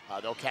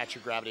 They'll catch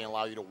your gravity and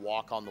allow you to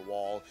walk on the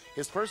wall.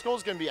 His first goal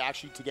is going to be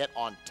actually to get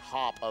on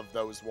top of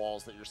those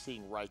walls that you're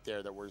seeing right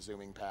there that we're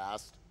zooming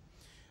past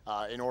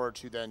in order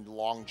to then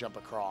long jump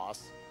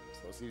across. So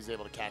let's see if he's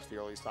able to catch the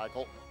early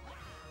cycle.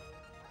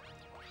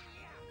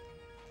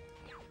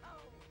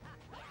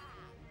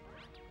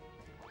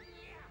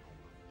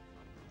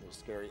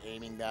 Scary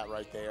aiming that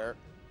right there.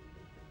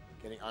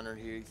 Getting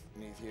underneath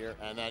here.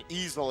 And then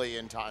easily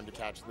in time to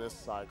catch this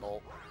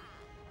cycle.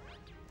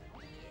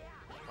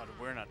 But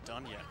we're not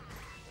done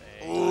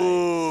yet.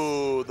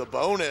 Ooh, the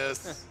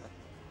bonus.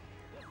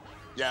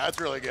 Yeah, that's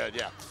really good,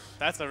 yeah.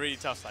 That's a really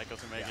tough cycle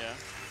to make, yeah.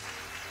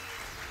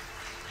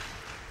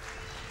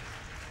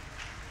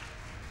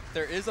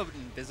 There is an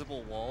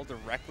invisible wall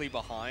directly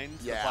behind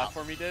the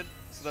platform he did,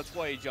 so that's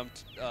why he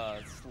jumped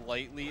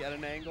slightly at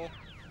an angle.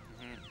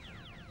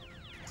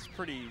 It's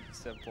pretty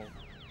simple.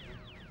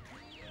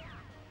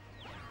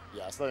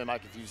 Yeah, something I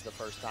might confuse the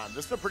first time.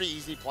 This is a pretty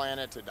easy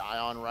planet to die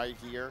on right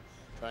here.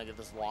 Trying to get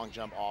this long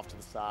jump off to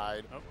the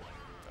side. Oh,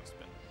 that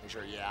spin. Make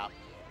sure,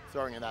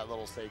 throwing in that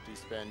little safety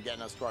spin,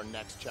 getting us to our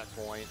next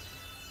checkpoint.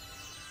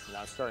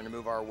 Now starting to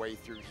move our way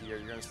through here.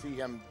 You're going to see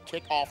him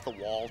kick off the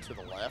wall to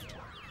the left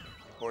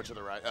or to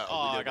the right.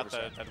 Oh, I got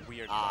that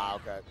weird.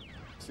 Okay.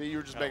 See, you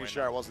were just Oh, making wait,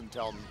 sure no. I wasn't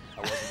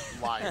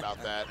lying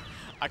about that.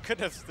 I could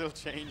have still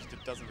changed.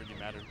 It doesn't really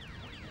matter.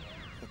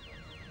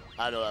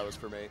 I know that was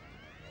for me.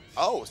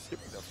 Oh,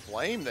 skipping the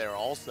flame there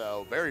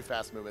also. Very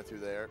fast movement through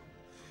there.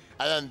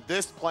 And then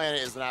this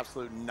planet is an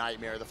absolute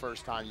nightmare the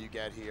first time you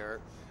get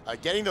here.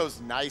 Getting those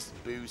nice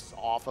boosts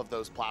off of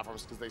those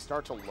platforms because they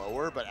start to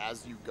lower, but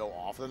as you go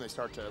off them, they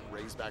start to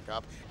raise back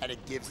up, and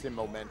it gives him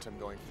momentum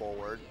going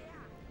forward.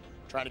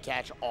 Trying to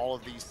catch all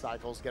of these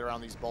cycles, get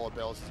around these bullet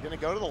bills. He's going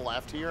to go to the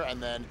left here,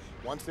 and then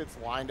once it's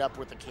lined up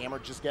with the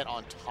camera, just get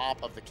on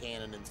top of the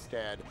cannon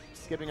instead,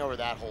 skipping over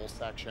that whole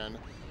section.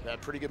 We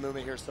had pretty good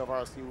movement here so far.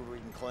 Let's see where we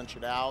can clinch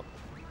it out.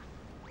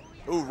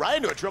 Ooh, right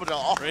into a triple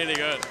jump. Oh. Really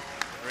good.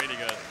 Really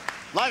good.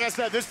 Like I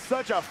said, this is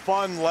such a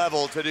fun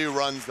level to do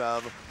runs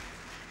of.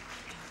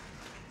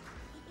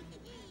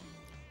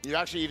 You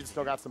actually even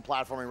still got some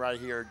platforming right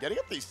here. Getting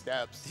up these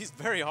steps. He's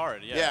very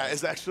hard, yeah. Yeah,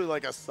 it's actually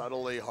like a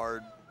subtly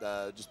hard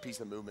just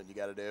piece of movement you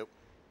got to do.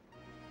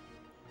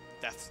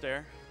 Death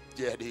stare.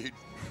 Yeah, dude.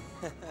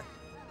 I'm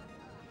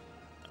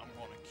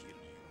gonna kill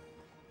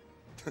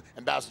you.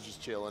 And Bowser's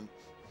just chilling.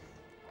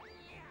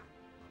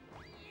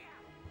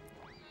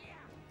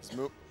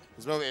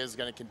 His movement is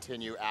going to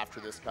continue after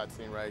this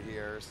cutscene right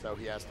here, so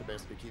he has to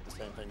basically keep the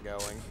same thing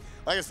going.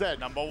 Like I said,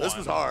 Number this one.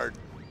 was hard.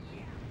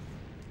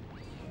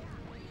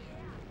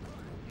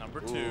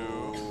 Number 2.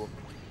 Ooh.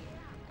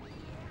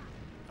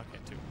 Okay,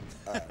 2.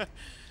 Alright.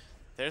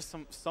 There's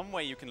some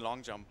way you can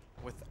long jump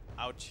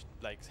without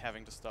like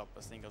having to stop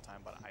a single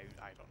time, but I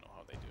don't know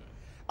how they do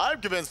it.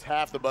 I'm convinced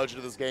half the budget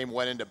of this game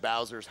went into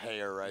Bowser's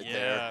hair right Yeah,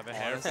 there. the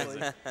hair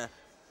physics.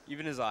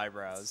 Even his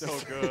eyebrows. So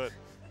good.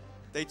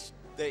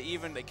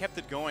 they kept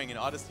it going in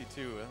Odyssey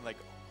too, like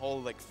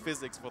whole like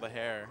physics for the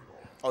hair.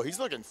 Oh, he's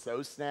looking so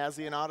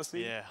snazzy in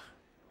Odyssey. Yeah.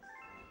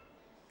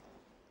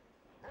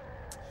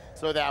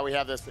 So with that, we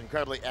have this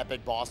incredibly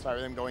epic boss fight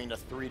with him going into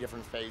 3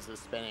 different phases,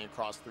 spanning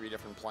across 3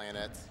 different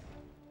planets.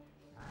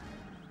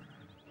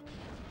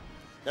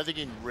 Nothing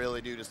you can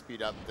really do to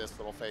speed up this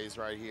little phase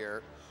right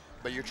here.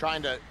 But you're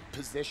trying to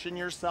position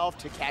yourself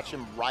to catch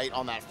him right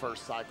on that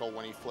first cycle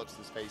when he flips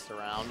his face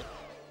around.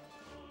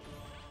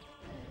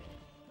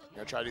 You're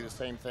going to try to do the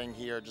same thing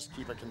here, just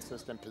keep a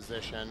consistent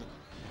position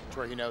to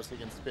where he knows he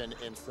can spin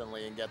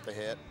instantly and get the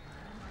hit.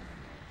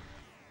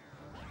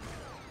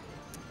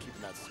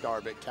 Keeping that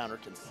star bit counter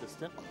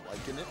consistent. I'm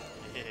liking it.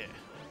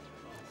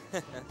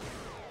 Yeah.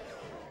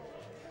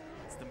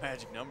 It's the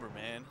magic number,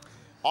 man.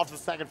 Off to the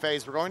second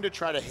phase, we're going to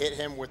try to hit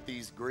him with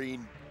these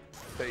green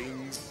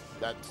things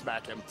that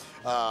smack him.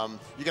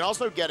 You can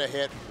also get a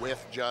hit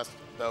with just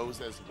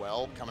those as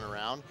well coming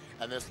around,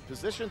 and this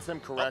positions him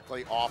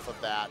correctly off of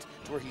that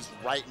to where he's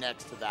right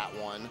next to that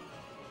one.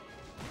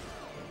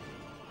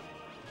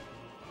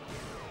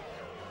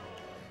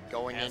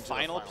 Going And into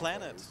final the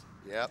planet. phase.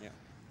 Yep. Yeah.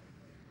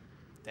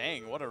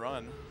 Dang, what a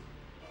run.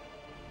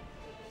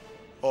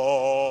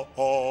 Oh,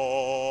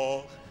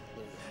 oh.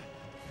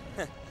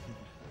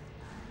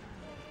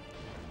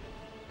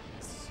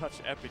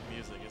 Such epic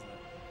music, isn't it?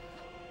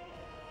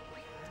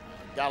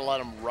 Gotta let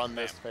him run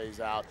this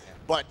phase out.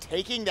 But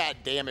taking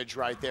that damage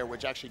right there,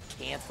 which actually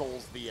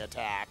cancels the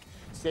attack,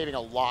 saving a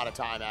lot of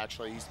time,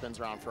 actually. He spins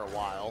around for a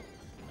while.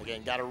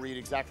 Again, gotta read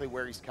exactly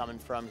where he's coming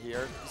from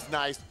here. It's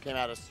nice, came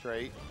out of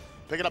straight.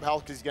 Picking up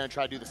health because he's gonna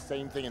try to do the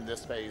same thing in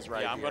this phase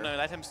right Yeah, I'm here. gonna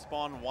let him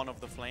spawn one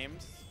of the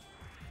flames.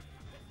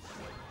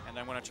 And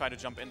I'm gonna try to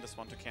jump in this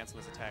one to cancel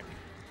his attack.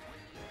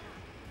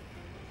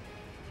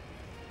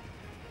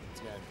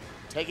 Again,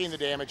 taking the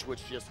damage,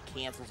 which just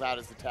cancels out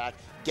his attack.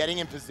 Getting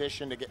in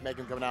position to make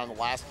him come down on the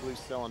last blue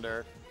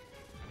cylinder.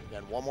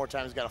 Again, one more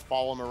time, he's got to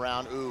follow him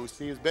around. Ooh,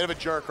 see, he was a bit of a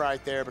jerk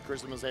right there, but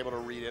Chrism was able to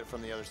read it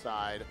from the other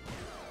side.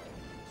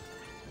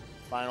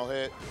 Final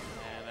hit.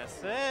 And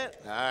that's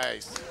it.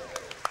 Nice.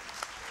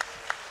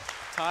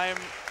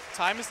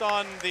 Time is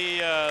on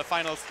the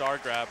final star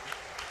grab.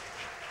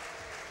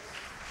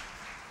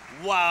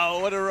 Wow,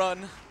 what a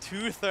run.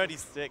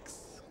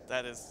 2:36.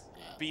 That is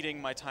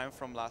beating my time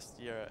from last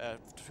year,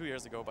 2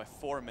 years ago by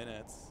 4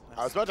 minutes.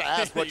 I was about to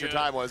ask what your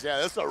time was. Yeah,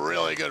 this is a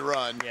really good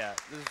run. Yeah,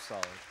 this is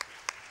solid.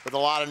 With a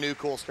lot of new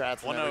cool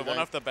strats and everything. One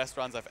of the best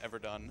runs I've ever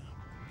done.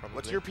 Probably.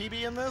 What's your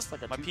PB in this?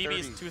 Like a My PB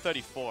is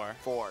 2:34.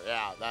 4.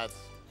 Yeah, that's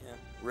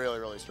really,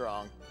 really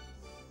strong.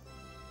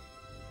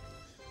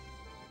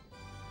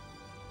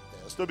 Yeah,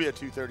 it'll still be a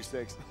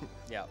 2:36.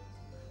 Yeah.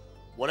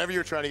 Whenever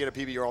you're trying to get a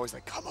PB, you're always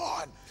like, come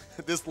on.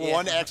 This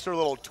one extra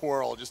little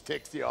twirl just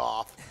ticks you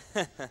off.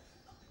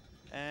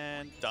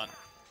 And done.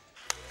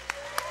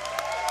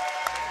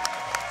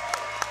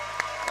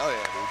 Oh,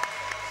 yeah,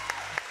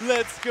 dude.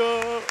 Let's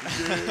go.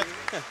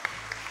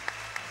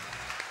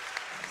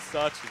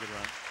 Such a good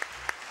run.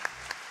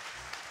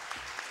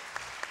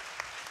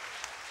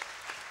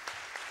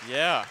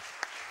 Yeah.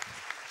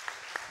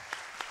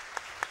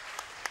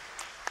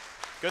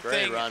 Good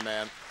Great thing. run,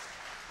 man.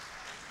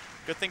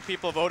 Good thing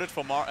people voted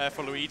for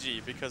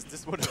Luigi, because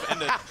this would have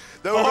ended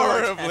That would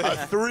horribly.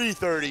 have been a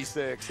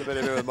 3:36 if it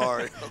had been with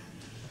Mario.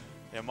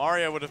 Yeah,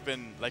 Mario would have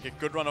been like a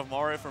good run of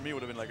Mario for me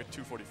would have been like a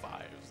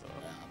 2:45. So.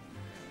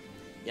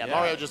 Yeah, Yeah.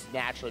 Mario just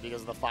naturally,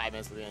 because of the 5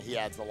 minutes at the end, he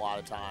adds a lot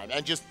of time.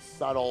 And just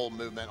subtle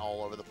movement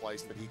all over the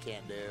place that he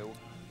can't do.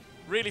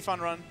 Really fun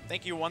run.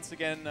 Thank you once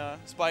again,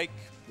 Spike,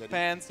 Yeah, dude.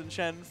 Pants, and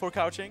Shen for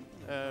couching.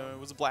 It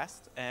was a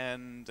blast.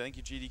 And thank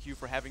you, GDQ,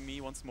 for having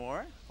me once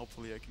more.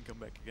 Hopefully I can come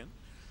back again.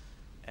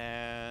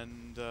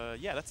 And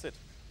yeah, that's it.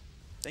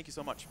 Thank you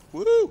so much.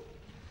 Woo!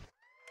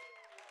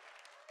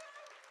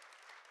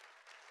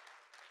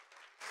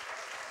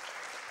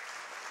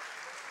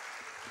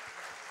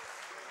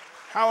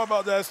 How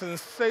about that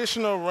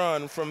sensational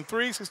run from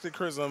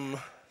 360Chrism,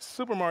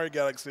 Super Mario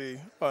Galaxy,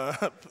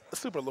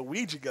 Super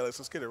Luigi Galaxy,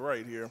 let's get it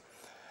right here.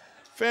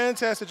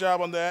 Fantastic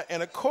job on that.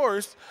 And of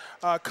course,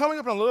 coming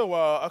up in a little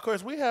while, of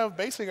course, we have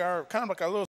basically our kind of like our little